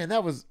 Man,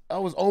 that was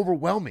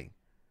overwhelming.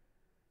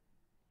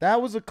 That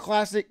was a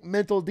classic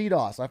mental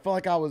DDoS. I felt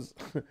like I was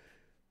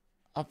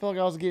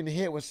getting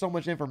hit with so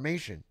much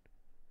information.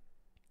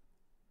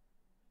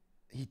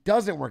 He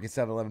doesn't work at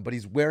 7-Eleven, but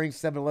he's wearing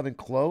 7-Eleven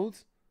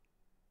clothes?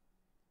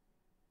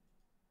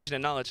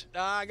 And knowledge.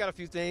 I got a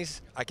few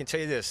things. I can tell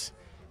you this.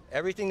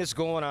 Everything that's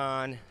going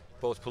on,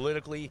 both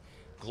politically,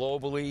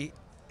 globally,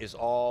 is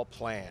all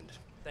planned.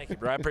 Thank you,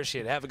 bro. I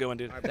appreciate it. Have a good one,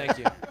 dude. Thank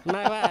you.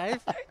 My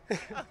wife.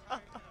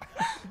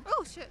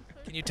 Oh shit.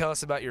 Can you tell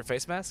us about your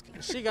face mask?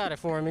 She got it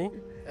for me,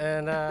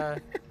 and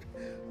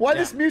Why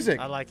this music?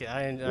 I like it.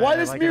 Why I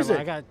this like music?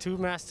 I got 2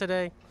 masks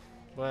today,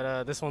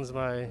 but this one's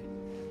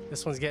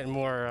getting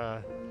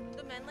more.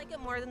 The men like it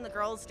more than the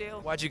girls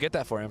do. Why'd you get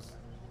that for him?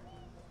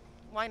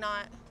 Why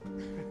not?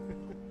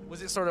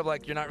 Was it sort of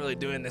like you're not really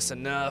doing this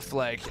enough?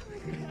 Like,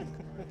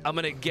 I'm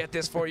gonna get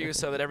this for you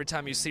so that every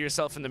time you see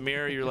yourself in the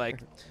mirror, you're like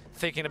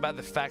thinking about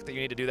the fact that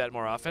you need to do that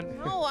more often?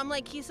 No, I'm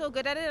like, he's so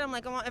good at it. I'm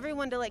like, I want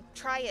everyone to like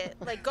try it.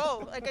 Like,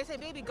 go. Like I say,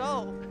 baby,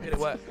 go. Hit it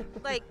what?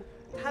 Like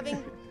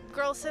having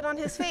girls sit on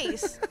his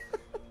face.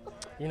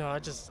 You know, I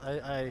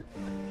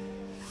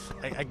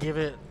give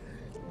it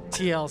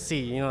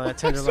TLC. You know, that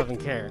tender love and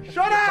care. Shut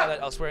up!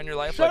 That elsewhere in your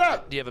life? Shut like,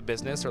 up! Do you have a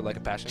business or like a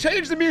passion?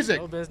 Change the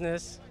music. No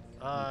business,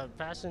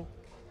 passion.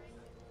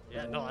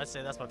 Yeah, no, I'd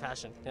say that's my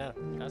passion. Yeah,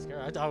 ask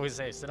her. I always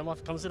say,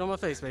 come sit on my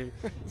face, baby.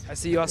 I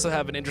see you also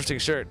have an interesting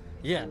shirt.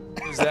 Yeah.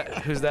 Who's that?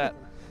 Who's that?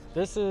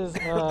 This is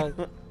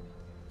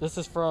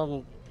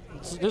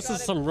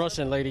some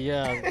Russian lady.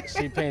 Yeah,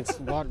 she paints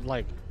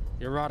like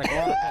erotic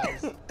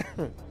watercolors.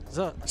 What's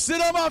up?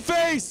 Sit on my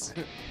face!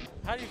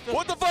 How do you feel?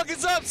 What the fuck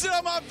is up? Sit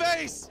on my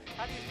face!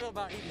 How do you feel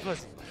about eating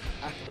pussy?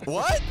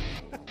 What?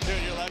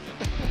 Dude, you're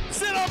laughing.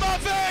 Sit on my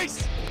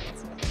face!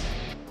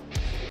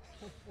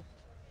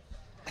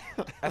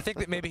 I think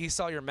that maybe he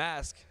saw your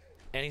mask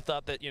and he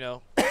thought that, you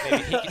know,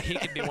 maybe he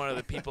could be one of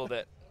the people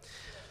that.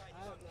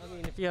 I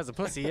mean, if he has a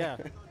pussy, yeah.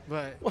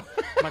 But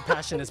my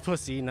passion is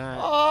pussy, not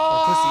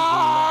pussy eating,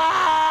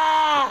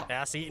 not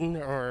ass eating,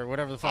 or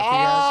whatever the fuck he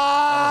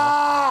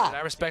has. And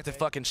I respect the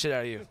fucking shit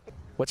out of you.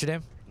 What's your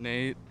name?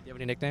 Nate. Do you have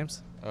any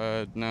nicknames?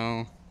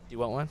 No. Do you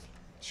want one?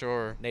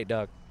 Sure. Nate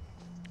Dogg.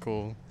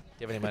 Cool. Do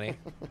you have any money?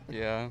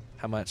 Yeah.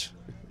 How much?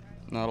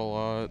 Not a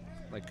lot.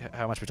 Like,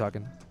 how much we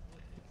talking?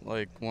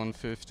 Like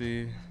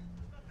 150.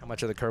 How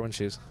much are the Kerwin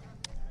shoes?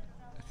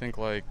 I think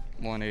like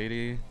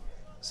 180.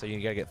 So you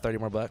gotta get 30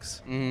 more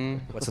bucks? Mm-hmm.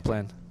 What's the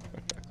plan?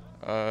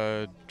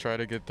 Try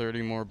to get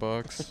 30 more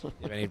bucks. You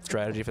have any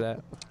strategy for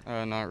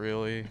that? Not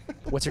really.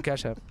 What's your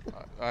Cash App?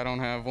 I don't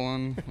have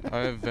one. I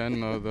have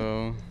Venmo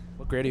though.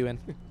 What grade are you in?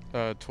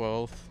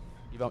 12th.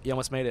 You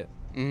almost made it.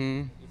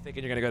 Mm-hmm. You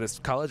thinking you're gonna go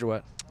to college or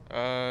what?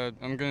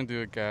 I'm gonna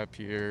do a gap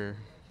year.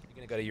 You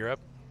gonna go to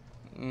Europe?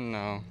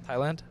 No.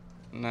 Thailand?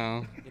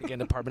 No. You gonna get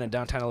an apartment in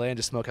downtown LA and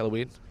just smoke hella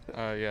weed?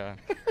 Yeah.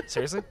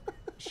 Seriously?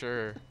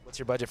 Sure. What's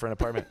your budget for an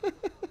apartment?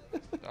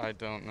 I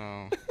don't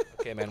know.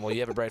 Okay, man. Well, you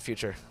have a bright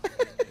future.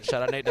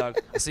 Shout out Nate Dogg.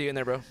 I'll see you in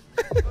there, bro.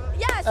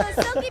 Yeah, so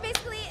Silky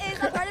basically is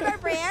a part of our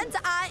brand.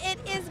 It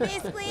is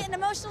basically an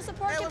emotional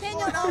support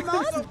companion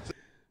almost.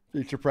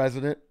 Future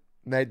president,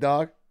 Nate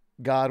Dogg,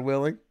 God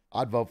willing,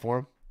 I'd vote for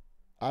him.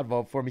 I'd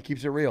vote for him. He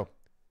keeps it real.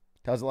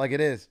 Tells it like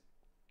it is.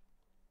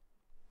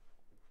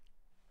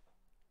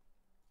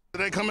 Do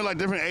they come in like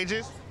different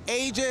ages?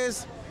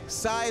 Ages,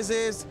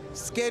 sizes,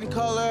 skin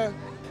color,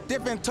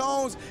 different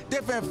tones,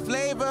 different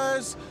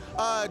flavors,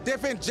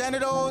 different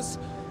genitals.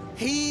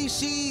 He,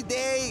 she,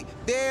 they,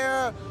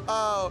 their,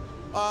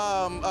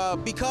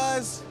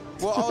 because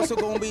we're also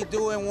going to be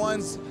doing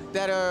ones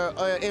that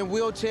are in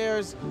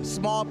wheelchairs,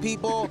 small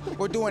people.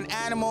 We're doing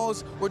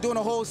animals. We're doing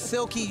a whole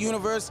Silky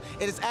universe.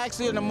 It is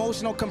actually an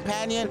emotional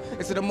companion.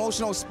 It's an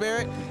emotional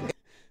spirit.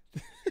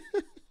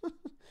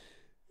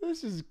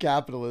 This is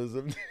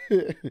capitalism.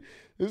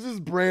 This is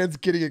brands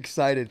getting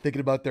excited thinking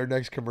about their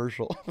next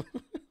commercial.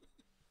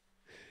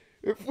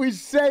 If we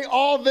say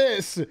all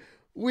this,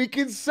 we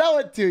can sell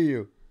it to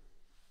you.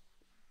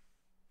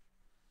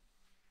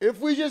 If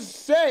we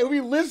just say,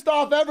 we list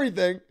off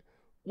everything,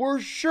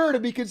 we're sure to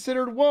be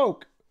considered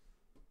woke.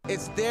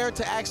 It's there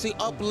to actually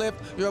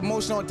uplift your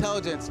emotional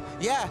intelligence.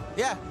 Yeah,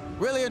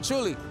 really and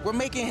truly. We're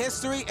making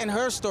history and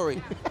her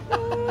story.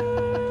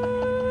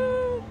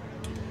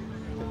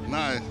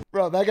 Nice.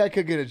 Bro, that guy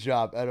could get a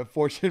job at a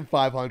Fortune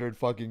 500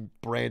 fucking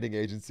branding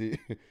agency.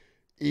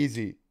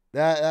 Easy.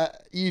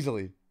 That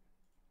easily.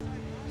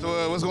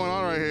 So what's going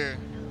on right here?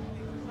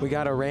 We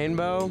got a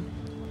rainbow.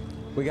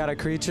 We got a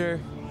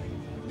creature.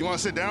 You want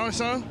to sit down,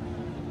 son?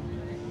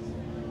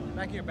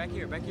 Back here.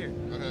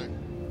 Okay.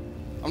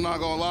 I'm not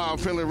going to lie. I'm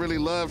feeling really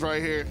loved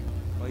right here.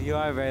 Well, you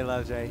are very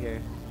loved right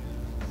here.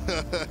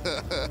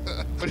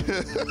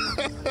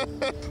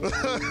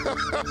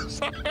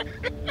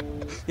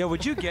 Yo,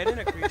 would you get in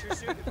a creature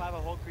suit if I have a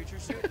whole creature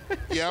suit?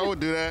 Yeah, I would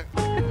do that.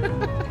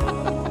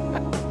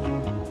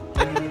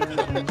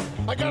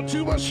 I got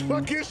too much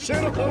fucking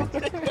shit on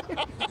me.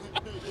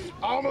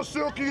 I'm a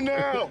Silky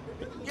now.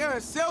 You're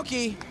a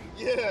Silky?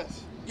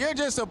 Yes. You're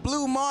just a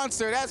blue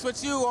monster. That's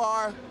what you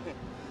are.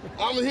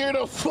 I'm here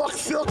to fuck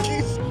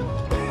Silkies.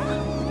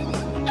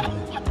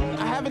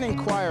 I have an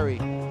inquiry.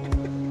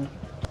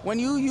 When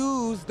you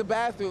use the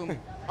bathroom,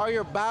 are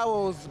your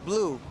bowels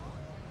blue?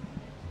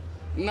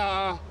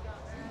 Nah.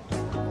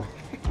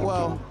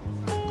 Well.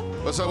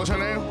 What's up? What's your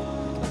name?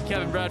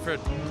 Kevin Bradford.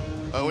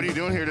 What are you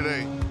doing here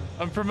today?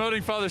 I'm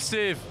promoting Father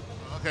Steve.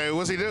 Okay,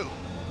 what's he do?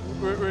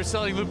 We're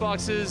selling loot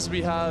boxes.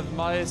 We have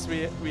mice.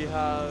 We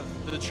have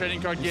the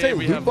trading card game.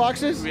 We loot have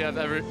boxes? We have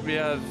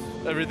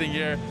everything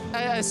here.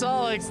 I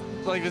saw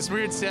like this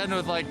weird stand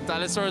with like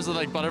dinosaurs with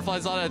like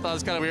butterflies on it. I thought it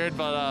was kind of weird,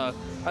 but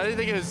I didn't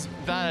think it was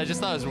bad. I just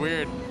thought it was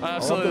weird. I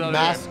absolutely love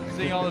it.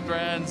 Seeing all the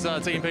brands,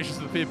 taking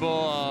pictures with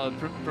people,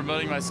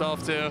 promoting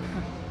myself too.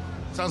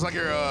 Sounds like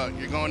you're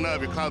going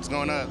up. Your cloud's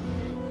going up.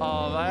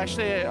 I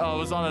actually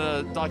was on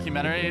a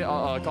documentary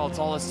called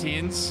Tallest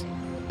Teens.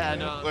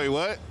 And wait,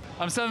 what?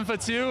 I'm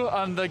 7'2".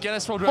 I'm the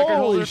Guinness World Record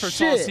holder for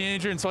tallest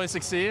teenager in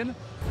 2016.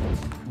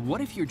 What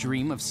if your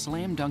dream of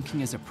slam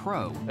dunking as a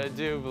pro? I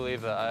do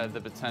believe that I have the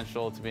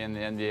potential to be in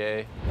the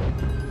NBA.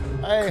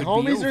 Hey,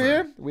 homies are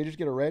here. We just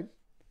get a raid.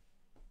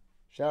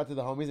 Shout out to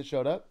the homies that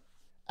showed up.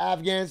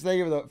 Afghans, thank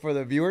you for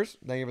the viewers.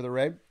 Thank you for the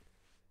raid.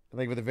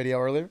 Thank you for the video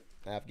earlier.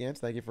 Afghans,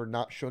 thank you for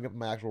not showing up in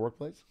my actual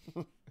workplace.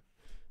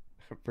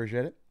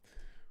 Appreciate it.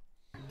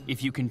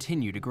 If you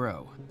continue to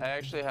grow. I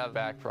actually have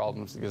back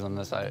problems because on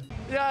this height.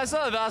 Yeah, I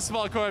saw the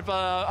basketball court,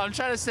 but I'm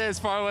trying to stay as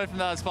far away from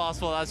that as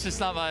possible. That's just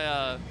not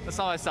my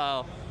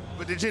style.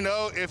 But did you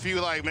know if you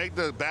like make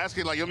the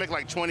basket, like you'll make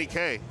like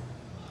 20K?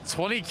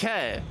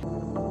 20K?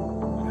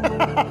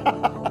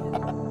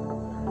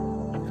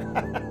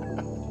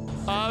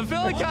 I'm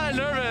feeling kind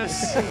of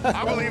nervous.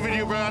 I believe in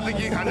you, bro. I think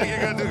you're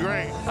gonna do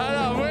great. I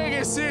know, I'm wearing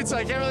a suit, so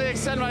I can't really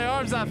extend my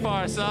arms that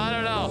far, so I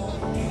don't know.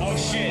 Oh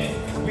shit.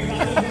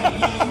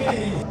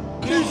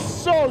 He's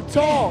so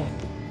tall.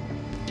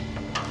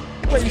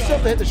 Wait, you still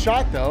have to hit the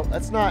shot though.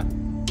 That's not.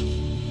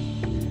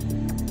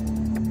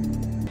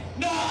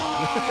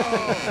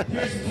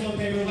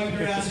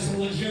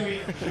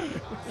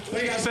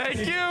 Thank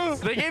you.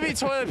 They gave me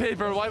toilet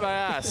paper to wipe my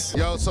ass.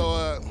 Yo,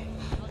 so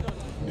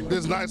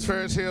this nice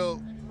Ferris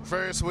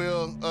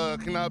wheel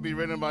cannot be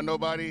ridden by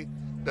nobody.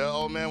 The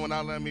old man will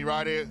not let me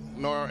ride it,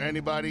 nor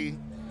anybody.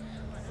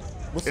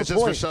 What's it's the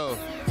just point? for show.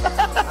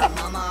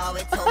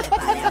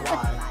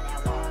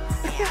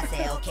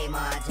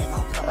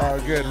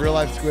 Oh, good. Real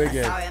life Squid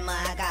Game.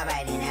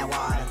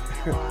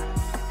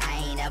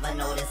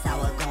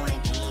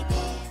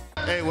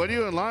 Hey, what are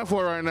you in line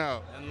for right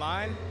now? In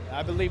line?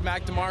 I believe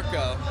Mac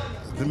DeMarco.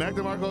 The Mac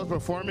DeMarco is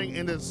performing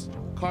in this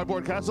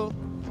cardboard castle?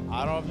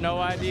 I don't have no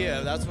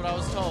idea. That's what I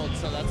was told,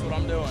 so that's what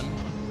I'm doing.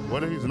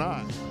 What if he's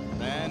not?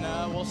 Then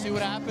we'll see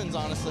what happens,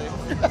 honestly.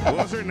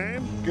 What's your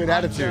name? Good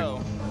attitude.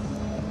 Joe.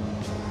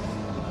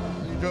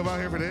 You drove out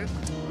here for this?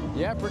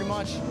 Yeah, pretty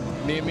much.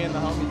 Me and the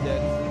homies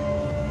did.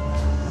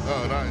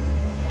 Oh, nice.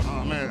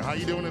 Oh, man. How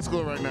you doing in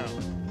school right now?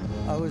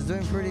 I was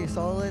doing pretty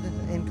solid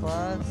in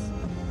class,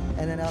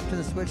 and then after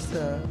the switch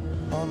to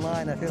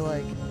online, I feel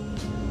like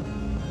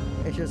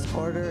it's just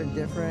harder and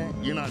different.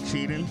 You're not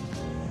cheating?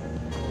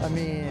 I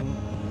mean,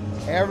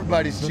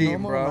 everybody's the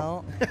cheating, normal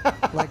bro.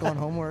 Amount, like on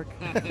homework.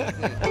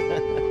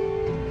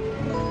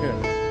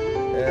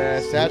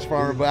 Yeah, Satch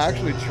Farmer, but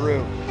actually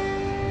true.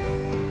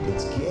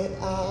 Let's get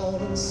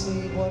out and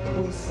see what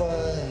we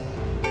find.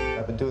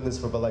 I've been doing this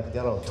for about, like,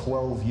 I don't know,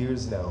 12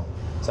 years now.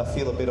 So I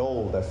feel a bit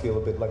old. I feel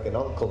a bit like an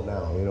uncle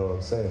now, you know what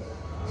I'm saying?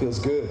 Feels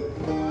good.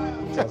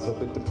 It's also a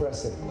bit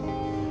depressing.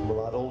 I'm a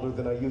lot older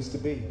than I used to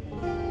be,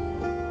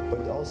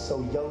 but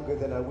also younger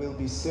than I will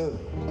be soon.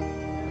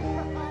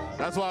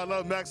 That's why I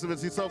love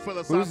Maximus. He's so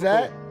philosophical. Who's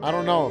that? I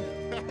don't know him.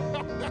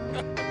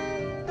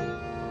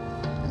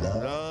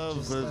 Love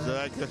is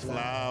like a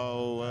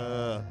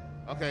flower.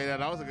 Okay, that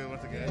was a good one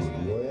again.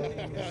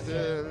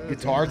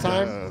 Guitar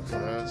time?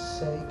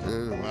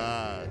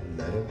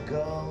 Let it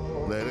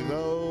go. Let it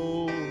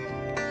go.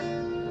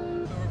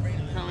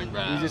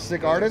 He's a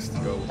sick artist?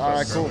 All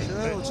right, cool.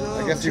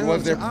 I guess he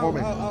was there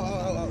performing.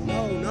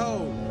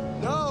 No.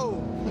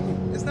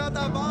 It's not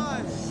that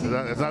vibe.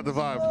 It's not the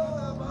vibe.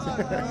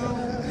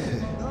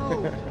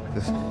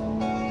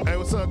 Hey,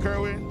 what's up,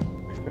 Kerwin?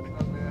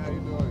 How you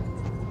doing?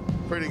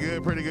 Pretty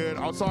good, pretty good.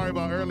 I'm sorry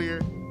about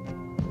earlier.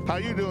 How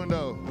you doing,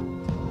 though?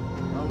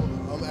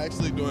 I'm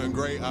actually doing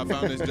great. I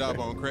found this job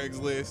on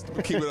Craigslist.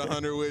 Keep it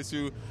 100 with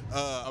you.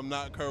 I'm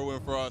not Kerwin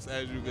Frost,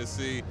 as you can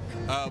see,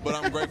 but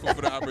I'm grateful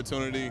for the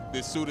opportunity.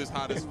 This suit is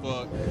hot as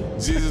fuck.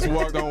 Jesus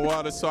walked on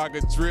water so I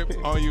could drip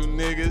on you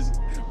niggas.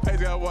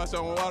 Paige got washed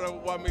on water,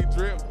 watch me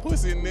drip,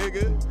 pussy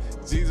nigga.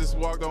 Jesus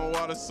walked on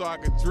water so I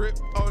could drip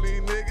on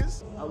these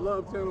niggas. I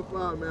love Channel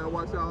 5, man. I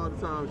watch y'all all the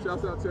time.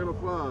 Shouts out Channel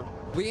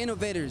 5. We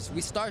innovators.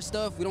 We start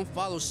stuff. We don't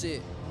follow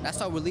shit. That's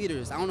why we're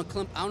leaders. I own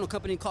a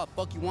company called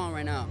Fuck You On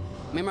right now.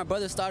 Me and my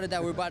brother started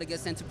that. We're about to get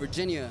sent to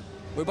Virginia.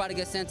 We're about to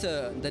get sent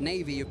to the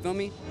Navy, you feel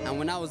me? And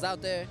when I was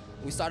out there,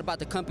 we started about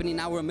the company.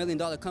 Now we're $1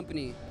 million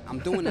company. I'm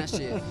doing that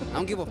shit. I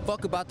don't give a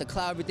fuck about the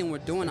cloud, everything we're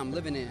doing, I'm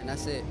living it, and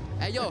that's it.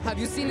 Hey, yo, have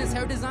you seen this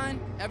hair design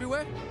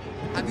everywhere?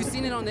 Have you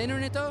seen it on the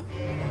internet, though?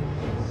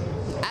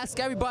 Ask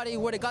everybody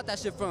where they got that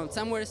shit from.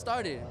 Tell them where it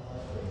started.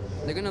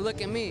 They're gonna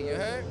look at me, you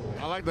heard?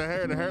 I like the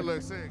hair. The hair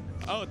looks sick.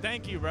 Oh,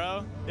 thank you,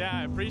 bro. Yeah,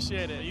 I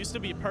appreciate it. It used to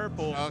be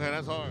purple. Okay,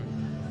 that's hard.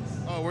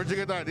 Oh, where'd you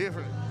get the idea for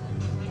it?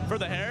 For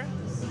the hair?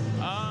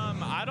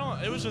 I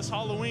don't, it was just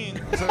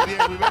Halloween. So,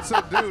 yeah, we met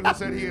some dude who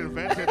said he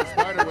invented the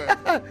spider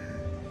web.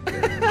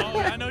 Oh,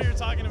 I know what you're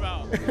talking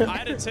about. I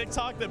had a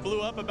TikTok that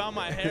blew up about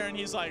my hair, and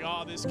he's like,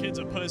 "Oh, this kid's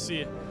a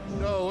pussy."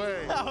 No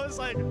way. I was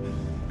like,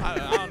 I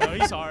don't know.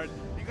 He's hard.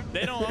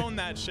 They don't own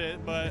that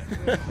shit, but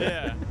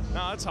yeah,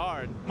 no, it's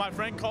hard. My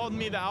friend called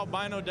me the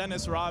albino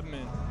Dennis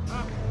Rodman.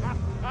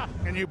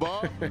 And you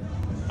ball?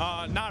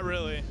 Not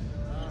really.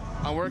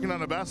 I'm working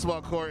on a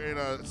basketball court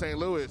in St.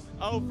 Louis.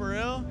 Oh, for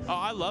real? Oh,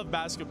 I love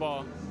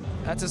basketball.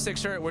 That's a sick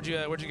shirt. Where'd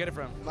you get it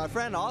from? My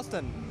friend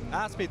Austin.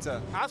 Ass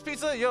Pizza. Ass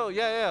Pizza? Yo,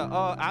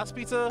 yeah. Ass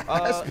Pizza.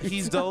 Ass Pizza.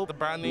 He's dope. The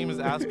brand name is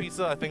Ass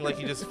Pizza. I think like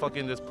he just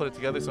fucking just put it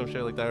together, some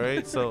shit like that,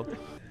 right? So.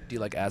 Do you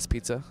like ass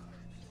pizza?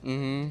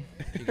 Mm-hmm.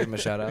 Can you give him a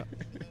shout out?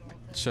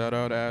 Shout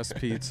out Ass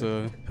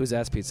Pizza. Who's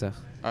Ass Pizza?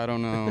 I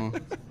don't know.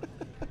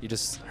 You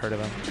just heard of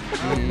him?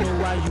 I don't know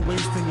why you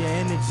wasting your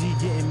energy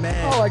getting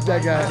mad. I like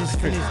that guy. I just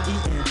finished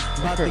eating,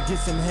 about to get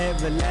some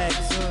head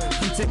relaxed.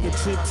 He take a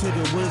trip to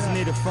the woods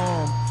near the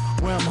farm,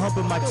 where I'm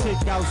humping my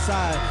chick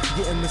outside,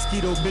 getting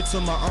mosquito bits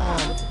on my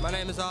arm. My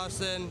name is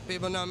Austin.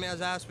 People know me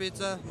as Ass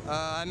Pizza.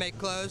 I make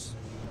clothes.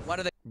 Why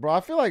do they? Bro,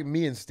 I feel like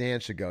me and Stan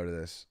should go to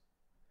this.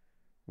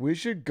 We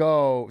should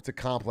go to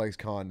Complex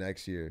Con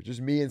next year.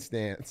 Just me and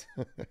Stan.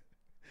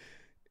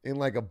 In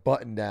like a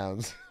button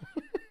downs.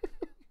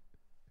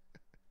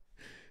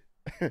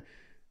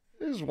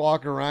 Just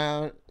walk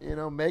around, you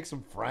know, make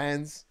some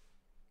friends,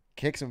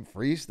 kick some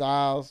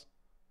freestyles.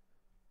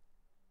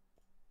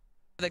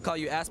 They call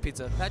you Ass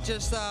Pizza. That's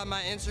just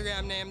my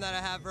Instagram name that I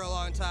have for a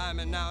long time,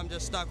 and now I'm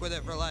just stuck with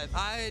it for life.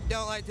 I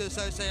don't like to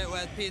associate it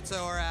with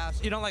pizza or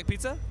ass. You don't like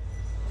pizza?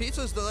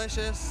 Pizza's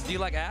delicious. Do you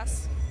like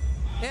ass?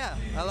 Yeah,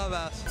 I love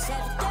ass.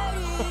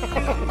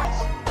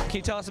 Can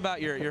you tell us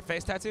about your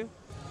face tattoo?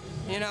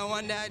 You know,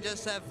 one day I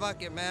just said,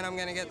 fuck it, man, I'm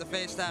gonna get the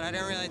face tat. I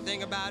didn't really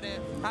think about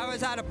it. I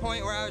was at a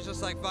point where I was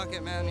just like, fuck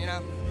it, man, you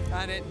know?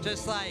 I didn't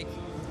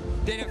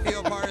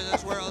feel part of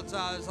this world, so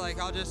I was like,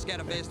 I'll just get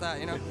a face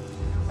tat, you know?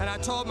 And I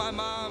told my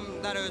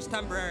mom that it was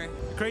temporary.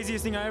 The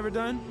craziest thing I ever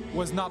done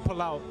was not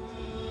pull out.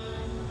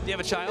 Do you have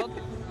a child?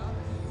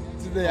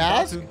 Did they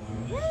ask?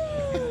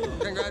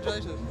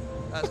 Congratulations.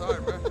 That's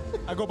hard, bro.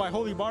 I go by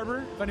Holy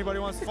Barber, if anybody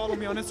wants to follow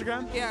me on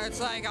Instagram. Yeah,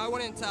 it's like, I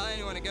wouldn't tell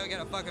anyone to go get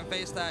a fucking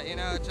face tat, you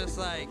know? It's just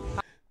like...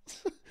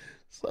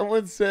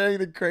 Someone saying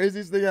the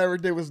craziest thing I ever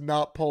did was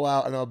not pull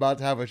out and I'm about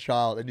to have a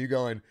child. And you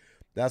going,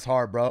 that's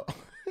hard, bro.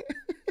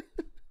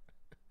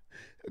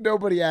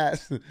 Nobody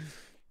asked.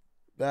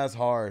 That's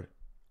hard.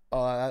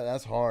 Oh,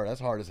 that's hard.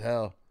 That's hard as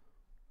hell.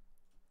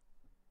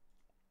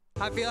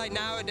 I feel like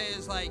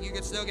nowadays, like, you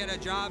could still get a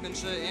job and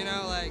shit, you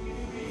know? Like,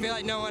 I feel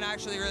like no one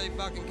actually really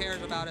fucking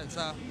cares about it,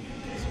 so.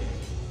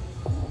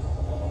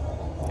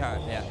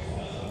 Alright, yeah.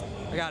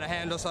 I gotta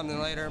handle something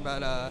later,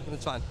 but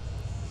it's fine.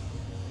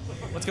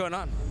 What's going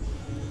on?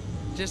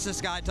 Just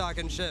this guy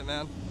talking shit,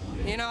 man.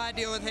 You know, I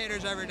deal with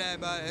haters every day,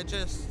 but it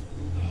just,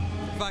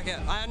 fuck it.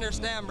 I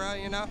understand, bro,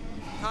 you know?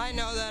 I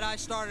know that I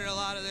started a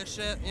lot of this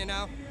shit, you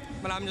know?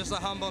 But I'm just a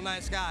humble,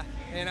 nice guy,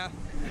 you know?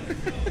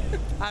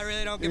 I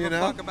really don't give a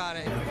fuck about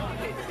it.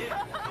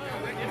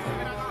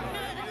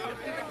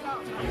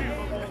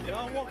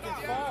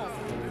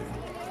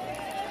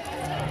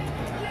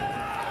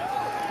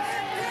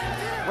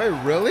 Wait,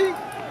 really?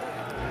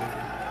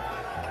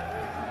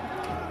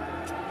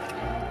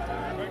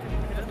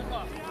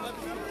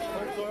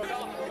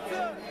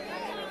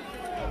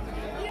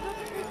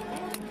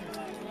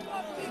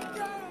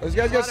 Those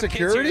guys got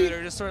security?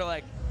 They're just sort of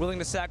like willing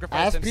to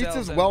sacrifice Ass themselves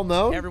Pizza's and well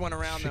known? everyone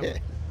around them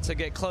to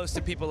get close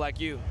to people like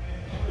you.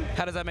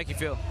 How does that make you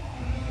feel?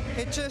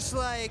 It's just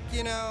like,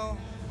 you know,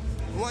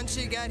 once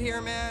you get here,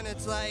 man,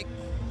 it's like,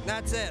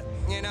 that's it,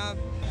 you know?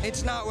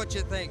 It's not what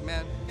you think,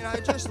 man. You know, I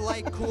just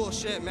like cool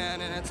shit, man,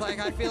 and it's like,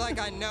 I feel like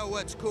I know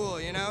what's cool,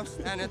 you know?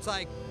 And it's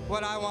like,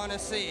 what I want to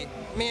see.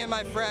 Me and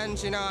my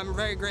friends, you know, I'm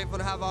very grateful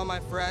to have all my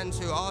friends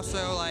who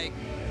also, like,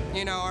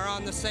 you know, are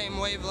on the same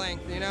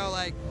wavelength, you know?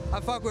 Like, I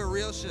fuck with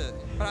real shit,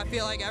 but I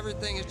feel like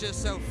everything is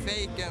just so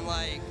fake and,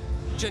 like,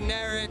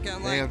 generic,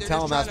 and, like, they're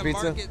just trying to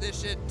market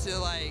this shit to,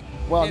 like,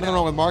 well, nothing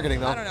wrong with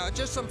marketing, though. I don't know,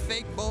 just some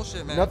fake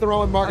bullshit, man. Nothing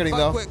wrong with marketing,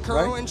 though. I fuck with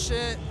Kerwin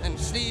shit and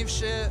Steve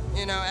shit,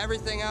 you know,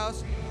 everything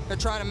else. They're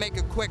trying to make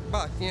a quick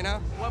buck, you know?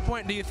 At what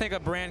point do you think a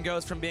brand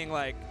goes from being,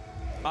 like,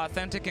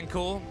 authentic and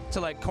cool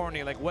to, like,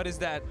 corny? Like, what is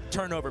that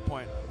turnover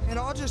point? It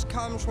all just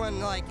comes when,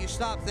 like, you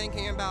stop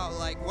thinking about,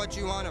 like, what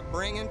you want to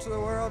bring into the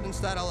world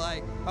instead of,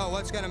 like, oh,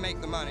 what's going to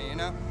make the money, you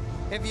know?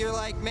 If you're,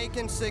 like,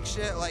 making sick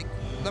shit, like,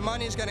 the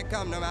money's going to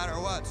come no matter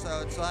what,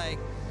 so it's like,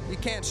 you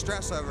can't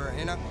stress over it,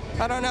 you know?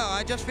 I don't know,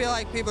 I just feel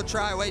like people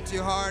try way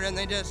too hard and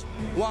they just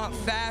want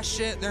fast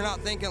shit. They're not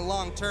thinking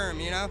long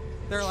term, you know?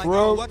 They're like,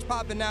 oh, what's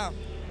popping now?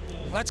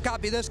 Let's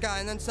copy this guy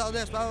and then sell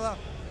this, blah, blah,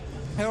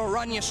 blah. It'll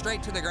run you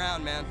straight to the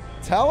ground, man.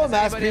 Tell him,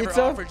 Ass Pizza.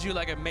 Pizza. Ever offered you,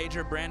 like, a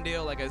major brand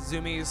deal, like a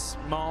Zoomies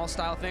mall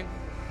style thing?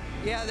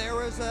 Yeah, there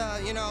was,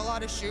 you know, a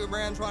lot of shoe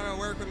brands wanting to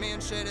work with me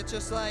and shit. It's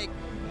just like,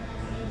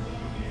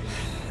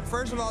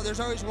 first of all, there's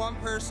always one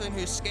person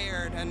who's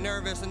scared and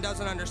nervous and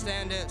doesn't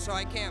understand it, so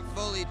I can't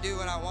fully do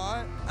what I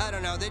want. I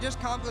don't know, they just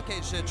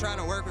complicate shit trying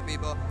to work with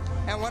people.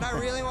 And what I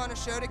really want to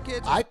show to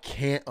kids is I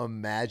can't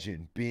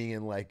imagine being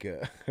in like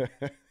a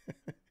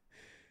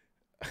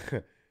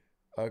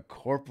a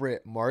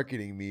corporate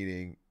marketing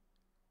meeting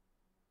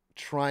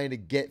trying to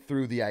get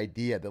through the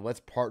idea that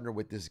let's partner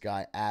with this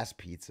guy, Ass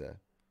Pizza.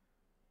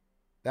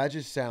 That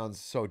just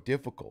sounds so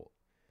difficult.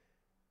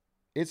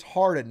 It's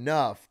hard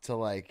enough to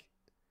like,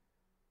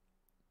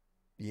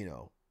 you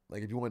know,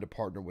 like if you wanted to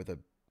partner with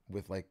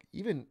like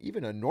even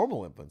a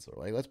normal influencer,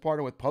 like let's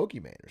partner with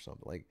Pokemon or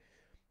something. Like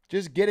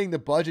just getting the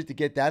budget to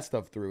get that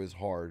stuff through is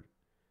hard.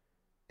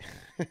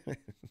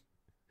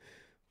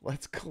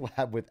 Let's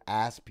collab with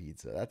Ass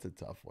Pizza. That's a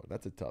tough one.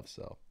 That's a tough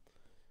sell.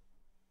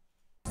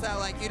 that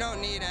like you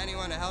don't need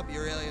anyone to help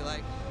you really.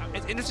 Like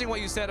it's interesting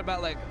what you said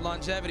about like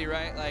longevity,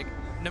 right? Like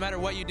no matter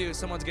what you do,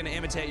 someone's gonna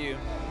imitate you.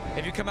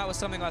 If you come out with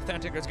something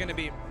authentic, there's gonna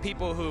be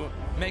people who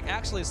make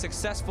actually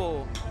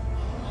successful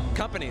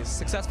companies,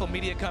 successful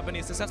media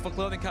companies, successful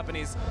clothing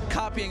companies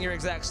copying your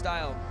exact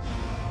style.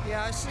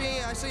 Yeah, I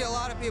see a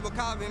lot of people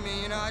copying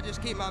me. You know, I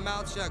just keep my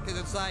mouth shut because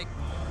it's like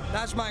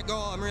that's my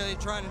goal. I'm really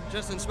trying to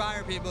just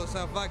inspire people.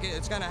 So fuck it,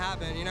 it's gonna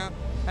happen. You know,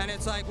 and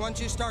it's like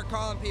once you start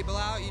calling people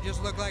out, you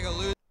just look like a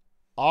loser.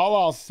 All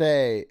I'll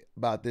say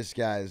about this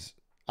guy's,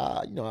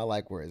 you know, I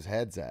like where his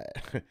head's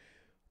at.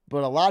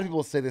 But a lot of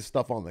people say this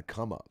stuff on the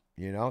come up,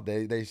 you know?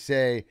 They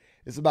say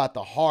it's about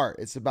the heart,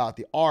 it's about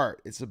the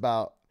art, it's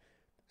about,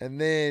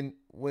 and then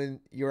when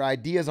your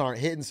ideas aren't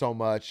hitting so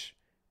much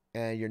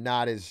and you're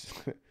not as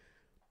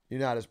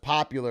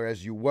popular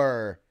as you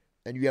were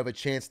and you have a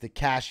chance to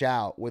cash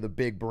out with a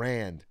big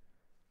brand,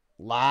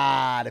 a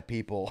lot of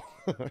people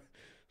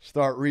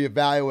start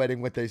reevaluating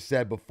what they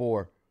said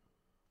before.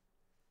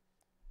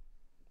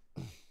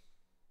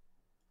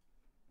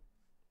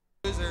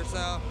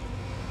 So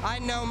I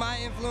know my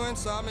influence,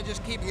 so I'm gonna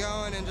just keep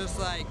going and just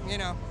like, you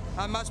know,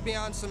 I must be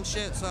on some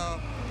shit, so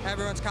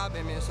everyone's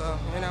copying me, so,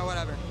 you know,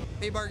 whatever.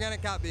 People are gonna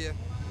copy you,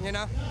 you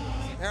know?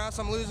 They're on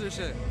some loser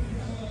shit.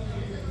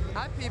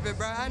 I peep it,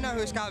 bro. I know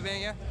who's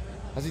copying you.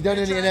 Has he done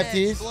any They're trying to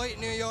NFTs? exploit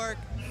New York.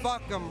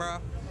 Fuck them, bro.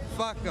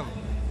 Fuck them.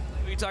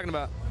 What are you talking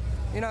about?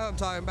 You know who I'm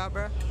talking about,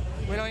 bro.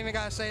 We don't even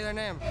gotta say their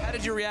name. How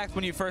did you react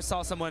when you first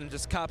saw someone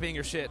just copying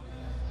your shit?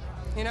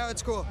 You know,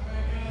 it's cool.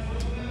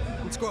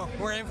 It's cool.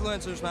 We're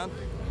influencers, man.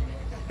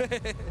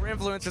 We're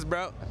influencers,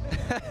 bro.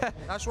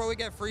 That's what we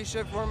get free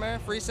shit for,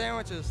 man. Free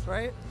sandwiches,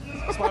 right?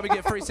 That's why we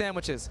get free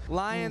sandwiches.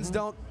 Lions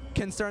don't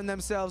concern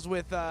themselves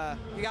with...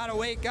 You gotta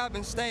wake up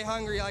and stay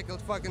hungry like a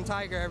fucking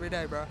tiger every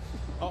day, bro. An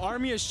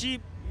army of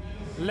sheep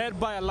led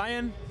by a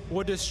lion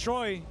will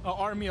destroy an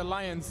army of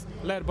lions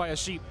led by a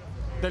sheep.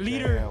 The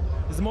leader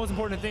is the most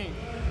important thing.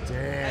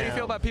 Damn. How do you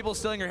feel about people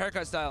stealing your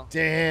haircut style?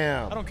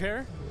 Damn. I don't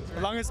care.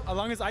 As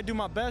long as I do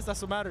my best,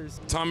 that's what matters.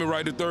 Tommy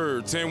Wright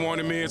III, 10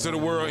 wanted men to the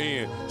world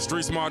end.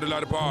 Street smart, like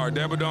the power.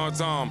 Dabadon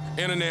Tom,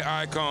 internet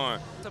icon.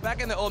 So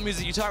back in the old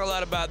music, you talk a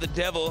lot about the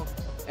devil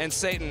and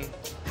Satan.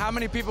 How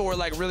many people were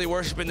like really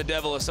worshiping the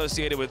devil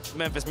associated with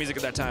Memphis music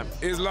at that time?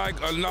 It's like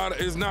a lot,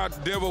 it's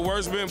not devil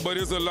worshiping, but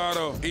it's a lot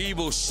of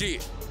evil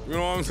shit. You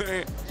know what I'm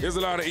saying? There's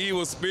a lot of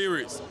evil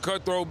spirits,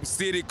 cutthroat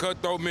city,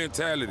 cutthroat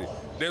mentality.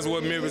 That's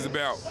what Memphis is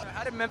about.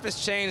 How did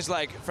Memphis change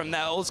like from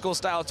that old school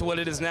style to what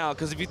it is now?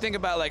 Because if you think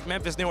about like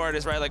Memphis new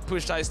artists, right, like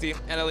Push Shiesty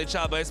and Ali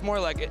Chaba, it's more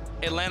like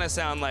Atlanta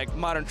sound, like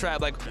modern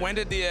trap. Like when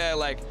did the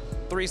like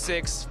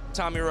 3-6,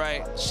 Tommy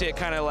Wright shit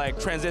kind of like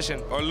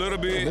transition? A little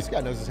bit. This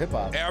guy knows his hip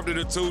hop. After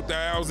the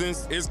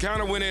 2000s, it's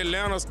kind of when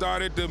Atlanta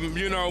started to,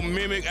 you know,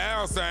 mimic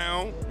our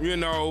sound. You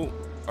know,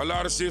 a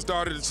lot of shit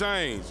started to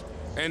change.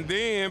 And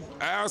then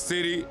our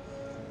city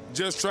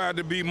just tried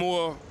to be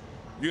more,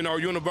 you know,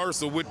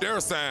 universal with their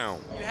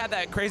sound. You had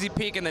that crazy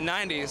peak in the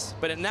 90s,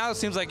 but now it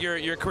seems like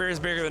your career is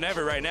bigger than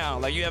ever right now.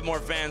 Like you have more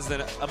fans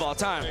than of all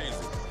time.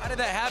 How did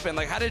that happen?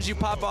 Like how did you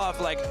pop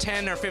off like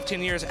 10 or 15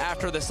 years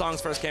after the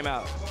songs first came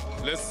out?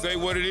 Let's say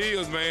what it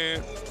is, man.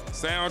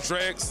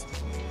 Soundtracks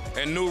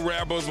and new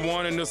rappers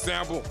wanting to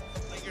sample.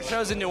 Like your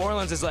shows in New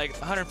Orleans is like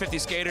 150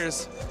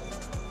 skaters,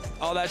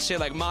 all that shit,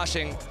 like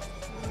moshing.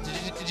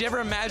 Did you ever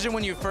imagine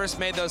when you first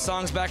made those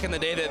songs back in the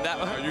day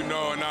that You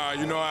know,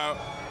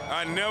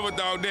 I never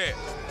thought that.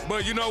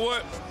 But you know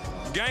what?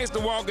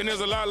 Gangsta walking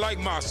is a lot like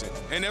moshing,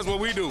 and that's what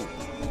we do.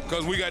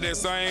 Because we got that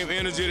same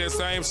energy, that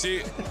same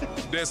shit,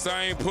 that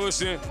same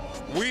pushing.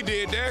 We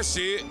did that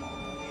shit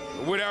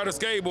without a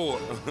skateboard.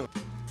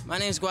 My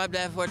name's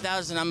Guabdad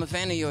 4000. I'm a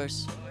fan of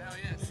yours.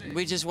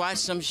 We just watched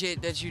some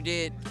shit that you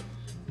did,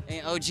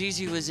 and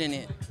OGZ was in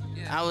it.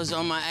 I was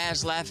on my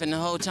ass laughing the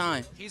whole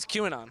time. He's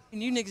QAnon.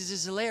 And you niggas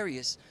is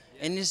hilarious.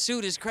 And this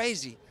suit is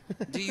crazy.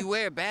 Do you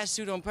wear a bad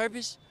suit on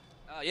purpose?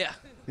 Yeah.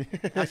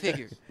 I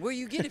figured. Where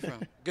you get it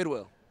from?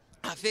 Goodwill.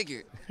 I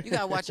figured. You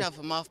gotta watch out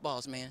for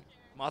mothballs, man.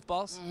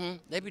 Mothballs? Mm-hmm.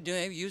 They be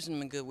using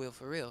them in Goodwill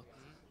for real.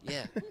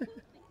 Yeah.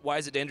 Why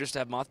is it dangerous to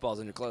have mothballs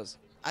in your clothes?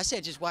 I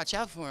said just watch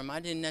out for them.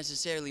 I didn't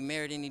necessarily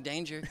merit any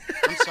danger.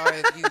 I'm sorry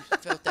if you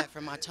felt that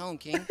from my tone,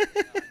 King.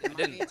 Am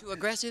I being too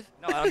aggressive?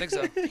 No, I don't think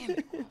so. Damn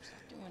it,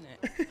 stop doing that.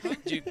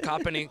 Did you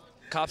cop any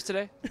cops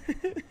today?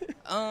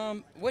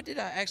 What did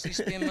I actually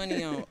spend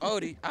money on? Oh,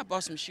 I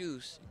bought some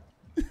shoes.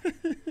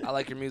 I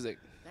like your music.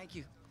 Thank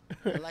you.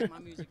 I like my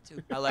music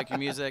too. I like your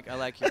music. I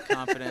like your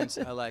confidence.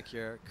 I like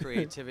your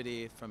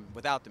creativity from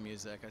without the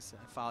music. I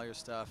follow your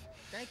stuff.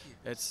 Thank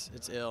you.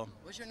 It's ill.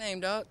 What's your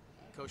name, dog?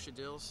 Kosher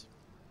Dills.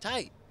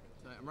 Tight.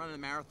 I'm running a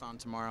marathon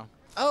tomorrow.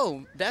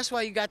 Oh, that's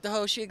why you got the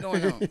whole shit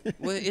going on.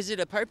 Well, is it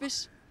a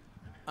purpose?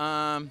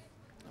 I'm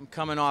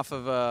coming off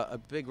of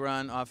a big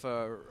run off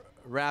of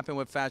rapping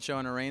with Fat Joe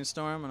in a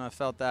rainstorm, and I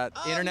felt that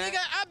internet. Nigga,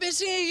 I've been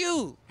seeing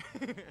you.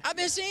 I've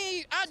been seeing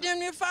you. I damn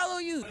near follow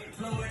you.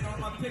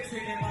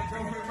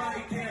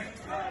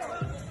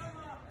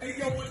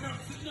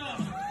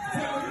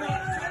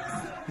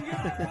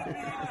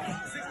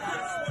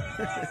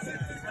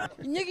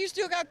 Nigga, you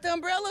still got the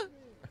umbrella?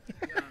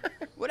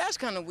 Well, that's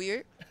kind of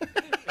weird.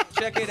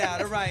 Check it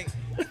out, all right.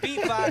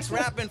 Beatbox,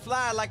 rap, and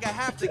fly like a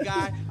half the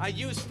guy. I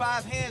use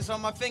 5 hands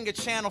on my finger,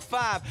 channel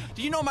 5.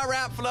 Do you know my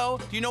rap flow?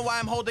 Do you know why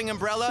I'm holding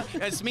umbrella?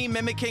 It's me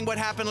mimicking what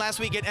happened last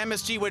week at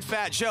MSG with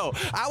Fat Joe.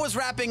 I was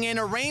rapping in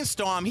a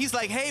rainstorm. He's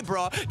like, hey,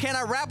 bro, can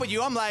I rap with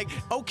you? I'm like,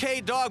 okay,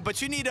 dog,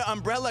 but you need an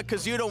umbrella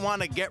because you don't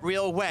want to get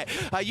real wet.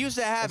 I used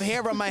to have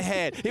hair on my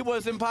head. It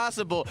was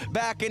impossible.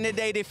 Back in the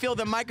day, they fill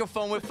the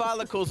microphone with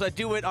follicles. I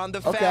do it on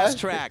the fast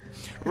track,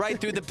 right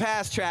through the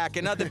pass track.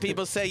 And other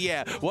people say,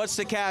 yeah, what's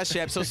the cash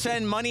app? So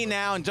send money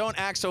now and don't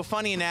act so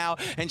funny now.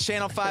 And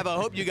Channel 5, I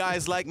hope you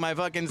guys like my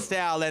fucking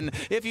style. And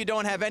if you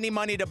don't have any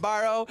money to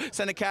borrow,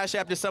 send a cash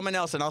app to someone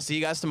else, and I'll see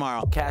you guys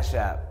tomorrow. Cash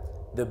app,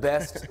 the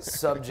best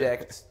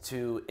subject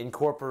to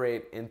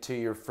incorporate into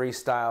your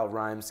freestyle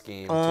rhyme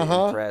scheme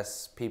to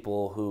impress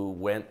people who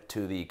went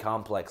to the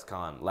Complex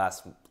Con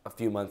a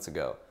few months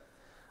ago.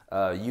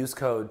 Use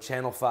code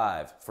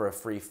Channel5 for a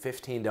free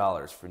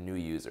 $15 for new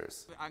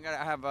users. I gotta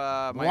have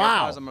my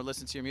AirPods. I'm gonna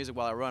listen to your music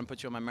while I run.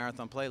 Put you on my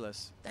marathon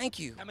playlist. Thank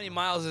you. How many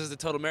miles is the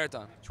total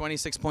marathon?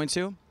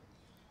 26.2.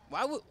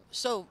 Why would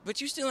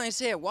but you still ain't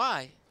said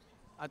why.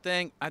 I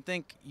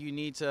think you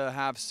need to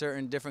have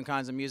certain different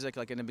kinds of music.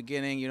 Like in the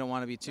beginning, you don't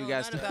want to be too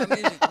gassed. Not about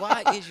music.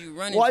 Why is you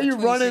running? Why for you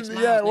 26 running?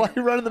 miles, Yeah, nigga? why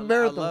you running the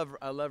marathon?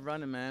 I love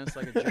running, man. It's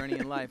like a journey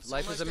in life. So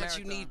Life much is a that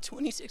marathon. you need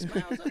 26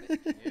 miles of it.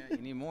 Yeah, you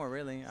need more,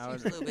 really.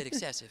 Seems a little bit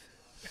excessive.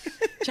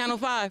 Channel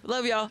 5,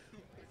 love y'all.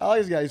 I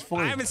like this guy. He's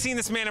funny. I haven't seen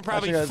this man in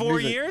probably 4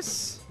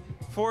 years.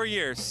 4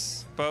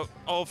 years, but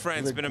old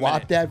friends. Like Been a Guap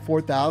minute. Dad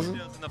 4000.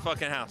 In the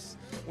fucking house.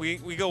 We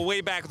go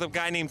way back with a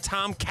guy named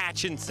Tom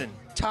Catchinson.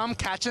 Tom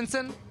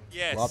Catchinson?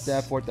 Yes. Guap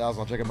Dad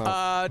 4000. I'll check him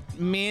out.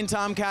 Me and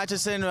Tom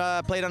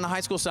Catchison played on the high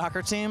school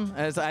soccer team.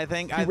 As I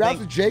think. He raps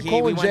with J.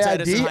 Cole and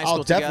JID.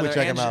 I'll definitely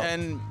check him out.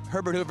 And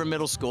Herbert Hoover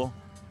Middle School.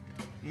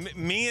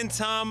 Me and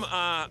Tom,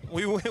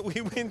 we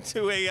went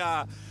to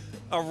a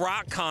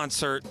rock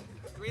concert.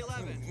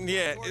 311.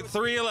 Yeah,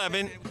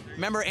 311.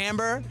 Remember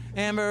Amber?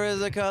 Amber is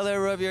the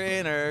color of your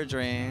inner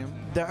dream.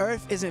 The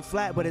earth isn't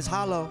flat, but it's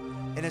hollow.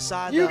 And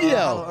inside the Yu-Gi-Oh!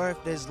 hollow earth,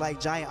 there's like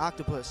giant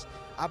octopus.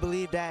 I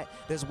believe that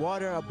there's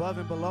water above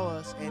and below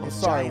us, and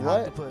it's giant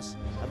octopus.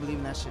 I believe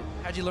in that shit.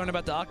 How'd you learn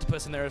about the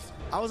octopus in the earth?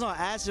 I was on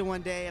acid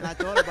one day, and I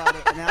thought about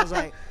it, and I was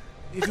like,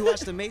 if you watch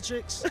The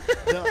Matrix,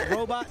 the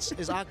robots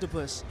is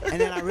octopus. And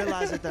then I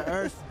realized that the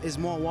earth is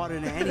more water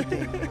than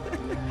anything.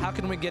 How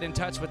can we get in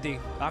touch with the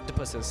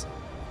octopuses?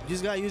 You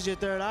just gotta use your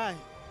third eye.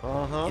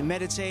 And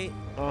meditate.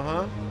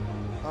 I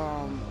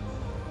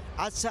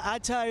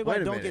tell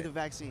everybody, don't get the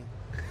vaccine.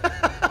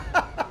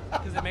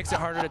 Because it makes it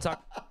harder to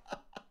talk.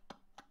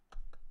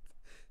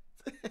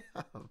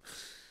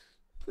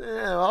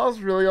 Damn, I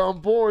was really on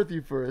board with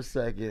you for a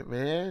second,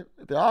 man.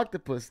 The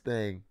octopus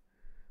thing.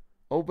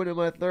 Opening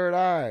my third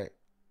eye.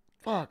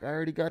 Fuck, I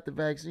already got the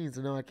vaccine,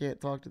 so now I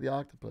can't talk to the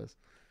octopus.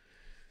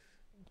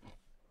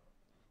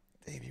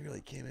 Damn, he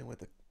really came in with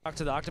the... Talk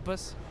to the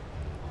octopus?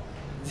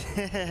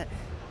 Good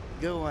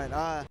one.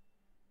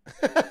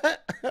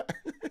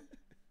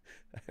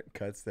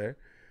 Cuts there.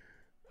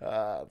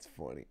 That's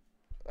funny.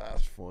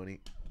 That's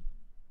funny.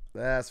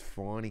 That's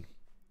funny.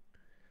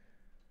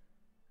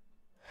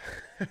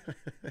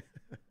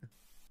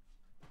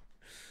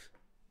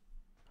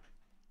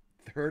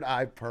 Third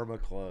eye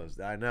perma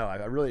closed. I know. I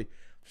really...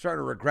 I'm starting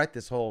to regret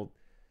this whole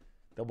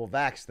double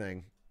vax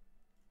thing.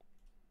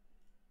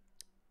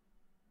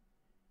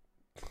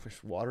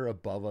 There's water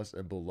above us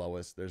and below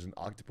us. There's an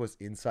octopus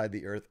inside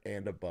the earth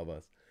and above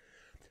us.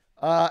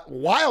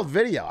 Wild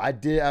video.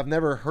 I've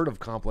never heard of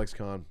Complex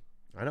Con.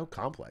 I know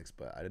Complex,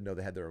 but I didn't know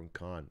they had their own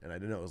con, and I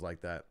didn't know it was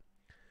like that.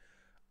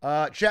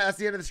 Chat, that's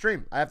the end of the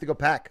stream. I have to go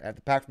pack. I have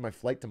to pack for my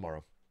flight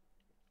tomorrow.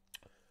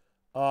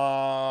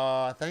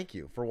 Thank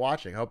you for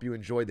watching. I hope you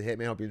enjoyed the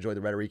Hitman. I hope you enjoyed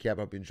the Reddit recap.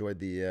 I hope you enjoyed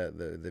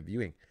the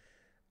viewing.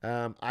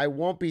 I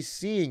won't be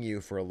seeing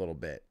you for a little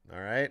bit. All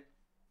right.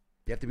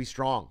 You have to be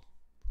strong.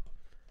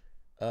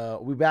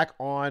 We'll be back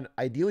on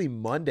ideally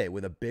Monday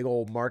with a big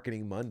old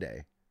marketing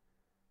Monday.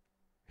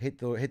 Hit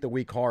the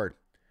week hard.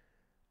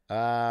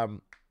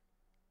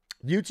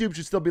 YouTube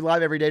should still be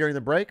live every day during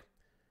the break.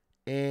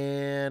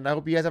 And I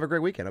hope you guys have a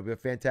great weekend. I hope you have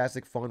a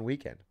fantastic, fun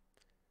weekend.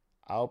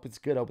 I hope it's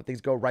good. I hope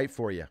things go right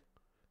for you.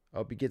 I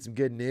hope you get some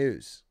good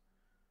news.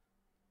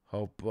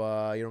 Hope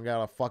you don't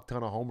got a fuck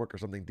ton of homework or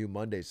something due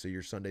Monday, so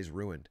your Sunday's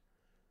ruined.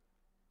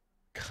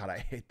 God, I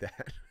hate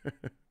that.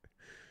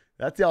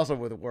 That's also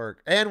with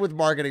work and with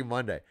Marketing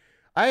Monday.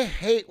 I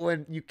hate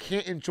when you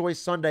can't enjoy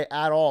Sunday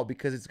at all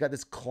because it's got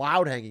this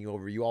cloud hanging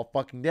over you all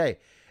fucking day.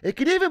 It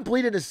could even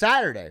bleed into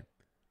Saturday.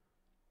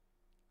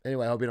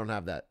 Anyway, I hope you don't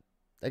have that.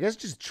 I guess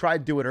just try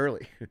and do it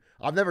early.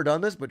 I've never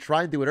done this, but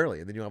try and do it early,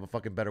 and then you'll have a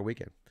fucking better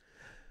weekend.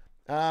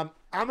 I'm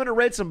going to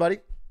raid somebody,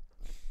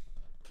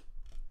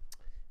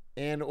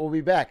 and we'll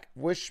be back.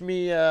 Wish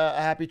me a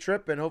happy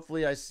trip, and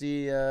hopefully I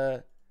see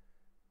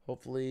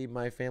hopefully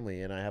my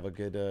family, and I have a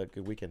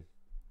good weekend.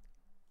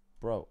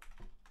 Bro,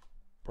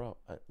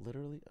 I'm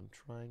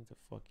trying to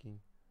fucking...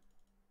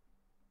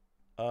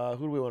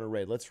 who do we want to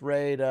raid? Let's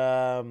raid...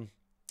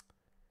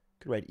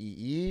 We could raid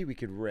EE. We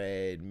could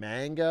raid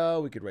Mango.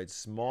 We could raid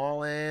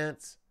Small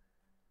Ants.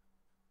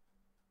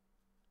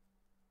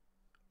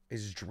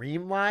 Is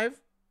Dream live?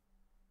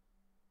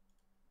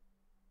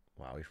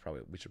 Wow,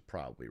 we should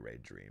probably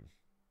raid Dream.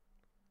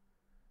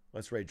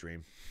 Let's raid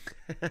Dream.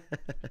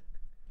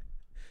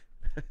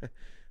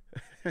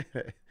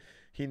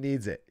 He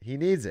needs it. He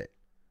needs it.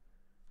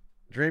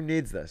 Dream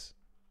needs this.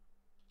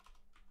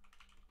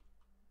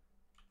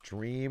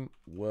 Dream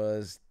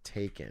was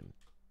taken.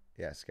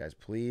 Yes, guys,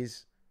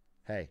 please.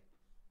 Hey,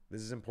 this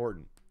is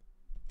important.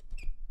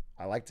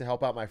 I like to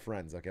help out my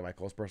friends, okay, my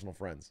close personal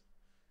friends.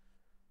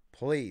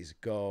 Please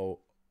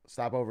go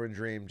stop over and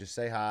Dream. Just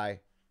say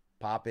hi.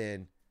 Pop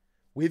in.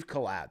 We've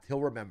collabed.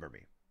 He'll remember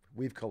me.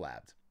 We've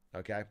collabed,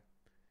 okay?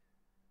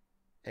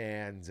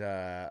 And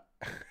and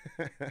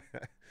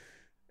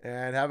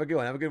have a good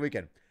one. Have a good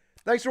weekend.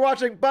 Thanks for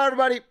watching. Bye,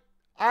 everybody.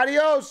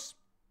 Adios.